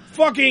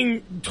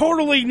fucking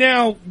totally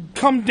now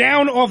come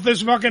down off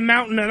this fucking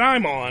mountain that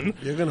I'm on.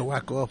 You're going to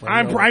whack off.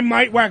 I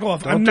might whack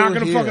off. I'm not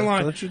going to fucking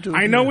lie.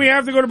 I know we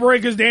have to go to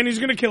break because Danny's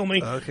going to kill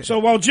me. Okay. So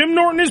while Jim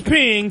Norton is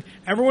peeing,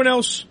 everyone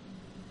else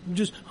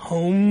just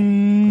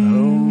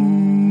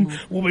home.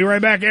 We'll be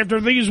right back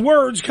after these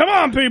words. Come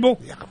on, people.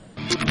 Yeah.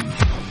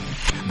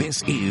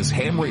 This is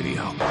Ham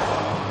Radio.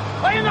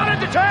 Are you not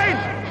entertained?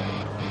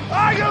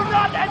 Are you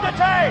not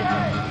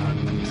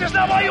entertained? Is this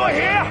not why you are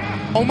here?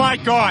 Oh my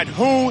God,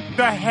 who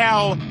the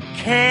hell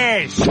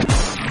cares?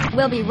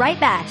 We'll be right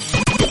back.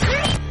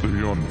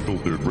 The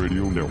Unfiltered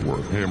Radio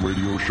Network,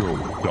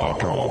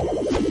 HamRadioShow.com.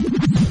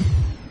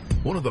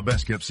 One of the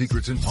best-kept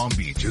secrets in Palm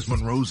Beach is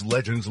Monroe's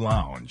Legends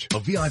Lounge,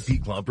 a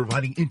VIP club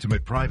providing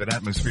intimate, private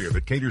atmosphere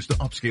that caters to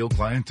upscale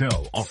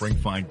clientele, offering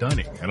fine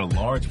dining and a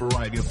large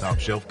variety of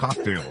top-shelf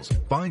cocktails,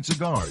 fine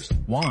cigars,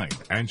 wine,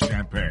 and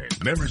champagne.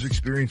 Members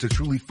experience a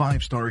truly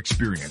 5-star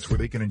experience where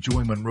they can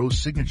enjoy Monroe's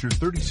signature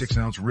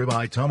 36-ounce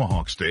ribeye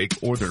tomahawk steak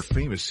or their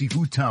famous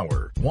seafood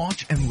tower.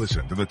 Watch and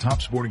listen to the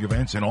top sporting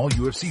events and all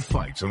UFC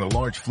fights on the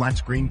large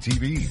flat-screen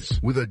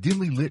TVs. With a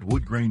dimly lit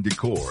wood-grain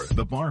decor,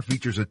 the bar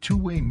features a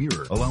two-way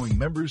mirror, allowing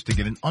members to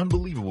get an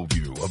unbelievable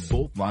view of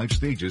both live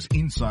stages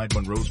inside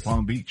Monroe's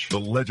Palm Beach. The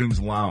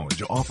Legends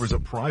Lounge offers a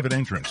private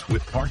entrance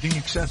with parking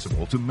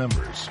accessible to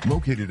members.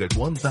 Located at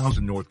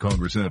 1000 North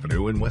Congress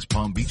Avenue in West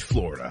Palm Beach,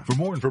 Florida. For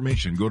more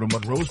information, go to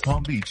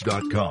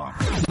monroespalmbeach.com.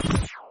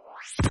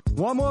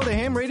 Want more of the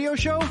Ham Radio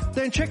Show?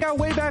 Then check out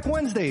Way Back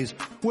Wednesdays,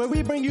 where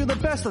we bring you the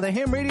best of the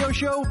Ham Radio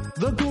Show,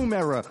 The Boom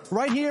Era,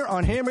 right here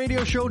on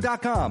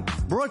HamRadioShow.com.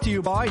 Brought to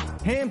you by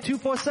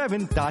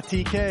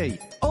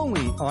Ham247.tk.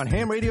 Only on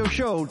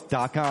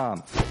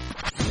HamRadioShow.com.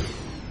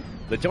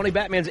 The Tony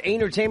Batman's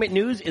Entertainment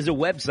News is a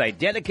website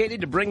dedicated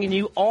to bringing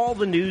you all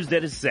the news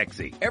that is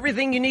sexy.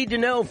 Everything you need to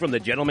know from the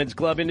gentlemen's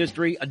club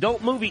industry,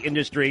 adult movie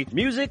industry,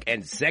 music,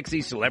 and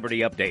sexy celebrity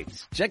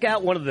updates. Check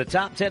out one of the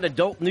top 10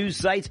 adult news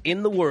sites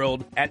in the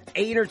world at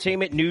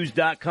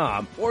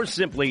entertainmentnews.com or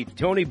simply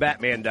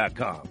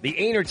TonyBatman.com.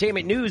 The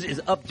Entertainment News is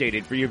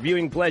updated for your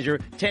viewing pleasure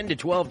 10 to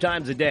 12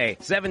 times a day,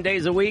 7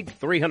 days a week,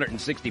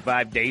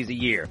 365 days a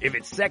year. If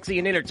it's sexy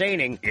and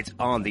entertaining, it's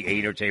on the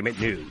Entertainment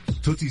News.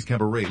 Tootsie's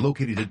Cabaret,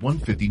 located at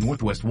 150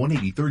 Northwest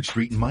 183rd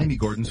Street in Miami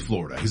Gardens,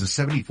 Florida, is a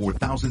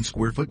 74,000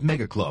 square foot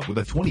mega club with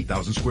a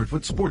 20,000 square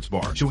foot sports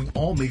bar showing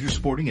all major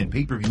sporting and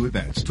pay-per-view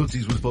events.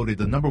 Tootsie's was voted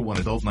the #1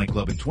 adult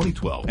nightclub in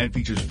 2012 and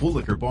features full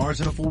liquor bars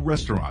and a full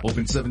restaurant.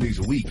 Open 7 days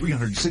a week,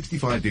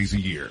 365 days a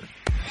year.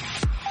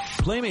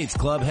 Playmates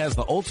Club has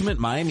the ultimate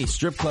Miami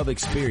strip club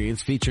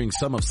experience featuring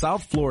some of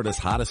South Florida's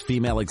hottest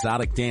female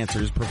exotic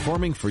dancers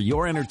performing for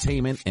your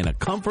entertainment in a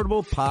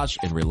comfortable, posh,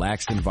 and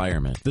relaxed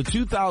environment. The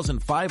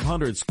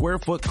 2,500 square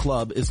foot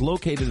club is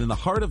located in the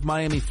heart of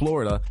Miami,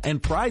 Florida,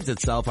 and prides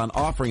itself on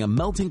offering a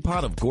melting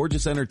pot of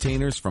gorgeous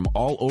entertainers from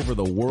all over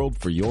the world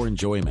for your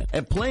enjoyment.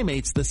 At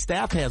Playmates, the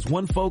staff has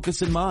one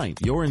focus in mind,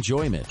 your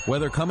enjoyment.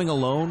 Whether coming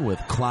alone with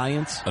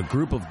clients, a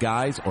group of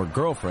guys, or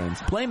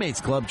girlfriends,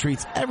 Playmates Club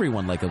treats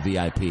everyone like a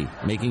VIP.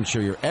 making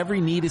sure your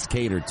every need is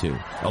catered to.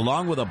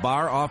 Along with a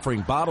bar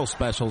offering bottle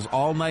specials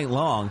all night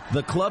long,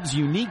 the club's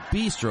unique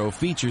bistro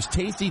features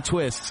tasty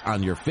twists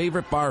on your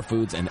favorite bar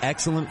foods and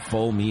excellent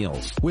full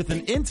meals. With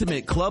an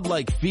intimate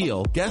club-like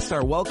feel, guests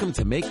are welcome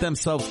to make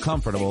themselves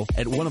comfortable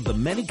at one of the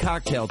many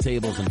cocktail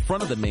tables in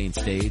front of the main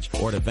stage,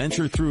 or to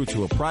venture through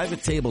to a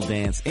private table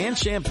dance and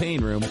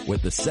champagne room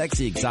with the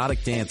sexy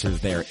exotic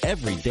dancers there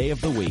every day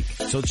of the week.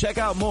 So check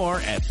out more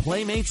at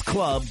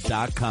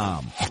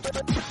PlaymatesClub.com.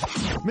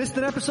 Missed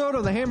an episode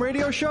of the Ham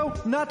Radio Show?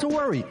 Not to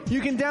worry.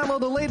 You can download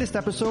the latest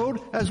episode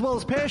as well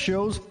as past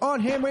shows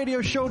on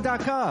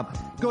HamRadioShow.com.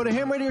 Go to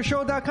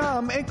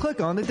HamRadioShow.com and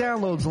click on the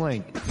downloads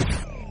link.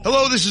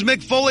 Hello, this is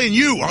Mick Foley, and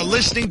you are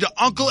listening to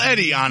Uncle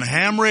Eddie on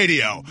Ham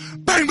Radio.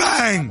 Bang,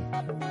 bang!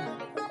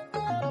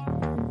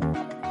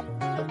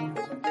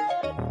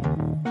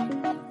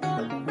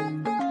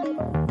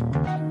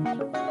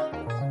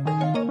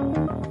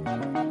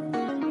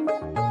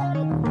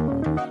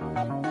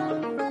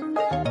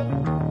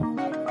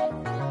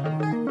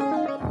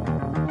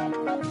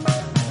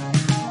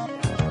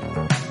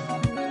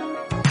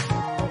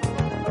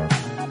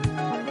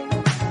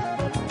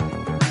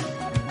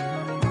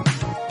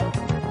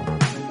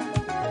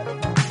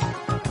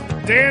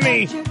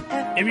 Danny,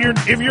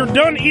 if you're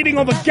done eating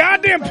all the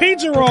goddamn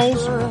pizza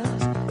rolls,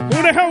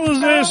 who the hell is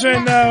this,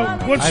 and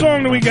what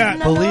song do we got?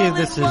 I believe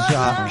this is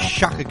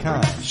Shaka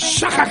Khan.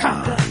 Shaka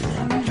Khan.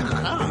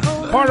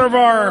 Part of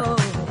our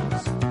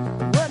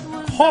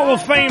Hall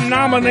of Fame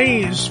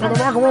nominees for the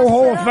Rock and Roll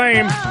Hall of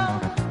Fame.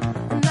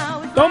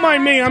 Don't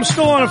mind me, I'm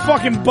still on a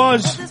fucking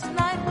buzz.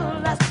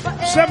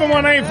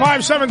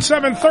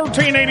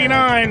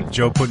 718-577-1389.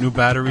 Joe put new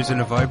batteries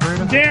in a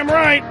vibrator? Damn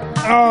right.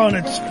 Oh, and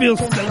it feels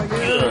so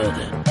good.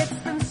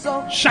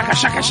 Shaka,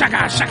 shaka,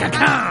 shaka, Shaka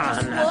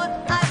Khan.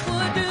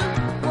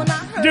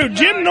 Dude,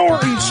 Jim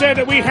Norton said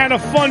that we had a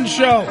fun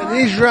show. And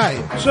he's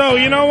right. So,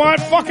 you know what?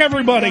 Fuck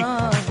everybody.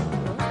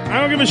 I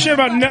don't give a shit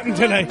about nothing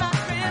today.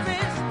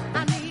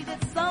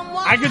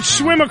 I could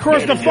swim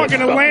across the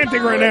fucking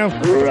Atlantic right now.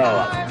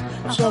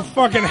 So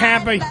fucking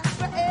happy.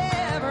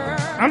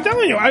 I'm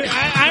telling you,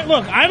 I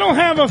look, I don't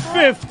have a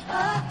fifth.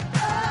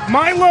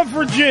 My love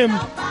for Jim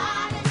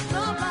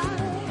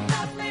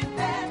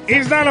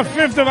is not a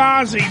fifth of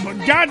Ozzy, but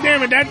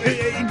goddamn it,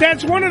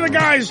 that's one of the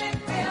guys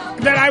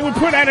that I would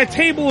put at a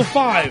table of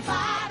five.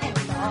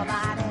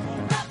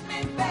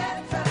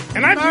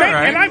 And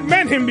I've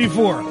met him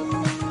before.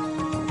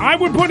 I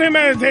would put him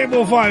at a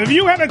table of five. If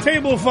you had a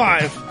table of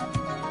five,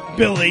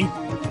 Billy,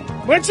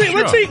 let's see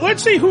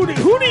who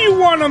do you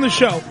want on the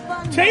show?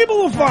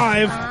 Table of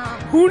five.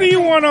 Who do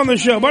you want on the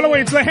show? By the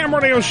way, it's the Ham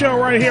Radio Show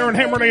right here on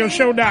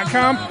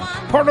HamRadioShow.com.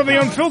 Part of the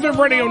Unfiltered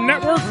Radio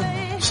Network.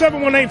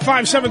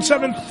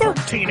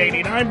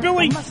 718-577-1389.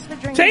 Billy,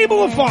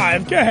 table of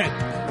five. Go ahead.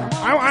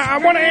 I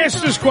want to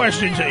ask this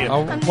question to you.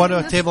 What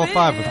a table of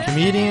five of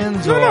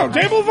comedians? No,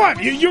 table of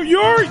five.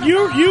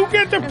 You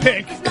get to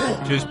pick.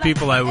 Just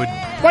people I would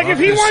like if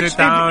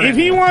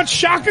he wants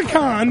Shaka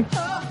Khan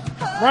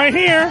right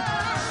here.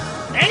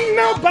 Ain't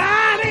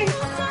nobody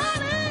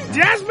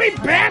just be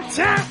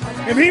better.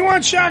 If he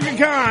wants Shaka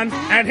Khan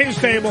at his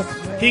table,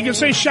 he can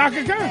say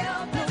Shaka Khan.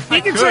 He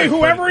can say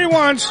whoever he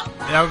wants.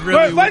 That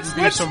really would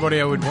be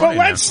somebody I would want. But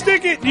let's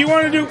stick it. You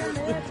want to do?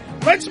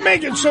 Let's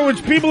make it so it's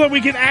people that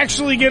we can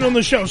actually get on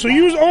the show. So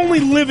use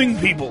only living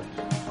people.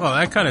 Well,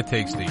 that kind of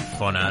takes the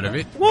fun out of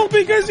it. Well,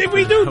 because if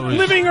we do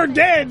living or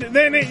dead,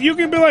 then you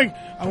can be like,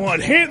 I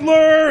want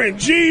Hitler and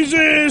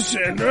Jesus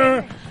and.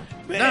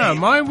 No,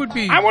 mine would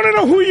be. I want to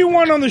know who you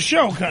want on the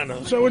show, kind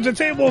of. So it's a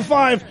table of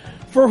five.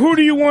 For who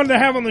do you want to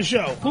have on the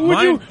show? Who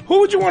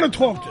would you want to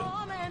talk to?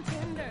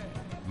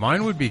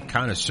 Mine would be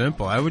kind of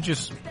simple. I would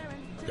just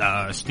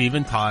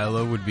Steven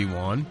Tyler would be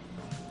one,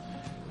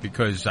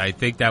 because I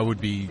think that would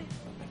be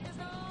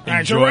enjoyable. All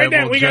right, so right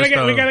now we gotta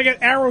get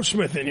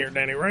Aerosmith in here,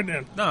 Danny. Right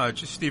now. No,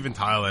 just Steven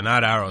Tyler,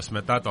 not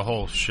Aerosmith, not the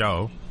whole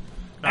show.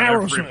 Not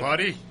Aerosmith.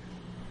 Everybody.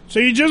 So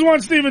you just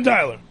want Steven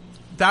Tyler?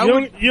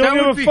 You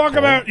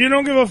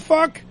don't give a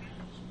fuck.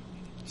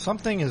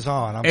 Something is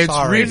on. I'm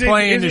sorry. It's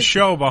replaying the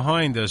show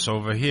behind us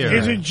over here.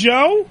 Is it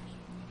Joe?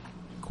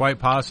 Quite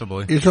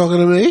possibly. You talking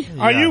to me?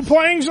 Are you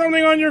playing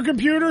something on your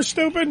computer,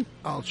 stupid?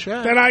 I'll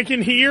check. That I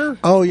can hear?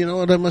 Oh, you know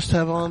what I must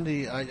have on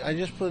I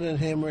just put in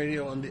Ham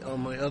Radio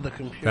on my other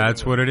computer.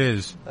 That's what it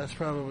is. That's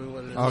probably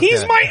what it is. Okay.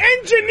 He's my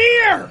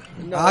engineer!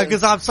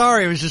 Because I'm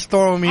sorry, it was just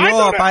throwing me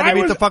off. I didn't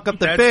mean to fuck up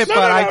the bit, but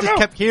I just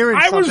kept hearing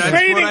something.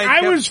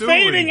 I was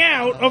fading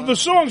out of the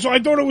song, so I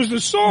thought it was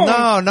the song.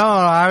 No,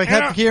 I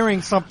kept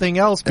hearing something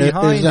else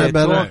behind it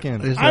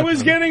talking. I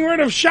was getting rid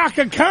of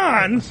Shaka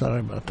Khan. Sorry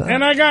about that.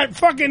 And I got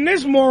fucking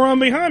this moron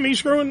behind me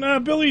screwing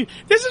Billy.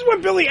 This is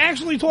when Billy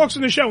actually talks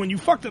in the show, and you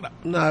fucked it up.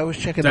 No, I was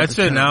checking. That's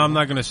it. Now I'm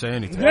not going to say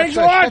anything. Thanks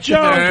a lot,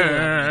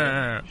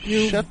 Joe.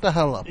 Shut the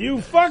hell up.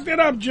 You fucked it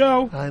up,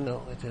 Joe. I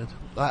know I did.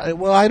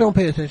 I don't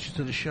pay attention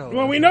to the show.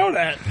 Well, we know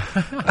that.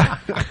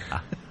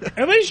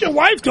 At least your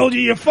wife told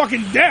you you're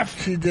fucking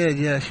deaf. She did,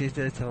 yeah, she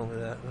did tell me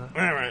that.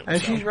 All right.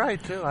 And she's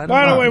right, too.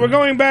 By the way, we're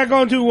going back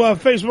onto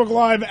Facebook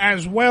Live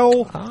as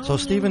well. So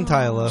Steven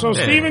Tyler. So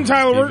Steven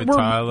Tyler, we're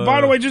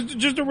by the way, just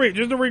to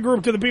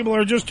regroup to the people that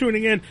are just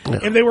tuning in,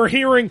 if they were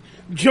hearing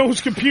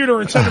Joe's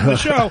computer instead of the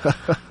show,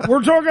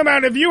 we're talking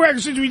about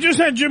since we just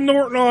had Jim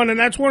Norton on, and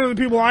that's one of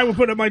the people I would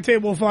put at my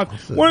table of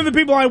 5. One of the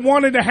people I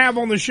wanted to have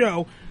on the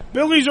show.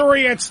 Billy's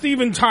already at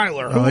Steven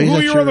Tyler. Who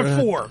are your other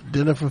 4?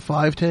 Dinner for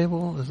 5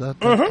 table? Is that?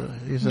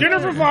 Dinner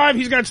for 5.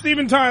 He's got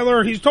Steven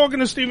Tyler. He's talking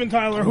to Steven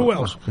Tyler. Who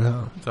else?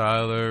 Yeah.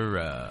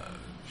 Tyler,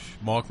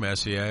 Mark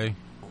Messier.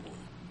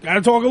 Got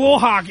to talk a little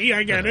hockey.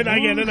 I get it. I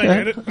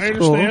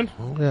understand.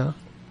 Cool. Yeah.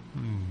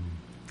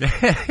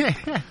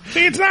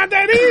 See, it's not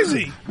that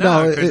easy.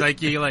 No,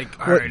 because you're like,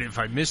 all right, if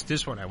I miss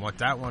this one, I want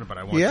that one, but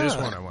I want this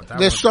one, I want that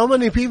one. There's so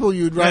many people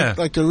you'd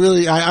like to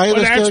really. I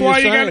understand. That's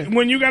why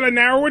when you got to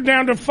narrow it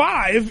down to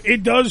 5,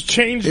 it does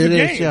change the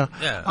game.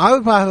 Yeah. I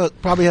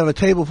would probably have a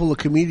table full of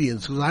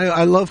comedians because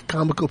I love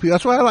comical people.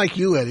 That's why I like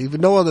you, Eddie. For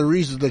no other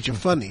reason that you're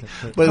funny.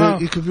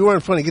 But if you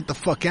weren't funny, get the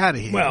fuck out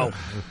of here. Well,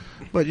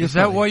 but is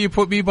that why you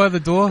put me by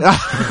the door?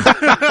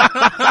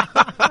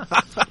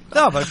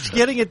 No, but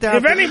getting it down.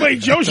 If anybody,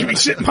 Joe should be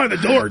sitting by the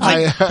door.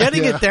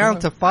 Getting it down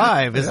to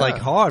 5 is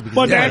hard.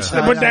 But that's the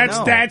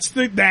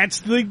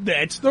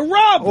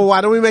rub. Well,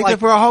 why don't we make that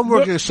for our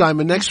homework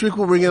assignment? Next week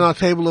we'll bring in our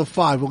table of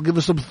 5. We'll give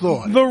it some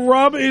thought. The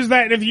rub is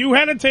that if you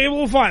had a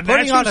table of 5,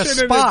 putting on a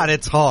spot,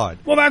 it's hard.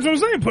 Well, that's what I'm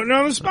saying. Putting it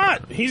on the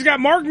spot. He's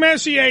got Mark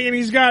Messier and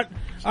he's got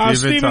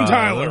Steven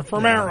Tyler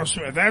from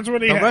Aerosmith. That's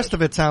what he has. The rest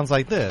of it sounds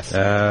like this.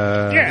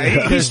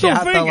 He's still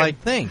thinking.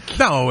 think.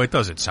 No, it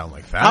doesn't sound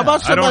like that. How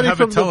about somebody I don't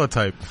have a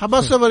teletype. How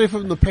about somebody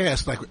from the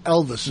past, like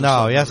Elvis?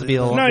 No, he has to be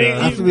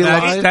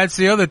alive. That's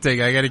the other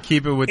thing. I got to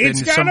keep it within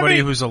somebody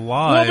who's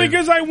alive. Well,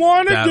 because I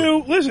want to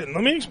do. Listen,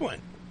 let me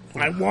explain.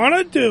 I want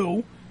to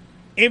do.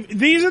 If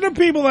these are the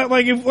people that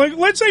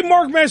let's say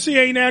Mark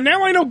Messier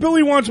now I know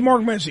Billy wants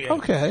Mark Messier.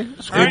 Okay.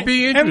 It'd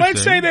be interesting. And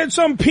let's say that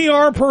some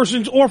PR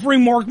person's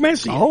offering Mark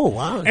Messier. Oh,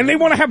 wow. And they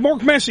want to have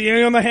Mark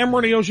Messier on the Ham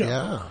Radio Show.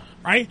 Yeah.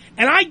 Right?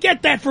 And I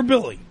get that for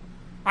Billy.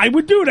 I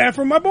would do that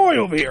for my boy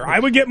over here. I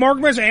would get Mark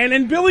Messier.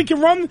 And Billy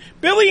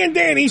and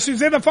Danny, since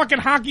they're the fucking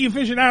hockey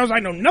aficionados, I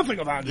know nothing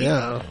of hockey,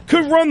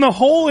 could run the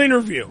whole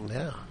interview.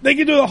 Yeah. They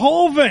could do the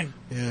whole thing.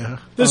 Yeah.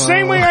 The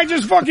same way I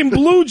just fucking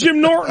blew Jim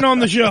Norton on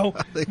the show,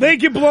 they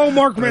could blow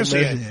Mark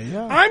Messier.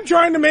 Yeah. I'm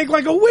trying to make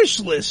like a wish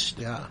list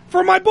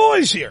for my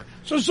boys here.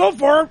 So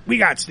far, we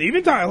got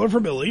Steven Tyler for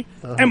Billy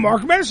and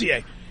Mark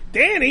Messier.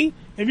 Danny,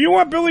 if you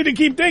want Billy to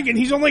keep thinking,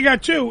 he's only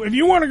got 2. If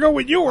you want to go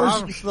with yours,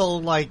 I'm still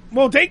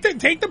well, take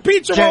the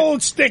pizza roll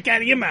and stick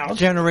out of your mouth.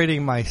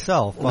 Generating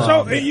myself.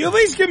 So you at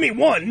least give me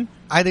 1.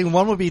 I think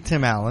 1 would be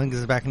Tim Allen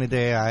because back in the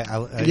day, I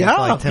liked Tim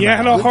Allen.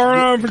 had a hard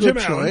on for Tim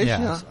choice, Allen.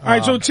 Yes. All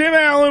right, so Tim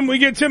Allen, we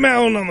get Tim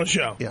Allen on the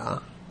show. Yeah.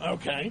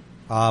 Okay.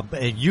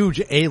 A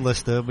huge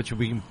A-lister, which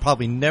we can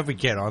probably never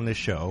get on this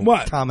show.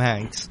 What? Tom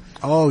Hanks.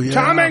 Oh, yeah.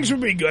 Tom Hanks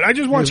would be good. I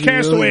just watched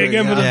Castaway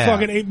again for the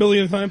fucking 8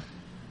 billionth time.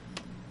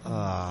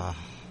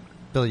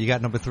 Bill, you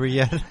got number 3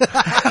 yet?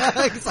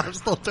 I'm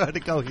still trying to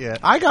go here.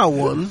 I got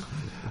 1.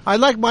 I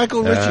like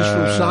Michael Richards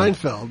from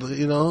Seinfeld,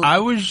 you know. I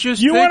was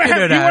just thinking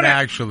of that,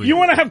 actually. You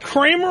want to have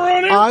Kramer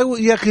on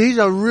it? Yeah, because he's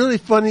a really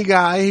funny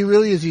guy. He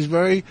really is. He's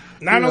very...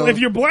 If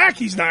you're black,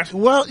 he's not.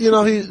 Well,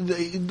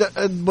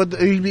 but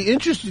he'd be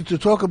interesting to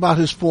talk about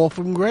his fall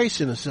from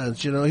grace, in a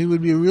sense. You know, he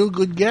would be a real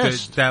good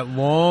guest. That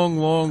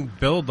long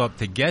build-up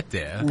to get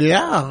there.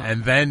 Yeah.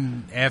 And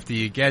then, after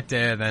you get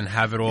there, then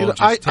have it all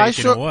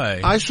taken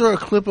away. I saw a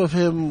clip of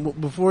him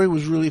before he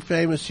was really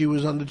famous. He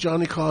was on the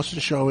Johnny Carson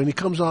show, and he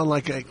comes on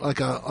like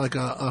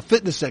a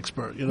fitness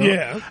expert, you know?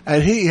 Yeah.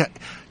 And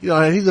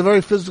and he's a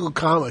very physical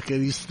comic,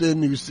 and he's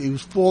thin. He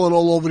was falling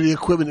all over the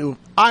equipment.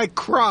 I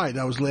cried.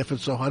 I was laughing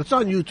so hard. It's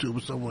on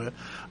YouTube somewhere.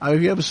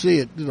 If you ever see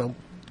it, do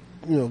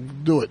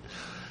it.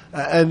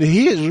 And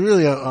he is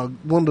really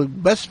one of the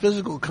best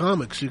physical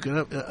comics you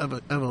can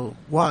ever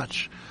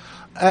watch.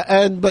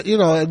 And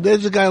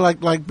there's a guy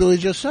like Billy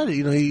just said it.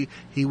 You know,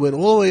 he went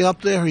all the way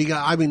up there.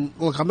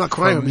 Look, I'm not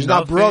crying him. He's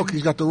not broke.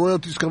 He's got the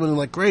royalties coming in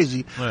like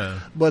crazy. Yeah.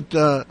 But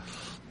there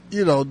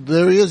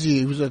he is.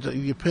 He was at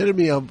the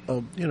epitome of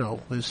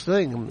his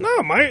thing.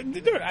 No,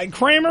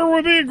 Kramer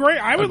would be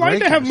I would like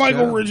to have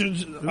Michael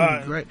Richards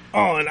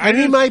on. And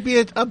he might be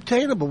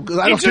obtainable because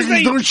I don't think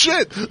he's doing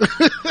shit.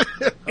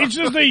 It's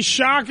just a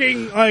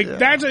shocking, I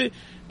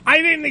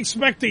didn't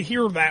expect to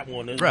hear that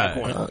one. Is my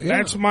point.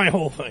 That's my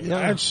whole thing.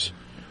 Yeah. That's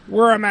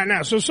where I'm at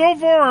now. So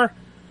far,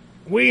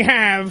 we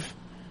have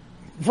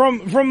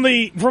from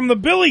the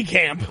Billy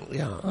camp.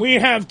 Yeah. We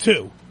have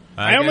 2.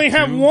 I only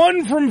have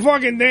one from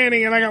fucking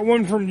Danny, and I got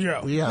one from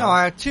Joe. Yeah. No,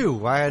 I had two.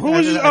 Who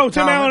was it? Oh,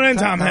 Tim Allen and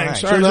Tom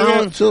Hanks. Tim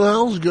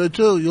Allen's good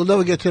too. You'll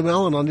never get Tim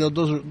Allen on.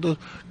 Those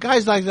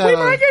guys like that. We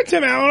might get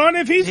Tim Allen on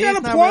if he's got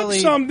to plug really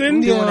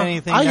something. Doing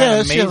anything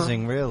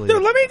amazing, really.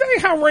 Dude, let me tell you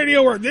how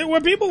radio works.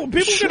 When people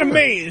get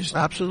amazed.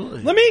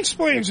 Absolutely. Let me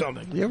explain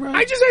something. You're right.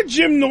 I just had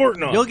Jim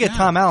Norton on. You'll get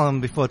Tom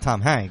Allen before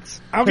Tom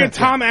Hanks. I'll get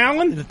Tom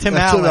Allen? Tim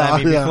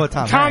Allen, before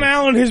Tom Hanks. Tom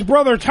Allen, his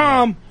brother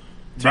Tom.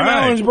 Tim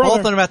Allen's brother. Both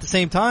of them at the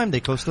same time. They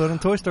co-starred in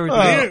Toy Story 3.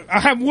 I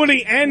have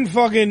Woody and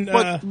fucking.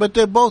 But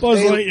they're both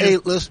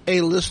Buzz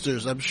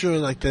A-listers. I'm sure,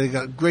 like they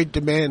got great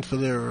demand for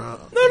their.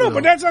 No,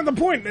 but that's not the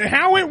point.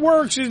 How it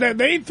works is that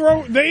they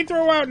throw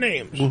out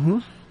names. Mm-hmm.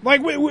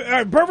 Like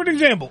perfect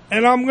example,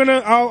 and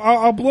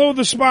I'll blow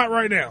the spot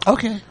right now.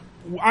 Okay.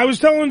 I was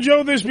telling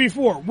Joe this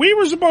before. We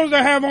were supposed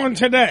to have on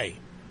today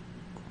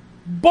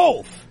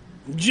both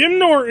Jim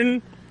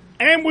Norton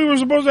and we were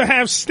supposed to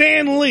have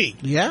Stan Lee.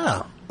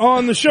 Yeah.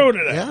 On the show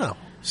today. Yeah.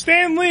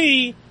 Stan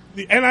Lee,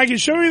 and I can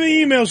show you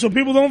the email so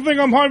people don't think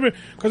I'm hard,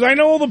 because I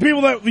know all the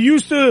people that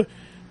used to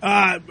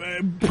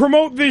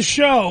promote this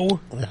show,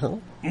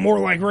 more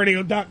like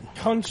radio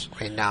cunts,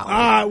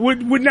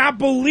 would not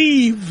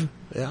believe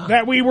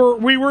that we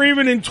were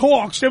even in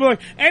talks. They were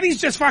like, Eddie's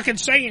just fucking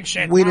saying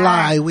shit. We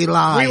lie.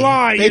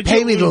 They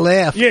pay me to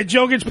laugh. Yeah,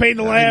 Joe gets paid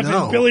to laugh,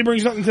 and Billy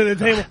brings something to the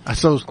table. I'm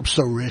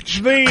so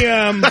rich.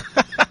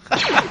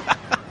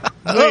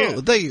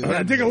 There you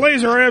go. Take a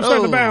laser right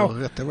upside the bow.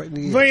 Got the right in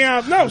the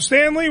ear. No,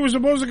 Stan Lee was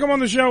supposed to come on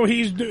the show.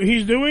 He's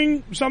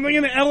doing something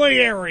in the L.A.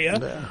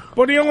 area.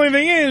 But the only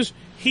thing is,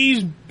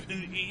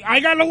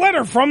 I got a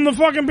letter from the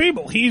fucking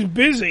people. He's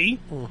busy.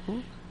 Mm-hmm.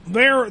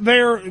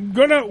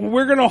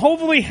 We're gonna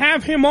hopefully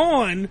have him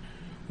on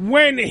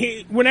when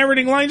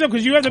everything lines up,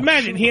 because you have to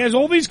imagine he has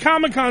all these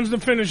Comic-Cons to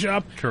finish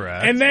up.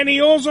 Correct. And then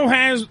he also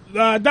has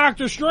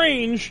Doctor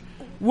Strange,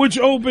 which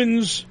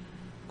opens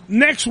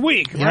next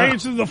week, right?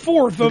 It's the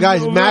 4th the of guy's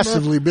November.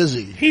 massively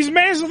busy. He's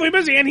massively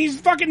busy, and he's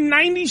fucking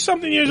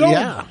 90-something years old.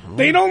 Yeah.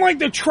 They don't like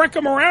to trek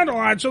him around a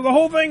lot, so the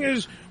whole thing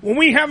is, when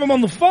we have him on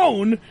the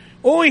phone,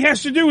 all he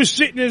has to do is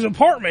sit in his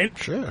apartment,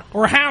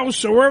 or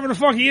house, or wherever the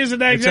fuck he is at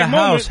that It's exact a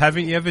moment. house.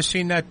 Haven't you ever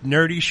seen that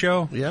nerdy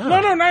show? Yeah.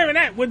 No, not even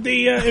that. With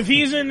the if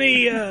he's in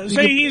the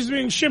say he's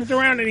being shipped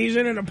around and he's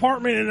in an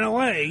apartment in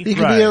L.A. He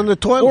could be on the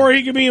toilet, or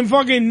he could be in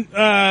fucking.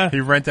 He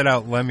rented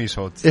out Lemmy's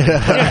hotel,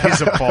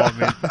 his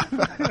apartment.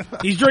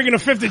 He's drinking a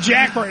fifth of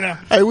Jack right now.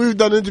 Hey, we've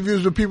done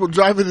interviews with people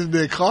driving in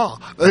their car.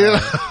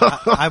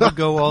 I would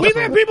go also. We've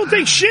had people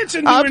take shits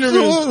and do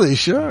Absolutely, interviews.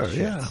 sure,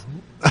 yeah.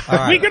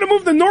 We could have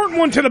moved the Norton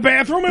one to the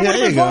bathroom and would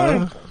have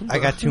been fine. I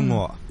got two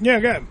more.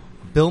 Yeah, good.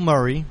 Bill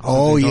Murray.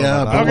 Oh,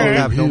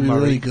 yeah. Bill Murray.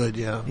 Really good,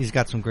 yeah. He's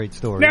got some great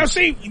stories.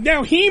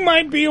 Now he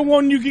might be a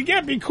one you could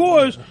get,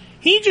 because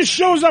he just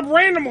shows up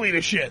randomly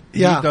to shit.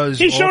 Yeah.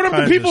 He showed up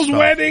to people's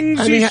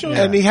weddings.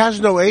 And he has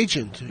no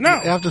agent. No.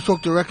 You have to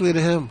talk directly to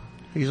him.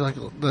 He's like,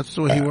 that's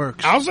the way he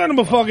works. I'll send him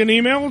a fucking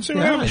email and see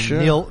what happens.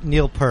 Sure.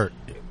 Neil Peart.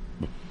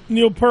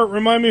 Neil Peart.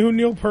 Remind me who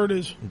Neil Peart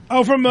is.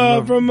 Oh, from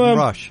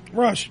Rush.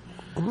 Rush.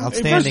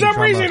 Outstanding. For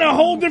some reason, a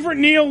whole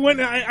different Neil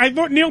went. I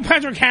thought Neil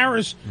Patrick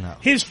Harris. No.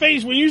 His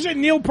face when you said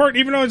Neil Peart,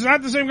 even though it's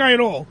not the same guy at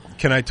all.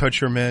 Can I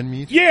touch your man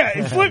meat?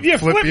 Yeah, flip your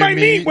my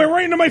meat. We're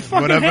right into my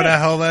fucking whatever head. the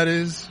hell that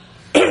is.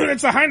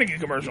 It's the Heineken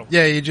commercial.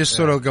 Yeah, you just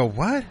sort of go,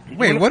 what?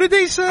 Wait, what did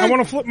they say? I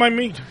want to flip my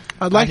meat.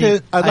 I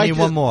need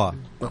one more.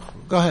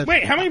 Go ahead.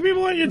 Wait, how many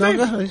people are you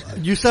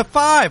taking? You said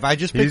 5. I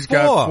just picked 4.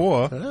 Got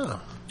 4. Yeah.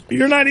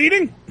 You're not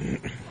eating?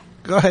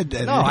 Go ahead,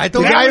 Daddy. No, I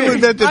thought I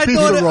invented pizza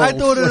rolls. I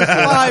thought it was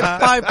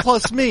 5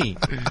 plus me.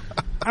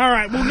 All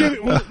right, we'll give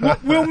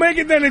it. We'll make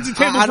it then. It's a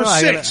table for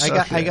 6.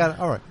 I got.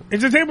 All right.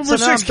 It's a table for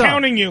 6,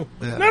 counting you.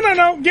 Yeah.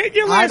 No. Get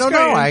your last. I don't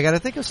guy know. in. I got to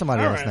think of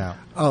somebody else now.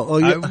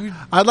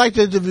 I'd like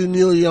to interview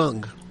Neil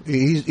Young.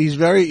 He's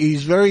very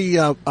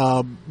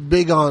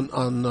big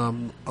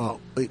on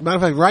matter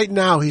of fact, right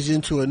now he's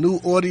into a new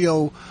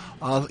audio.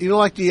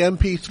 Like the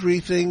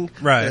MP3 thing,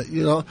 right?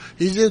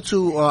 He's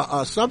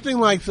into something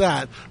like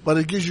that, but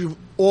it gives you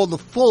all the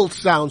full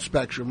sound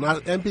spectrum.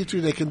 Not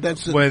MP3; they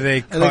condense it, where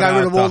they cut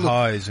out the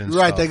highs and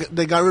right. stuff.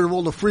 They got rid of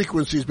all the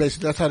frequencies.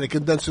 Basically, that's how they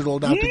condense it all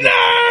down.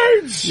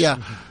 Nerds!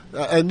 Yeah,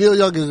 and Neil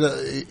Young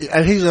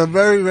he's a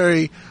very,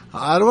 very.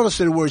 I don't want to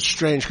say the word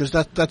strange because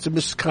that's a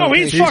misconnotation. Oh,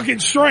 he's fucking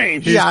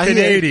strange. He's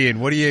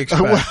Canadian. What do you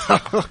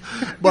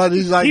expect? But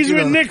he's like he's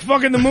with Nick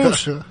fucking the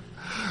Moose.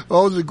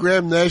 Oh, the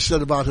Graham Nash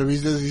said about him. He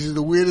says he's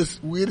the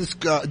weirdest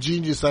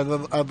genius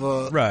I've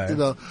ever.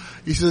 Right.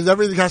 He says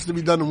everything has to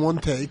be done in one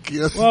take.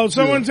 Well,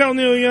 someone tell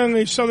Neil Young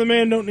the Southern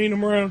man don't need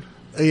him around.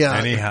 Yeah.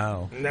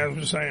 Anyhow. That's what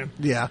I'm saying.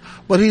 Yeah,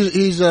 but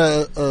he's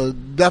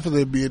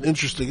definitely be an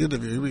interesting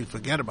interview. We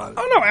forget about it.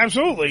 Oh no,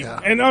 absolutely. Yeah.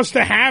 And us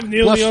to have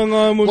Neil Young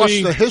on would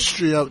plus the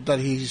history that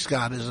he's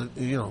got is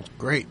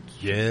great.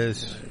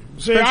 Yes.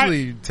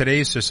 Especially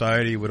today's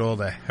society with all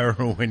the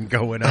heroin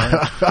going on.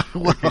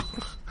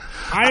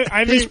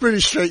 I He's think pretty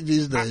straight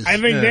these days. I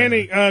think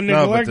Danny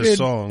neglected.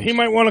 He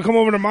might want to come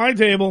over to my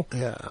table.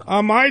 Yeah.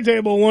 On my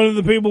table, one of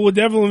the people would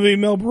definitely be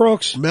Mel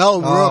Brooks.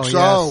 Mel Brooks.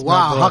 yes,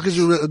 Wow. Mel How could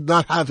you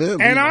not have him?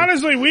 And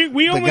honestly,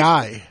 we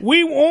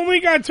only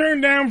got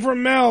turned down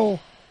from Mel,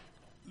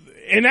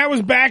 and that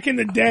was back in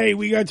the day.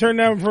 We got turned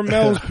down from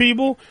Mel's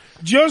people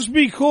just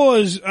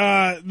because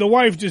the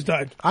wife just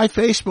died. I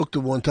Facebooked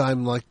him one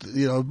time, but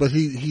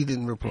he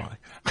didn't reply.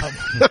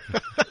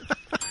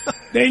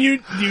 Then you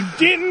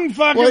didn't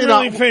fucking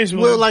really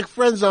Facebook. We're like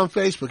friends on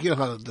Facebook. You know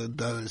how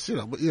that is,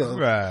 but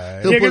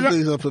right. He'll put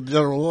things up for the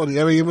general audience.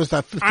 I mean, he must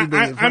have 50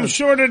 million friends. I'm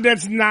sure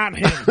that's not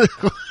him.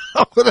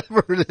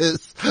 Whatever it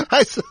is.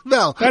 I said,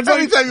 Mel,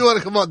 anytime you want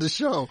to come on the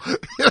show.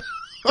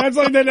 That's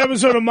like that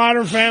episode of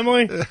Modern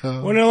Family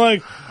when they're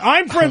like,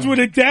 I'm friends with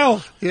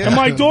Adele, and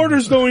my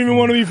daughters don't even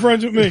want to be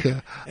friends with me.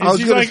 Yeah. And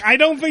she's like, I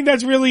don't think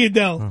that's really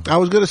Adele. I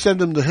was going to send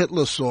him the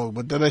Hitler song,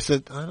 but then I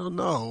said, I don't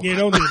know. Yeah,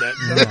 don't do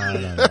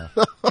that.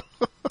 No.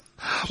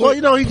 Well,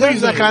 he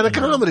does that kind of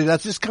comedy.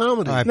 That's his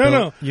comedy. Right,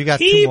 no. You got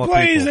he two more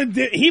plays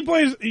people. he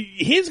plays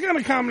his kind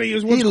of comedy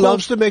is he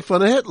loves to make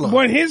fun of Hitler.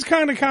 What his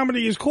kind of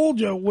comedy is called,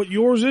 Joe, what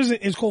yours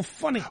isn't, is called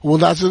funny. Well,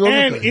 that's another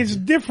and thing. it's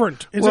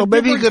different. It's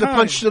maybe he could have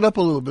punched it up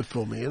a little bit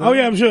for me. Oh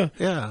yeah, I'm sure.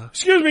 Yeah.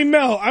 Excuse me,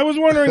 Mel. I was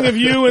wondering if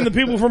you and the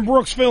people from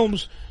Brooks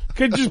Films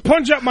could just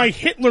punch up my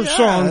Hitler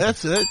song.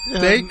 That's it. Yeah.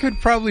 They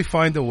could probably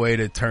find a way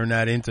to turn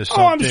that into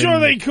something. Oh, I'm sure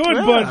they could,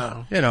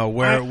 but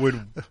where it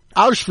would.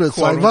 Auschwitz,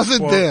 I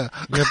wasn't there.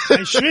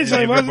 Auschwitz,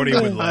 I wasn't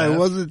there. I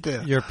wasn't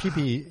there. Your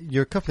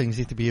your couplings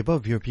need to be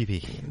above your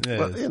pee-pee.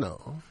 But,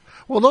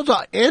 well, those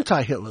are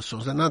anti-Hitler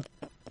songs. They're not,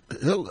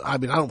 I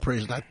don't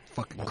praise that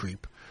fucking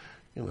creep.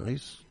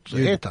 He's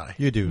anti.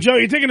 You do. Joe,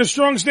 you're taking a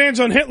strong stance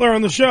on Hitler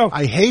on the show.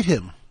 I hate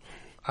him.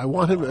 I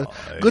want him.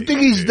 Good thing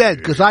he's dead,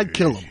 because I'd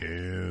kill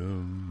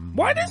him.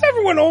 Why does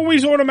everyone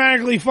always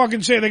automatically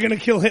fucking say they're going to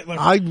kill Hitler?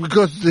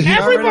 Because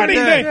everybody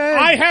thinks,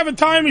 I have a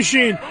time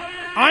machine.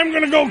 I'm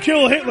going to go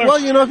kill Hitler. Well,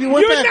 if you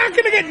went You're not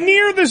going to get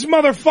near this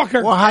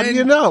motherfucker. Well, how do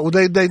you know?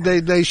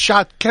 They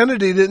shot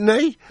Kennedy, didn't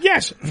they?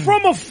 Yes,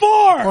 from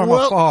afar. From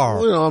afar.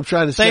 I'm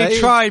trying to say. They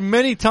tried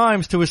many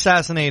times to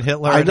assassinate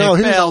Hitler, and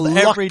they failed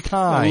every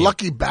time. A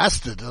lucky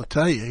bastard, I'll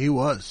tell you. He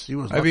was.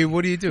 I mean,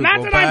 what do you do?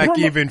 Go back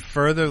even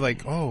further,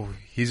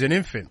 he's an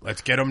infant.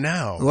 Let's get him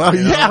now. Well,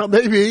 yeah,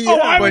 maybe.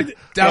 Yeah. But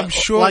I'm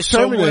sure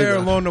somewhere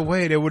along the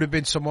way there would have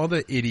been some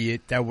other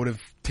idiot that would have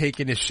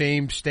taken the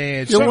same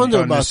stance and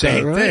done the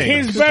same thing.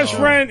 His best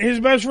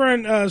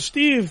friend,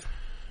 Steve,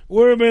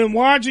 would have been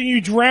watching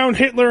you drown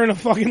Hitler in a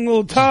fucking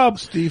little tub.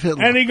 Steve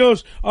Hitler. And he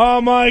goes,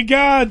 oh my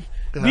God.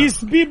 These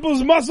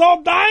peoples must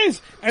all die.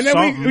 And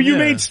then you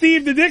made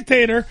Steve the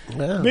dictator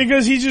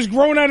because he's just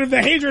grown out of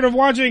the hatred of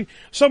watching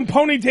some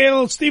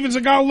ponytail Steven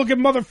Seagal looking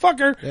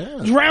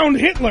motherfucker drown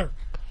Hitler.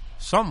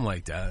 Something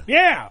like that.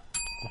 Yeah.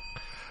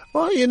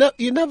 Well,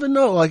 you never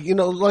know.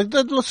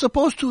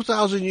 Suppose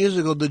 2,000 years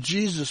ago, the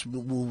Jesus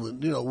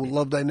movement,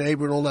 love thy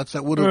neighbor and all that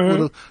stuff would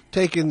have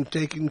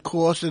taken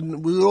course,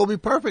 and we would all be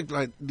perfect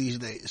right these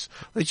days.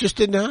 It just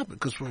didn't happen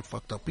because we're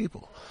fucked up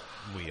people.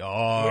 We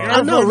are.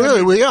 I know,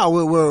 really, we are.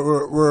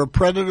 We're a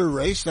predator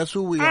race. That's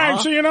who we are. All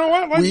right, so you know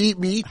what? We eat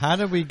meat. How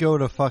did we go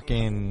to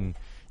fucking...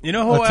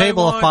 a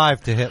table of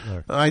 5 to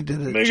Hitler? I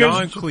did it. Because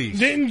John Cleese.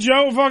 Didn't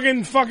Joe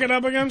fucking fuck it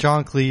up again?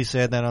 John Cleese,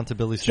 add that onto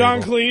Billy's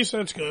John table. Cleese,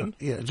 that's good.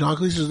 Yeah, John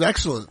Cleese is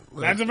excellent.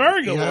 That's a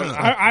very good one.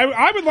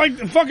 I would like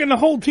fucking the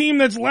whole team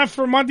that's left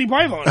for Monty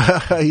Python.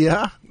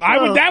 Yeah.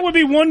 That would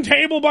be one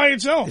table by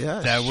itself. Yeah,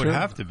 that would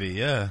have to be,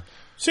 yeah.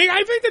 See,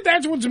 I think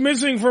that's what's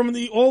missing from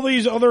all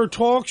these other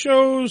talk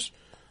shows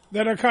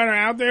that are kind of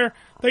out there.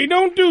 They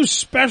don't do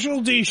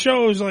specialty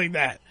shows like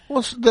that.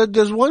 Well,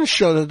 there's one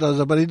show that does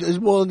it, but it's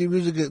more than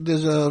music.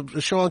 There's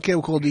a show on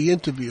cable called The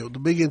Interview, The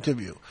Big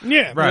Interview.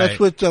 Yeah, right. That's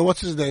with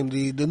what's his name,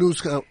 the news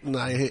guy.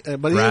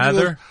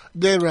 Rather,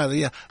 Dan Rather.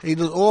 Yeah, he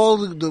does all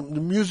the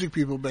music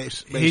people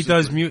basically.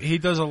 He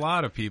does a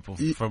lot of people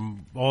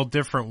from all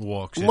different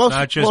walks. It's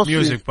not just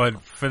music,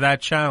 but for that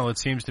channel, it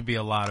seems to be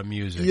a lot of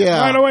music.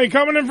 Yeah. By the way,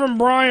 coming in from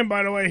Brian.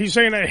 By the way, he's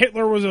saying that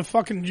Hitler was a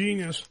fucking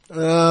genius.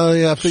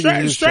 Yeah.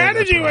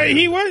 Strategy.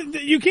 He was.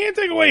 You can't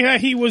take away how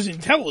he was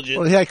intelligent.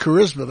 Well, he had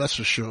charisma. That's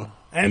for sure.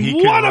 And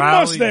what a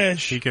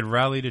mustache! He could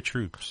rally the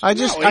troops. I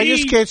just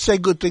can't say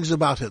good things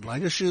about Hitler.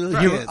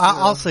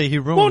 I'll say he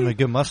ruined a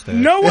good mustache.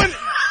 No one.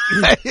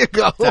 There you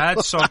go.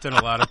 That's something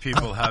a lot of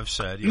people have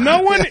said.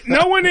 No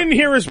one in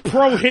here is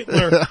pro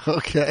Hitler.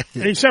 Okay.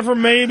 Except for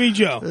maybe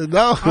Joe.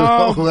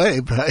 No way,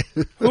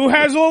 babe. Who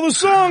has all the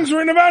songs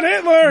written about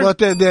Hitler? But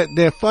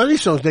they're funny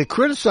songs. They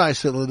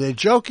criticize Hitler. They're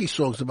jokey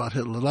songs about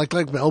Hitler, like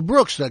Mel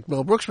Brooks. Like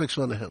Mel Brooks makes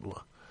fun of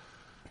Hitler.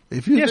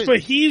 But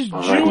he's Jewish.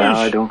 Right now,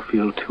 I don't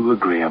feel too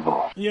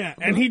agreeable. Yeah,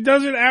 and he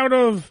does it out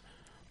of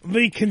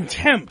the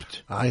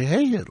contempt. I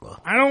hate Hitler.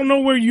 I don't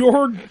know where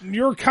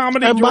your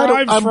comedy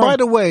derives from. By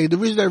the way, the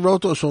reason I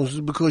wrote those songs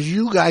is because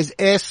you guys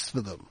asked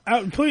for them.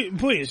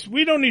 Please,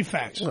 we don't need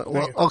facts.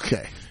 Well,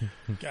 okay.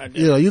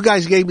 You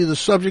guys gave me the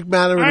subject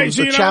matter, and it was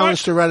a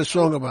challenge to write a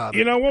song about it.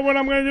 You know what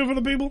I'm going to do for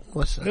the people?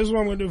 What's that? This is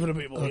what I'm going to do for the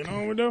people. Okay. You know what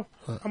I'm going to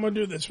do? I'm going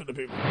to do this for the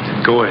people.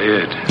 Go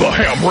ahead. The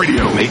Ham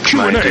Radio Makes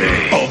my Q&A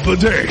day. of the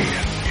day.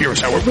 Here's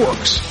how it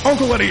works.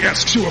 Uncle Eddie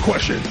asks you a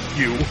question.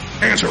 You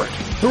answer it.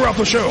 Throughout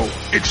the show,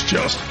 it's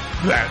just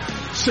that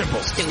simple.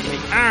 All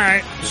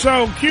right.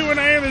 So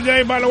Q&A of the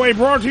day, by the way,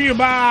 brought to you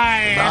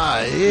by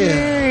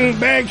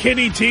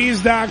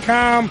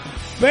BadKittyTees.com.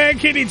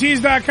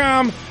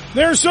 BadKittyTees.com.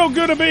 They're so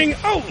good at being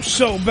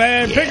so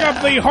bad. Yeah. Pick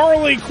up the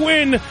Harley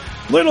Quinn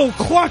little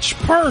clutch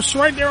purse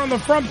right there on the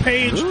front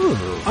page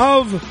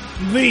of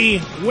the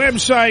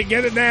website.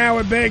 Get it now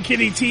at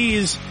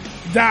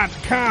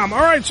BadKittyTees.com. All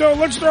right, so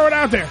let's throw it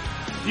out there.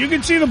 You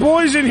can see the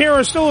boys in here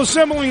are still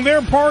assembling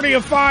their party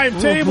of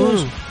 5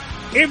 tables.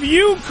 If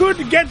you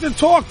could get to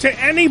talk to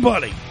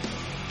anybody,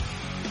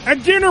 a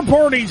dinner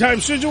party type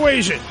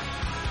situation,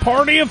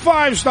 party of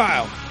 5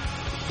 style,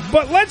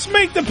 but let's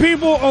make the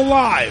people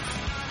alive.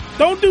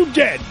 Don't do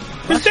dead.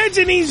 Because dead's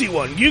an easy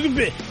one. You can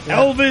be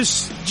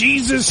Elvis,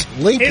 Jesus,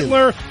 Lincoln.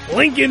 Hitler,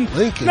 Lincoln.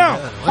 No,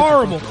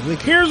 horrible.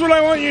 Here's what I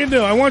want you to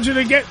do. I want you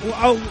to get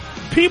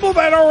people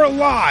that are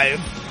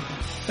alive.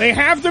 They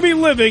have to be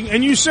living,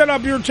 and you set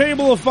up your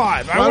table of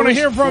 5. I want to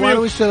hear from you. Why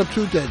don't we set up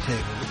 2 dead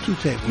tables? 2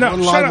 tables. No,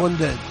 one live, one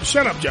dead.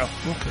 Shut up, Joe.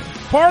 Okay.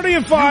 Party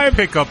of 5. You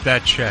pick up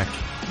that check.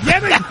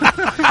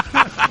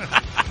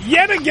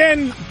 Yet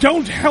again,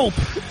 don't help.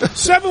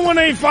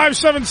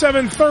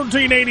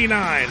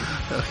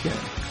 718-577-1389. Okay.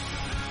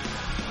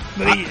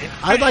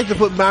 I'd like to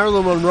put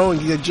Marilyn Monroe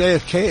and get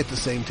JFK at the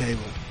same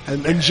table.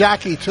 And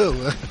Jackie,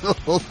 too.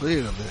 All 3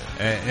 of them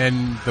there.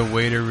 And the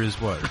waiter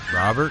is what?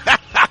 Robert?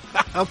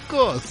 Of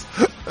course.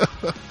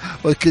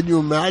 But can you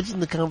imagine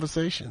the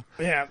conversation?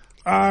 Yeah.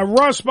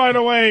 Russ, by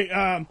the way,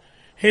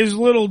 his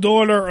little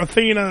daughter,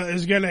 Athena,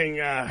 is getting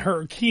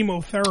her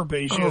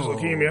chemotherapy. She has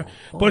leukemia.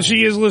 But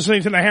she is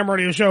listening to the Ham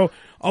Radio Show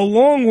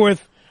along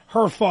with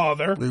her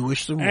father. We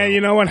wish them well. And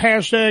you know what?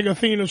 Hashtag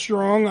Athena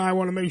Strong. I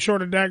want to make sure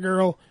that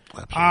girl,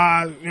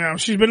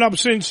 she's been up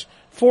since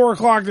 4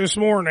 o'clock this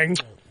morning,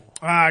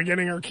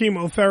 getting her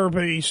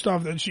chemotherapy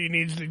stuff that she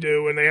needs to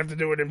do. And they have to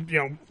do it in,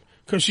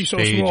 because she's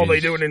so small, they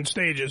do it in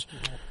stages.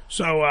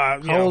 So,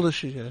 how old is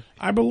she?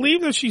 I believe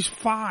that she's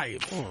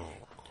 5. Oh.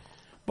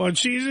 But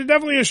she's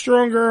definitely a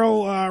strong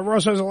girl.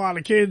 Russ has a lot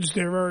of kids.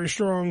 They're very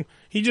strong.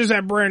 He just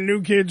had brand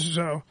new kids,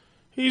 so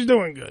he's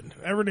doing good.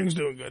 Everything's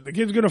doing good. The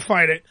kid's going to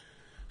fight it.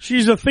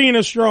 She's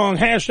Athena Strong.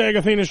 Hashtag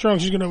Athena Strong.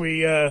 She's going to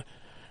be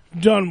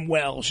done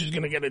well. She's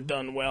going to get it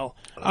done well.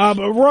 But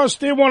Russ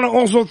did want to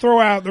also throw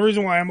out, the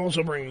reason why I'm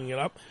also bringing it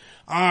up,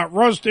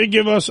 Russ did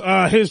give us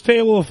his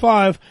table of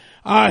 5.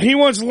 He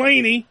wants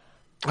Lainey.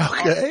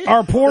 Okay.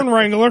 Our porn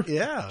wrangler.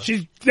 Yeah.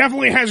 She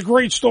definitely has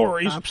great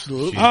stories.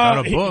 Absolutely. She's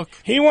got a book.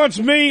 He wants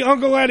me,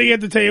 Uncle Eddie,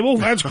 at the table.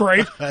 That's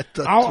great.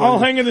 I'll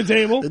hang at the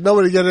table.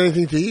 Nobody get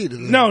anything to eat.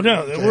 No.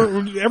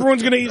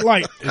 Everyone's going to eat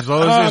light. As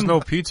long as there's no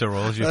pizza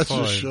rolls, you're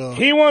fine. For sure.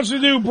 He wants to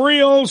do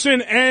Brie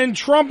Olson and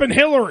Trump and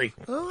Hillary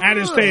at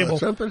his table.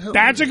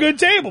 That's a good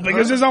table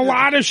because there's a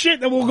lot of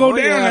shit that will go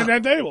down at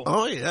that table.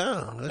 Oh,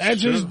 yeah.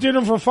 That's his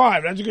dinner for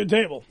 5. That's a good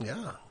table.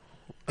 Yeah.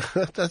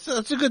 That's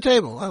a good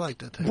table. I like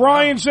that table.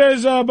 Brian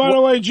says, by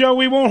the way, Joe,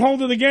 we won't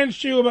hold it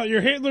against you about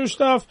your Hitler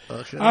stuff.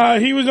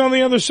 Okay. He was on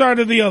the other side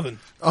of the oven.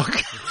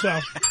 Okay. So,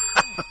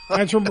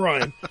 that's from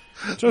Brian.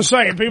 Just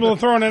saying, people are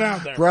throwing it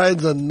out there.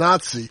 Brian's a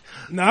Nazi.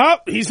 No,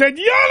 he said,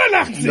 you're a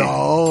Nazi.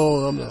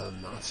 No, I'm not a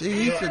Nazi.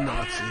 He's a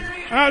Nazi.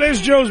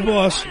 There's Joe's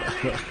boss.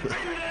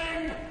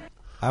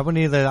 I would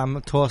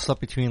I'm tossed up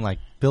between like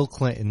Bill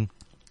Clinton,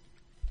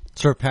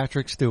 Sir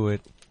Patrick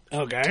Stewart.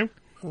 Okay.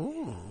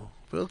 Ooh.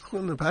 Bill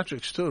Clinton and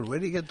Patrick Stewart. Where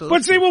do you get those?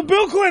 But see, will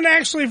Bill Clinton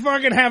actually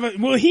fucking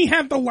will he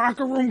have the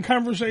locker room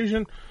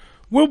conversation?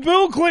 Will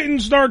Bill Clinton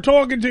start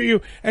talking to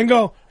you and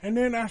go, and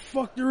then I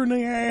fucked her in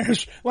the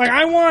ass? Like,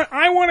 I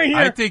want to hear.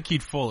 I think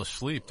he'd fall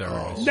asleep there.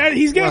 That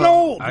he's getting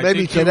old.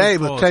 Maybe today,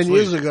 but 10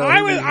 years ago.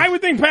 I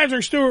would think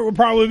Patrick Stewart would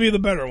probably be the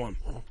better one.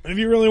 If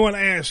you really want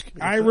to ask.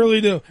 I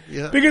really do.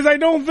 Yeah. Because I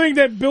don't think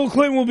that Bill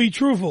Clinton will be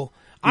truthful.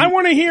 I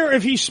want to hear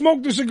if he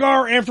smoked a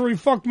cigar after he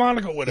fucked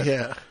Monica with it.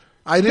 Yeah.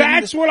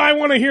 That's what I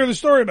want to hear the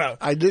story about.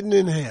 I didn't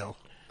inhale.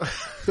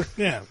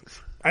 Yeah.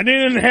 I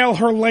didn't inhale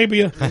her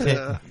labia.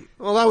 Yeah.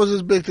 Well, that was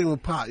his big thing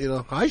with pot,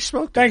 I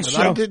smoked it, but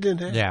I didn't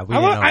inhale. Yeah,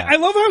 I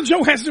love how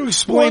Joe has to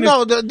explain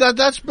it.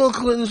 That's Bill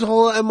Clinton's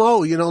whole MO,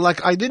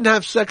 like I didn't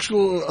have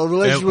sexual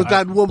relations with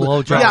that woman.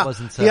 Blowjob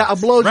wasn't sex. Yeah, a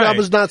blowjob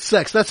is not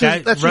sex.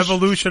 That's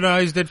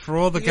revolutionized it for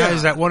all the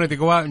guys that wanted to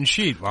go out and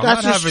cheat. Well,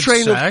 that's his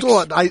train of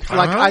thought.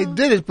 I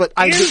did it, but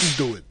I didn't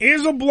do it.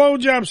 Is a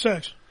blowjob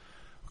sex?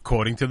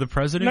 According to the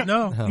president,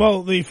 no.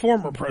 Well, the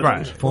former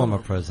president. Right. Former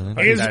president.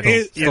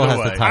 Still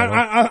has the title.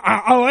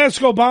 I'll ask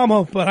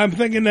Obama, but I'm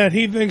thinking that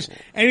he thinks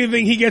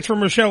anything he gets from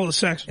Michelle is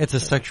sex. It's a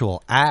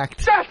sexual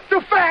act. That's the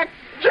fact,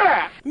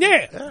 Jack.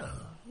 Yeah.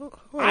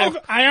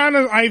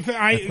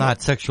 It's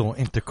not sexual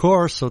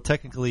intercourse, so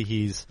technically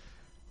he's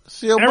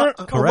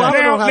correct.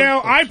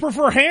 Now, I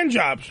prefer hand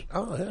jobs.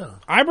 Oh, yeah.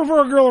 I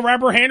prefer a girl to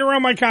wrap her hand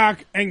around my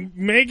cock and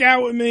make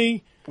out with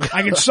me.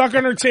 I can suck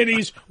on her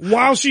titties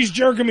while she's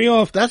jerking me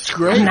off. That's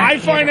great. I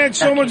find that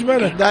so much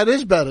better. That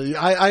is better.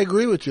 I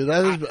agree with you.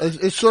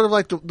 It's sort of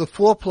like the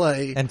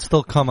foreplay. And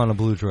still come on a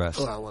blue dress.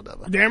 Well,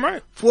 whatever. Damn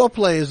right.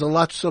 Foreplay is a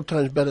lot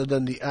sometimes better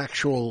than the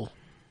actual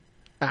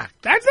act.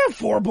 That's not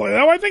foreplay,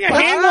 though. I think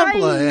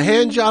a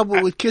hand job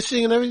with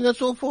kissing and everything,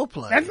 that's all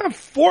foreplay. That's not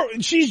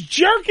she's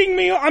jerking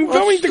me. I'm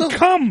going to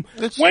come.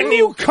 When do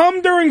you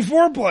come during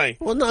foreplay?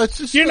 Well, no, it's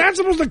just... You're not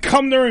supposed to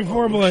come during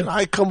foreplay.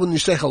 I come when you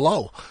say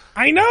hello.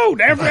 I know.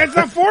 That's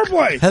not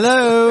foreplay.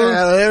 Hello.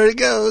 Yeah, there it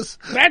goes.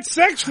 That's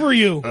sex for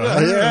you.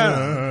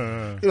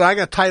 Yeah. You know, I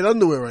got tight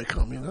underwear I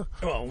come, you know.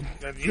 Oh,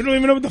 you don't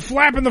even know what the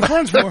flap in the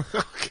front's for.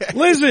 Okay.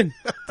 Listen.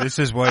 This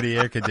is why the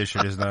air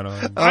conditioner's not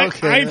on. I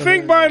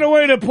think, by the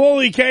way, that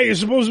Paulie K is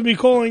supposed to be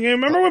calling in.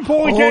 Remember when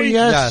Paulie K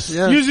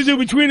used to do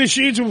Between the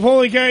Sheets with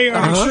Paulie K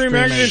on Extreme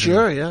Action?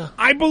 Sure, yeah.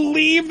 I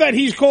believe that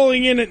he's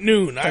calling in at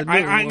noon.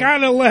 I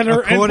got a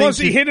letter, and plus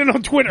he hit it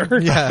on Twitter.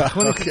 Yeah,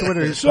 according to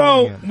Twitter.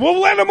 So,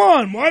 we'll let him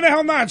on. Why the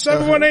hell not?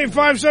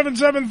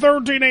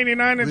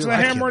 718-577-1389. It's the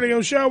Ham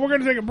Radio Show. We're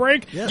going to take a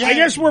break. Yes. I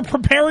guess we're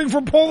preparing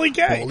for Paulie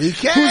K.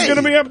 Who's going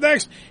to be up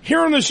next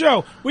here on the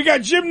show? We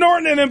got Jim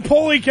Norton and then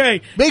Paulie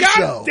K. Big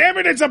show. Damn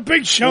it, it's a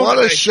big show. What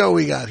today. a show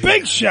we got here.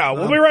 Big show.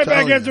 We'll be right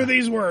back after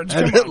these words.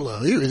 And Hitler,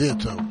 he was here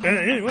too.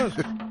 Yeah, he was.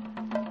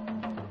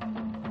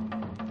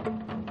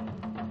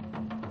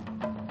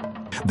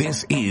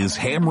 This is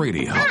Ham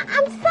Radio.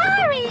 I'm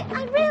sorry.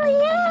 I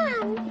really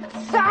am.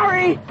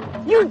 Sorry,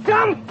 you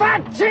dumb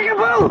fat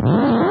jigaboo!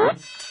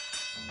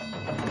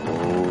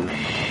 Oh,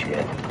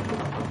 shit.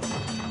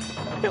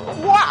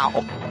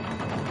 Wow!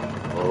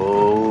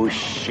 Oh,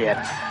 shit.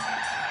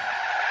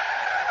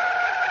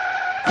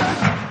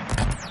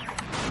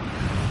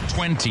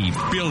 20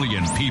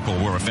 billion people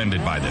were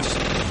offended by this.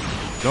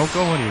 Don't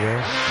go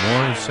anywhere.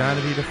 More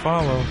insanity to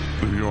follow.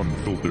 The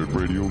Unfiltered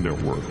Radio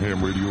Network,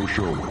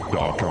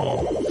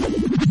 HamRadioShow.com.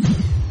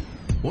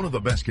 One of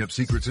the best-kept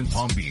secrets in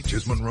Palm Beach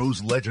is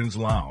Monroe's Legends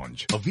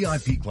Lounge, a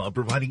VIP club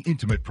providing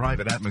intimate,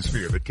 private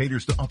atmosphere that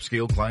caters to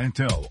upscale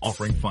clientele,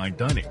 offering fine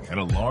dining and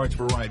a large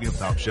variety of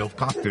top-shelf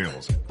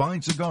cocktails,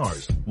 fine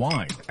cigars,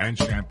 wine, and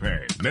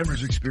champagne.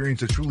 Members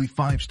experience a truly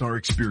 5-star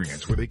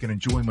experience where they can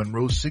enjoy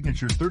Monroe's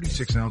signature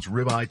 36-ounce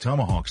ribeye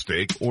tomahawk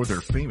steak or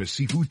their famous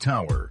seafood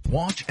tower.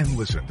 Watch and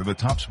listen to the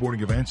top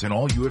sporting events and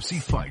all UFC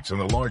fights on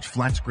the large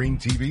flat-screen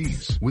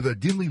TVs. With a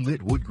dimly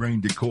lit wood-grain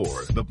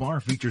decor, the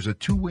bar features a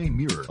two-way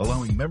mirror,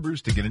 allowing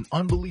members to get an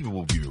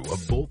unbelievable view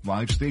of both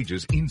live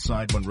stages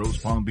inside Monroe's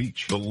Palm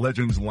Beach. The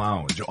Legends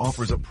Lounge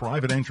offers a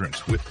private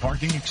entrance with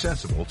parking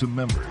accessible to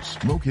members.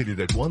 Located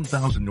at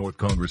 1000 North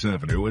Congress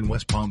Avenue in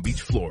West Palm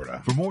Beach,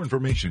 Florida. For more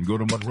information, go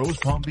to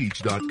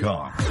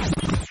monroespalmbeach.com.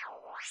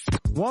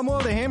 Want more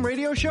of the Ham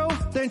Radio Show?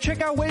 Then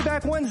check out Way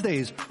Back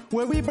Wednesdays,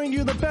 where we bring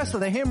you the best of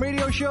the Ham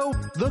Radio Show,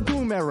 The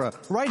Goom Era,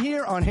 right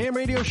here on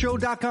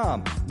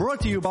HamRadioShow.com. Brought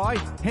to you by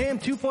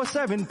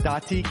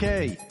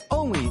Ham247.tk.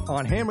 Only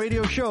on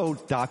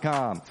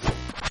HamRadioShow.com.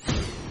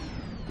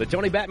 The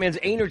Tony Batman's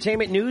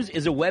Entertainment News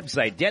is a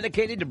website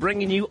dedicated to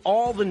bringing you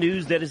all the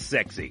news that is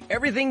sexy.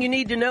 Everything you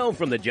need to know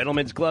from the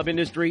gentlemen's club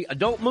industry,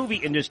 adult movie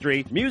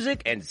industry,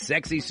 music, and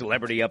sexy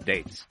celebrity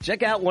updates.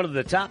 Check out one of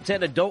the top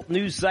 10 adult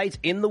news sites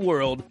in the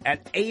world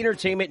at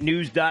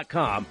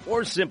entertainmentnews.com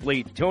or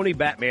simply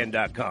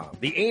TonyBatman.com.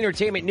 The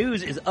Entertainment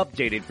News is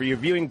updated for your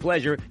viewing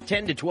pleasure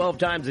 10 to 12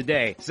 times a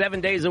day,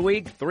 7 days a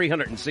week,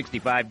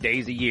 365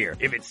 days a year.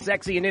 If it's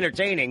sexy and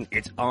entertaining,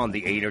 it's on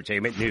the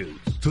Entertainment News.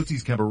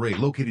 Tootsie's Cabaret,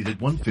 located at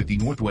 150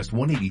 Northwest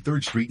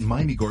 183rd Street in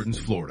Miami Gardens,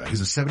 Florida,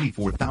 is a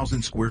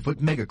 74,000 square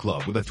foot mega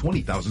club with a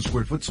 20,000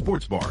 square foot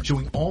sports bar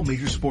showing all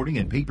major sporting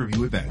and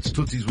pay-per-view events.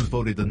 Tootsie's was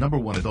voted the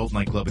 #1 adult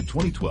nightclub in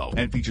 2012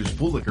 and features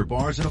full liquor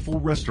bars and a full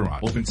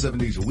restaurant. Open 7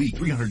 days a week,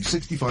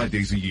 365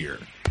 days a year.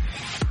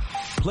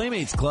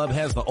 Playmates Club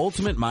has the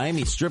ultimate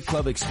Miami strip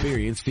club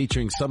experience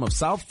featuring some of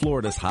South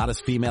Florida's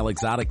hottest female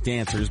exotic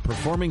dancers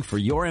performing for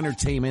your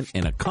entertainment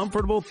in a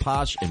comfortable,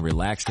 posh, and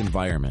relaxed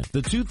environment.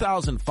 The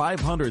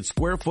 2,500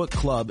 square foot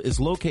club is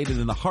located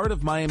in the heart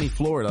of Miami,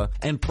 Florida,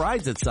 and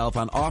prides itself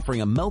on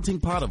offering a melting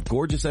pot of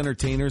gorgeous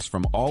entertainers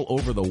from all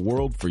over the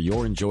world for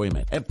your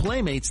enjoyment. At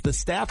Playmates, the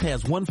staff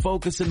has one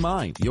focus in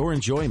mind, your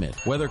enjoyment.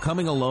 Whether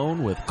coming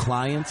alone with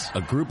clients,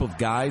 a group of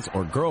guys,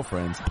 or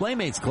girlfriends,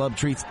 Playmates Club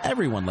treats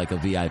everyone like a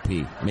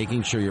VIP,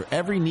 making sure your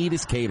every need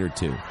is catered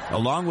to.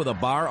 Along with a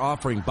bar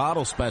offering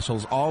bottle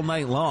specials all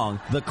night long,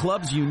 the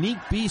club's unique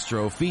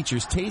bistro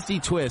features tasty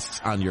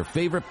twists on your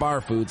favorite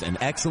bar foods and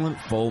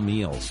excellent full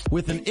meals.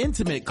 With an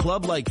intimate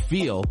club-like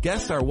feel,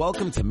 guests are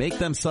welcome to make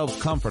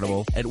themselves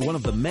comfortable at one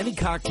of the many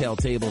cocktail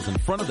tables in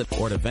front of the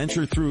or to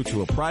venture through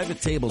to a private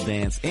table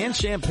dance and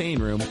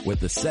champagne room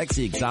with the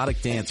sexy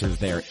exotic dancers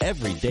there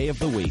every day of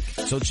the week.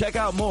 So check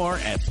out more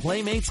at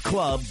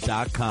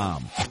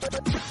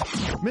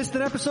PlaymatesClub.com. Missed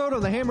an episode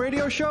of the Ham Radio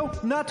Radio Show?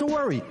 Not to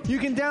worry. You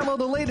can download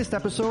the latest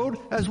episode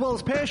as well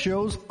as past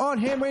shows on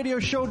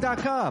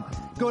HamRadioShow.com.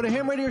 Go to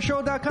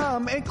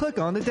HamRadioShow.com and click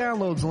on the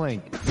downloads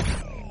link.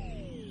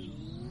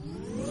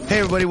 Hey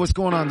everybody, what's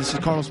going on? This is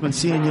Carlos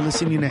Mencia and you're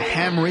listening to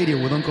Ham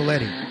Radio with Uncle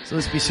Eddie. So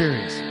let's be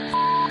serious.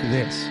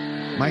 This.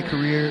 My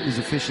career is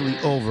officially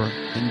over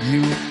and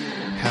you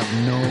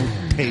have no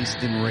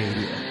taste in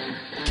radio.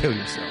 Kill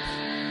yourself.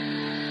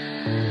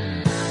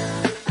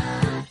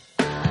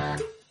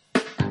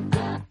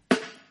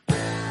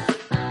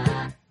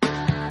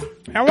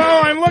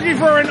 Hello, I'm looking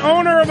for an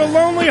owner of a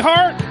lonely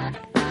heart.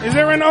 Is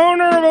there an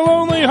owner of a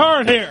lonely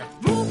heart here?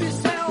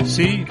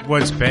 See,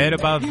 what's bad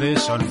about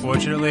this,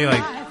 unfortunately,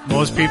 like,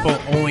 most people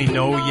only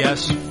know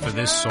Yes for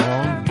this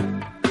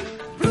song.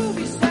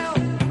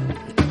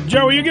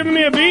 Joe, are you giving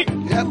me a beat?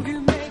 Yep.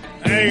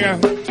 There you go.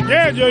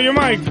 Yeah, Joe, your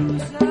mic.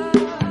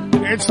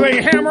 It's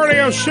the Ham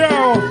Radio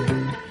Show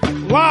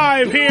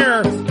live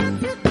here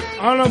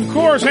on, of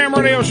course,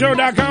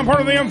 HamRadioShow.com, part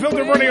of the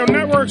Unfiltered Radio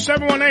Network,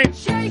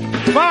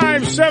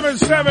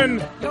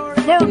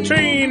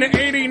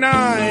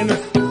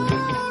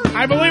 718-577-1389.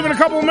 I believe in a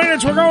couple of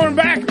minutes we're going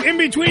back in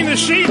between the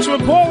sheets with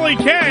Paulie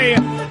K.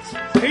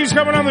 He's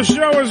coming on the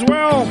show as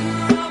well.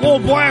 A little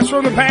blast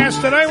from the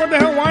past today. What the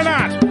hell, why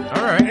not?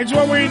 All right. It's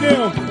what we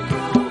do.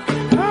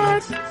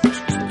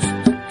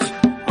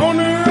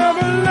 Owner of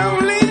a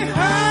lonely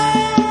heart.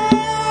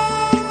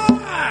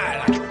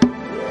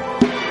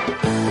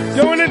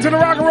 Going into the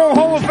Rock and Roll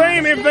Hall of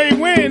Fame, if they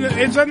win,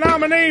 it's a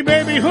nominee,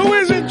 baby. Who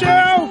is it,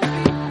 Joe?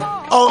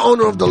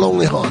 Owner of the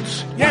Lonely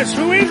Hearts. Yes,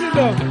 who is it,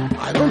 though?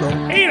 I don't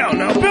know. He don't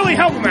know. Billy,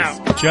 help him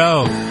out.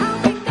 Joe,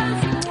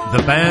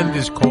 the band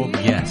is called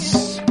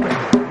Yes.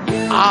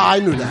 I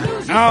knew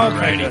that.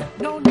 Okay.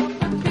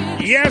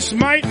 Yes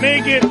might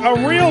make it a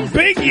real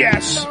big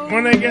yes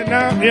when they get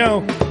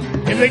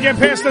if they get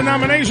past the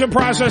nomination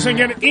process and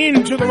get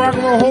into the Rock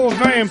and Roll Hall of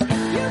Fame.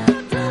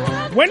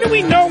 When do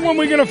we know when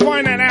we're going to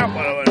find that out,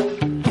 by the way?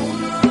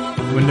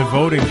 When the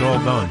voting's all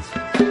done.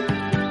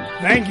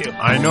 Thank you.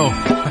 I know.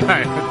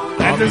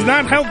 That does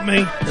not help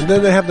me. And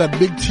then they have that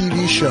big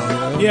TV show. You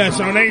know? Yes,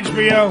 on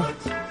HBO.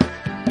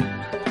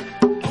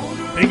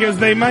 Because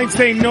they might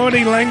say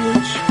naughty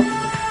language.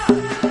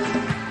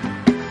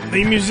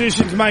 The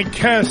musicians might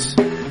cuss.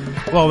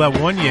 Well, that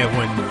one year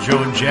when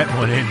Joan Jett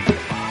went in,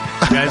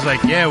 the guy's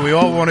like, yeah, we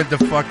all wanted to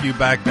fuck you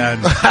back then.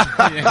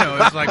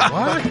 It's like,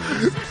 what?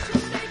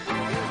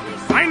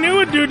 I knew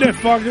a dude that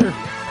fucked her.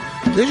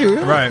 Did you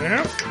really? Right.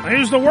 Yeah. I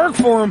used to work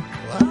for him.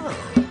 Wow.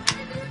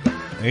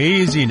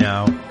 Easy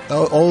now.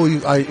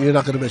 You're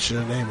not going to mention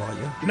a name, are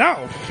you?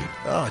 No.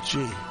 Oh,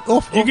 gee.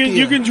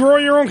 You can draw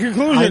your own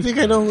conclusion. I think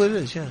I know who it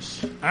is,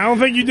 yes. I don't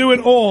think you do at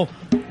all.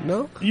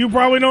 No? You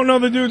probably don't know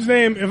the dude's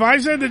name. If I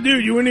said the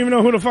dude, you wouldn't even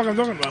know who the fuck I'm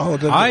talking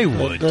about. Oh, I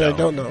would. I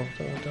don't know.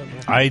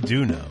 I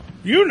do know.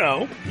 You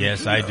know.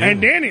 Yes, I do.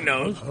 And Danny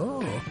knows.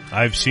 Oh.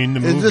 I've seen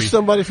the movie. Is this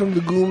somebody from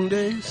the Goom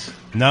days?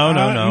 No.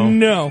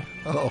 No.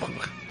 Oh.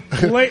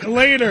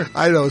 Later.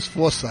 I know, it's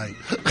Forsythe.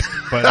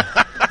 But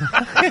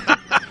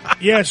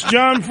yes,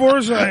 John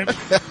Forsythe.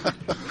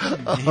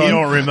 You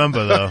don't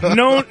remember, though.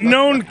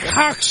 Known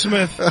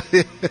cocksmith.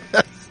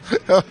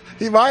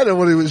 He might have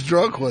when he was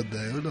drunk one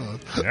day. Who knows?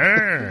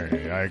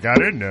 Hey, I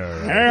got in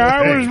there. Hey,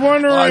 I was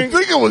wondering. I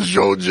think it was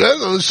Joan Jett.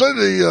 It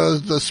certainly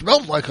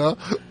smelled like her.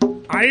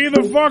 I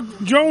either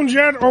fucked Joan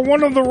Jett or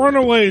one of the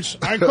Runaways.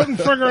 I couldn't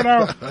figure it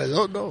out. I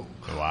don't know.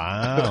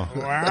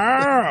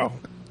 Wow.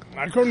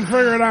 I couldn't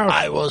figure it out.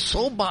 I was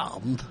so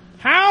bombed.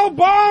 How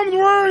bombed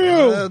were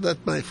you?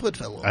 That my foot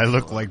fell off. I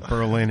look like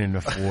Berlin in the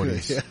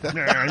 40s. Good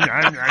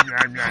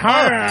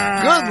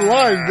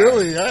line,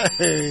 Billy.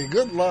 Hey,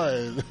 good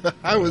line.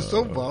 I was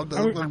so bombed.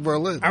 I looked like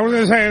Berlin. I was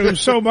going to say, I was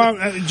so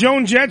bombed.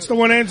 Joan Jett's the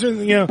one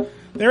answering,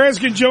 they're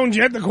asking Joan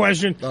Jett the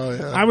question. Oh,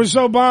 yeah. I was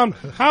so bombed.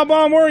 How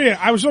bombed were you?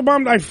 I was so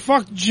bombed I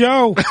fucked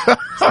Joe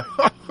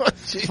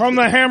from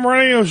the Ham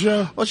Radio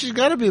Show. Well, she's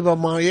got to be about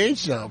my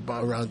age now,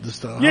 about around this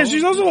time. Yeah,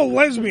 she's also a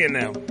lesbian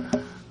now.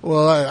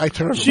 Well, I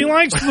turned. She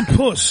likes the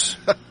puss.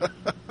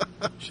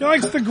 She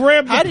likes to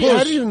grab the puss.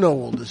 How do you know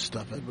all this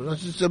stuff, Edward?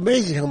 It's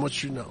amazing how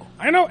much you know.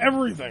 I know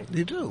everything.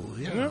 You do,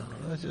 yeah.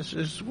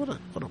 What a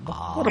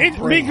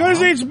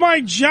because it's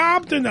my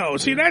job to know.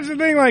 See, that's the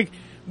thing. Like,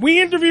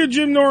 we interviewed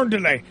Jim Norton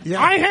today.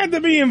 Yeah. I had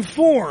to be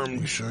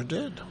informed. You sure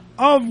did.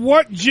 Of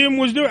what Jim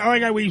was doing.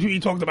 Like we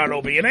talked about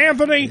Opie and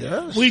Anthony.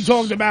 Yes. We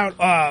talked about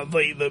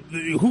the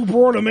who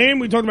brought him in.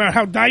 We talked about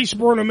how Dice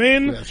brought him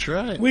in. That's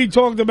right. We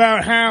talked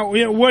about how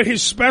what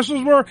his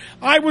specials were.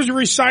 I was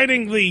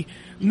reciting the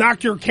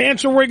knock your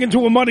cancer wig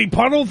into a muddy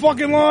puddle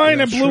fucking line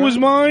that blew his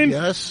mind.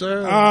 Yes,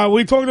 sir.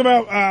 We talked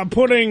about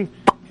putting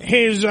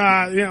his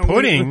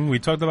pudding. We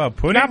talked about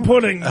pudding. Not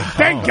pudding.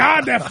 Thank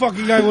God that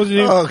fucking guy wasn't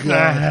here. Oh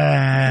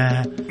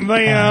God.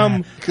 They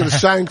could have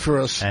sang for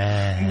us.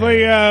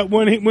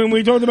 When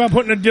we talked about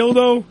putting a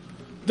dildo,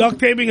 duct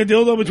taping a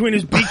dildo between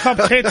his B cup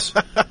tits.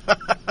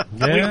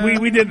 Yeah.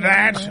 We did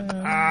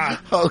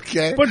that.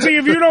 Okay. But see,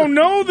 if you don't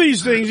know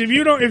these things, if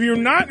you're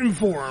not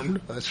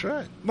informed, that's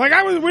right. Like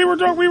I was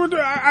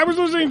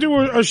listening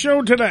to a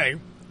show today.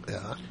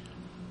 Yeah.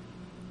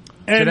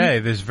 Today,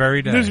 this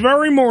very day. This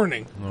very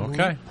morning.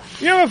 Okay.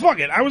 You know what? Fuck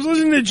it. I was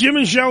listening to Jim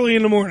and Shelley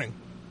in the morning.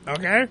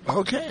 Okay?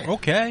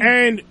 Okay.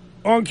 And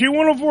on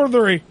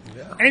Q104.3,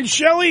 and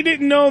Shelley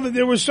didn't know that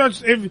there was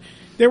such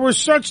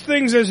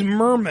things as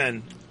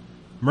mermen.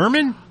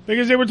 Mermen?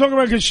 Because they were talking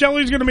about, because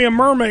Shelley's going to be a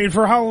mermaid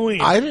for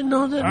Halloween. I didn't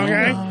know that.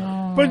 Okay?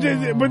 No.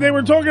 But they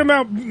were talking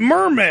about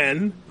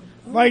mermen.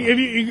 Like, if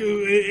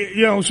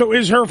you know, so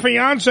is her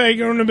fiance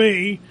going to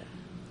be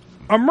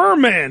a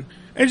merman?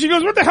 And she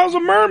goes, what the hell's a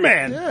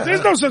merman? Yeah.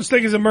 There's no such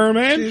thing as a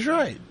merman. She's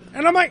right.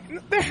 And I'm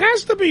like, there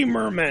has to be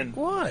mermen.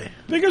 Why?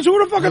 Because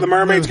who the fuck are the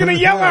mermaids going to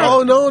yell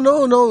out?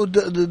 Oh, no.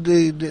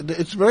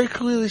 It's very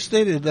clearly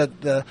stated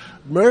that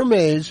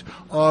mermaids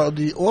are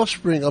the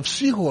offspring of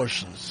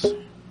seahorses.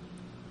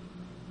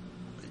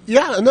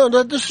 Yeah, no,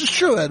 this is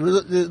true, Ed.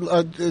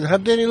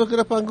 Have Danny look it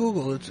up on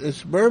Google.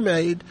 It's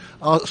mermaid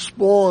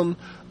spawn.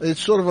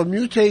 It's sort of a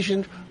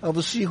mutation of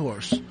a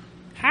seahorse.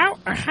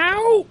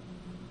 How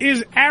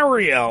is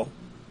Ariel?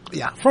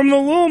 Yeah. From the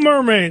Little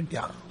Mermaid.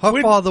 Yeah.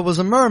 Her father was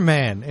a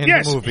merman in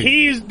the movie.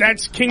 Yes,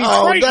 that's King Triton.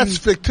 Oh, that's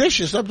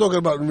fictitious. I'm talking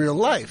about in real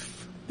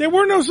life. There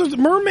were no such...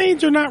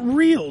 Mermaids are not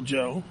real,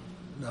 Joe.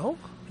 No?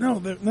 No,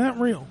 they're not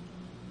real.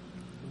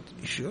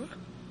 You sure?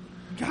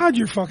 God,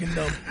 you're fucking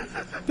dumb.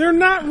 They're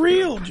not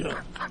real, Joe.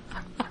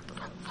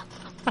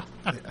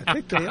 I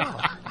think they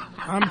are.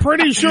 I'm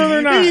pretty sure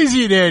they're not.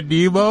 Easy there,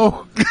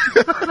 Nemo.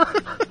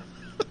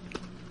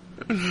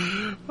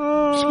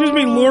 Excuse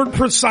me, Lord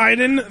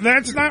Poseidon.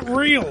 That's not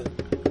real.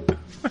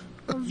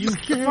 You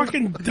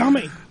fucking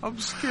dummy. I'm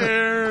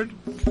scared.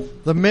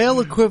 The male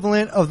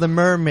equivalent of the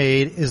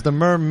mermaid is the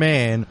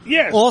merman.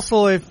 Yes.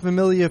 Also a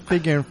familiar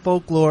figure in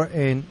folklore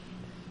and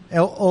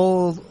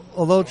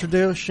although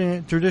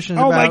traditions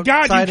Oh my about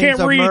God, you sightings can't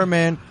of read.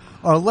 mermen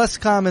are less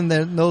common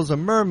than those of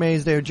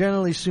mermaids, they are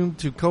generally assumed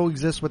to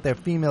coexist with their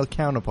female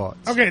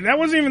counterparts. Okay, that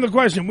wasn't even the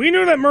question. We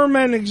knew that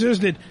mermen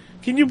existed.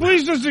 Can you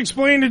please just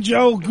explain to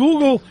Joe,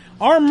 Google,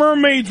 are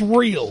mermaids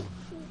real?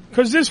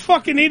 Because this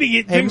fucking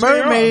idiot A thinks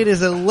mermaid they are.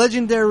 is a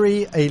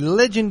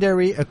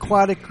legendary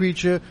aquatic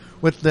creature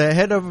with the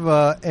head of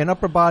an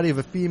upper body of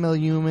a female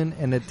human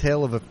and the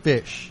tail of a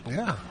fish.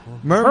 Yeah.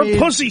 Mermaid, her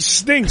pussy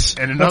stinks.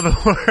 In other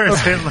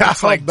words, it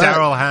looks like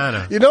Daryl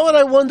Hannah. You know what?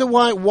 I wonder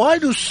why. Why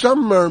do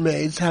some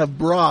mermaids have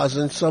bras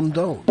and some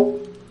don't?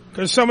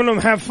 Because some of them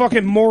have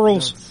fucking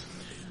morals.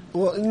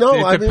 Well,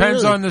 no, It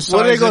depends on the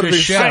size of the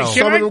shell.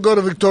 Some of them go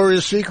to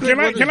Victoria's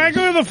Secret. Can I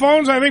go to the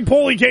phones? I think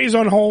Paulie K's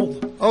on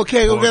hold.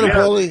 Okay, go get him,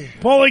 Paulie.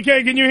 Paulie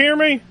K, can you hear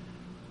me?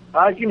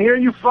 I can hear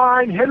you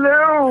fine.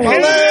 Hello.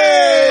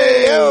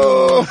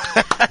 Hello.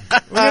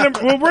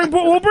 We'll bring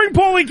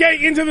Paulie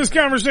K into this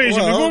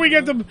conversation. Well, Before we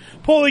get to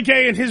Paulie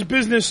K and his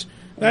business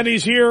that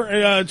he's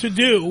here to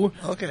do.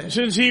 Okay.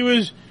 Since he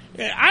was...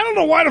 I don't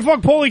know why the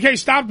fuck Paulie K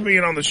stopped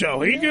being on the show.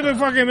 He could have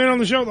fucking been on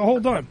the show the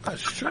whole time.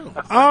 That's true.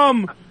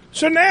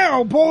 So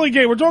now, Paulie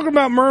K, we're talking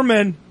about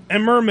mermen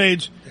and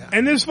mermaids,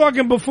 and this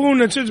fucking buffoon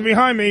that sits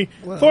behind me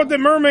thought that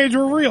mermaids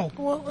were real.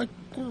 Well,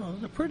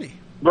 they're pretty.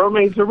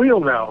 Mermaids are real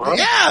now, huh?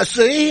 Yeah,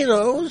 see, he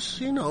knows.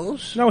 He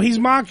knows. No, he's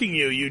mocking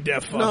you, you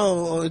deaf fuck.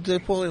 No,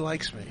 Paulie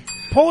likes me.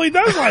 Paulie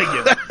does like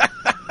you.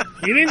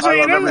 He didn't say I he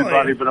love doesn't everybody,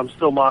 like you. but I'm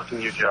still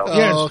mocking you, Joe.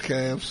 Yes. Oh,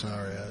 okay, I'm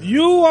sorry.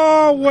 You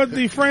are what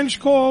the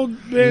French called...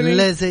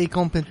 les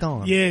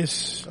incompetents.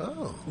 Yes.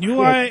 Oh.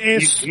 You are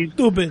a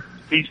stupid...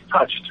 He's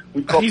touched.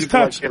 We call He's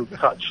people touched. like him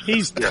touched.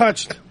 He's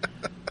touched.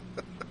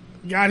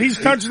 God, he's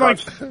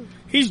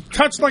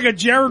touched like a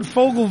Jared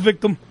Fogle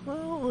victim.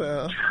 Oh,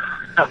 yeah.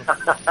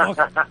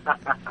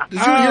 Did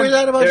you hear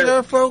that about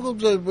Jared Fogle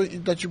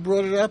that you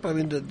brought it up? I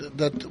mean,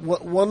 that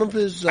one of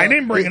his... I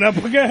didn't bring it up.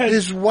 Go ahead.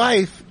 His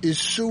wife is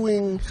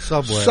suing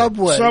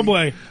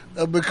Subway.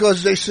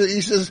 Because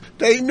he says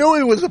they knew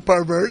he was a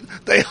pervert.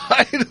 They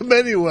hired him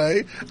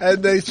anyway,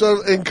 and they sort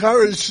of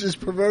encouraged his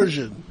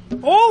perversion.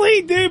 All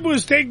he did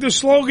was take the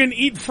slogan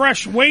 "Eat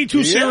fresh" way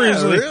too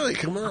seriously. Really?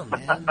 Come on,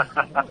 man. Oh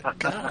my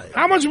God.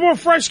 How much more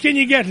fresh can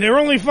you get? They're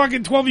only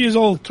fucking 12 years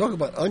old. Talk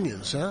about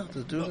onions, huh?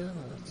 To do that?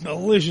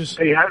 Delicious.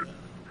 Hey,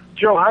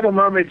 Joe, how do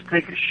mermaids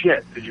take a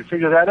shit? Did you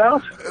figure that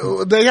out?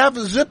 They have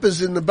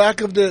zippers in the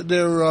back of their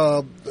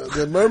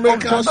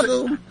mermaid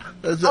costume.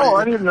 Oh,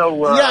 I didn't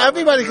know. Yeah,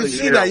 everybody can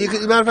see that.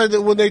 Matter of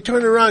fact, when they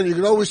turn around, you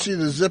can always see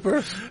the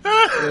zipper.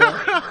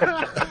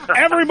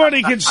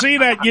 Everybody can see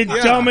that, you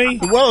dummy.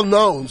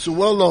 It's a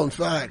well-known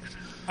fact.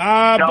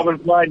 Calvin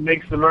Klein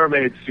makes the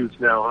mermaid suits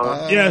now,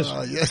 huh?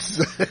 Yes.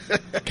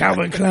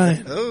 Calvin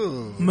Klein.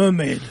 Oh.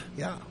 Mermaid.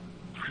 Yeah.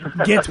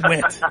 Get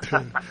wet.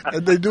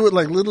 And they do it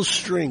like little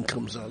string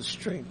comes out.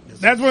 String.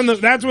 That's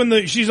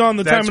when she's on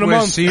the time of the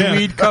month. That's where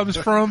seaweed comes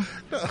from?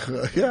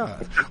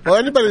 Yeah. Well,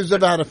 anybody who's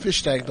ever had a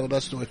fish tank knows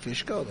that's the way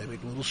fish go. They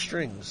make little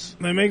strings.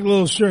 They make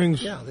little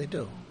strings. Yeah, they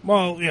do.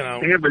 Well, you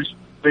know. Yeah, but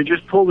They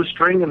just pull the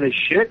string and they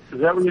shit?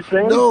 Is that what you're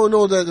saying?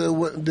 No,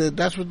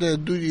 that's what the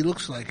duty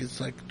looks like. It's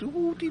like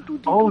you've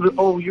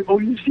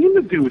seen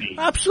the duty?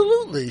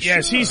 Absolutely.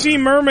 Yes, he's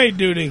seen mermaid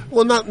duty.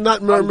 Well,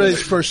 not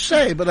mermaids per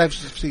se, but I've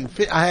seen.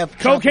 I have.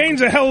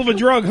 Cocaine's a hell of a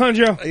drug, huh,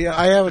 Joe? Yeah,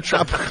 I have a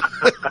tropical.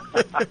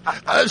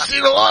 I've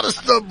seen a lot of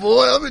stuff,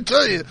 boy. Let me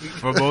tell you.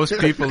 For most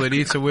people, it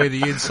eats away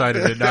the inside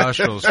of the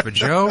nostrils. For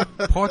Joe,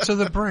 parts of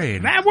the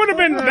brain. That would have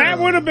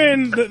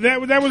been.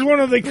 That was one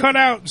of the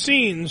cutout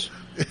scenes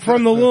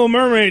from The Little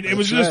Mermaid. It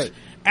was just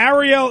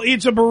Ariel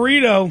eats a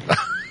burrito,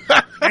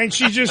 and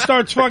she just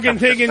starts fucking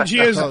taking. She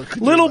has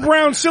little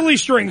brown silly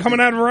string coming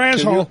out of her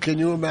asshole. Can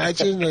you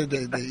imagine?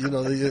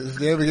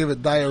 They ever give a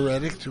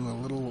diuretic to a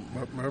little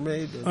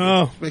mermaid?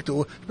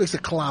 Makes a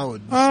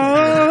cloud.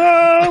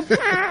 Aren't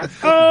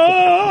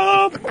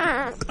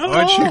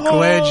you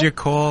glad you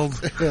called?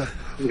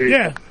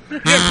 Yeah.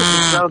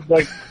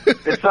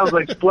 It sounds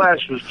like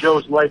Splash was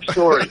Joe's life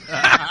story.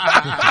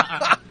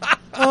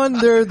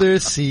 Under the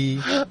sea,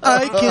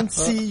 I can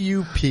see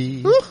you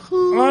pee.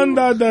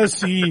 Under the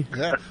sea.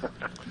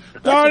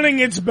 Darling,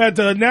 it's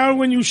better now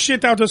when you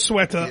shit out a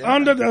sweater. Yeah.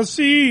 Under the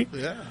sea.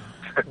 Yeah.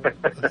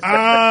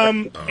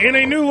 In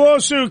a new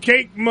lawsuit,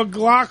 Kate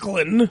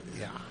McLaughlin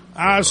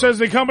says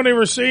the company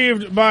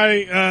received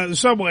by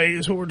Subway,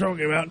 is what we're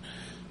talking about,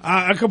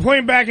 a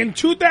complaint back in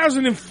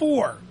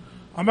 2004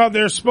 about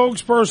their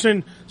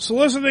spokesperson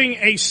soliciting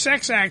a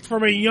sex act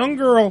from a young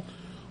girl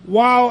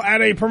while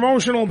at a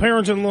promotional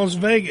appearance in Las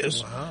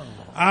Vegas.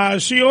 Wow.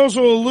 She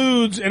also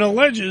alludes and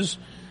alleges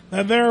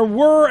that there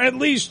were at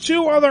least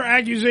 2 other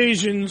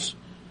accusations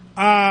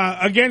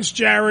against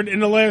Jared in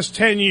the last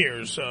 10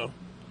 years. So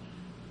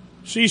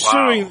she's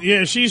suing.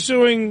 Yeah, she's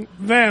suing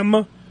them.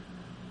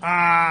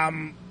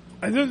 Does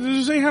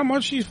it say how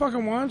much she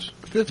fucking wants?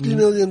 $50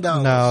 million.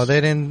 No,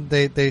 they didn't.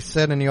 They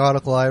said in the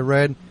article I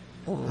read.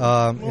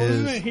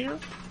 Isn't it here?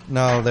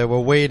 No, they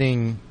were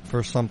waiting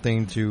for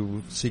something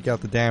to seek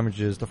out the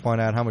damages to find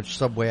out how much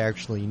Subway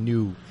actually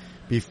knew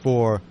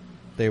before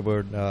they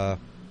would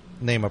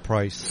name a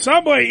price.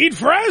 Subway, eat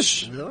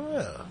fresh!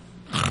 Yeah.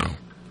 It's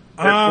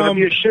going to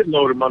be a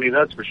shitload of money,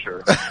 that's for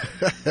sure.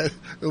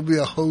 It'll be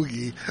a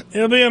hoagie.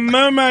 It'll be a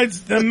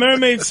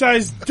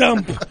mermaid-sized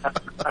dump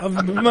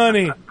of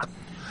money.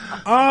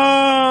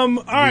 All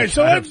right,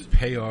 so let's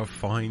pay our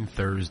fine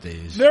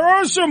Thursdays.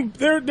 There is some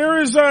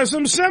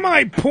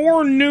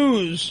semi-porn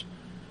news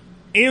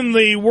in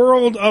the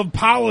world of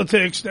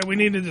politics that we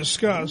need to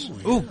discuss.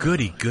 Ooh,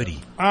 goody.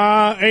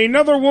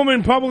 Another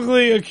woman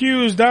publicly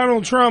accused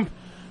Donald Trump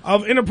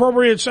of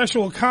inappropriate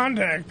sexual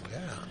contact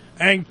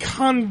and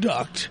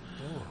conduct.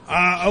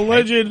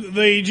 Alleged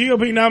the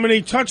GOP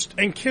nominee touched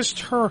and kissed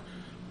her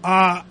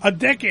a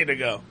decade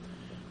ago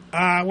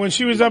when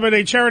she was up at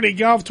a charity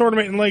golf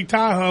tournament in Lake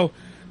Tahoe.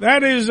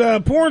 That is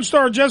porn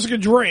star Jessica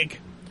Drake.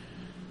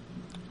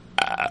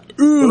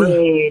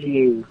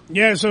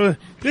 Yeah, so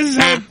this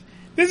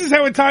is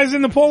how it ties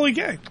into Paulie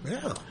K.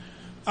 Yeah.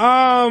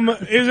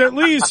 Is at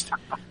least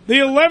the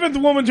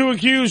 11th woman to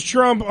accuse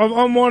Trump of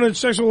unwanted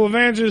sexual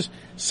advances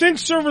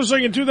since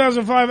surfacing in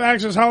 2005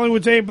 Access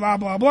Hollywood tape, blah,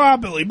 blah, blah,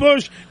 Billy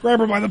Bush, grab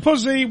her by the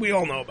pussy. We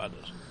all know about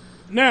this.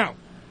 Now,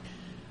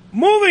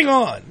 moving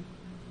on.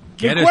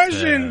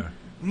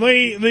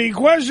 The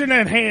question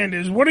at hand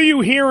is, what are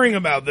you hearing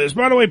about this?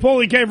 By the way,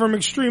 Paulie K from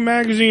Extreme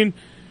Magazine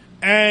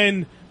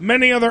and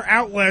many other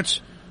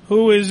outlets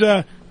who is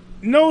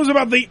knows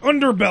about the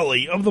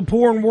underbelly of the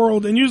porn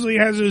world and usually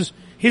has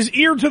his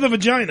ear to the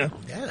vagina.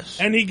 Yes.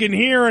 And he can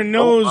hear and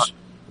knows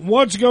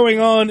what's going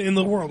on in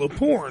the world of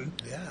porn.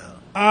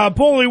 Yeah.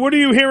 Paulie, what are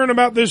you hearing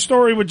about this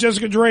story with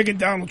Jessica Drake and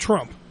Donald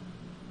Trump?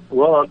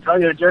 Well, I'll tell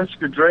you,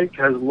 Jessica Drake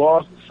has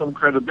lost some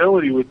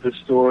credibility with this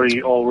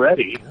story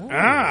already.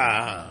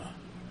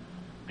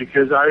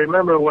 Because I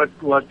remember what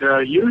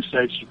you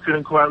said. She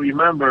couldn't quite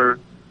remember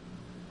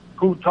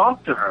who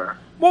talked to her.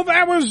 Well,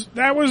 that was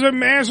a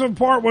massive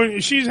part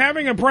when she's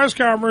having a press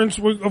conference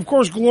with, of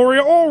course,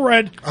 Gloria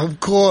Allred. Of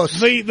course.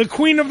 The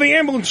queen of the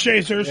ambulance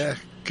chasers. Yeah.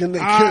 Can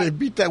they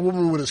beat that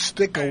woman with a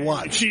stick or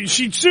what?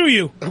 She'd sue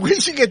you.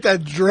 Where'd she get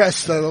that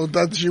dress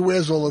that she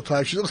wears all the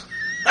time? She looks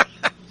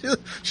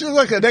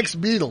like an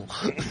ex-Beatle.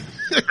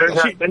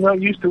 They're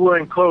not used to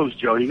wearing clothes,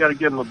 Joe. You got to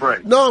give them a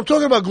break. No, I'm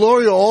talking about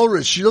Gloria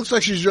Allred. She looks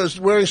like she's just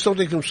wearing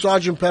something from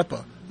Sgt.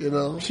 Pepper. You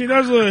know, she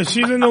does.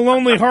 She's in the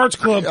Lonely Hearts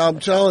Club.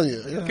 I'm telling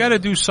you, you got to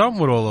do something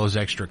with all those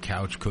extra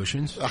couch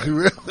cushions.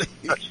 Really?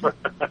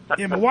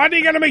 Yeah, but why do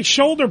you got to make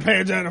shoulder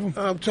pads out of them?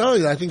 I'm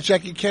telling you, I think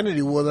Jackie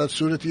Kennedy wore that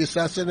suit at the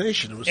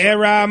assassination.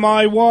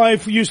 My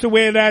wife used to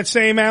wear that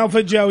same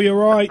outfit, Joe. You're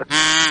right.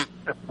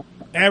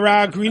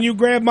 Can you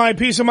grab my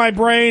piece of my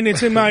brain?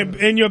 It's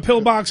in your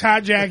pillbox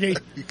hat, Jackie.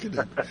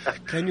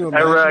 Can you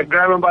imagine?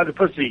 Grab him by the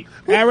pussy.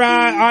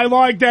 I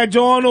like that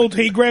Donald.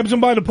 He grabs him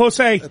by the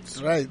pussy.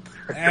 That's right.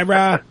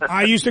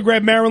 I used to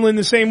grab Marilyn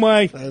the same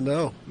way. I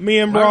know. Me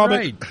and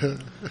Robert.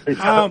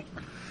 The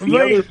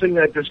other thing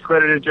that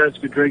discredited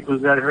Jessica Drake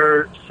was that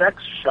her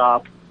sex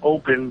shop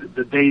opened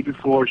the day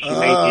before she made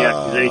the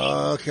accusation.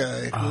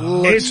 Okay.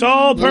 It's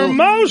all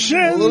promotion.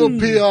 A little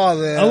PR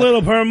there. A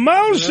little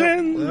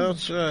promotion. Yep,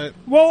 that's right.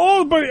 Well,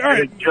 all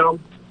right.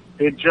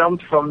 It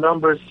jumped from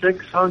number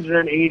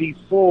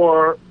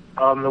 684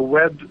 on the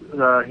web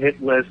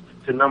hit list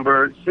to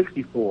number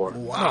 64.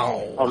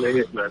 Wow. On the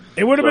hit list.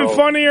 It would have been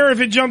funnier if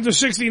it jumped to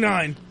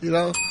 69. You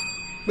know,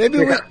 maybe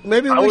we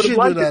should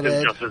do that,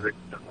 Ed.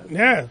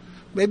 Yeah.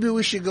 Maybe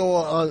we should go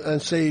on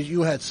and say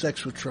you had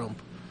sex with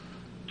Trump.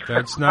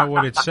 That's not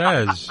what it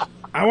says.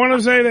 I want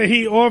to say that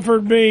he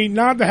offered me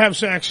not to have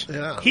sex.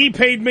 Yeah. He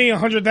paid me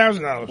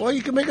 $100,000. Well,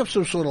 you can make up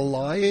some sort of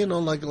lie, you know,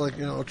 like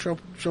Trump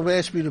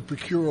asked me to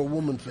procure a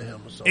woman for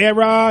him or something.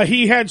 Yeah,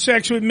 he had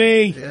sex with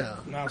me. Yeah.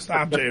 No,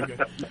 stop, Dave.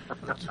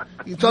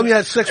 You told me you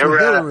had sex with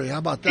Hillary. How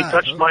about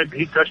that?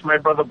 He touched my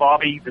brother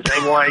Bobby the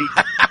same way.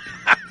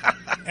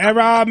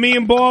 Me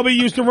and Bobby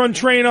used to run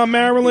train on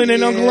Maryland,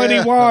 and Uncle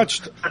Eddie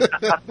watched.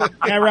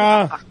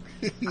 Yeah.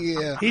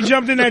 He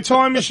jumped in that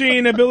time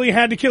machine that Billy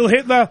had to kill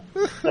Hitler,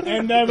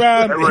 and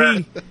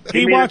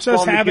he watched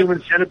us have it.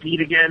 Human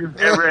centipede again.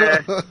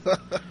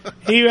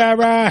 He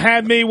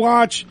had me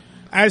watch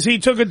as he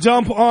took a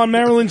dump on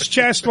Marilyn's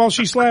chest while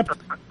she slept.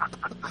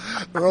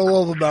 Roll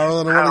over,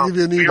 Marilyn. I want to give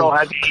you an We eagle. all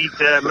had to eat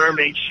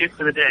mermaid shit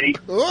for the day.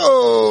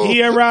 Oh! He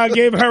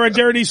gave her a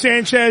dirty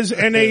Sanchez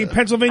and a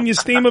Pennsylvania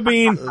steamer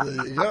bean.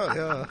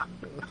 Yeah.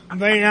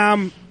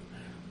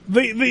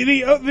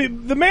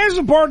 The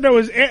massive part though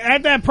is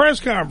at that press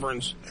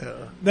conference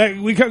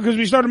that because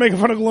we started making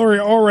fun of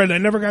Gloria Allred. I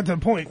never got to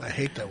the point. I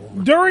hate that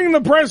woman. During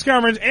the press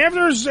conference,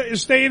 after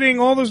stating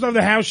all the stuff,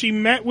 how she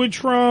met with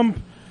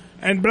Trump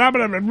and blah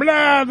blah blah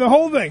blah, the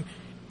whole thing.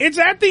 It's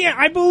at the end.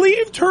 I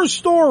believed her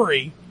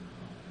story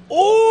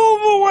all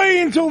the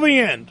way until the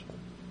end.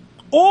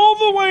 All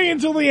the way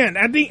until the end.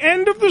 At the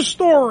end of the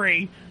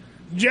story,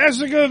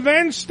 Jessica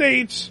then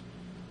states,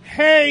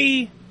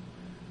 "Hey."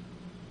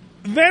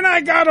 Then I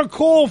got a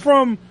call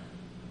from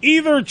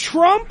either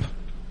Trump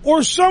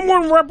or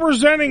someone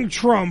representing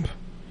Trump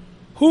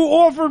who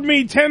offered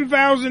me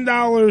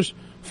 $10,000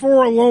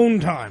 for alone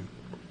time.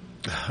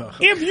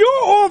 If you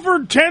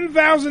offered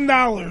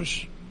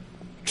 $10,000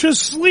 to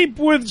sleep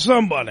with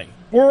somebody,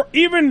 or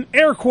even,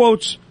 air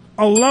quotes,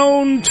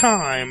 alone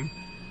time,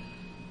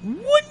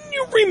 wouldn't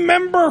you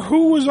remember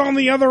who was on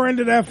the other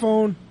end of that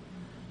phone?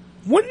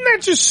 Wouldn't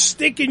that just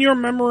stick in your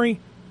memory?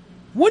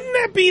 Wouldn't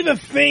that be the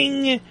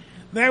thing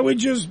that would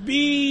just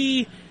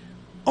be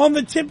on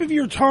the tip of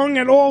your tongue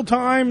at all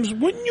times?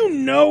 Wouldn't you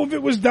know if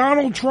it was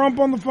Donald Trump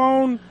on the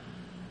phone?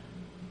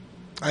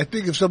 I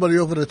think if somebody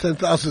offered her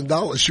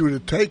 $10,000, she would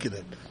have taken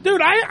it.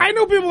 Dude, I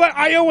know people that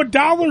I owe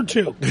 $1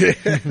 to.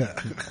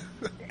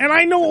 And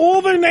I know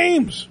all their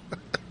names.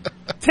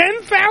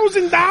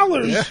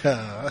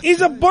 $10,000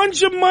 is a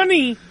bunch of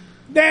money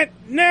that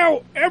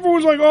now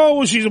everyone's like, oh,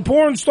 well, she's a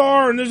porn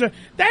star, and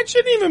that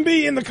shouldn't even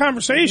be in the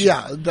conversation.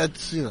 Yeah,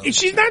 that's, you know.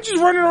 She's not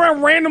just running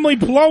around randomly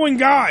blowing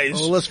guys.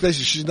 Well, let's face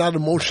it, she's not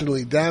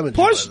emotionally damaged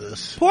by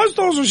this. Plus,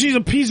 also, she's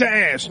a piece of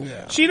ass.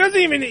 Yeah. She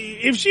doesn't even,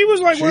 if she was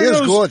like one of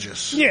those.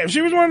 Gorgeous. Yeah, if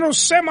she was one of those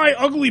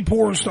semi-ugly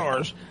porn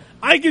stars,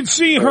 I could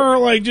see her,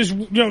 like, just,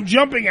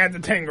 jumping at the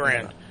 $10,000.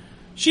 Yeah.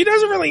 She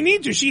doesn't really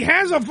need to. She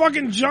has a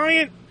fucking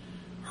giant.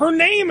 Her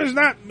name is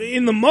not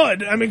in the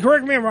mud. I mean,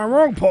 correct me if I'm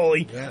wrong,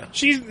 Paulie. Yeah.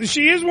 She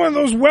is one of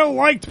those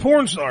well-liked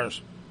porn stars.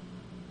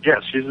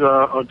 Yes, she's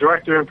a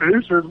director and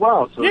producer as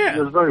well, so she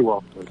does very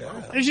well.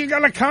 Yeah. And she's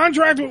got a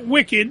contract with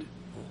Wicked.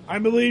 I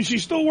believe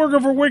she's still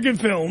working for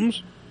Wicked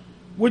Films,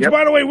 which,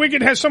 by the way,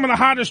 Wicked has some of the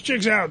hottest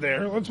chicks out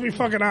there. Let's be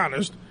fucking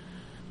honest.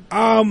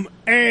 And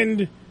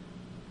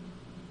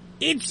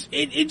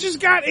it just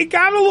got a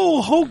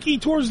little hokey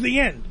towards the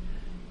end.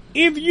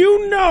 If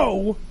you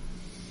know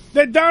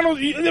that Donald,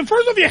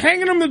 first off, you're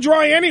hanging him to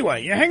dry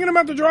anyway. You're hanging him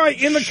out to dry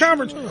in the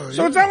conference.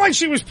 So it's not like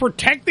she was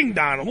protecting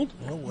Donald.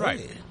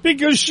 Right.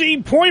 Because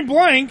she, point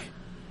blank,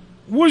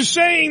 was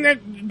saying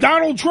that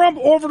Donald Trump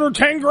offered her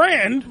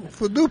 $10,000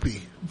 for doopy.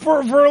 For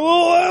a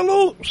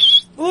little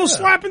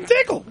slap and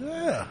tickle.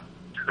 Yeah.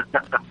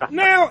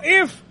 Now,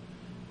 if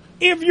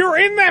you're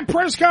in that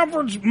press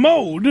conference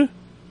mode,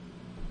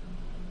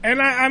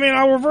 and I mean,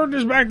 I'll revert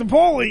this back to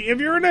Paulie, if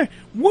you're in that,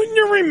 wouldn't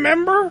you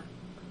remember?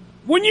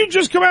 Wouldn't you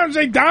just come out and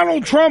say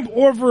Donald Trump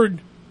offered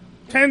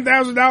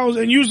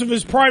 $10,000 in use of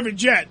his private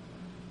jet?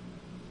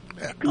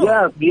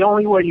 Yeah, the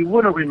only way you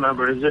wouldn't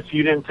remember is if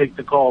you didn't take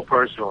the call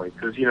personally,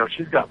 because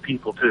she's got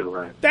people too,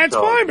 right? That's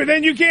fine, but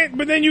then you can't.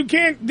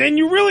 Then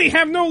you really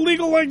have no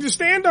legal leg to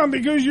stand on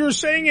because you're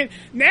saying it.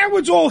 Now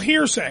it's all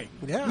hearsay.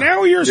 Yeah.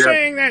 Now you're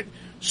saying that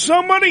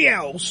somebody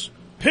else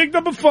picked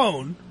up a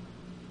phone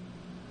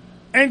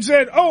and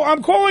said, "Oh,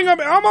 I'm calling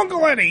up. I'm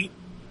Uncle Eddie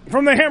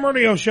from the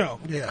HamRadio Show.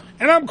 Yeah.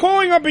 And I'm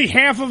calling on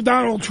behalf of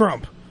Donald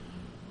Trump.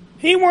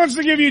 He wants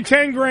to give you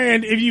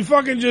 $10,000 if you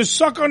fucking just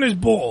suck on his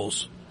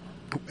balls."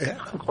 Yeah.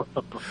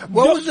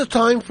 What was the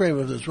time frame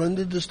of this? When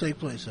did this take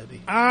place,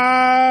 Eddie?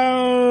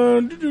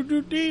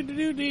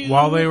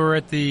 While they were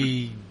at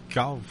the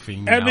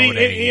golfing at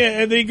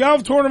the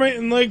golf tournament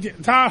in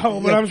Lake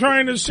Tahoe, but I'm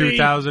trying to see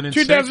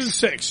 2006.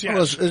 2006. Yes.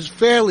 Well, it's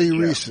fairly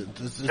recent.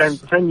 It's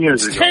 10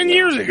 years ago. 10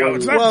 years ago.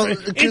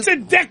 It's, it's a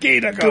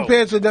decade ago.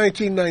 Compared to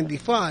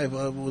 1995,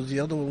 was the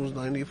other one was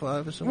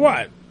 95 or something?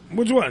 What?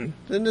 Which one?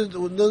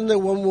 Doesn't there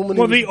one woman?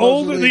 Well, the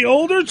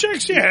older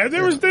chicks, yeah.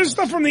 There's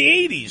stuff from the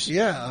 80s.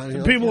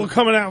 Yeah, people are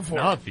coming out for.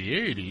 Not the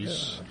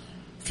 80s. Yeah.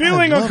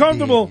 Feeling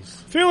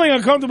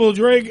uncomfortable,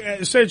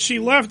 Drake said she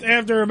left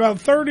after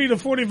about 30 to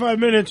 45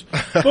 minutes,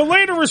 but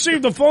later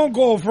received a phone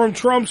call from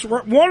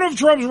one of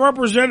Trump's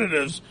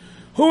representatives,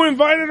 who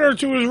invited her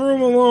to his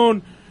room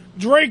alone.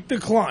 Drake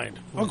declined.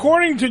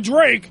 According to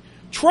Drake,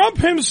 Trump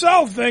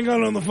himself then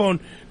got on the phone.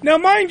 Now,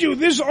 mind you,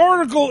 this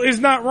article is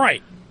not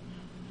right.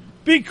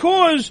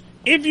 Because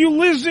if you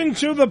listen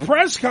to the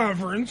press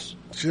conference...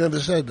 She never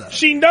said that.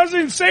 She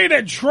doesn't say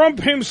that Trump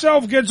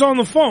himself gets on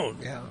the phone.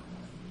 Yeah.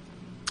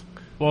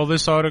 Well,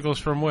 this article's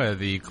from where?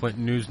 The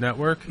Clinton News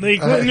Network? The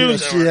Clinton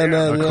News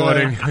Network.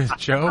 According to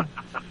Joe?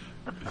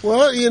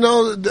 Well,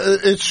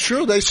 it's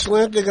true. They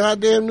slant the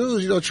goddamn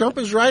news. Trump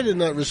is right in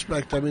that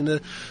respect. I mean,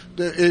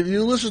 if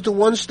you listen to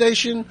one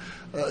station,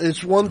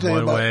 it's one thing.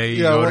 One way,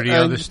 you go to the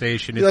other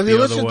station, it's the other way. If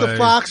you listen to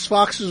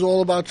Fox is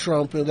all about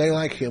Trump, and they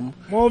like him.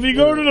 Well, if you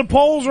go to the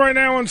polls right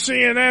now on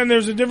CNN,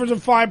 there's a difference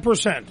of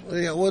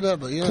 5%. Yeah,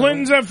 whatever.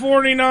 Clinton's at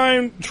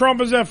 49,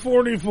 Trump is at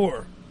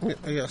 44.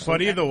 Yes.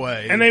 But either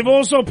way. And they've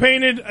also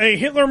painted a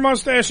Hitler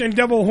mustache and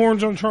devil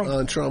horns on Trump.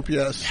 On Trump,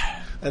 yes.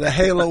 And a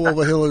halo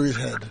over Hillary's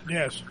head.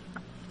 Yes.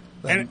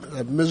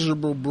 That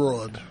miserable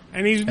broad.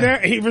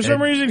 And for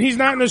some reason, he's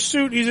not in a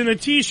suit. He's in a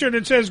T-shirt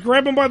that says,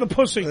 grab him by the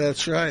pussy.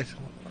 That's right.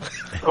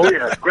 Oh,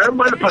 yeah. Grab him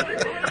by the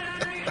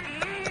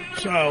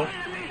pussy. So,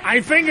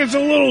 I think it's a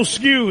little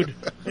skewed,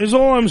 is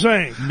all I'm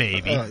saying.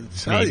 Maybe.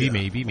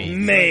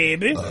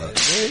 Maybe.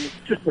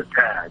 Just a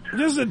tad.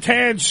 Just a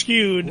tad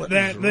skewed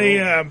that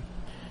they,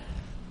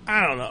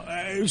 I don't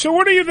know. So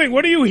what do you think?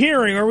 What are you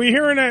hearing? Are we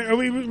hearing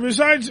that,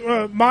 besides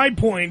my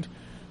point,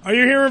 are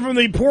you hearing from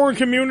the porn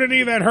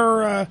community that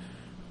her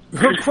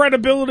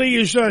credibility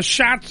is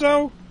shot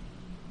so?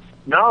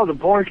 No, the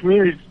porn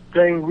community is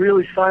staying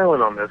really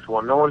silent on this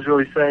one. No one's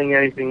really saying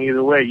anything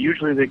either way.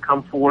 Usually they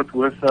come forth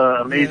with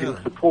amazing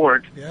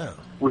support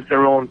with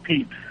their own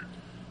peeps.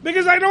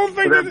 Because I don't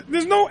think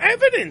there's no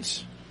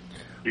evidence.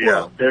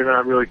 Yeah, they're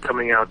not really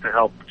coming out to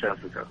help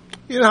Jessica.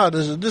 You know how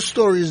this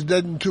story is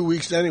dead in 2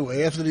 weeks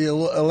anyway. After the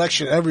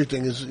election,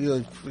 everything is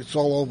it's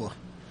all over.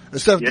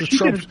 Except she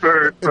did it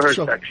for her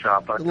sex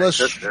shop. Unless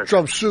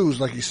Trump sues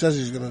like he says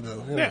he's going to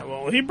do. Yeah,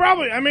 well, he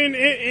probably. I mean,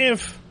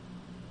 if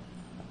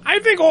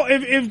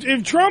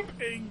Trump,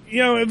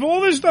 if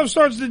all this stuff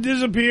starts to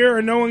disappear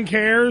and no one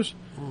cares,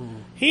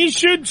 he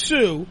should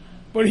sue,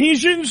 but he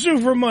shouldn't sue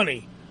for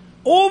money.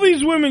 All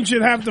these women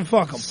should have to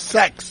fuck him.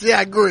 Sex, yeah,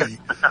 I agree.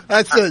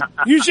 That's it.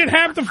 You should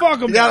have to fuck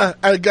him.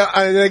 I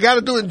got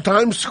to do it in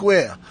Times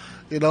Square.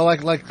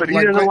 But he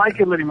doesn't like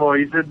him anymore.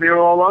 He said they're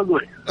all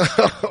ugly.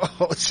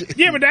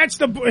 Yeah, but that's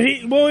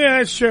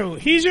that's true.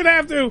 He should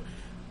have to.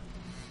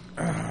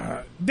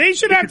 They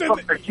should have to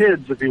fuck their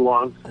kids if he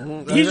wants.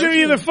 He should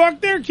either fuck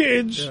their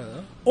kids,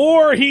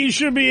 or he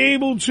should be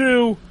able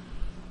to.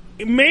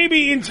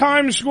 Maybe in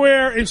Times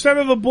Square, instead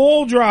of the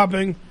ball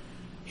dropping,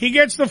 he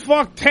gets to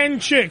fuck 10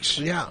 chicks.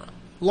 Yeah.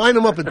 Line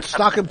them up in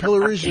stocking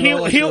pillories.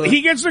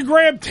 He gets to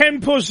grab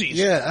 10 pussies.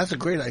 Yeah, that's a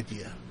great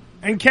idea.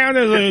 And count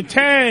as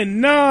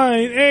 10, 9,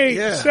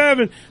 8,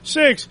 7,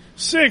 6,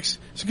 6,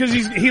 because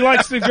he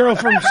likes the girl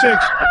from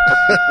 6.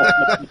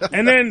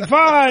 And then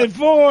 5,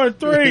 4,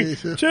 3,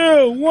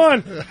 2,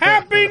 1.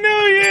 Happy New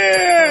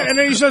Year! And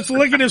then he starts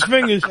licking his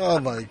fingers. Oh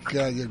my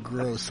God, you're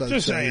gross.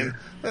 Just saying.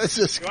 That's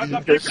just. He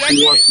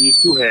wants to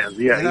use 2 hands.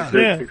 Yeah.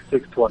 He's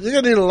 6'6", You're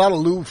gonna need a lot of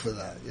lube for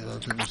that,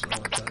 to just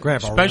all the time.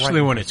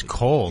 Especially when it's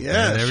cold.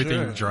 Yeah, and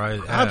everything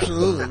dries.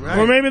 Absolutely, right.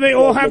 Or maybe they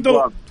all have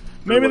to.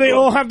 Maybe they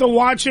all have to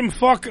watch him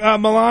fuck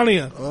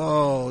Melania.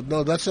 Oh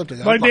no, that's something.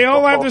 Like they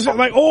all have to say,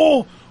 like,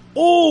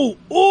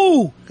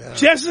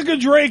 Jessica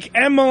Drake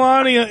and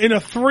Melania in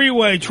a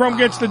 3-way. Trump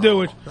gets to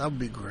do it. That'd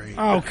be great.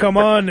 Oh, come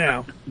on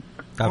now.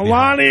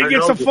 Melania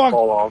gets to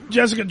fuck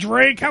Jessica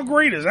Drake. How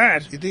great is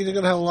that? You think they're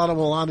gonna have a lot of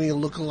Melania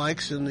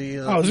lookalikes in the?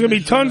 There's gonna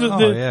be tons of.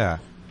 Yeah.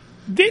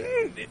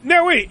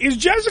 Wait, is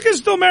Jessica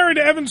still married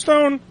to Evan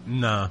Stone?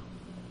 No.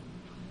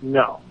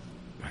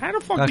 How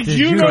the fuck did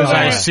you know that?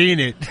 I've seen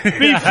it before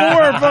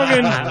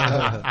fucking.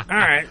 All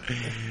right.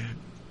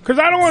 Because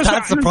I don't want to.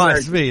 That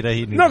surprised me that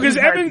he knew. No, because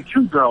Evan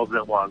 2 girls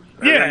at once.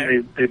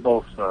 And they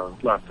both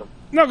left him.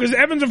 No, because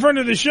Evan's a friend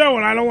of the show,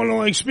 and I don't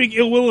want to speak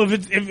ill will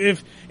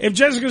if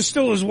Jessica's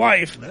still his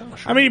wife. Yeah,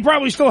 sure. I mean, he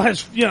probably still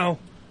has,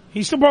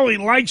 he still probably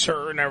likes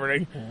her and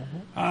everything.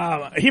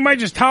 He might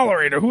just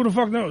tolerate her. Who the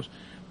fuck knows?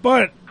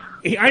 But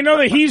I know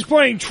that he's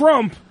playing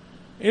Trump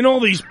in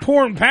all these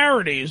porn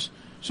parodies.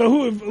 So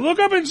look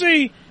up and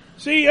see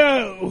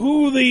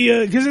who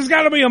because there's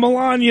got to be a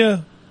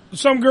Melania,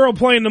 some girl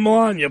playing the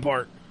Melania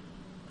part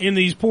in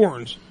these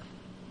porns.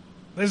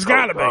 There's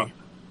got to be.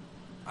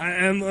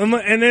 And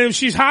then if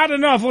she's hot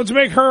enough, let's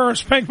make her our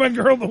Spankman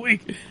Girl of the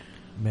Week.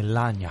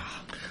 Melania.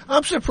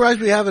 I'm surprised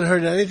we haven't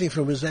heard anything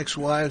from his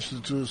ex-wives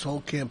through this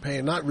whole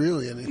campaign. Not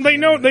really anything. They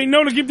know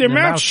to keep their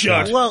mouth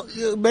shut. Well,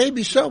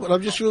 maybe so, but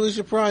I'm just really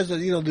surprised that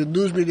the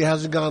news media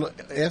hasn't gone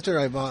after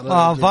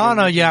Ivana.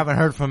 Ivana, you haven't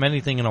heard from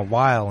anything in a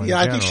while.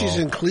 I think she's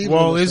in Cleveland.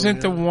 Well,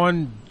 isn't the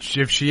one,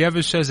 if she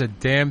ever says a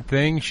damn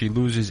thing, she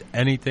loses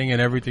anything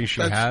and everything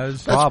she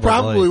has? That's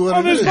probably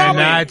what it is. And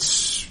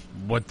that's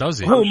what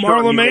does it. I'm sure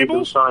Marla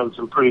Maples signed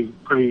some pretty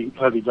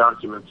heavy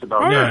documents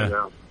about that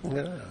now.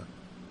 Yeah.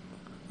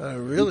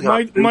 Really?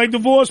 My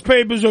divorce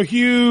papers are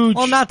huge.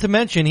 Well, not to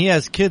mention he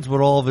has kids with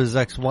all of his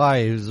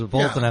ex-wives,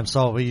 both of them.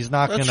 So he's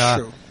not That's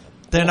gonna. true.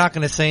 They're not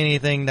gonna say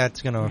anything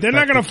that's gonna. They're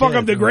not gonna fuck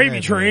up the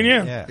gravy train.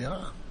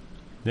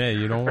 Yeah,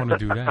 you don't want to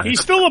do that. He's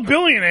still a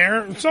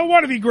billionaire. So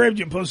what if he grabbed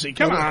your pussy?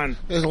 Come on.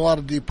 There's a lot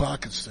of deep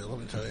pockets still. Let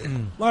me tell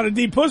you. A lot of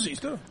deep pussies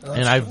too.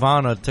 And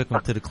Ivana took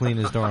him to the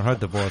cleaners during her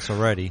divorce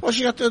already. Well,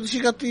 she got the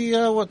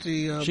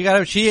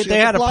They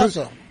had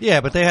plaza.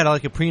 but they had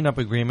like a prenup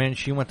agreement.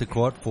 She went to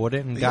court for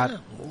it and got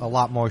a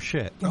lot more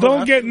shit.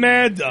 Don't get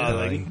mad,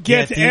 darling.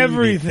 Get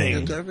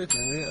everything. Get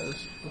everything.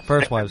 Yes.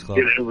 First Wives Club.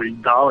 Get every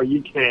dollar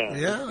you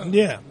can.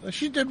 Yeah.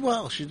 She did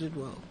well.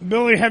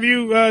 Billy, have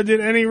you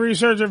did any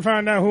research and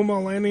found out who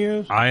Melania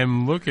is? I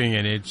am looking,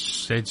 and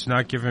it's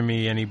not giving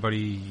me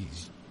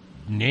anybody's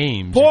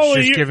names. Paulie,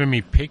 it's just giving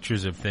me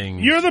pictures of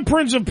things. You're the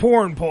prince of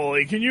porn,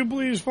 Paulie. Can you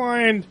please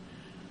find...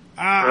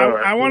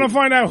 I want to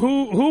find out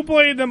who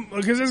played them,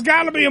 because there's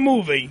got to be a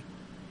movie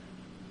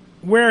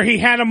where he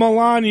had a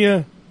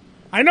Melania.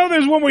 I know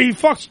there's one where he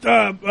fucks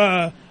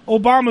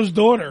Obama's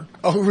daughter.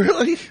 Oh,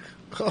 really?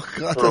 Oh,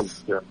 God.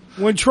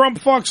 When Trump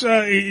fucks...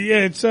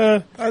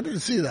 I didn't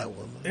see that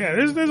one. Yeah,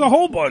 there's a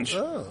whole bunch.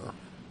 Oh.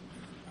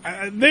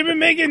 They've been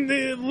making...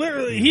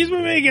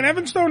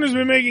 Evan Stone has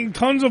been making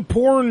tons of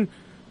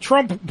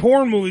Trump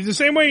porn movies. The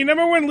same way, you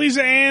remember when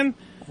Lisa Ann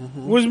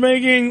was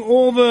making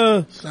all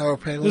the Sarah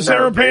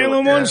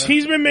Palin ones?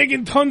 He's been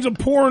making tons of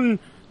porn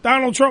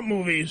Donald Trump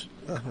movies.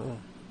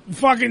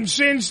 Fucking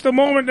since the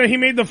moment that he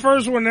made the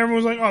first one, everyone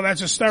was like, oh,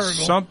 that's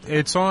hysterical.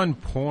 It's on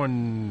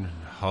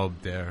Pornhub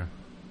there.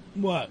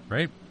 What?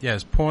 Right?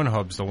 Yes,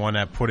 Pornhub's the one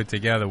that put it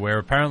together, where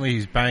apparently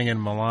he's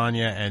banging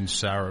Melania and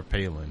Sarah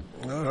Palin.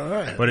 All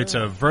right. But it's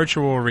a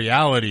virtual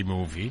reality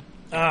movie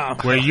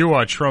where you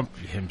are Trump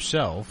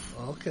himself.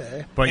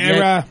 Okay. But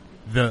yet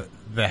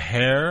the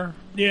hair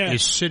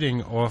is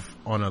sitting off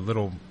on a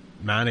little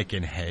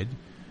mannequin head.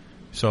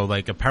 So,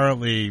 like,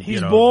 apparently...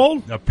 He's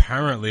bald?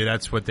 Apparently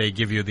that's what they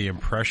give you the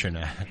impression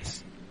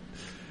as.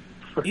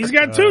 He's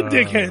got two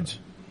dickheads.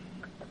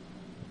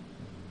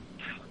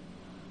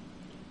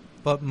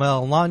 But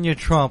Melania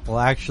Trump will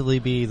actually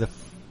be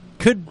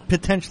could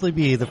potentially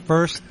be the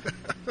first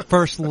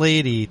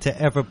lady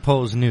to ever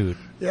pose nude.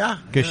 Yeah.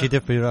 Because she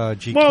did for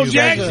GQ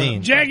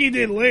magazine. Jackie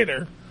did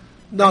later.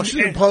 No, she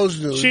didn't pose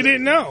nude. She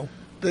didn't know.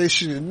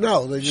 She didn't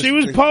know. She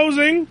was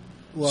posing.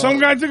 Well, some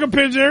guy took a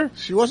picture.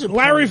 She wasn't.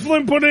 Larry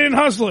Flynn put it in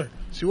Hustler.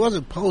 She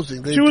wasn't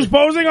posing. She was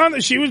posing.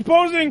 She was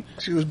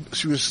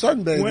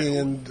sunbathing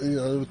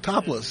and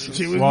topless.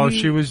 She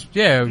was.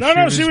 Yeah.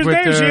 No, she was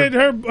there. She had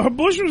her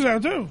bush was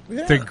out too.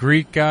 Yeah. The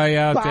Greek guy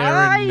out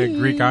there in the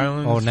Greek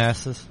islands.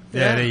 Onassis.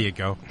 Yeah, there you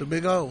go. The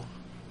big O.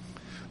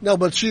 No,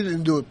 but she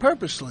didn't do it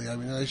purposely. I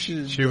mean,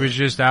 she was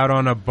just out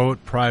on a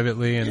boat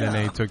privately, and then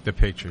they took the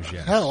pictures.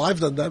 Yes. Hell, I've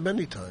done that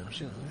many times.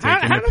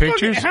 Taking the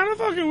pictures. How the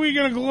fuck are we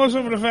going to gloss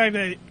over the fact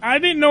that I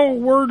didn't know a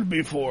word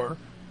before,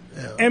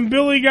 and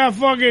Billy got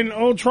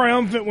fucking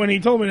triumphant when he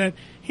told me that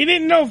he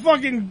didn't know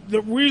fucking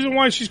the reason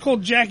why she's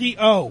called Jackie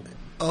O.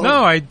 Oh.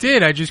 No, I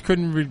did. I just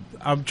couldn't.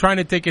 I'm trying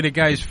to think of the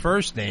guy's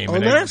first name.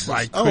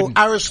 Aristotle.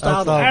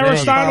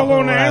 Aristotle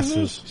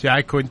Onassis. See,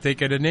 I couldn't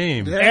think of the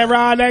name.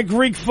 Era, that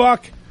Greek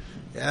fuck.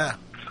 Yeah.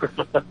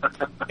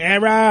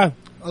 Era.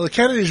 Well, the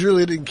Kennedys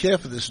really didn't care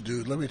for this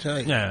dude, let me tell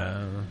you.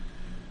 Yeah.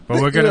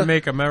 But we're going to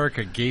make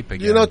America gape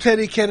again. You know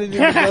Teddy Kennedy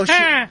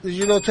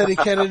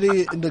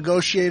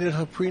negotiated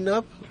her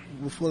prenup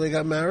before they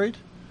got married?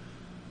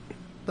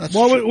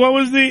 What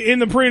was in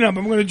the prenup?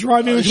 I'm going to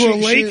drive you into a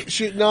lake?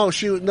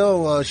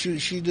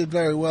 She did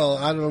very well.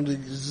 I don't know the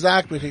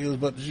exact particulars,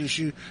 but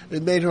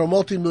it made her a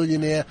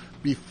multimillionaire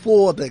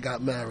before they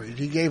got married.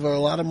 He gave her a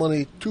lot of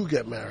money to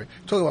get married.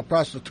 Talk about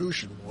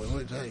prostitution, boy, let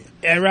me tell you.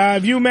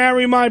 If you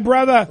marry my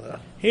brother,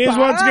 here's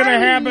what's going to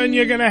happen.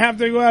 You're going to have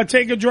to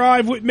take a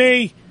drive with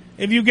me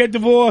if you get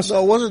divorced.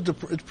 No, it wasn't the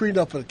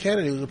prenup for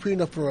Kennedy. It was a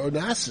prenup for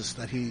Onassis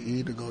that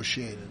he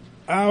negotiated.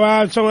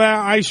 So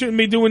I shouldn't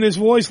be doing this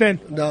voice then.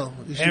 No.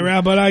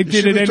 But I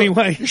did it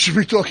anyway. You should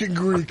be talking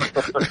Greek.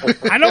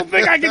 I don't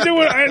think I can do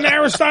an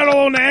Aristotle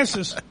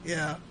Onassis.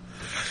 Yeah.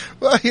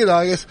 Well,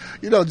 I guess,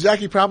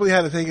 Jackie probably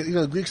had to think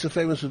it. Greeks are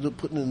famous for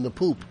putting it in the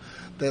poop.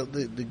 The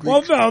Greeks.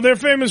 Well, no, they're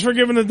famous for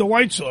giving it the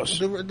white sauce.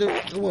 The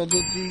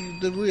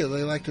rear,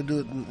 they like to do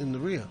it in the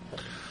rear.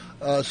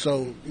 I'm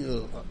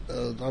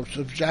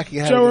sure Jackie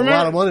had a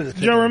lot of money to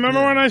take. Joe,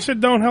 remember when I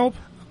said don't help?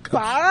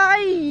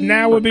 Bye.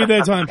 Now would be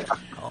that time.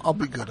 I'll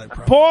be good, I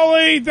promise.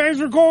 Paulie, thanks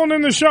for calling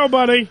in the show,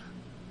 buddy.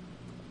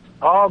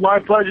 Oh, my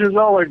pleasure as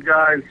always,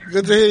 guys.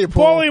 Good to hear you,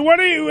 Paul. Paulie, what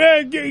do you,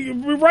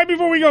 right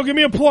before we go, give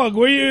me a plug.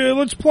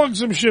 Let's plug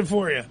some shit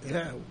for you.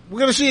 Yeah. We're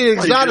going to see you in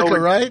Exotica,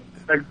 right?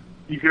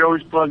 You can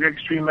always plug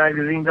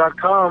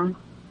ExtremeMagazine.com.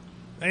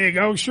 There you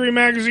go,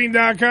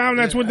 ExtremeMagazine.com.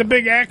 That's with the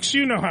big X.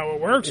 You know how it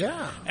works.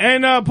 Yeah.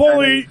 And,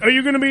 Paulie, are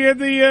you going to be at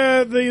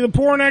the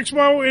Porn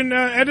Expo in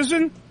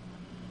Edison?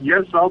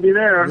 Yes, I'll be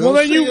there. Well,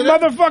 then you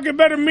motherfucker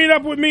better meet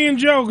up with me and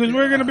Joe, because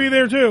we're going to be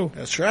there, too.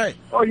 That's right.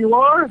 Oh, you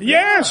are?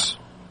 Yes.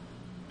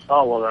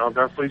 Oh, well, then I'll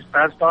definitely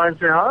pass by and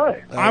say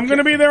hi. I'm going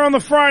to be there on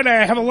the Friday.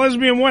 I have a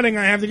lesbian wedding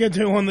I have to get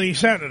to on the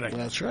Saturday.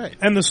 That's right.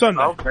 And the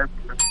Sunday. Okay.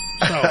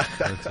 So,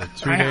 it's a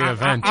 2-day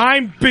event.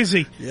 I'm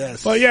busy.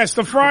 Yes. But yes,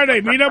 the Friday.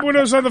 Meet up with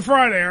us on the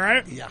Friday, all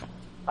right? Yeah.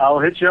 I'll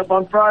hit you up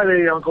on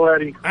Friday, Uncle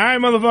Eddie. All right,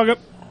 motherfucker.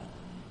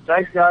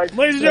 Thanks, guys.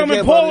 Ladies and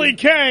gentlemen, Paulie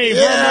K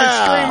from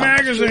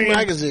Extreme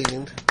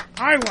Magazine.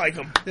 I like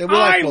him. Yeah,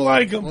 I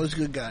like him. He's a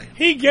good guy.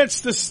 He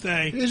gets to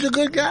stay. He's a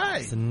good guy.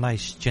 He's a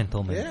nice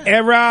gentleman.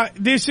 Yeah.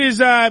 This is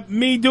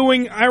me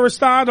doing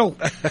Aristotle.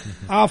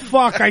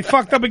 Fuck. I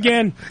fucked up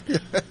again.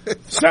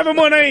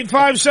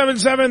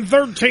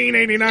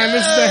 718-577-1389.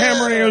 This is the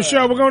Ham Radio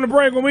Show. We're going to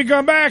break. When we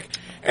come back,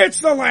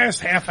 it's the last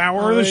half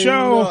hour of the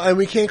show. And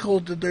we can't call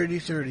it the Dirty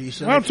 30.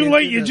 So well, too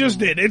late. You just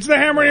did. It's the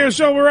Ham Radio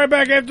Show. We're right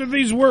back after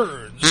these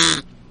words.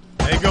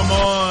 Hey, come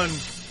on.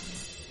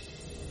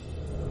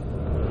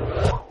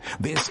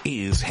 This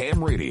is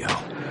Ham Radio.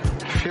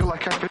 I feel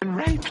like I've been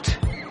raped.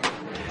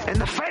 In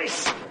the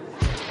face.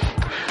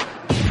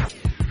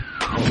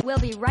 We'll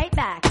be right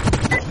back.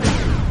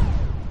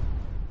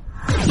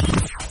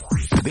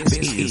 This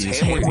is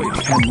Ham Radio.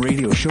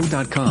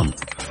 HamRadioshow.com.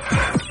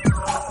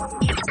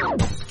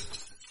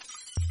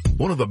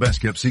 One of the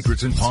best-kept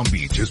secrets in Palm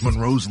Beach is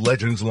Monroe's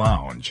Legends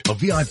Lounge, a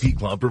VIP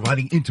club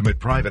providing intimate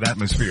private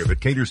atmosphere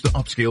that caters to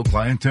upscale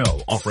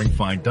clientele, offering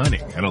fine dining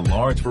and a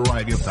large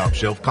variety of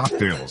top-shelf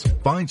cocktails,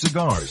 fine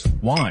cigars,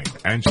 wine,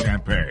 and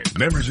champagne.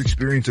 Members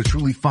experience a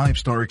truly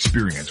 5-star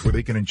experience where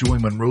they can enjoy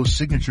Monroe's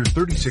signature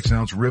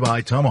 36-ounce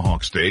ribeye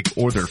tomahawk steak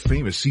or their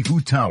famous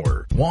seafood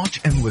tower.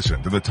 Watch and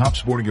listen to the top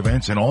sporting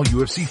events and all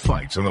UFC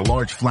fights on the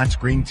large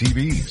flat-screen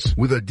TVs.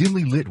 With a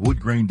dimly lit wood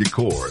grain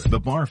decor, the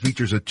bar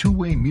features a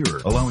two-way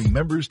mirror, allowing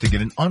members to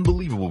get an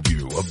unbelievable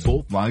view of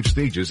both live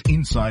stages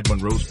inside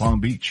Monroe's Palm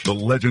Beach. The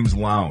Legends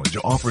Lounge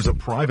offers a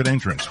private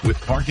entrance with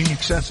parking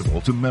accessible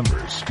to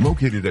members.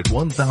 Located at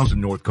 1000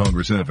 North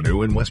Congress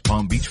Avenue in West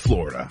Palm Beach,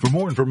 Florida. For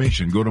more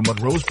information, go to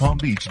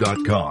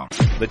monroespalmbeach.com.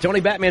 The Tony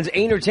Batman's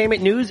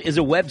Entertainment News is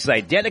a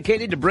website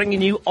dedicated to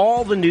bringing you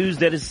all the news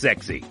that is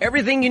sexy.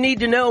 Everything you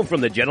need to know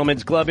from the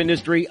gentlemen's club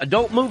industry,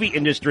 adult movie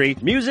industry,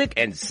 music,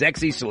 and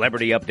sexy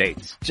celebrity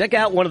updates. Check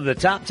out one of the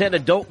top 10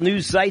 adult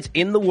news sites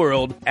in the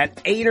world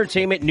at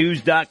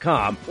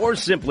entertainmentnews.com or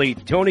simply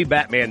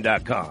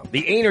TonyBatman.com.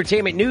 The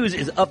Entertainment News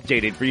is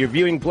updated for your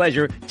viewing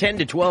pleasure 10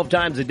 to 12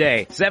 times a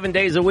day, 7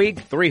 days a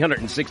week,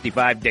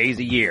 365 days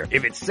a year.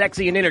 If it's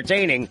sexy and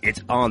entertaining, it's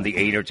on the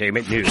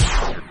Entertainment News.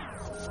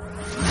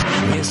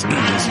 This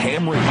is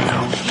Ham Radio.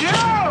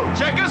 Yo,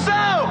 check us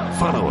out.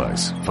 Follow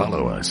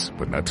us,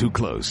 but not too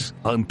close,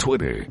 on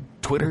Twitter.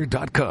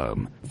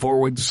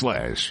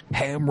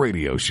 Twitter.com/Ham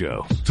Radio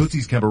Show.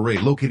 Tootsie's Cabaret,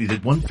 located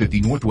at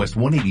 150 Northwest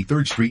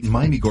 183rd Street in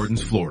Miami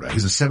Gardens, Florida,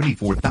 is a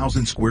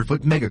 74,000 square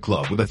foot mega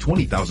club with a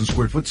 20,000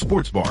 square foot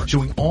sports bar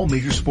showing all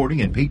major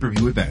sporting and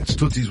pay-per-view events.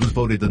 Tootsie's was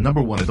voted the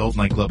 #1 adult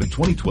nightclub in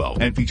 2012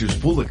 and features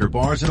full liquor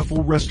bars and a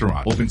full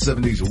restaurant. Open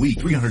 7 days a week,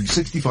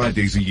 365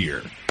 days a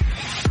year.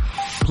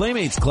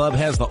 Playmates Club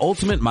has the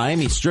ultimate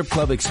Miami strip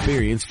club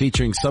experience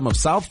featuring some of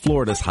South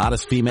Florida's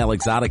hottest female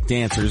exotic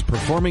dancers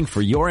performing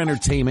for your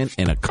entertainment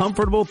in a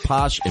comfortable,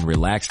 posh, and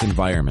relaxed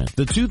environment.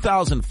 The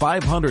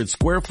 2,500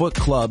 square foot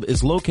club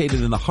is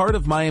located in the heart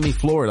of Miami,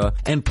 Florida,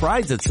 and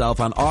prides itself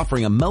on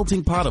offering a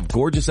melting pot of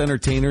gorgeous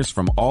entertainers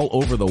from all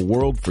over the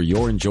world for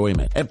your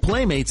enjoyment. At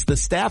Playmates, the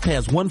staff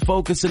has one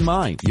focus in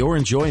mind, your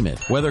enjoyment.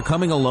 Whether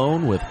coming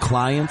alone with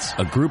clients,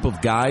 a group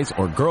of guys,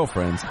 or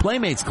girlfriends,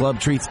 Playmates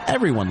Club treats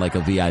everyone like a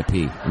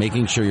VIP,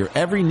 making sure your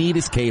every need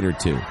is catered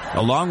to.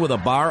 Along with a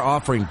bar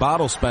offering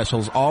bottle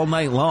specials all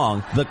night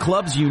long, the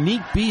club's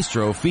unique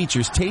bistro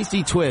features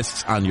tasty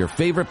twists on your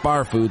favorite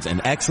bar foods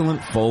and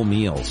excellent full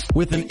meals.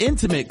 With an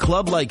intimate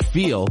club-like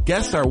feel,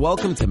 guests are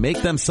welcome to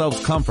make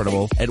themselves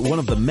comfortable at one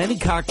of the many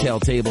cocktail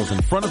tables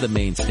in front of the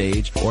main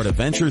stage, or to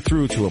venture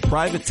through to a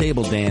private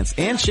table dance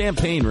and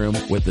champagne room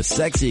with the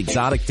sexy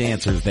exotic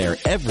dancers there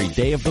every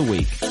day of the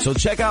week. So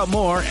check out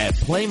more at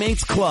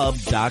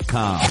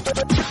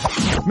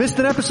PlaymatesClub.com. Missed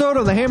an episode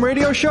of the Ham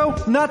Radio Show?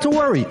 Not to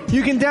worry.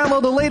 You can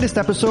download the latest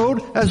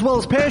episode as well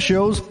as past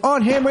shows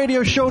on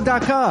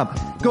HamRadioshow.com.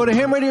 Go to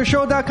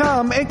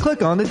HamRadioshow.com and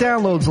click on the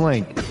downloads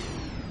link.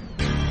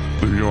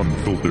 The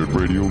Unfiltered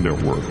Radio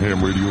Network,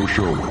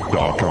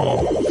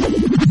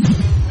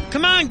 HamRadioshow.com.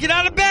 Come on, get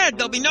out of bed.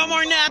 There'll be no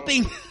more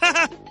napping.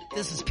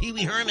 This is Pee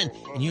Wee Herman,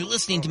 and you're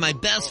listening to my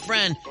best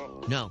friend.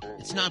 No,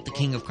 it's not the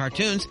king of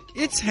cartoons.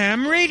 It's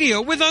Ham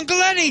Radio with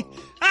Uncle Eddie.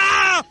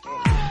 Ah!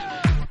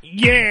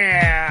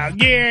 Yeah.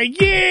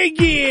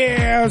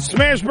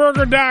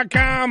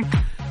 Smashburger.com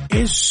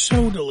is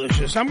so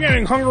delicious. I'm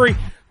getting hungry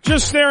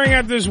just staring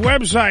at this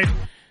website.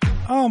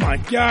 Oh my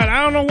God,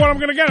 I don't know what I'm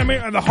gonna get. I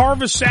mean, the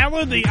Harvest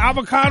Salad, the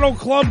Avocado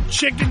Club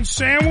Chicken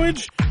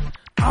Sandwich.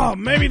 Oh,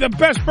 maybe the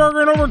best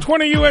burger in over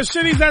 20 U.S.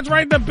 cities. That's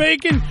right, the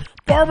Bacon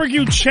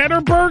Barbecue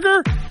Cheddar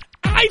Burger.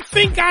 I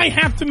think I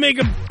have to make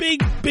a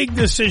big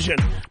decision.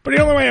 But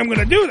the only way I'm going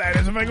to do that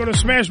is if I go to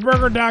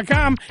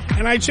smashburger.com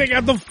and I check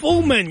out the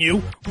full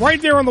menu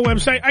right there on the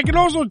website. I can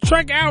also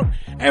check out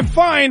and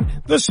find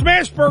the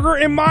Smash Burger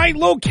in my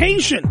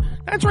location.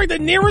 That's right, the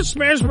nearest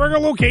Smash Burger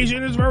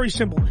location is very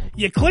simple.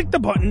 You click the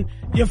button,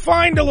 you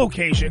find the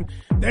location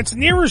that's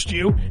nearest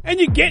you, and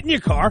you get in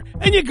your car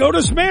and you go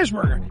to Smash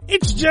Burger.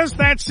 It's just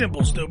that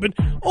simple, stupid.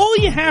 All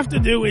you have to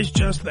do is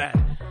just that.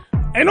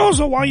 And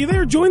also, while you're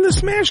there, join the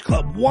Smash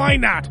Club. Why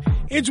not?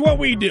 It's what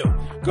we do.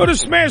 Go to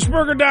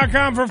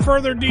smashburger.com for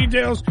further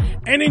details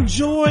and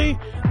enjoy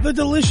the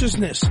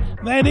deliciousness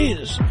that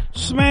is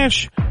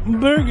Smash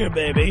Burger,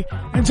 baby.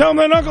 And tell them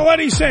that Uncle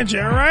Eddie sent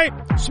you, alright?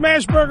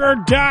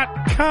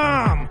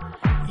 Smashburger.com.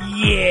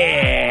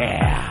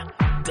 Yeah.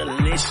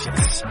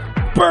 Delicious.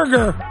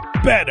 Burger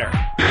better.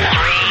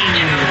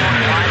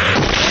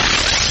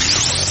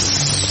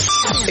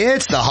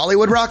 It's the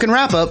Hollywood Rockin'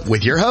 Wrap-Up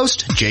with your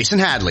host, Jason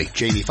Hadley.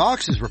 Jamie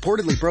Foxx has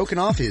reportedly broken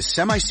off his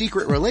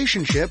semi-secret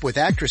relationship with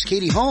actress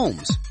Katie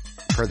Holmes.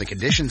 Per the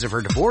conditions of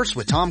her divorce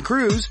with Tom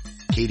Cruise,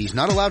 Katie's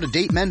not allowed to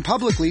date men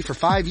publicly for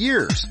 5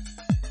 years.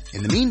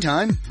 In the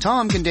meantime,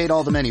 Tom can date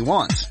all the men he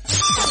wants.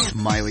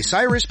 Miley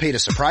Cyrus paid a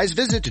surprise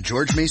visit to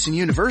George Mason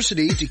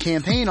University to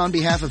campaign on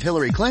behalf of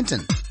Hillary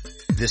Clinton.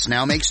 This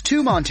now makes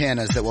 2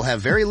 Montanas that will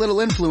have very little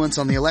influence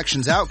on the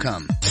election's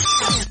outcome.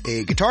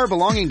 A guitar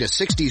belonging to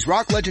 60s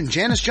rock legend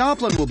Janis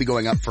Joplin will be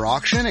going up for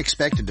auction,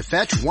 expected to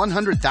fetch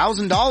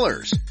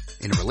 $100,000.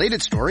 In a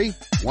related story,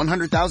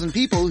 100,000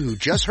 people who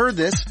just heard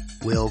this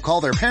will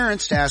call their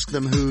parents to ask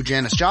them who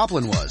Janis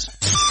Joplin was.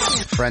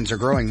 Friends are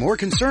growing more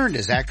concerned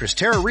as actress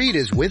Tara Reid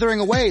is withering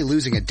away,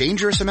 losing a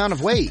dangerous amount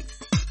of weight.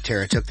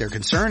 Tara took their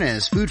concern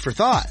as food for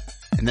thought,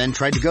 and then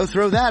tried to go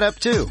throw that up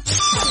too.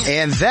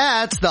 And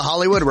that's the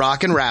Hollywood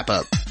Rockin'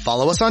 Wrap-Up.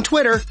 Follow us on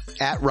Twitter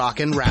at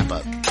Rockin'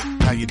 Wrap-Up.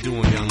 How you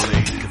doing, young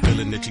lady? The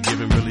feeling that you're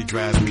giving really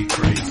drives me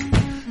crazy.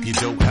 You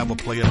don't have a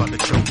play about the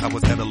choke. I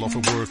was at a loss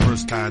for words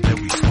first time that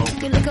we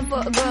spoke. You're looking for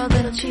a girl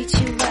that'll treat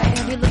you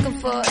right. You're looking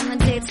for in the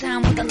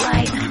daytime with a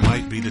light. You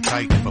might be the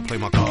type if I play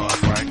my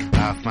cards right.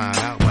 I'll find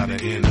out by the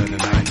end of the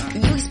night.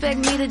 You expect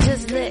me to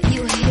just let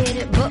you hit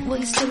it, but will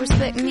you still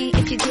respect me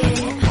if you get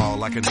it?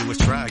 All I can do is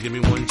try. Give me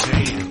one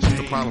chance.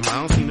 The problem, I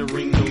don't see the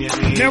ring on your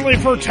hand. Nelly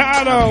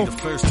Furtado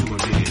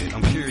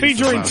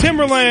featuring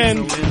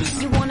Timberland.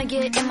 You wanna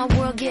get in my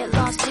world, get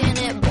lost in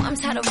it. Boy, I'm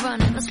tired of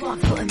running. Let's walk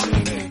for a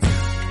minute.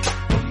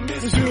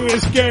 To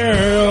this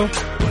girl.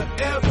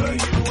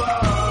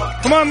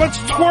 Come on, let's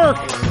twerk.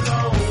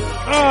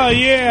 Oh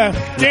yeah,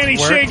 Danny,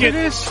 shake it.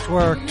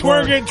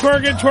 Twerk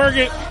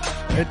it.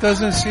 It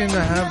doesn't seem to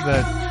have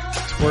that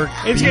twerk.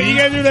 You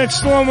gotta do that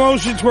slow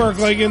motion twerk,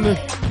 like in the.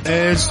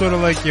 It's sort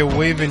of like you're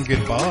waving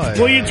goodbye.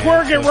 Well, you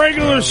twerk at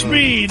regular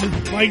speed,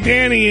 like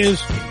Danny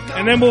is,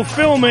 and then we'll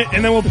film it,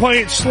 and then we'll play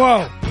it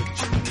slow.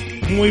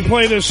 And we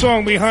play this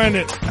song behind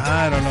it.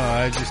 I don't know.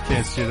 I just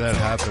can't see that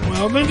happening.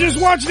 Well, then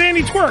just watch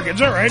Danny twerk.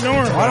 It's all right. Don't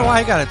worry. Why do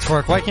I gotta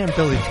twerk? Why can't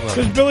Billy twerk?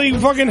 Because Billy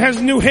fucking has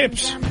new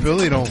hips.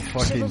 Billy don't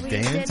fucking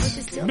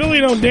dance. Billy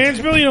don't dance.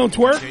 Billy don't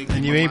twerk.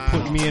 And you ain't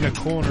putting me in a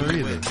corner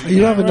either.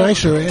 You have a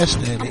nicer ass,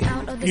 Danny.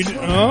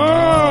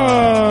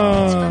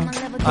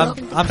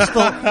 I'm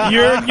still.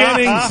 You're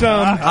getting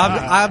some.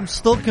 I'm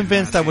still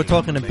convinced that we're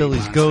talking to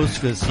Billy's ghost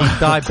because he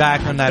died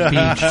back on that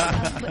beach.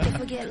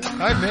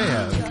 I may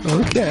have.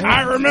 Okay.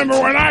 I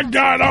remember when I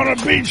got on a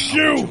beach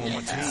too.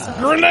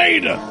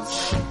 Grenada.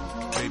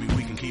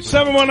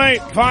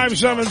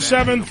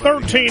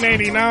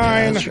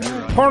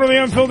 718-577-1389. Part of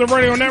the Unfiltered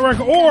Radio Network.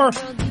 Or,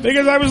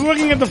 because I was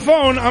looking at the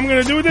phone, I'm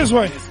going to do it this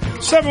way.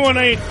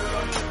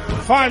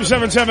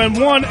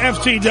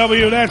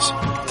 718-577-1FTW. That's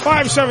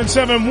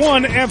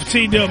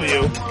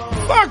 577-1FTW.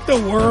 Fuck the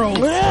world.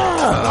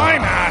 Yeah. Why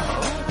not?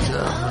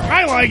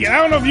 I like it.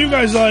 I don't know if you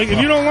guys like it.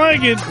 If you don't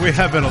like it... We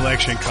have an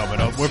election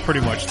coming up. We're pretty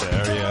much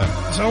there,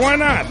 yeah. So why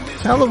not?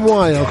 Tell them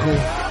why, Uncle.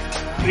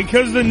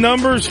 Because the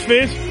numbers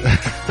fit,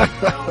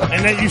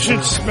 and that you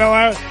should spell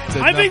out.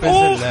 I think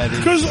all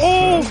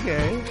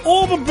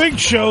the big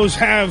shows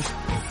have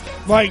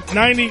like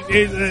 90.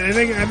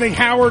 I think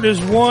Howard is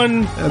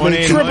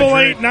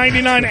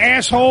 1-888-99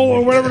 asshole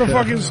or whatever the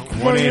fuck is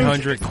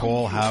 1-800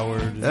 call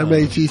Howard.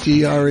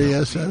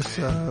 MATTRESS.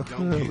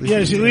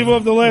 Yes, you leave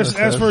off the list.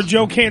 As for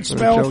Joe can't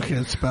spell. Joe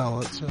can't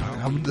spell it. So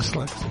I'm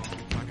dyslexic.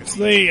 It's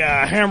the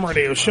Ham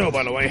Radio Show,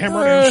 by the way.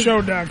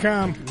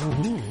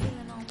 HamRadioShow.com.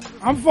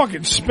 I'm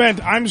fucking spent.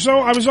 I was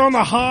on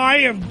the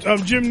high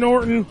of Jim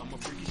Norton,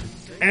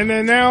 and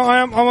then now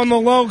I'm on the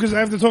low because I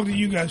have to talk to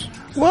you guys.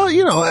 Well,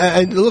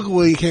 and look at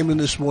where you came in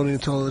this morning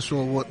and told us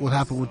what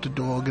happened with the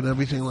dog and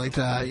everything like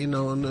that, and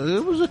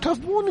it was a tough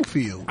morning for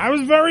you. I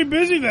was very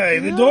busy today.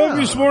 The dog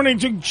this morning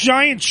took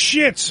giant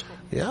shits.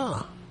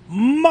 Yeah.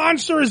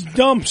 monstrous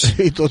dumps.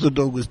 He thought the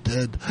dog was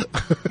dead.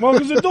 Well,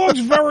 because the dog's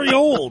very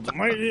old.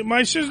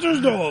 My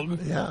sister's dog.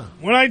 Yeah.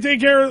 When I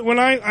take care of, when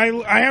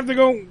I have to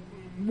go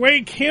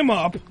wake him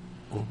up,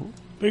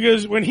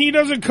 because when he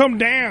doesn't come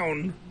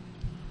down,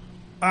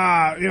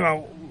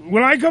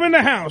 when I come in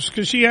the house,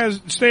 because she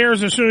has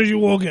stairs as soon as you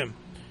walk in.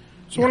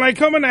 So when I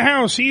come in the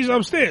house, he's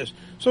upstairs.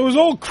 So his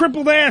old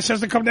crippled ass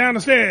has to come down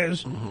the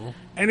stairs,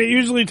 and it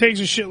usually takes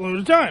a shitload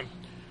of time.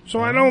 So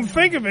I don't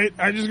think of it.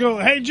 I just go,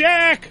 "Hey,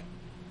 Jack,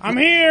 I'm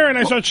here," and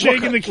I start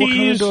shaking the keys. What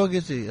kind of dog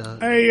is he?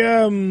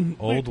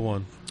 Old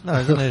one. No,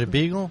 isn't it a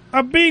beagle?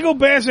 A beagle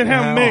basset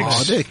hound mix.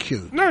 Oh, they're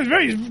cute. No,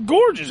 he's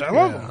gorgeous. I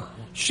love him.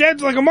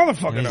 Sheds like a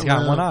motherfucker. And he's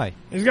got one eye.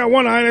 He's got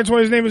one eye. That's why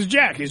his name is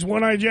Jack. He's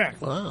One-Eye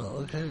Jack.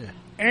 Wow.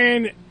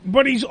 Okay.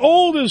 But he's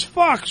old as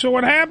fuck. So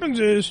what happens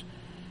is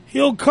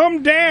he'll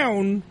come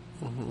down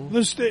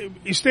the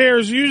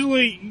stairs.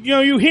 Usually,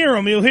 you hear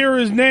him. You'll hear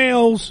his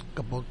nails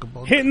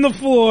hitting the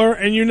floor,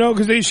 and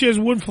because she has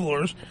wood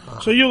floors.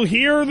 So you'll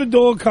hear the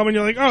dog coming.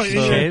 You're like, oh,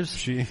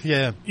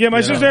 Yeah,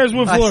 my sister has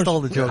wood floors. I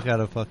stole the joke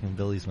out of fucking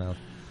Billy's mouth.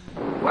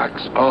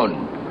 Wax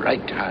on,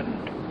 right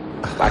hand.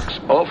 Wax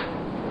off,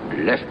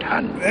 left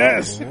hand.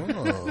 Yes.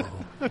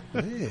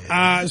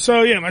 My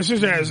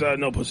sister has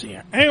no pussy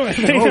here. Anyway,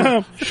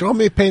 show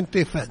me paint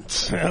the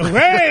fence.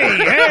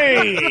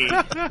 Hey!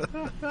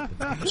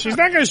 She's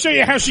not going to show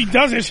you how she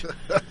does it.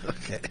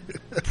 Okay.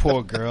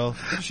 Poor girl.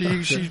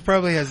 She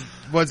probably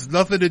wants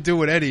nothing to do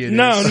with Eddie.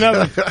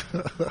 Nothing.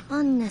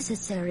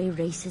 Unnecessary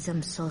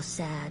racism, so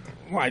sad.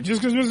 Why?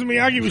 Just because Mr.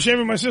 Miyagi was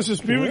shaving my sister's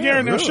pubic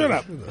hair? Now shut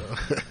up.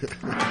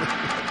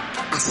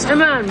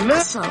 Come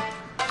on,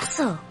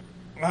 so.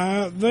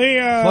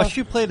 Plus,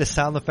 you play the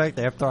sound effect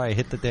after I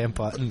hit the damn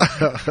button.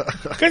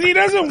 Because he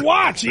doesn't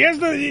watch. He has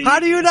to.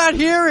 How do you not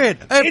hear it?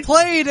 It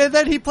played, and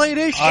then he played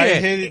his shit. I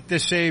hit it at the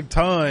same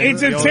time.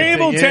 It's a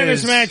table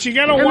tennis match. You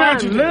got to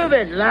watch it. Move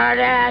it, lard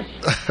ass.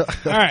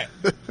 All right.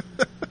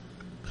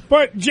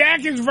 But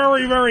Jack is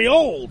very, very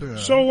old. Yeah.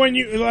 So when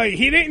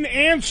he didn't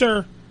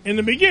answer in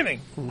the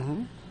beginning.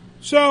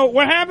 So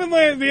what happened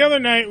the other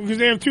night, because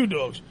they have two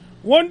dogs.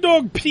 One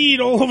dog peed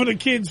all over the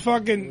kids'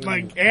 fucking,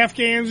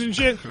 Afghans and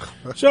shit.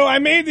 So I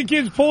made the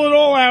kids pull it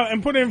all out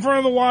and put it in front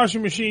of the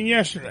washing machine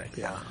yesterday.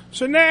 Yeah.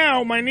 So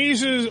now my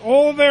nieces,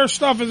 all of their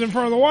stuff is in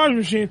front of the washing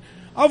machine.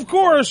 Of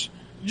course,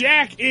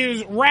 Jack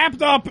is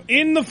wrapped up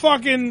in the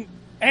fucking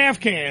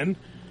Afghan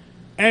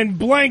and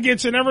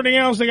blankets and everything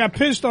else that got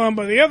pissed on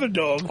by the other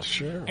dog.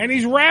 Sure. And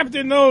he's wrapped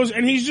in those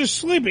and he's just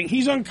sleeping.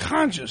 He's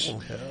unconscious.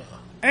 Okay.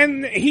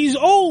 And he's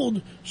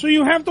old, so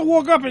you have to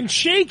walk up and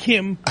shake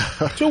him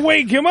to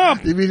wake him up.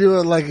 If you do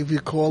it if you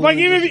call him.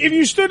 Even if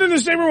you stood in the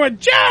same room and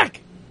went,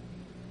 Jack!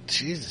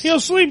 Jesus. He'll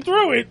sleep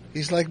through it.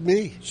 He's like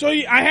me. So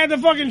I had to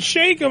fucking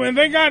shake him,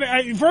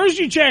 and first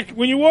you check,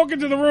 when you walk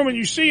into the room and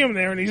you see him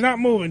there and he's not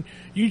moving,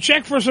 you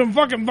check for some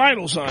fucking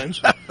vital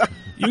signs.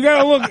 You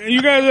gotta look,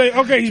 you gotta say,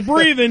 okay, he's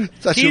breathing,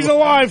 he's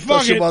alive,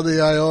 fuck it. On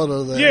the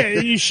iota there.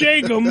 Yeah, you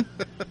shake him,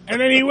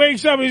 and then he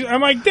wakes up, I'm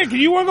like, Dick,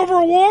 you wanna go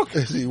for a walk?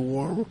 Is he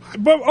warm?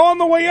 But on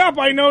the way up,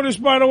 I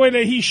noticed, by the way,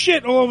 that he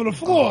shit all over the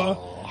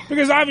floor,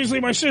 because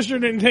obviously my sister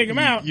didn't take him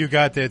out. You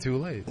got there too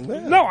late.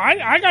 No,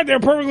 I got there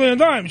perfectly on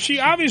time. She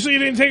obviously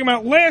didn't take him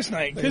out last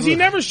night, because he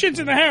never shits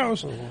in the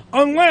house,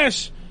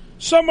 unless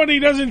somebody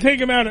doesn't take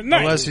him out at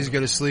night. Unless he's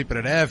going to sleep in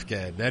an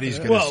Afghan. Then he's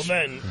going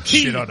to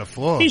shit on the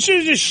floor. He should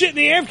have just shit in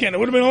the Afghan. It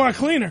would have been a lot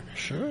cleaner.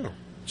 Sure.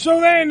 So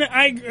then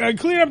I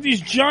clean up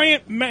these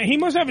giant... he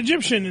must have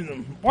Egyptian in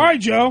them. Why,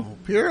 Joe?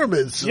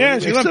 Pyramids.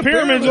 Yes, he left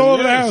pyramids all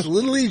over the house.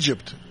 Little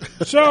Egypt.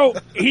 So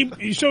he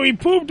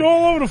pooped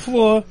all over the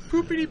floor.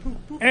 Poopity poop.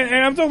 And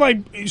I'm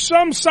talking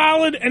some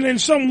solid and then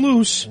some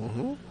loose.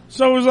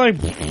 So it was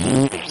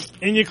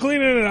and you're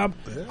cleaning it up.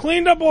 Yeah.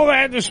 Cleaned up all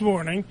that this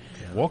morning.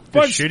 Walked the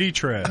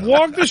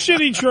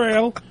shitty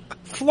trail.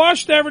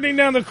 Flushed everything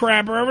down the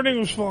crapper. Everything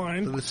was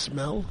fine. Did it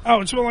smell?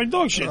 Oh, it smelled like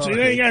dog shit. So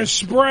then you gotta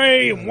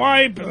spray and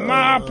wipe and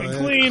mop and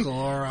clean.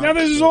 Now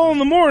this is all in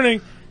the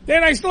morning.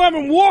 Then I still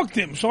haven't walked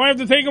him, so I have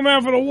to take him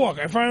out for the walk.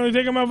 I finally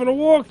take him out for the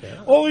walk.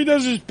 Yeah. All he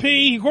does is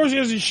pee. Of course he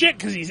doesn't shit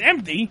because he's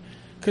empty,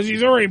 because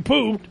he's already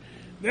pooped.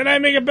 Then I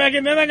make it back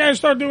in. Then I gotta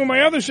start doing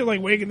my other shit, like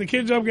waking the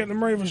kids up, getting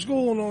them ready for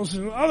school and all this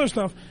other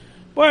stuff.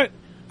 But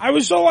I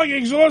was so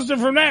exhausted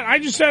from that. I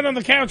just sat on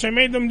the couch. I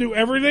made them do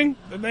everything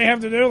that they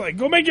have to do. Like,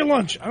 go make your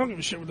lunch. I don't give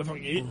a shit what the fuck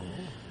you eat.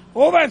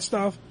 All that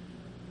stuff.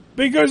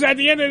 Because at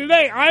the end of the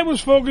day, I was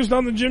focused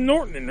on the Jim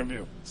Norton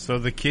interview. So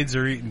the kids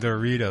are eating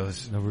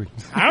Doritos.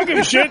 I don't give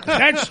a shit.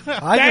 I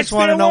just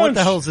want to know what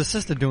the hell is the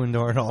sister doing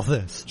during all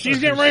this. She's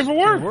getting ready for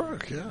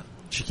work. Yeah.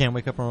 She can't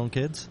wake up her own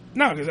kids?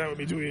 No, because that would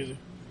be too easy.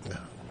 No.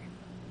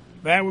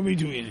 That would be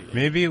too easy.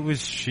 Maybe it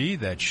was she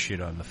that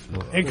shit on the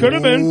floor. It could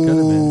have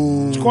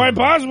been. It's quite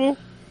possible.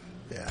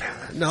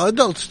 Yeah. No,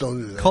 adults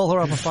don't do that. Call her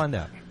up and find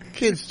out.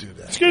 Kids do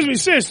that. Excuse me,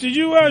 sis. Did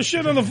you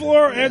shit on the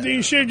floor after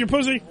you shaved your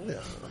pussy? Yeah.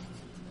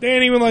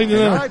 Danny would like to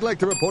know. I'd like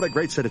to report a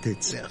great set of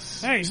tits.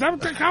 Yes. Hey, stop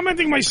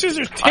commenting my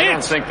sister's tits. I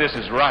don't think this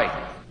is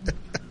right.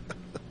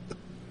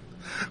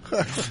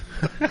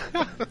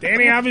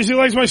 Danny obviously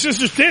likes my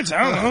sister's tits.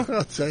 I don't know.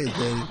 I'll tell you,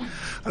 Danny.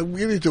 I'm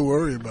beginning to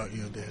worry about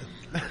you, Dan.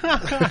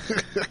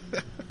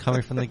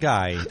 Coming from the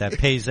guy that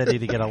pays Eddie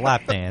to get a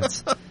lap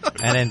dance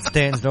and then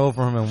stands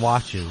over him and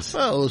watches.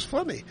 Well, it was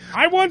funny.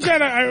 I once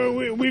had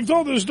we've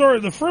told this story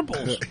of the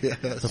Fripples.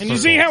 Yes. And you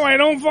see how I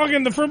don't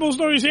fucking, the Fripple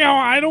story, you see how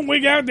I don't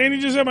wig out? Danny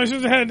just said my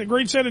sister had a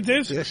great set of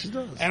tits. Yes, she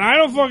does. And I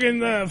don't fucking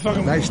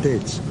nice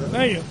tits.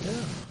 Thank you.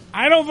 Yeah.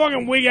 I don't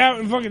fucking wig out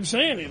and fucking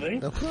say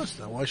anything. Of course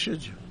not. Why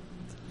should you?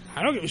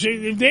 I don't give a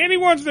shit. If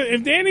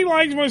Danny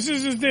likes my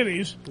sister's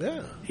titties,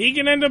 he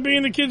can end up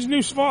being the kid's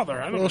new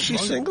father. Well,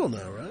 she's single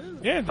now, right?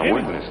 Yeah, I'm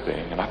winning this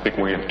thing, and I think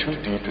we're in too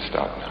deep to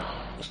stop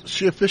now. Is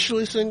she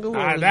officially single?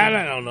 That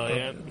I don't know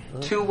yet.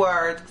 2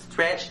 words,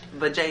 stretched,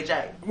 but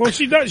JJ. Well,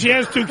 she does. She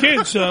has 2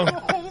 kids, so.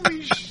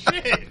 Holy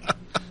shit.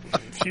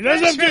 She does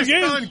have 2 kids.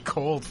 That's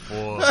uncalled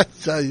for. I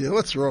tell you,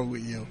 what's wrong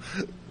with you?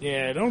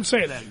 Yeah, don't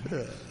say that.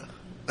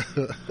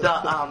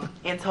 The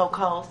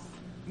intercourse.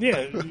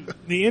 Yeah,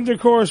 the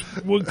intercourse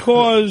would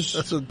cause.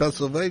 That's in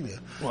Pennsylvania.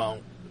 Well,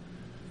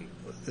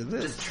 it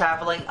is. Just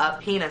traveling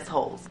up penis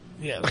holes.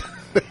 Yeah.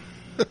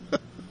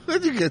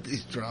 Where'd you get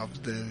these drops,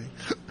 Danny?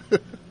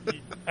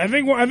 I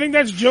think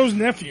that's Joe's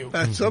nephew.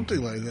 That's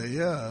something like that.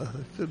 Yeah,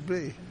 it could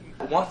be.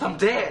 I want them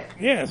dead.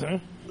 Yeah, sir.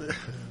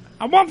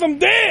 I want them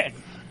dead.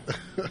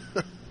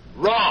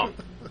 Wrong.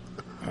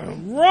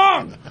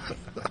 Wrong.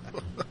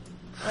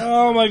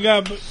 Oh my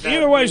God! But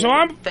either way, so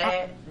I'm.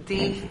 Fat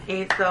D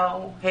is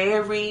so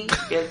hairy.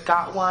 It's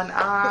got 1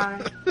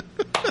 eye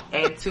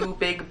and 2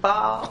 big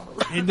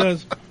balls. It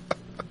does.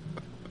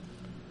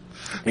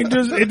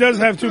 It does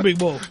have 2 big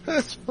balls.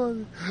 That's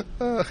funny.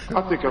 I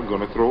think I'm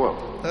going to throw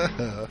up.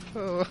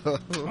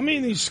 I'm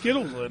eating these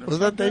Skittles later. Was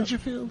that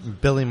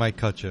Dangerfield? Billy might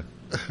cut you.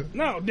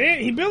 No,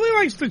 Billy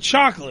likes the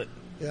chocolate.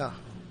 Yeah.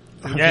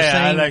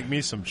 Yeah, I like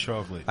me some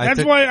chocolate.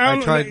 That's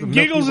why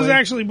Giggles is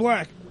actually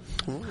black.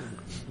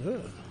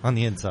 On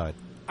the inside.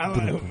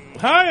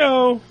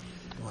 Hi-oh.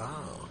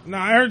 Wow. No,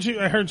 I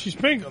heard she's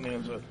pink on the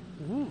inside.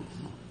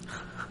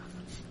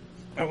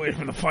 I waited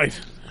for the fight.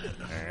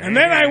 And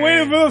then I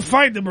waited for the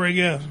fight to break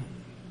out.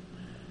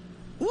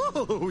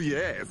 Oh,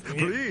 yes.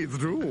 Please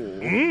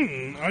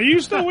do. Are you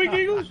still with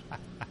Giggles?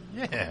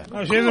 Yeah.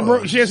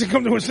 Oh, she hasn't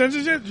come to her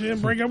senses yet? She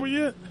didn't break up with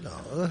you yet?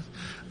 No.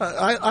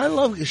 I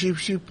love it.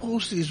 She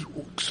posts these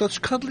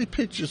such cuddly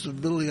pictures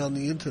of Billy on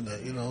the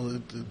internet. You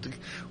know,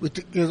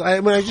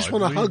 I just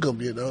want to hug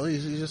him. You know,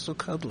 he's just so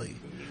cuddly.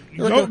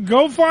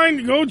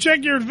 Go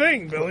check your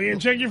thing, Billy, and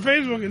check your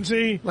Facebook and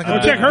see. Go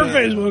check her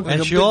Facebook.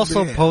 And she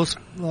also posts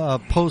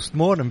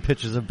post-mortem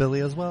pictures of Billy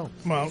as well.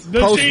 Well,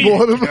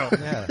 post-mortem?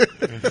 Yeah.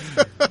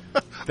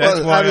 That's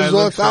why I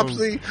look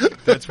autopsy.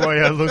 That's why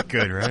I look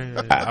good,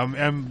 right?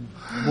 I'm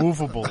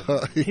movable.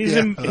 He's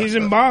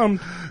embalmed.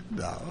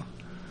 No.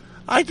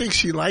 I think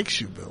she likes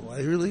you, Bill.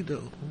 I really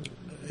do.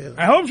 Yeah.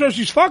 I hope so.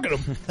 She's fucking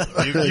him.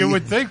 You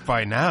would think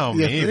by now, you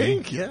maybe.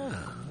 Think? Yeah.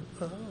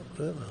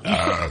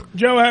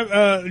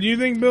 Joe, do you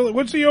think Billy?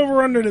 What's the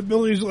over/under that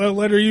Billy's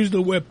let her use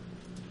the whip?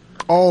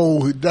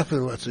 Oh, he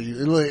definitely lets her.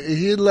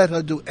 He'd let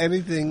her do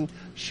anything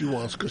she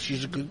wants because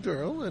she's a good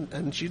girl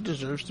and she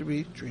deserves to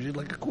be treated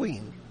like a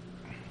queen.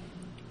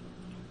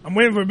 I'm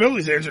waiting for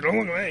Billy's answer. Don't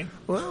look at me.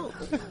 Well,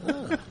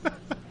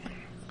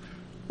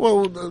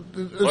 well,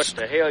 what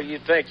the hell you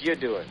think you're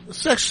doing?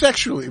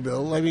 Sexually,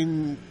 Bill. I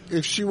mean,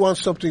 if she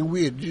wants something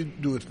weird,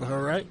 you'd do it for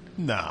her, right?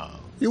 No.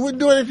 You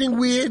wouldn't do anything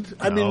weird? No.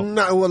 I mean,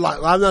 I'm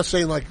not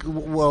saying I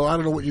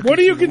don't know what you What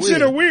do you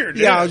consider weird?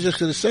 Yeah, I was just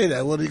going to say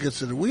that. What do you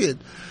consider weird?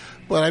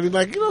 But I mean,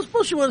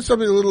 suppose you want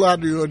something a little out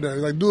of the ordinary,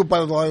 like do it by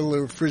the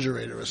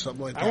refrigerator or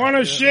something like that. I want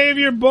to shave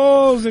your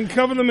balls and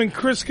cover them in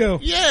Crisco.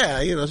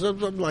 Yeah,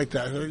 something like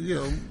that.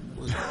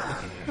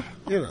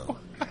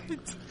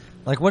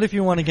 Like, what if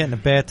you want to get in a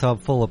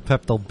bathtub full of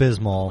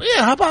Pepto-Bismol?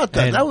 Yeah, how about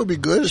that? That would be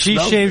good. She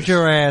shaves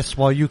your ass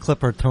while you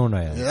clip her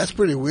toenails. Yeah, that's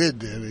pretty weird,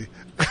 Danny.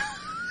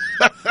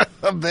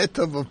 A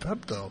bathtub of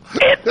Pepto.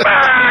 It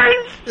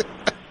burns!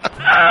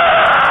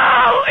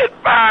 Oh, it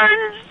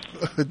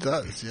burns! It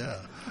does,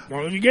 yeah.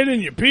 Well, if you get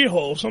in your pee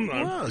hole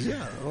sometimes.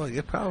 Well,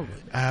 yeah, probably.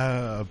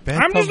 I'm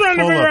just trying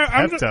to figure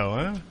out.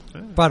 Pepto,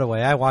 huh? By the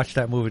way, I watched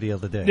that movie the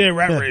other day. Yeah,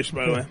 Rat Race,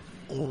 by the way.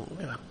 Oh,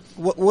 yeah.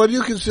 What do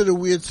you consider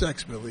weird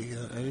sex, Billy?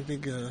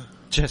 Anything?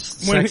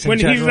 Just when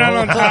he's not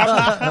on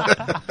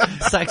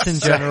top. Sex in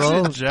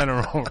general. Sex in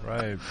general,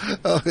 right?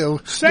 Oh, yeah.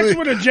 Sex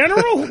with a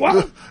general?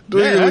 What?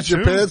 Doing it with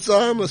your pants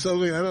on or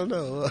something? I don't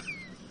know.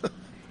 You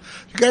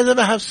guys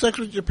ever have sex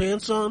with your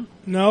pants on?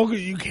 No,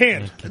 you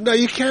can't. No,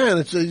 you can.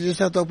 You just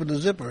have to open the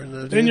zipper.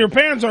 Then your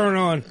pants aren't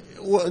on.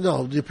 Well,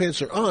 no, your pants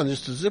are on.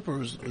 Just the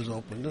zipper is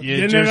open.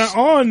 Then they're not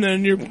on.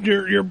 Then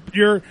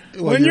you're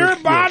when your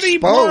body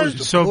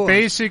parts. So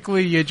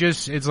basically,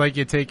 it's like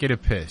you're taking a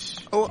piss.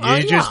 Oh,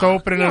 you're just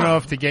opening it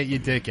off to get your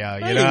dick out.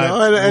 You're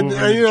not dropping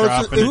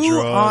the who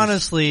drawers.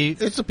 honestly,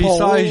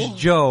 besides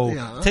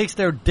Joe, takes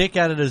their dick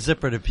out of the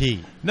zipper to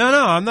pee? No,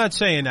 I'm not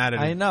saying that.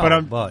 I know, but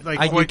I'm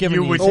like what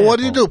you would. Well, what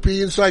do you do?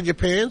 Pee inside your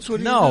pants?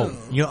 What do you do?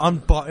 You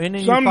unbutton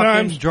and you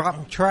fucking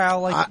drop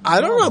trowel like.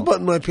 I don't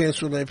unbutton my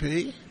pants when I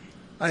pee.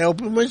 I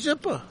open my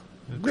zipper.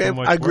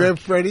 I grab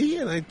Freddie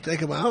and I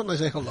take him out and I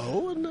say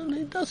hello and then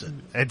he does it.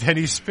 And then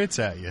he spits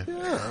at you.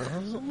 Yeah.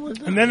 Something like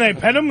that. And then they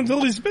pet him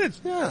until he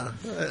spits. Yeah.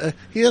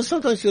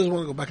 Sometimes he doesn't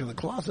want to go back in the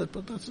closet,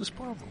 but that's his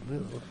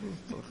problem.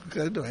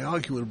 I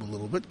argue with him a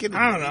little bit.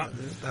 I don't know.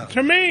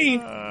 To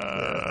me,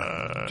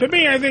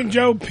 I think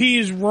Joe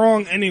pees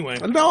wrong anyway.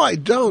 No, I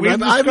don't.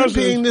 I've been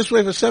peeing this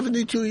way for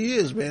 72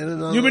 years, man.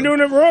 And, you've been doing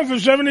it wrong for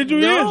 72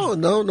 years?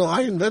 No.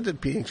 I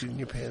invented peeing in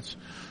your pants.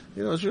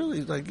 It's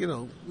really like,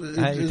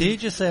 did you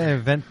just say I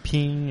invent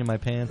peeing in my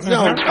pants?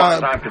 No,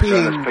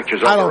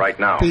 peeing. I don't right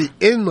now. pee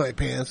in my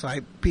pants. I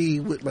pee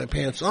with my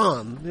pants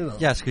on.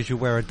 Yes, because you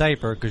wear a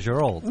diaper because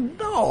you're old.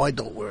 No, I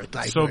don't wear a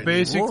diaper. So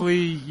basically,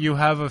 you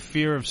have a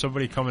fear of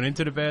somebody coming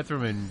into the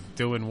bathroom and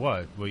doing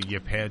what? With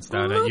your pants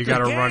down, and you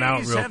got to run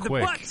out real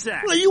quick.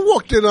 Well, you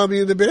walked in on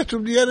me in the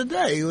bathroom the other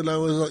day when I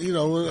was,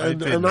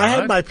 and I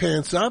had my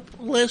pants up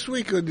last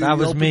week. That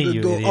was me,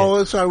 you idiot.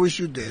 Oh, I wish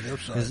you did. I'm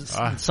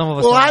sorry. Some of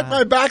us. Well, I had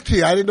my back to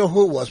you. I didn't know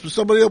who it was, but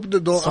somebody opened the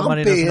door.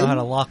 Somebody doesn't know how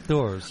to lock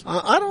doors.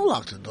 I don't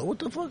lock the door. What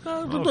the fuck?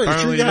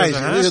 Apparently you guys.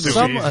 You're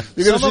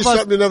going to see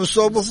something you never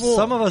saw before.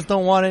 Some of us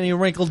don't want any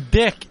wrinkled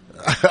dick.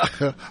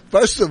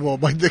 First of all,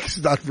 my dick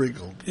is not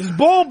wrinkled. His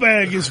ball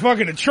bag is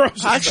fucking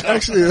atrocious.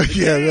 Actually,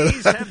 yeah.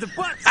 Have the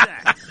butt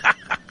sack.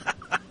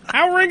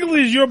 How wrinkled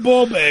is your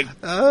ball bag?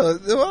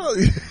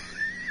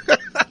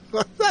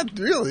 Well, not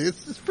really.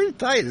 It's pretty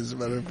tight, as a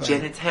matter of fact.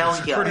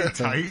 Genitalia. Pretty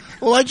tight.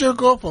 Well, I jerk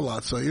off a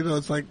lot, so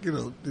it's like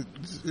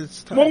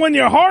it's tight. Well, when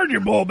you're hard, your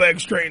ball bag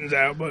straightens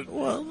out. But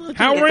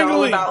how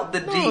wrinkly? About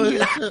the D.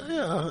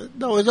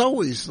 It's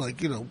always like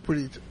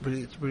pretty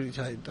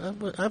tight. I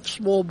have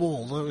small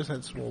balls. I always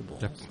had small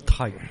balls.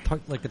 Tight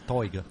like a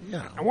tiger.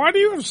 Yeah. Why do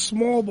you have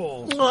small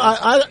balls?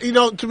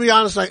 Well, to be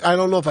honest, I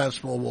don't know if I have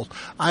small balls.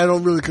 I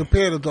don't really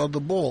compare them to other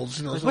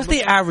balls. What's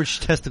the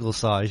average testicle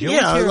size? You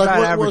always hear like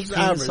about what's the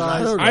average?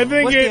 size. I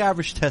think what's the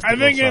average testicle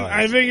size?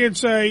 I think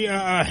it's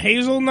a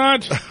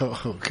hazelnut.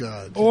 Oh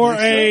God! Or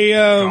a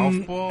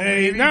golf ball.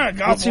 Not a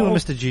golf Let's see ball.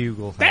 what Mr. G.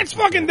 Google. That's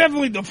fucking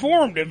definitely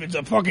deformed if it's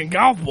a fucking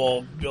golf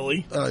ball,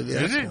 Billy.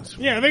 Is it?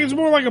 Yeah, I think it's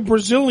more like a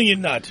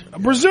Brazilian nut, a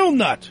Brazil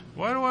nut.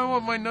 Why do I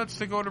want my nuts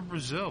to go to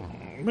Brazil?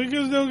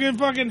 Because they'll get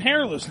fucking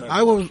hairless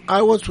nuts.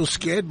 I once was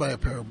scared by a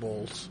pair of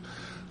balls.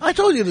 I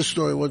told you this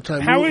story one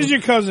time. How is your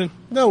cousin?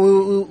 No,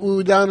 we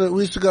were down there.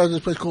 We used to go to this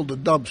place called the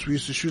Dumps. We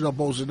used to shoot up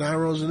bows and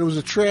arrows, and there was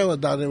a trailer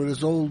down there where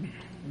this old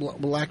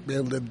black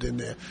man lived in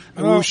there.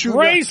 And we were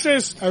shooting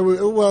racist. It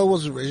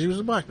wasn't racist. He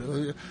was a black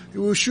man. We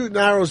were shooting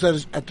arrows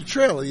at the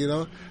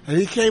trailer, and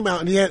he came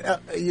out and he had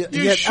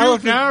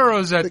shooting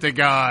arrows at the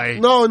guy.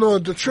 No,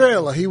 the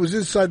trailer. He was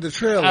inside the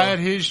trailer. At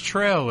his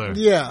trailer.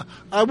 Yeah.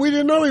 We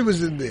didn't know he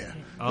was in there.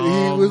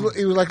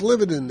 He was like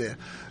living in there.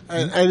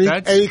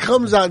 And he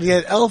comes out and he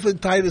had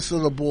elephantitis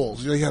of the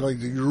balls. He had like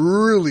these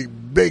really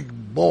big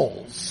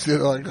balls.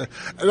 And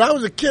I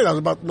was a kid. I was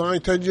about 9,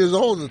 10 years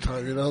old at the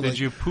time. Did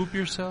you poop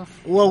yourself?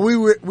 Well, we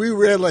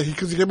ran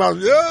because he came out,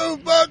 you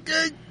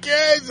fucking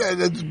kids, and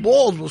his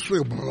balls were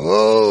swinging.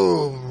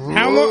 How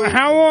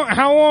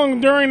long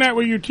during that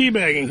were you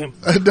teabagging him?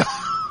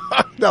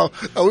 No,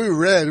 we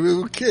ran. We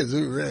were kids.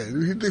 We ran.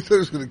 We didn't think he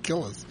was going to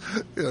kill us.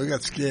 We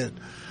got scared.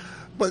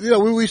 But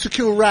we used to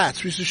kill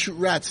rats. We used to shoot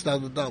rats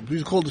down the dump. We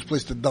used to call this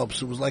place the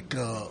Dumps. It was like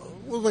a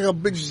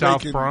big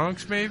South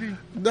Bronx, maybe.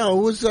 No,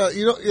 it was I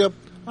don't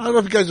know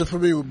if you guys are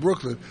familiar with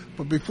Brooklyn,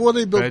 but before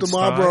they built the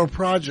Marlboro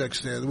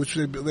projects there, which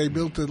they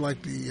built in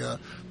like the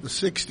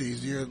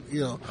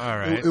 60s, all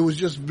right. It was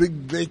just big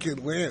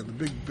vacant land,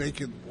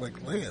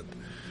 land.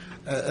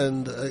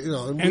 And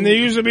there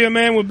used to be a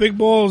man with big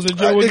balls that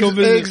Joe would go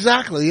visit.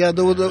 Exactly, yeah.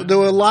 There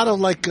were a lot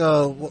of I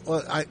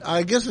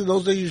guess in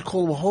those days you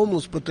call them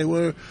homeless, but they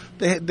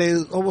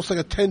almost like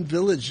a tent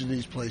village in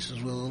these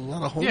places with a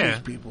lot of homeless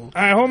people.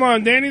 All right, hold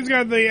on. Danny's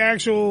got the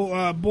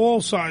actual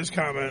ball size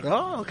comment.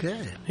 Oh,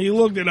 okay. He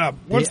looked it up.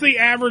 What's the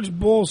average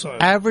ball size?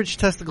 Average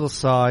testicle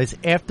size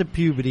after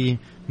puberty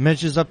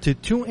measures up to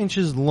 2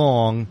 inches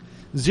long,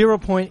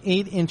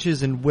 0.8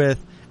 inches in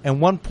width, and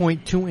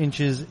 1.2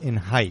 inches in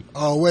height.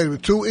 Oh, wait a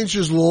minute. 2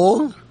 inches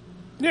long?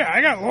 Yeah,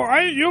 I got.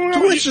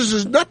 2 inches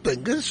is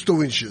nothing. It's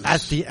 2 inches.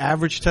 That's the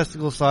average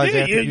testicle size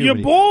after puberty.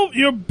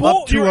 Your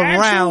ball, up to your around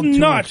actual 2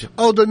 nut. inches.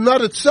 Oh, the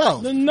nut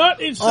itself. The nut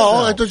itself.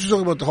 Oh, I thought you were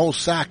talking about the whole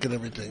sack and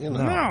everything.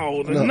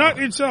 No, the nut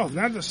itself,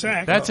 not the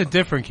sack. That's a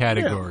different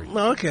category.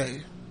 Yeah.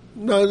 Okay.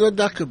 No,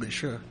 that could be,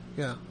 sure.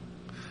 Yeah.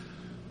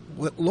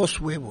 Los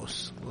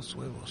huevos. Los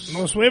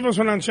huevos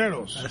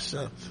rancheros. That's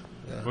it.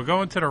 Yeah. We're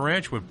going to the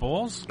ranch with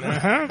balls?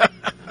 Uh-huh.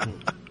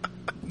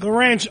 The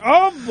ranch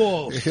of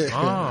balls.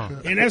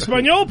 En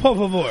español, por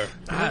favor.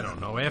 I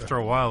don't know. After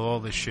a while, all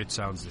this shit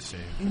sounds the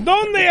same.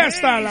 ¿Dónde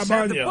está la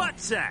baño? Butt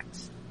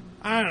sacks.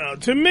 I don't know.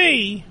 To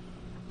me,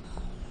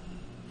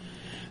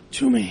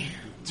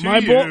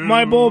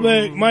 my ball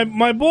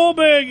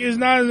bag is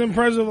not as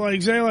impressive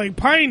like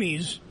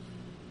Piney's,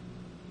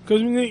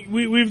 because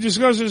we've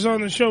discussed this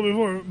on the show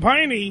before.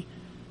 Piney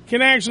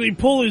can actually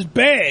pull his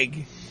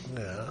bag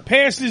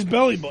past his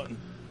belly button.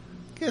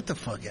 Get the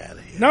fuck out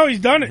of here. No,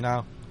 he's done it.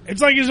 No. It's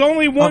like his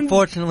only one.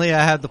 Unfortunately,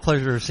 I had the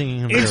pleasure of seeing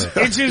him do it.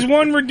 It's his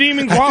one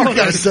redeeming quality.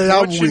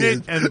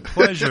 Fortunate and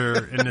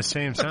pleasure in the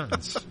same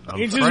sentence.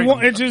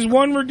 It's his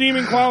one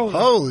redeeming quality.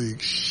 Holy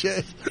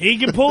shit! He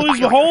can pull his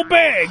whole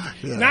bag.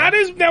 Yeah. Now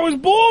his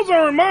balls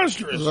aren't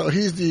monstrous. So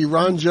he's the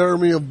Ron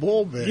Jeremy of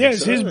ball bags.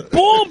 Yes, his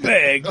ball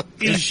bag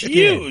is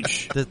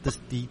huge.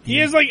 He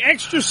has like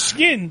extra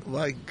skin.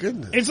 My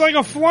goodness! It's like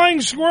a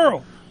flying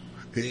squirrel.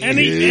 And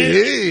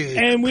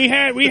we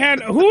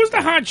had who was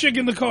the hot chick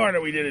in the car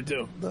that we did it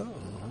to? No.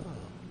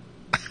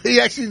 He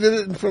actually did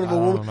it in front of a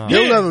woman.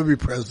 He'll never be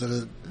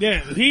president.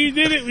 Yeah, he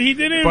did it. He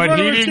did it in But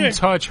front he of a didn't chick.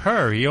 touch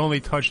her. He only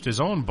touched his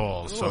own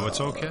balls, so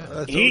it's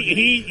okay.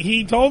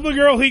 He told the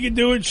girl he could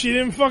do it. She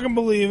didn't fucking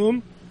believe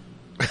him.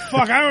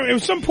 Fuck, I don't. It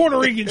was some Puerto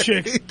Rican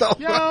chick.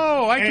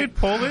 Yo, I could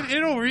pull it.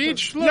 It'll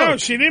reach. Look. No,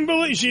 she didn't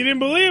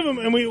believe him,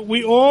 and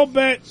we all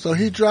bet. So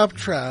he dropped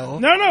trowel.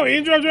 No, he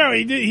didn't drop trowel.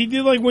 He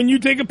did like when you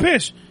take a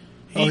piss.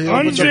 He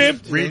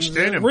unzipped, reached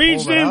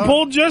in,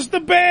 pulled just the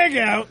bag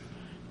out,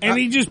 and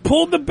he just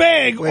pulled the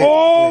bag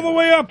all the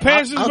way up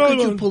past his How belly could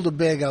you button. pull the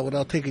bag out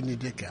without taking your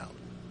dick out?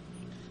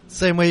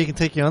 Same way you can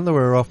take your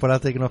underwear off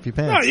without taking off your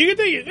pants. No, you can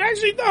take it.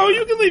 Actually, no,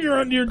 you can leave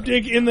your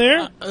dick in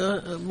there.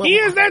 He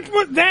has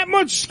that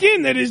much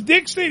skin that his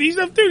dick stayed. He's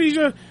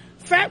a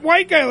fat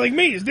white guy like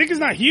me. His dick is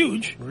not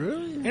huge.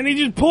 Really? And he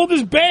just pulled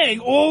his bag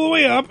all the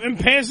way up and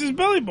past his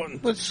belly button.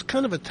 But it's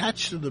kind of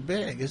attached to the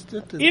bag, isn't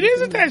it? It is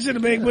attached to the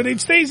bag, but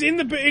it stays in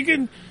the bag. It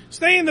can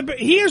stay in the bag.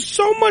 He has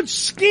so much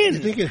skin. You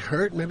think it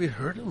hurt? Maybe it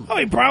hurt him. Oh,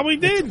 he probably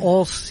did. It's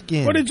all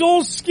skin. But it's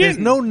all skin. There's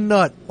no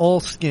nut, all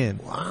skin.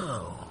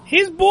 Wow.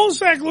 His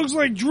ballsack looks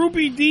like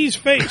Droopy D's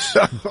face.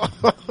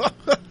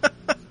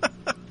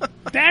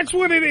 That's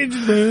what it is.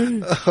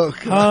 Oh,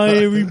 hi,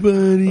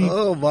 everybody.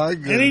 Oh, my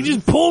goodness. And he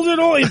just pulled it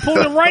all. He pulled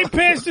it right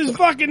past his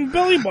fucking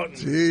belly button.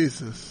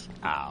 Jesus.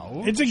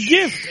 Ow. It's a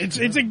gift.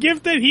 It's a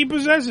gift that he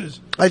possesses.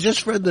 I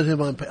just friended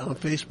him on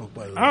Facebook,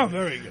 by the way. Oh,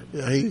 very good.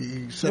 Yeah,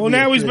 he sent Well, me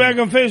now a he's thing. back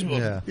on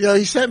Facebook. Yeah,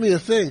 he sent me a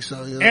thing,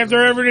 so, you know.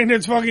 After everything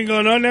that's fucking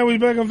going on, now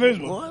he's back on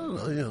Facebook. Well, I don't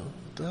know, you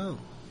know.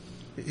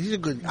 He's a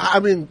good. I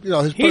mean, you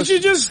know, he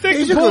should just stick.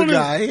 He's to a pulling good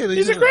guy.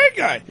 He's a great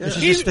guy. He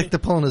should just stick to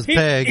pulling his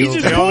bag. He's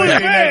just pulling his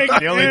bag.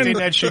 The only thing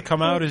that should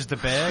come out is the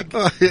bag.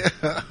 Yeah,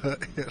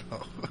 you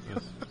know.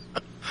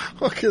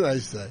 What can I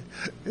say?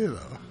 You know,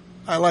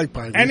 I like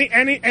Pine.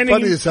 Funny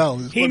as hell.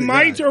 He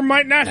might or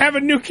might not have a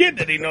new kid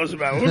that he knows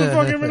about. Who the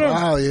fuck ever knows?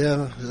 Oh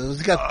yeah,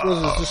 he's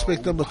got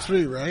suspect number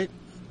 3, right?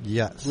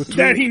 Yes,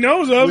 that he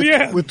knows of.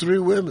 Yeah, with 3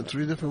 women,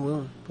 3 different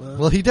women.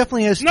 Well, he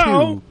definitely has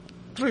 2.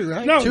 3,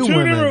 right? No, 2 2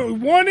 women.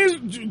 different. One is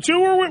 2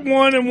 are with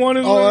one, and one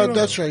is. with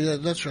That's right. Yeah,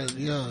 that's right.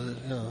 Yeah.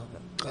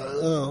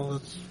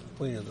 That's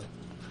weird.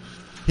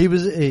 He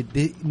was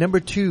the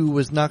number 2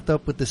 was knocked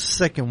up with the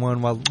second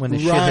one when the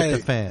shit hit the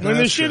fan. When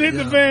the shit hit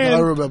the fan, I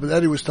remember.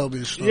 Eddie was telling me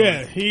the story.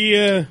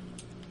 Yeah,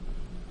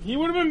 he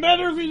would have been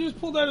better if he just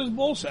pulled out his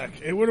ball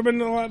sack. It would have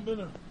been a lot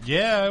better.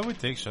 Yeah, I would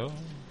think so.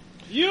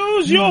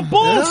 Use your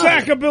ball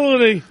sack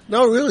ability.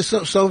 No, really.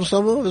 Some of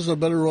us are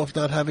better off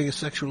not having a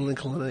sexual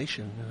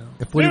inclination. You know?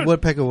 If Woody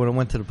Woodpecker would have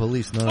went to the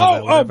police, none of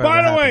that would Oh, have by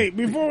ever the way,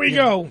 happened. before we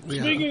go,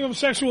 speaking of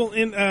sexual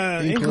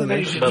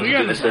inclinations,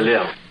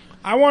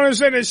 I want to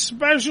send a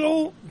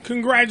special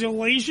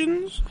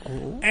congratulations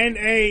and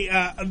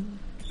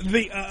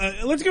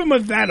let's give him a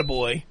that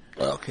boy.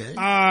 Okay.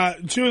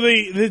 To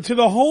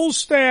the whole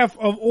staff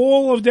of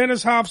all of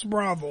Dennis Hop's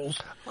brothels,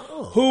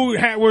 who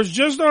was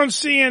just on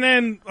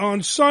CNN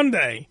on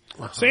Sunday,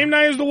 same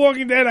night as The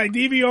Walking Dead. I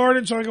DVR'd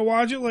it so I could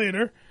watch it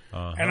later,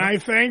 and I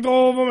thanked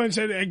all of them and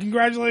said,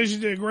 "Congratulations,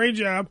 you did a great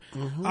job."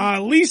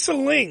 Lisa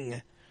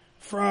Ling,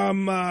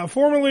 from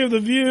formerly of The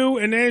View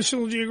and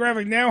National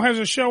Geographic, now has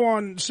a show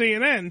on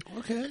CNN.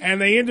 Okay.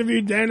 And they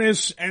interviewed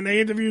Dennis, and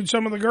they interviewed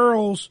some of the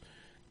girls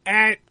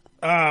at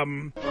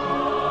the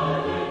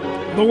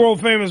world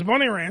famous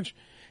Bunny Ranch,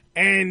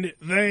 and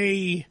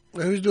they.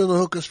 He was doing the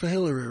hookers for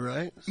Hillary,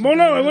 right? Well,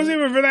 no, it wasn't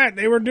even for that.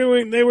 They were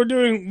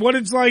doing what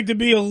it's like to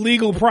be a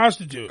legal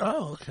prostitute.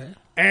 Oh, okay.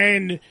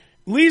 And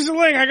Lisa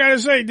Ling, I gotta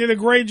say, did a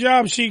great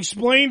job. She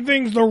explained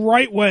things the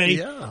right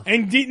way,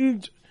 and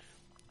didn't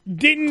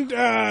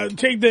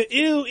take the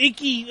ew,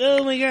 icky,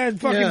 oh my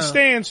god, fucking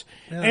stance,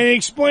 and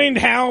explained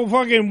how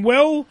fucking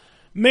well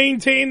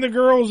maintained the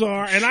girls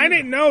are. And I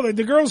didn't know that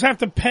the girls have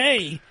to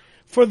pay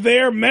for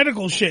their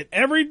medical shit.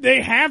 They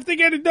have to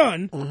get it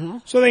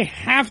done, so they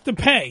have to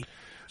pay.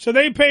 So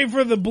they pay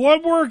for the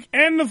blood work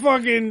and the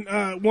fucking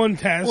one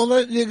test. Well,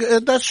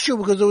 that's true,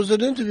 because there was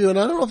an interview, and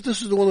I don't know if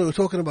this is the one they were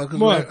talking about,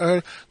 because I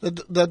heard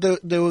that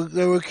they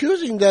were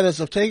accusing Dennis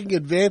of taking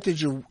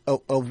advantage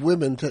of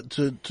women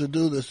to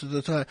do this at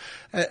the time,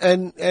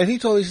 and he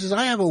told me, he says,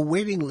 I have a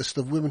waiting list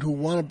of women who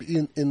want to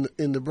be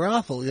in the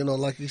brothel, you know,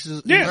 like he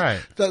says, right.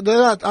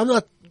 I'm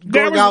not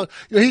going out.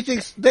 You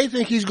know, they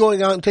think he's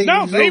going out and taking.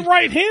 No, they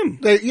write him.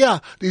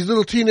 These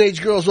little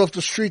teenage girls off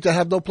the street that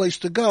have no place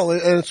to go,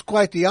 and it's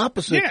quite the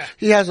opposite. Yeah.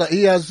 He has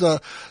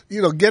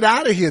get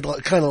out of here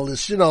kind of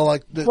list. You know,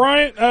 like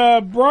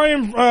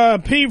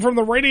Brian P from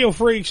the Radio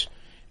Freaks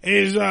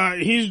is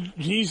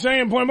he's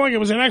saying point blank, it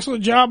was an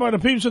excellent job by the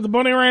peeps at the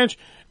Bunny Ranch.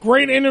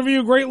 Great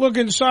interview, great look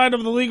inside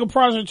of the legal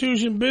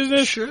prostitution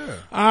business. Sure.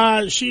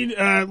 She,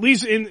 at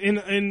least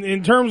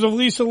in terms of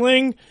Lisa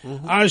Ling,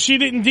 she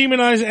didn't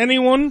demonize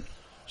anyone.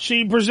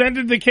 She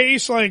presented the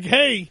case like,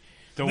 hey,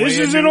 this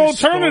is an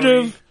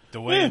alternative. The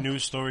way a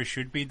news story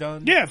should be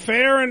done? Yeah,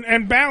 fair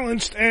and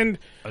balanced and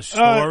a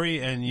story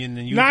and you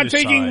not decide.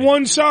 taking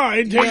one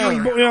side,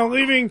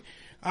 leaving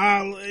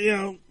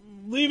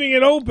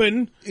it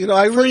open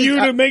for you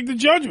to make the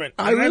judgment.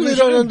 I really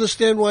don't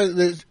understand why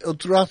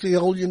throughout the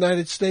whole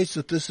United States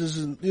that this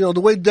isn't,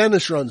 the way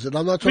Dennis runs it.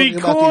 I'm not talking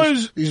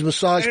about these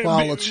massage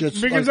parlor shits.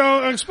 Because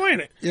I'll explain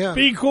it. Yeah.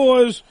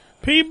 Because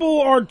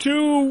people are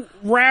too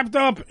wrapped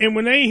up in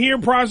when they hear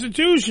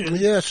prostitution.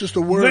 Yeah, it's just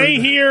a word. They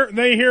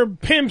hear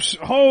pimps,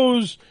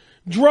 hoes,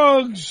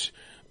 drugs.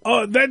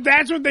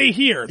 That's what they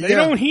hear. They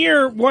don't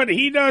hear what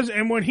he does,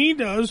 and what he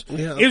does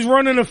is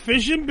run an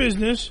efficient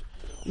business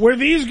where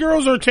these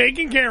girls are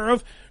taken care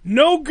of.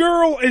 No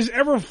girl is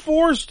ever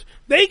forced.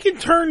 They can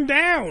turn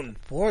down.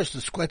 Forced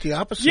is quite the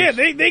opposite. Yeah,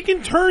 they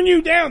can turn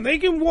you down. They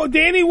can.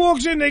 Danny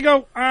walks in. They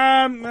go,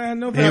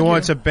 no. He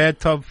wants a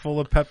bathtub full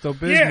of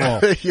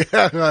Pepto-Bismol.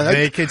 Yeah.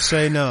 They could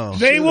say no.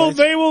 They will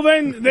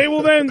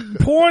then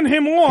pawn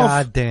him off.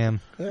 God damn.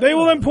 They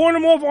will then pawn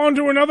him off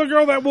onto another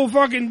girl that will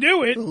fucking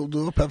do it. We'll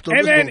do a Pepto-Bismol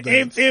And then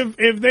dance.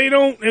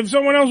 if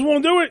someone else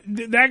won't do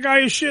it, that guy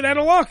is shit out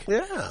of luck.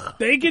 Yeah.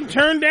 They can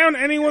turn down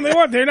anyone they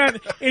want. They're not.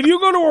 If you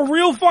go to a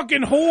real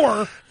fucking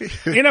whore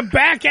in a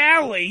back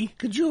alley.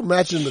 Could you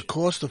imagine the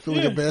cost of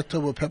filling a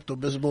bathtub with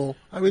Pepto-Bismol?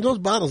 I mean, those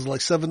bottles are like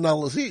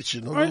 $7 each.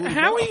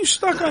 How are you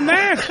stuck on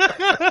that?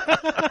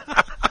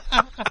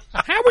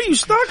 How are you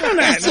stuck on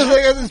that?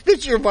 I got this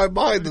picture in my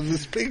mind of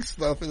this pink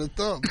stuff in the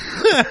tub.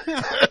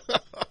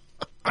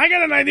 I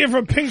got an idea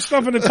for pink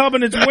stuff in the tub,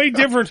 and it's way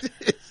different.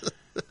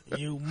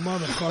 You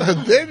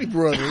motherfucker. Danny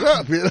brought it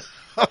up,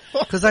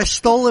 Because I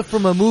stole it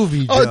from a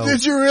movie, Joe. Oh,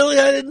 did you really?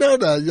 I didn't know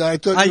that. I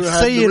thought you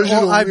had the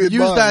original I've weird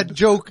used mind. that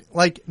joke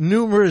like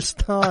numerous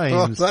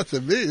times. Oh, that's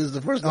a me. It's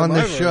the first time on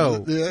the I've heard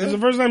show. it. Yeah. It's the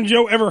first time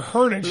Joe ever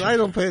heard it. I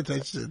don't pay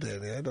attention to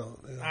Danny. I don't.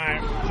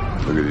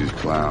 Look at these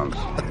clowns.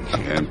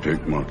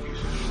 Hand-picked monkeys.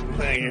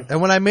 And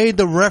when I made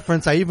the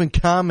reference, I even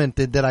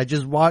commented that I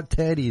just watched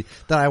Teddy,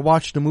 that I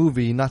watched the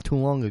movie not too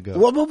long ago.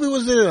 What movie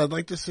was it? I'd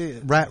like to see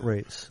it. Rat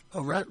Race.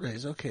 Oh, Rat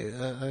Race. Okay.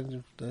 I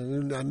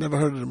never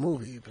heard of the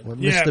movie. With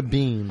Mr.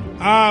 Bean.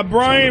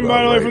 Brian,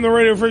 by the way, from the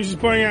Radio Freaks is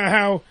pointing out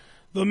how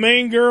the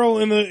main girl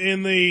in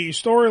the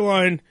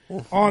storyline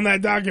on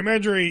that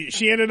documentary,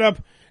 she ended up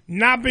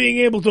not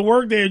being able to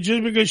work there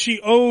just because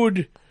she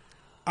owed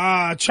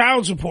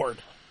child support.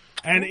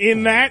 And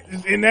in that,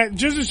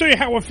 just to show you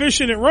how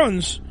efficient it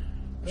runs,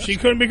 she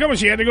couldn't become it.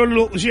 She had to go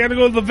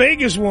to the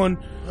Vegas one,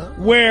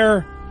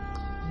 where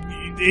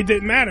it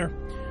didn't matter.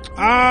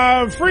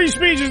 Free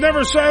speech is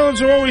never silent,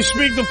 so always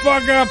speak the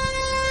fuck up.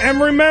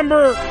 And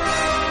remember,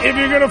 if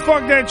you're gonna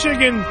fuck that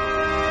chicken,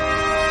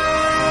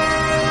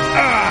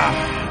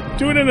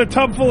 do it in a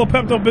tub full of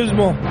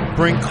Pepto-Bismol.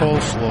 Bring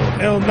coleslaw.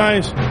 Hell,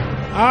 nice.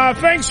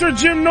 Thanks for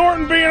Jim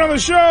Norton being on the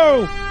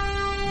show.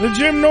 The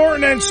Jim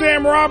Norton and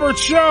Sam Roberts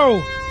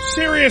Show.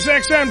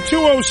 SiriusXM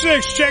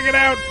 206. Check it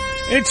out.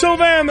 Until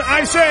then,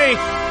 I say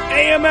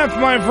AMF,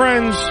 my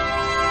friends.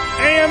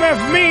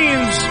 AMF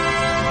means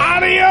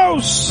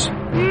adios,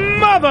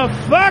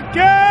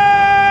 motherfucker!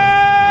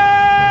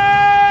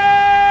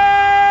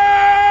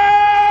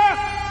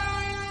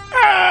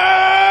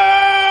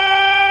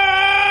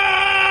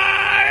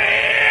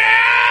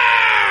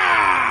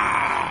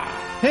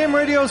 Ham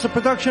Radio is a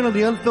production of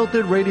the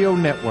Unfiltered Radio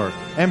Network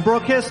and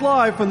broadcast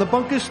live from the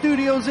Bunker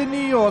Studios in New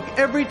York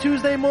every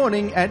Tuesday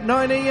morning at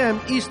 9 a.m.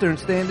 Eastern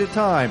Standard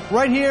Time,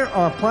 right here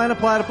on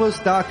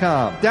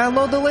PlanetPlatypus.com.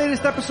 Download the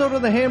latest episode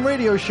of the Ham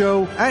Radio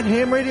Show at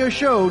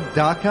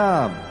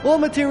HamRadioshow.com. All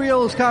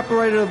material is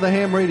copyrighted of the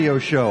Ham Radio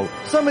Show.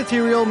 Some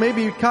material may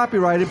be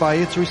copyrighted by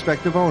its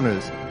respective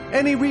owners.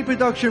 Any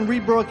reproduction,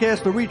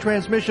 rebroadcast, or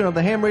retransmission of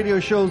the Ham Radio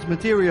Show's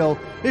material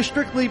is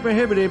strictly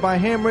prohibited by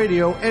Ham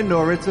Radio and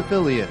nor its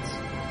affiliates.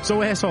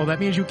 So, asshole,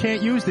 that means you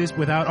can't use this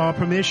without our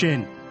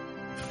permission.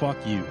 Fuck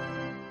you.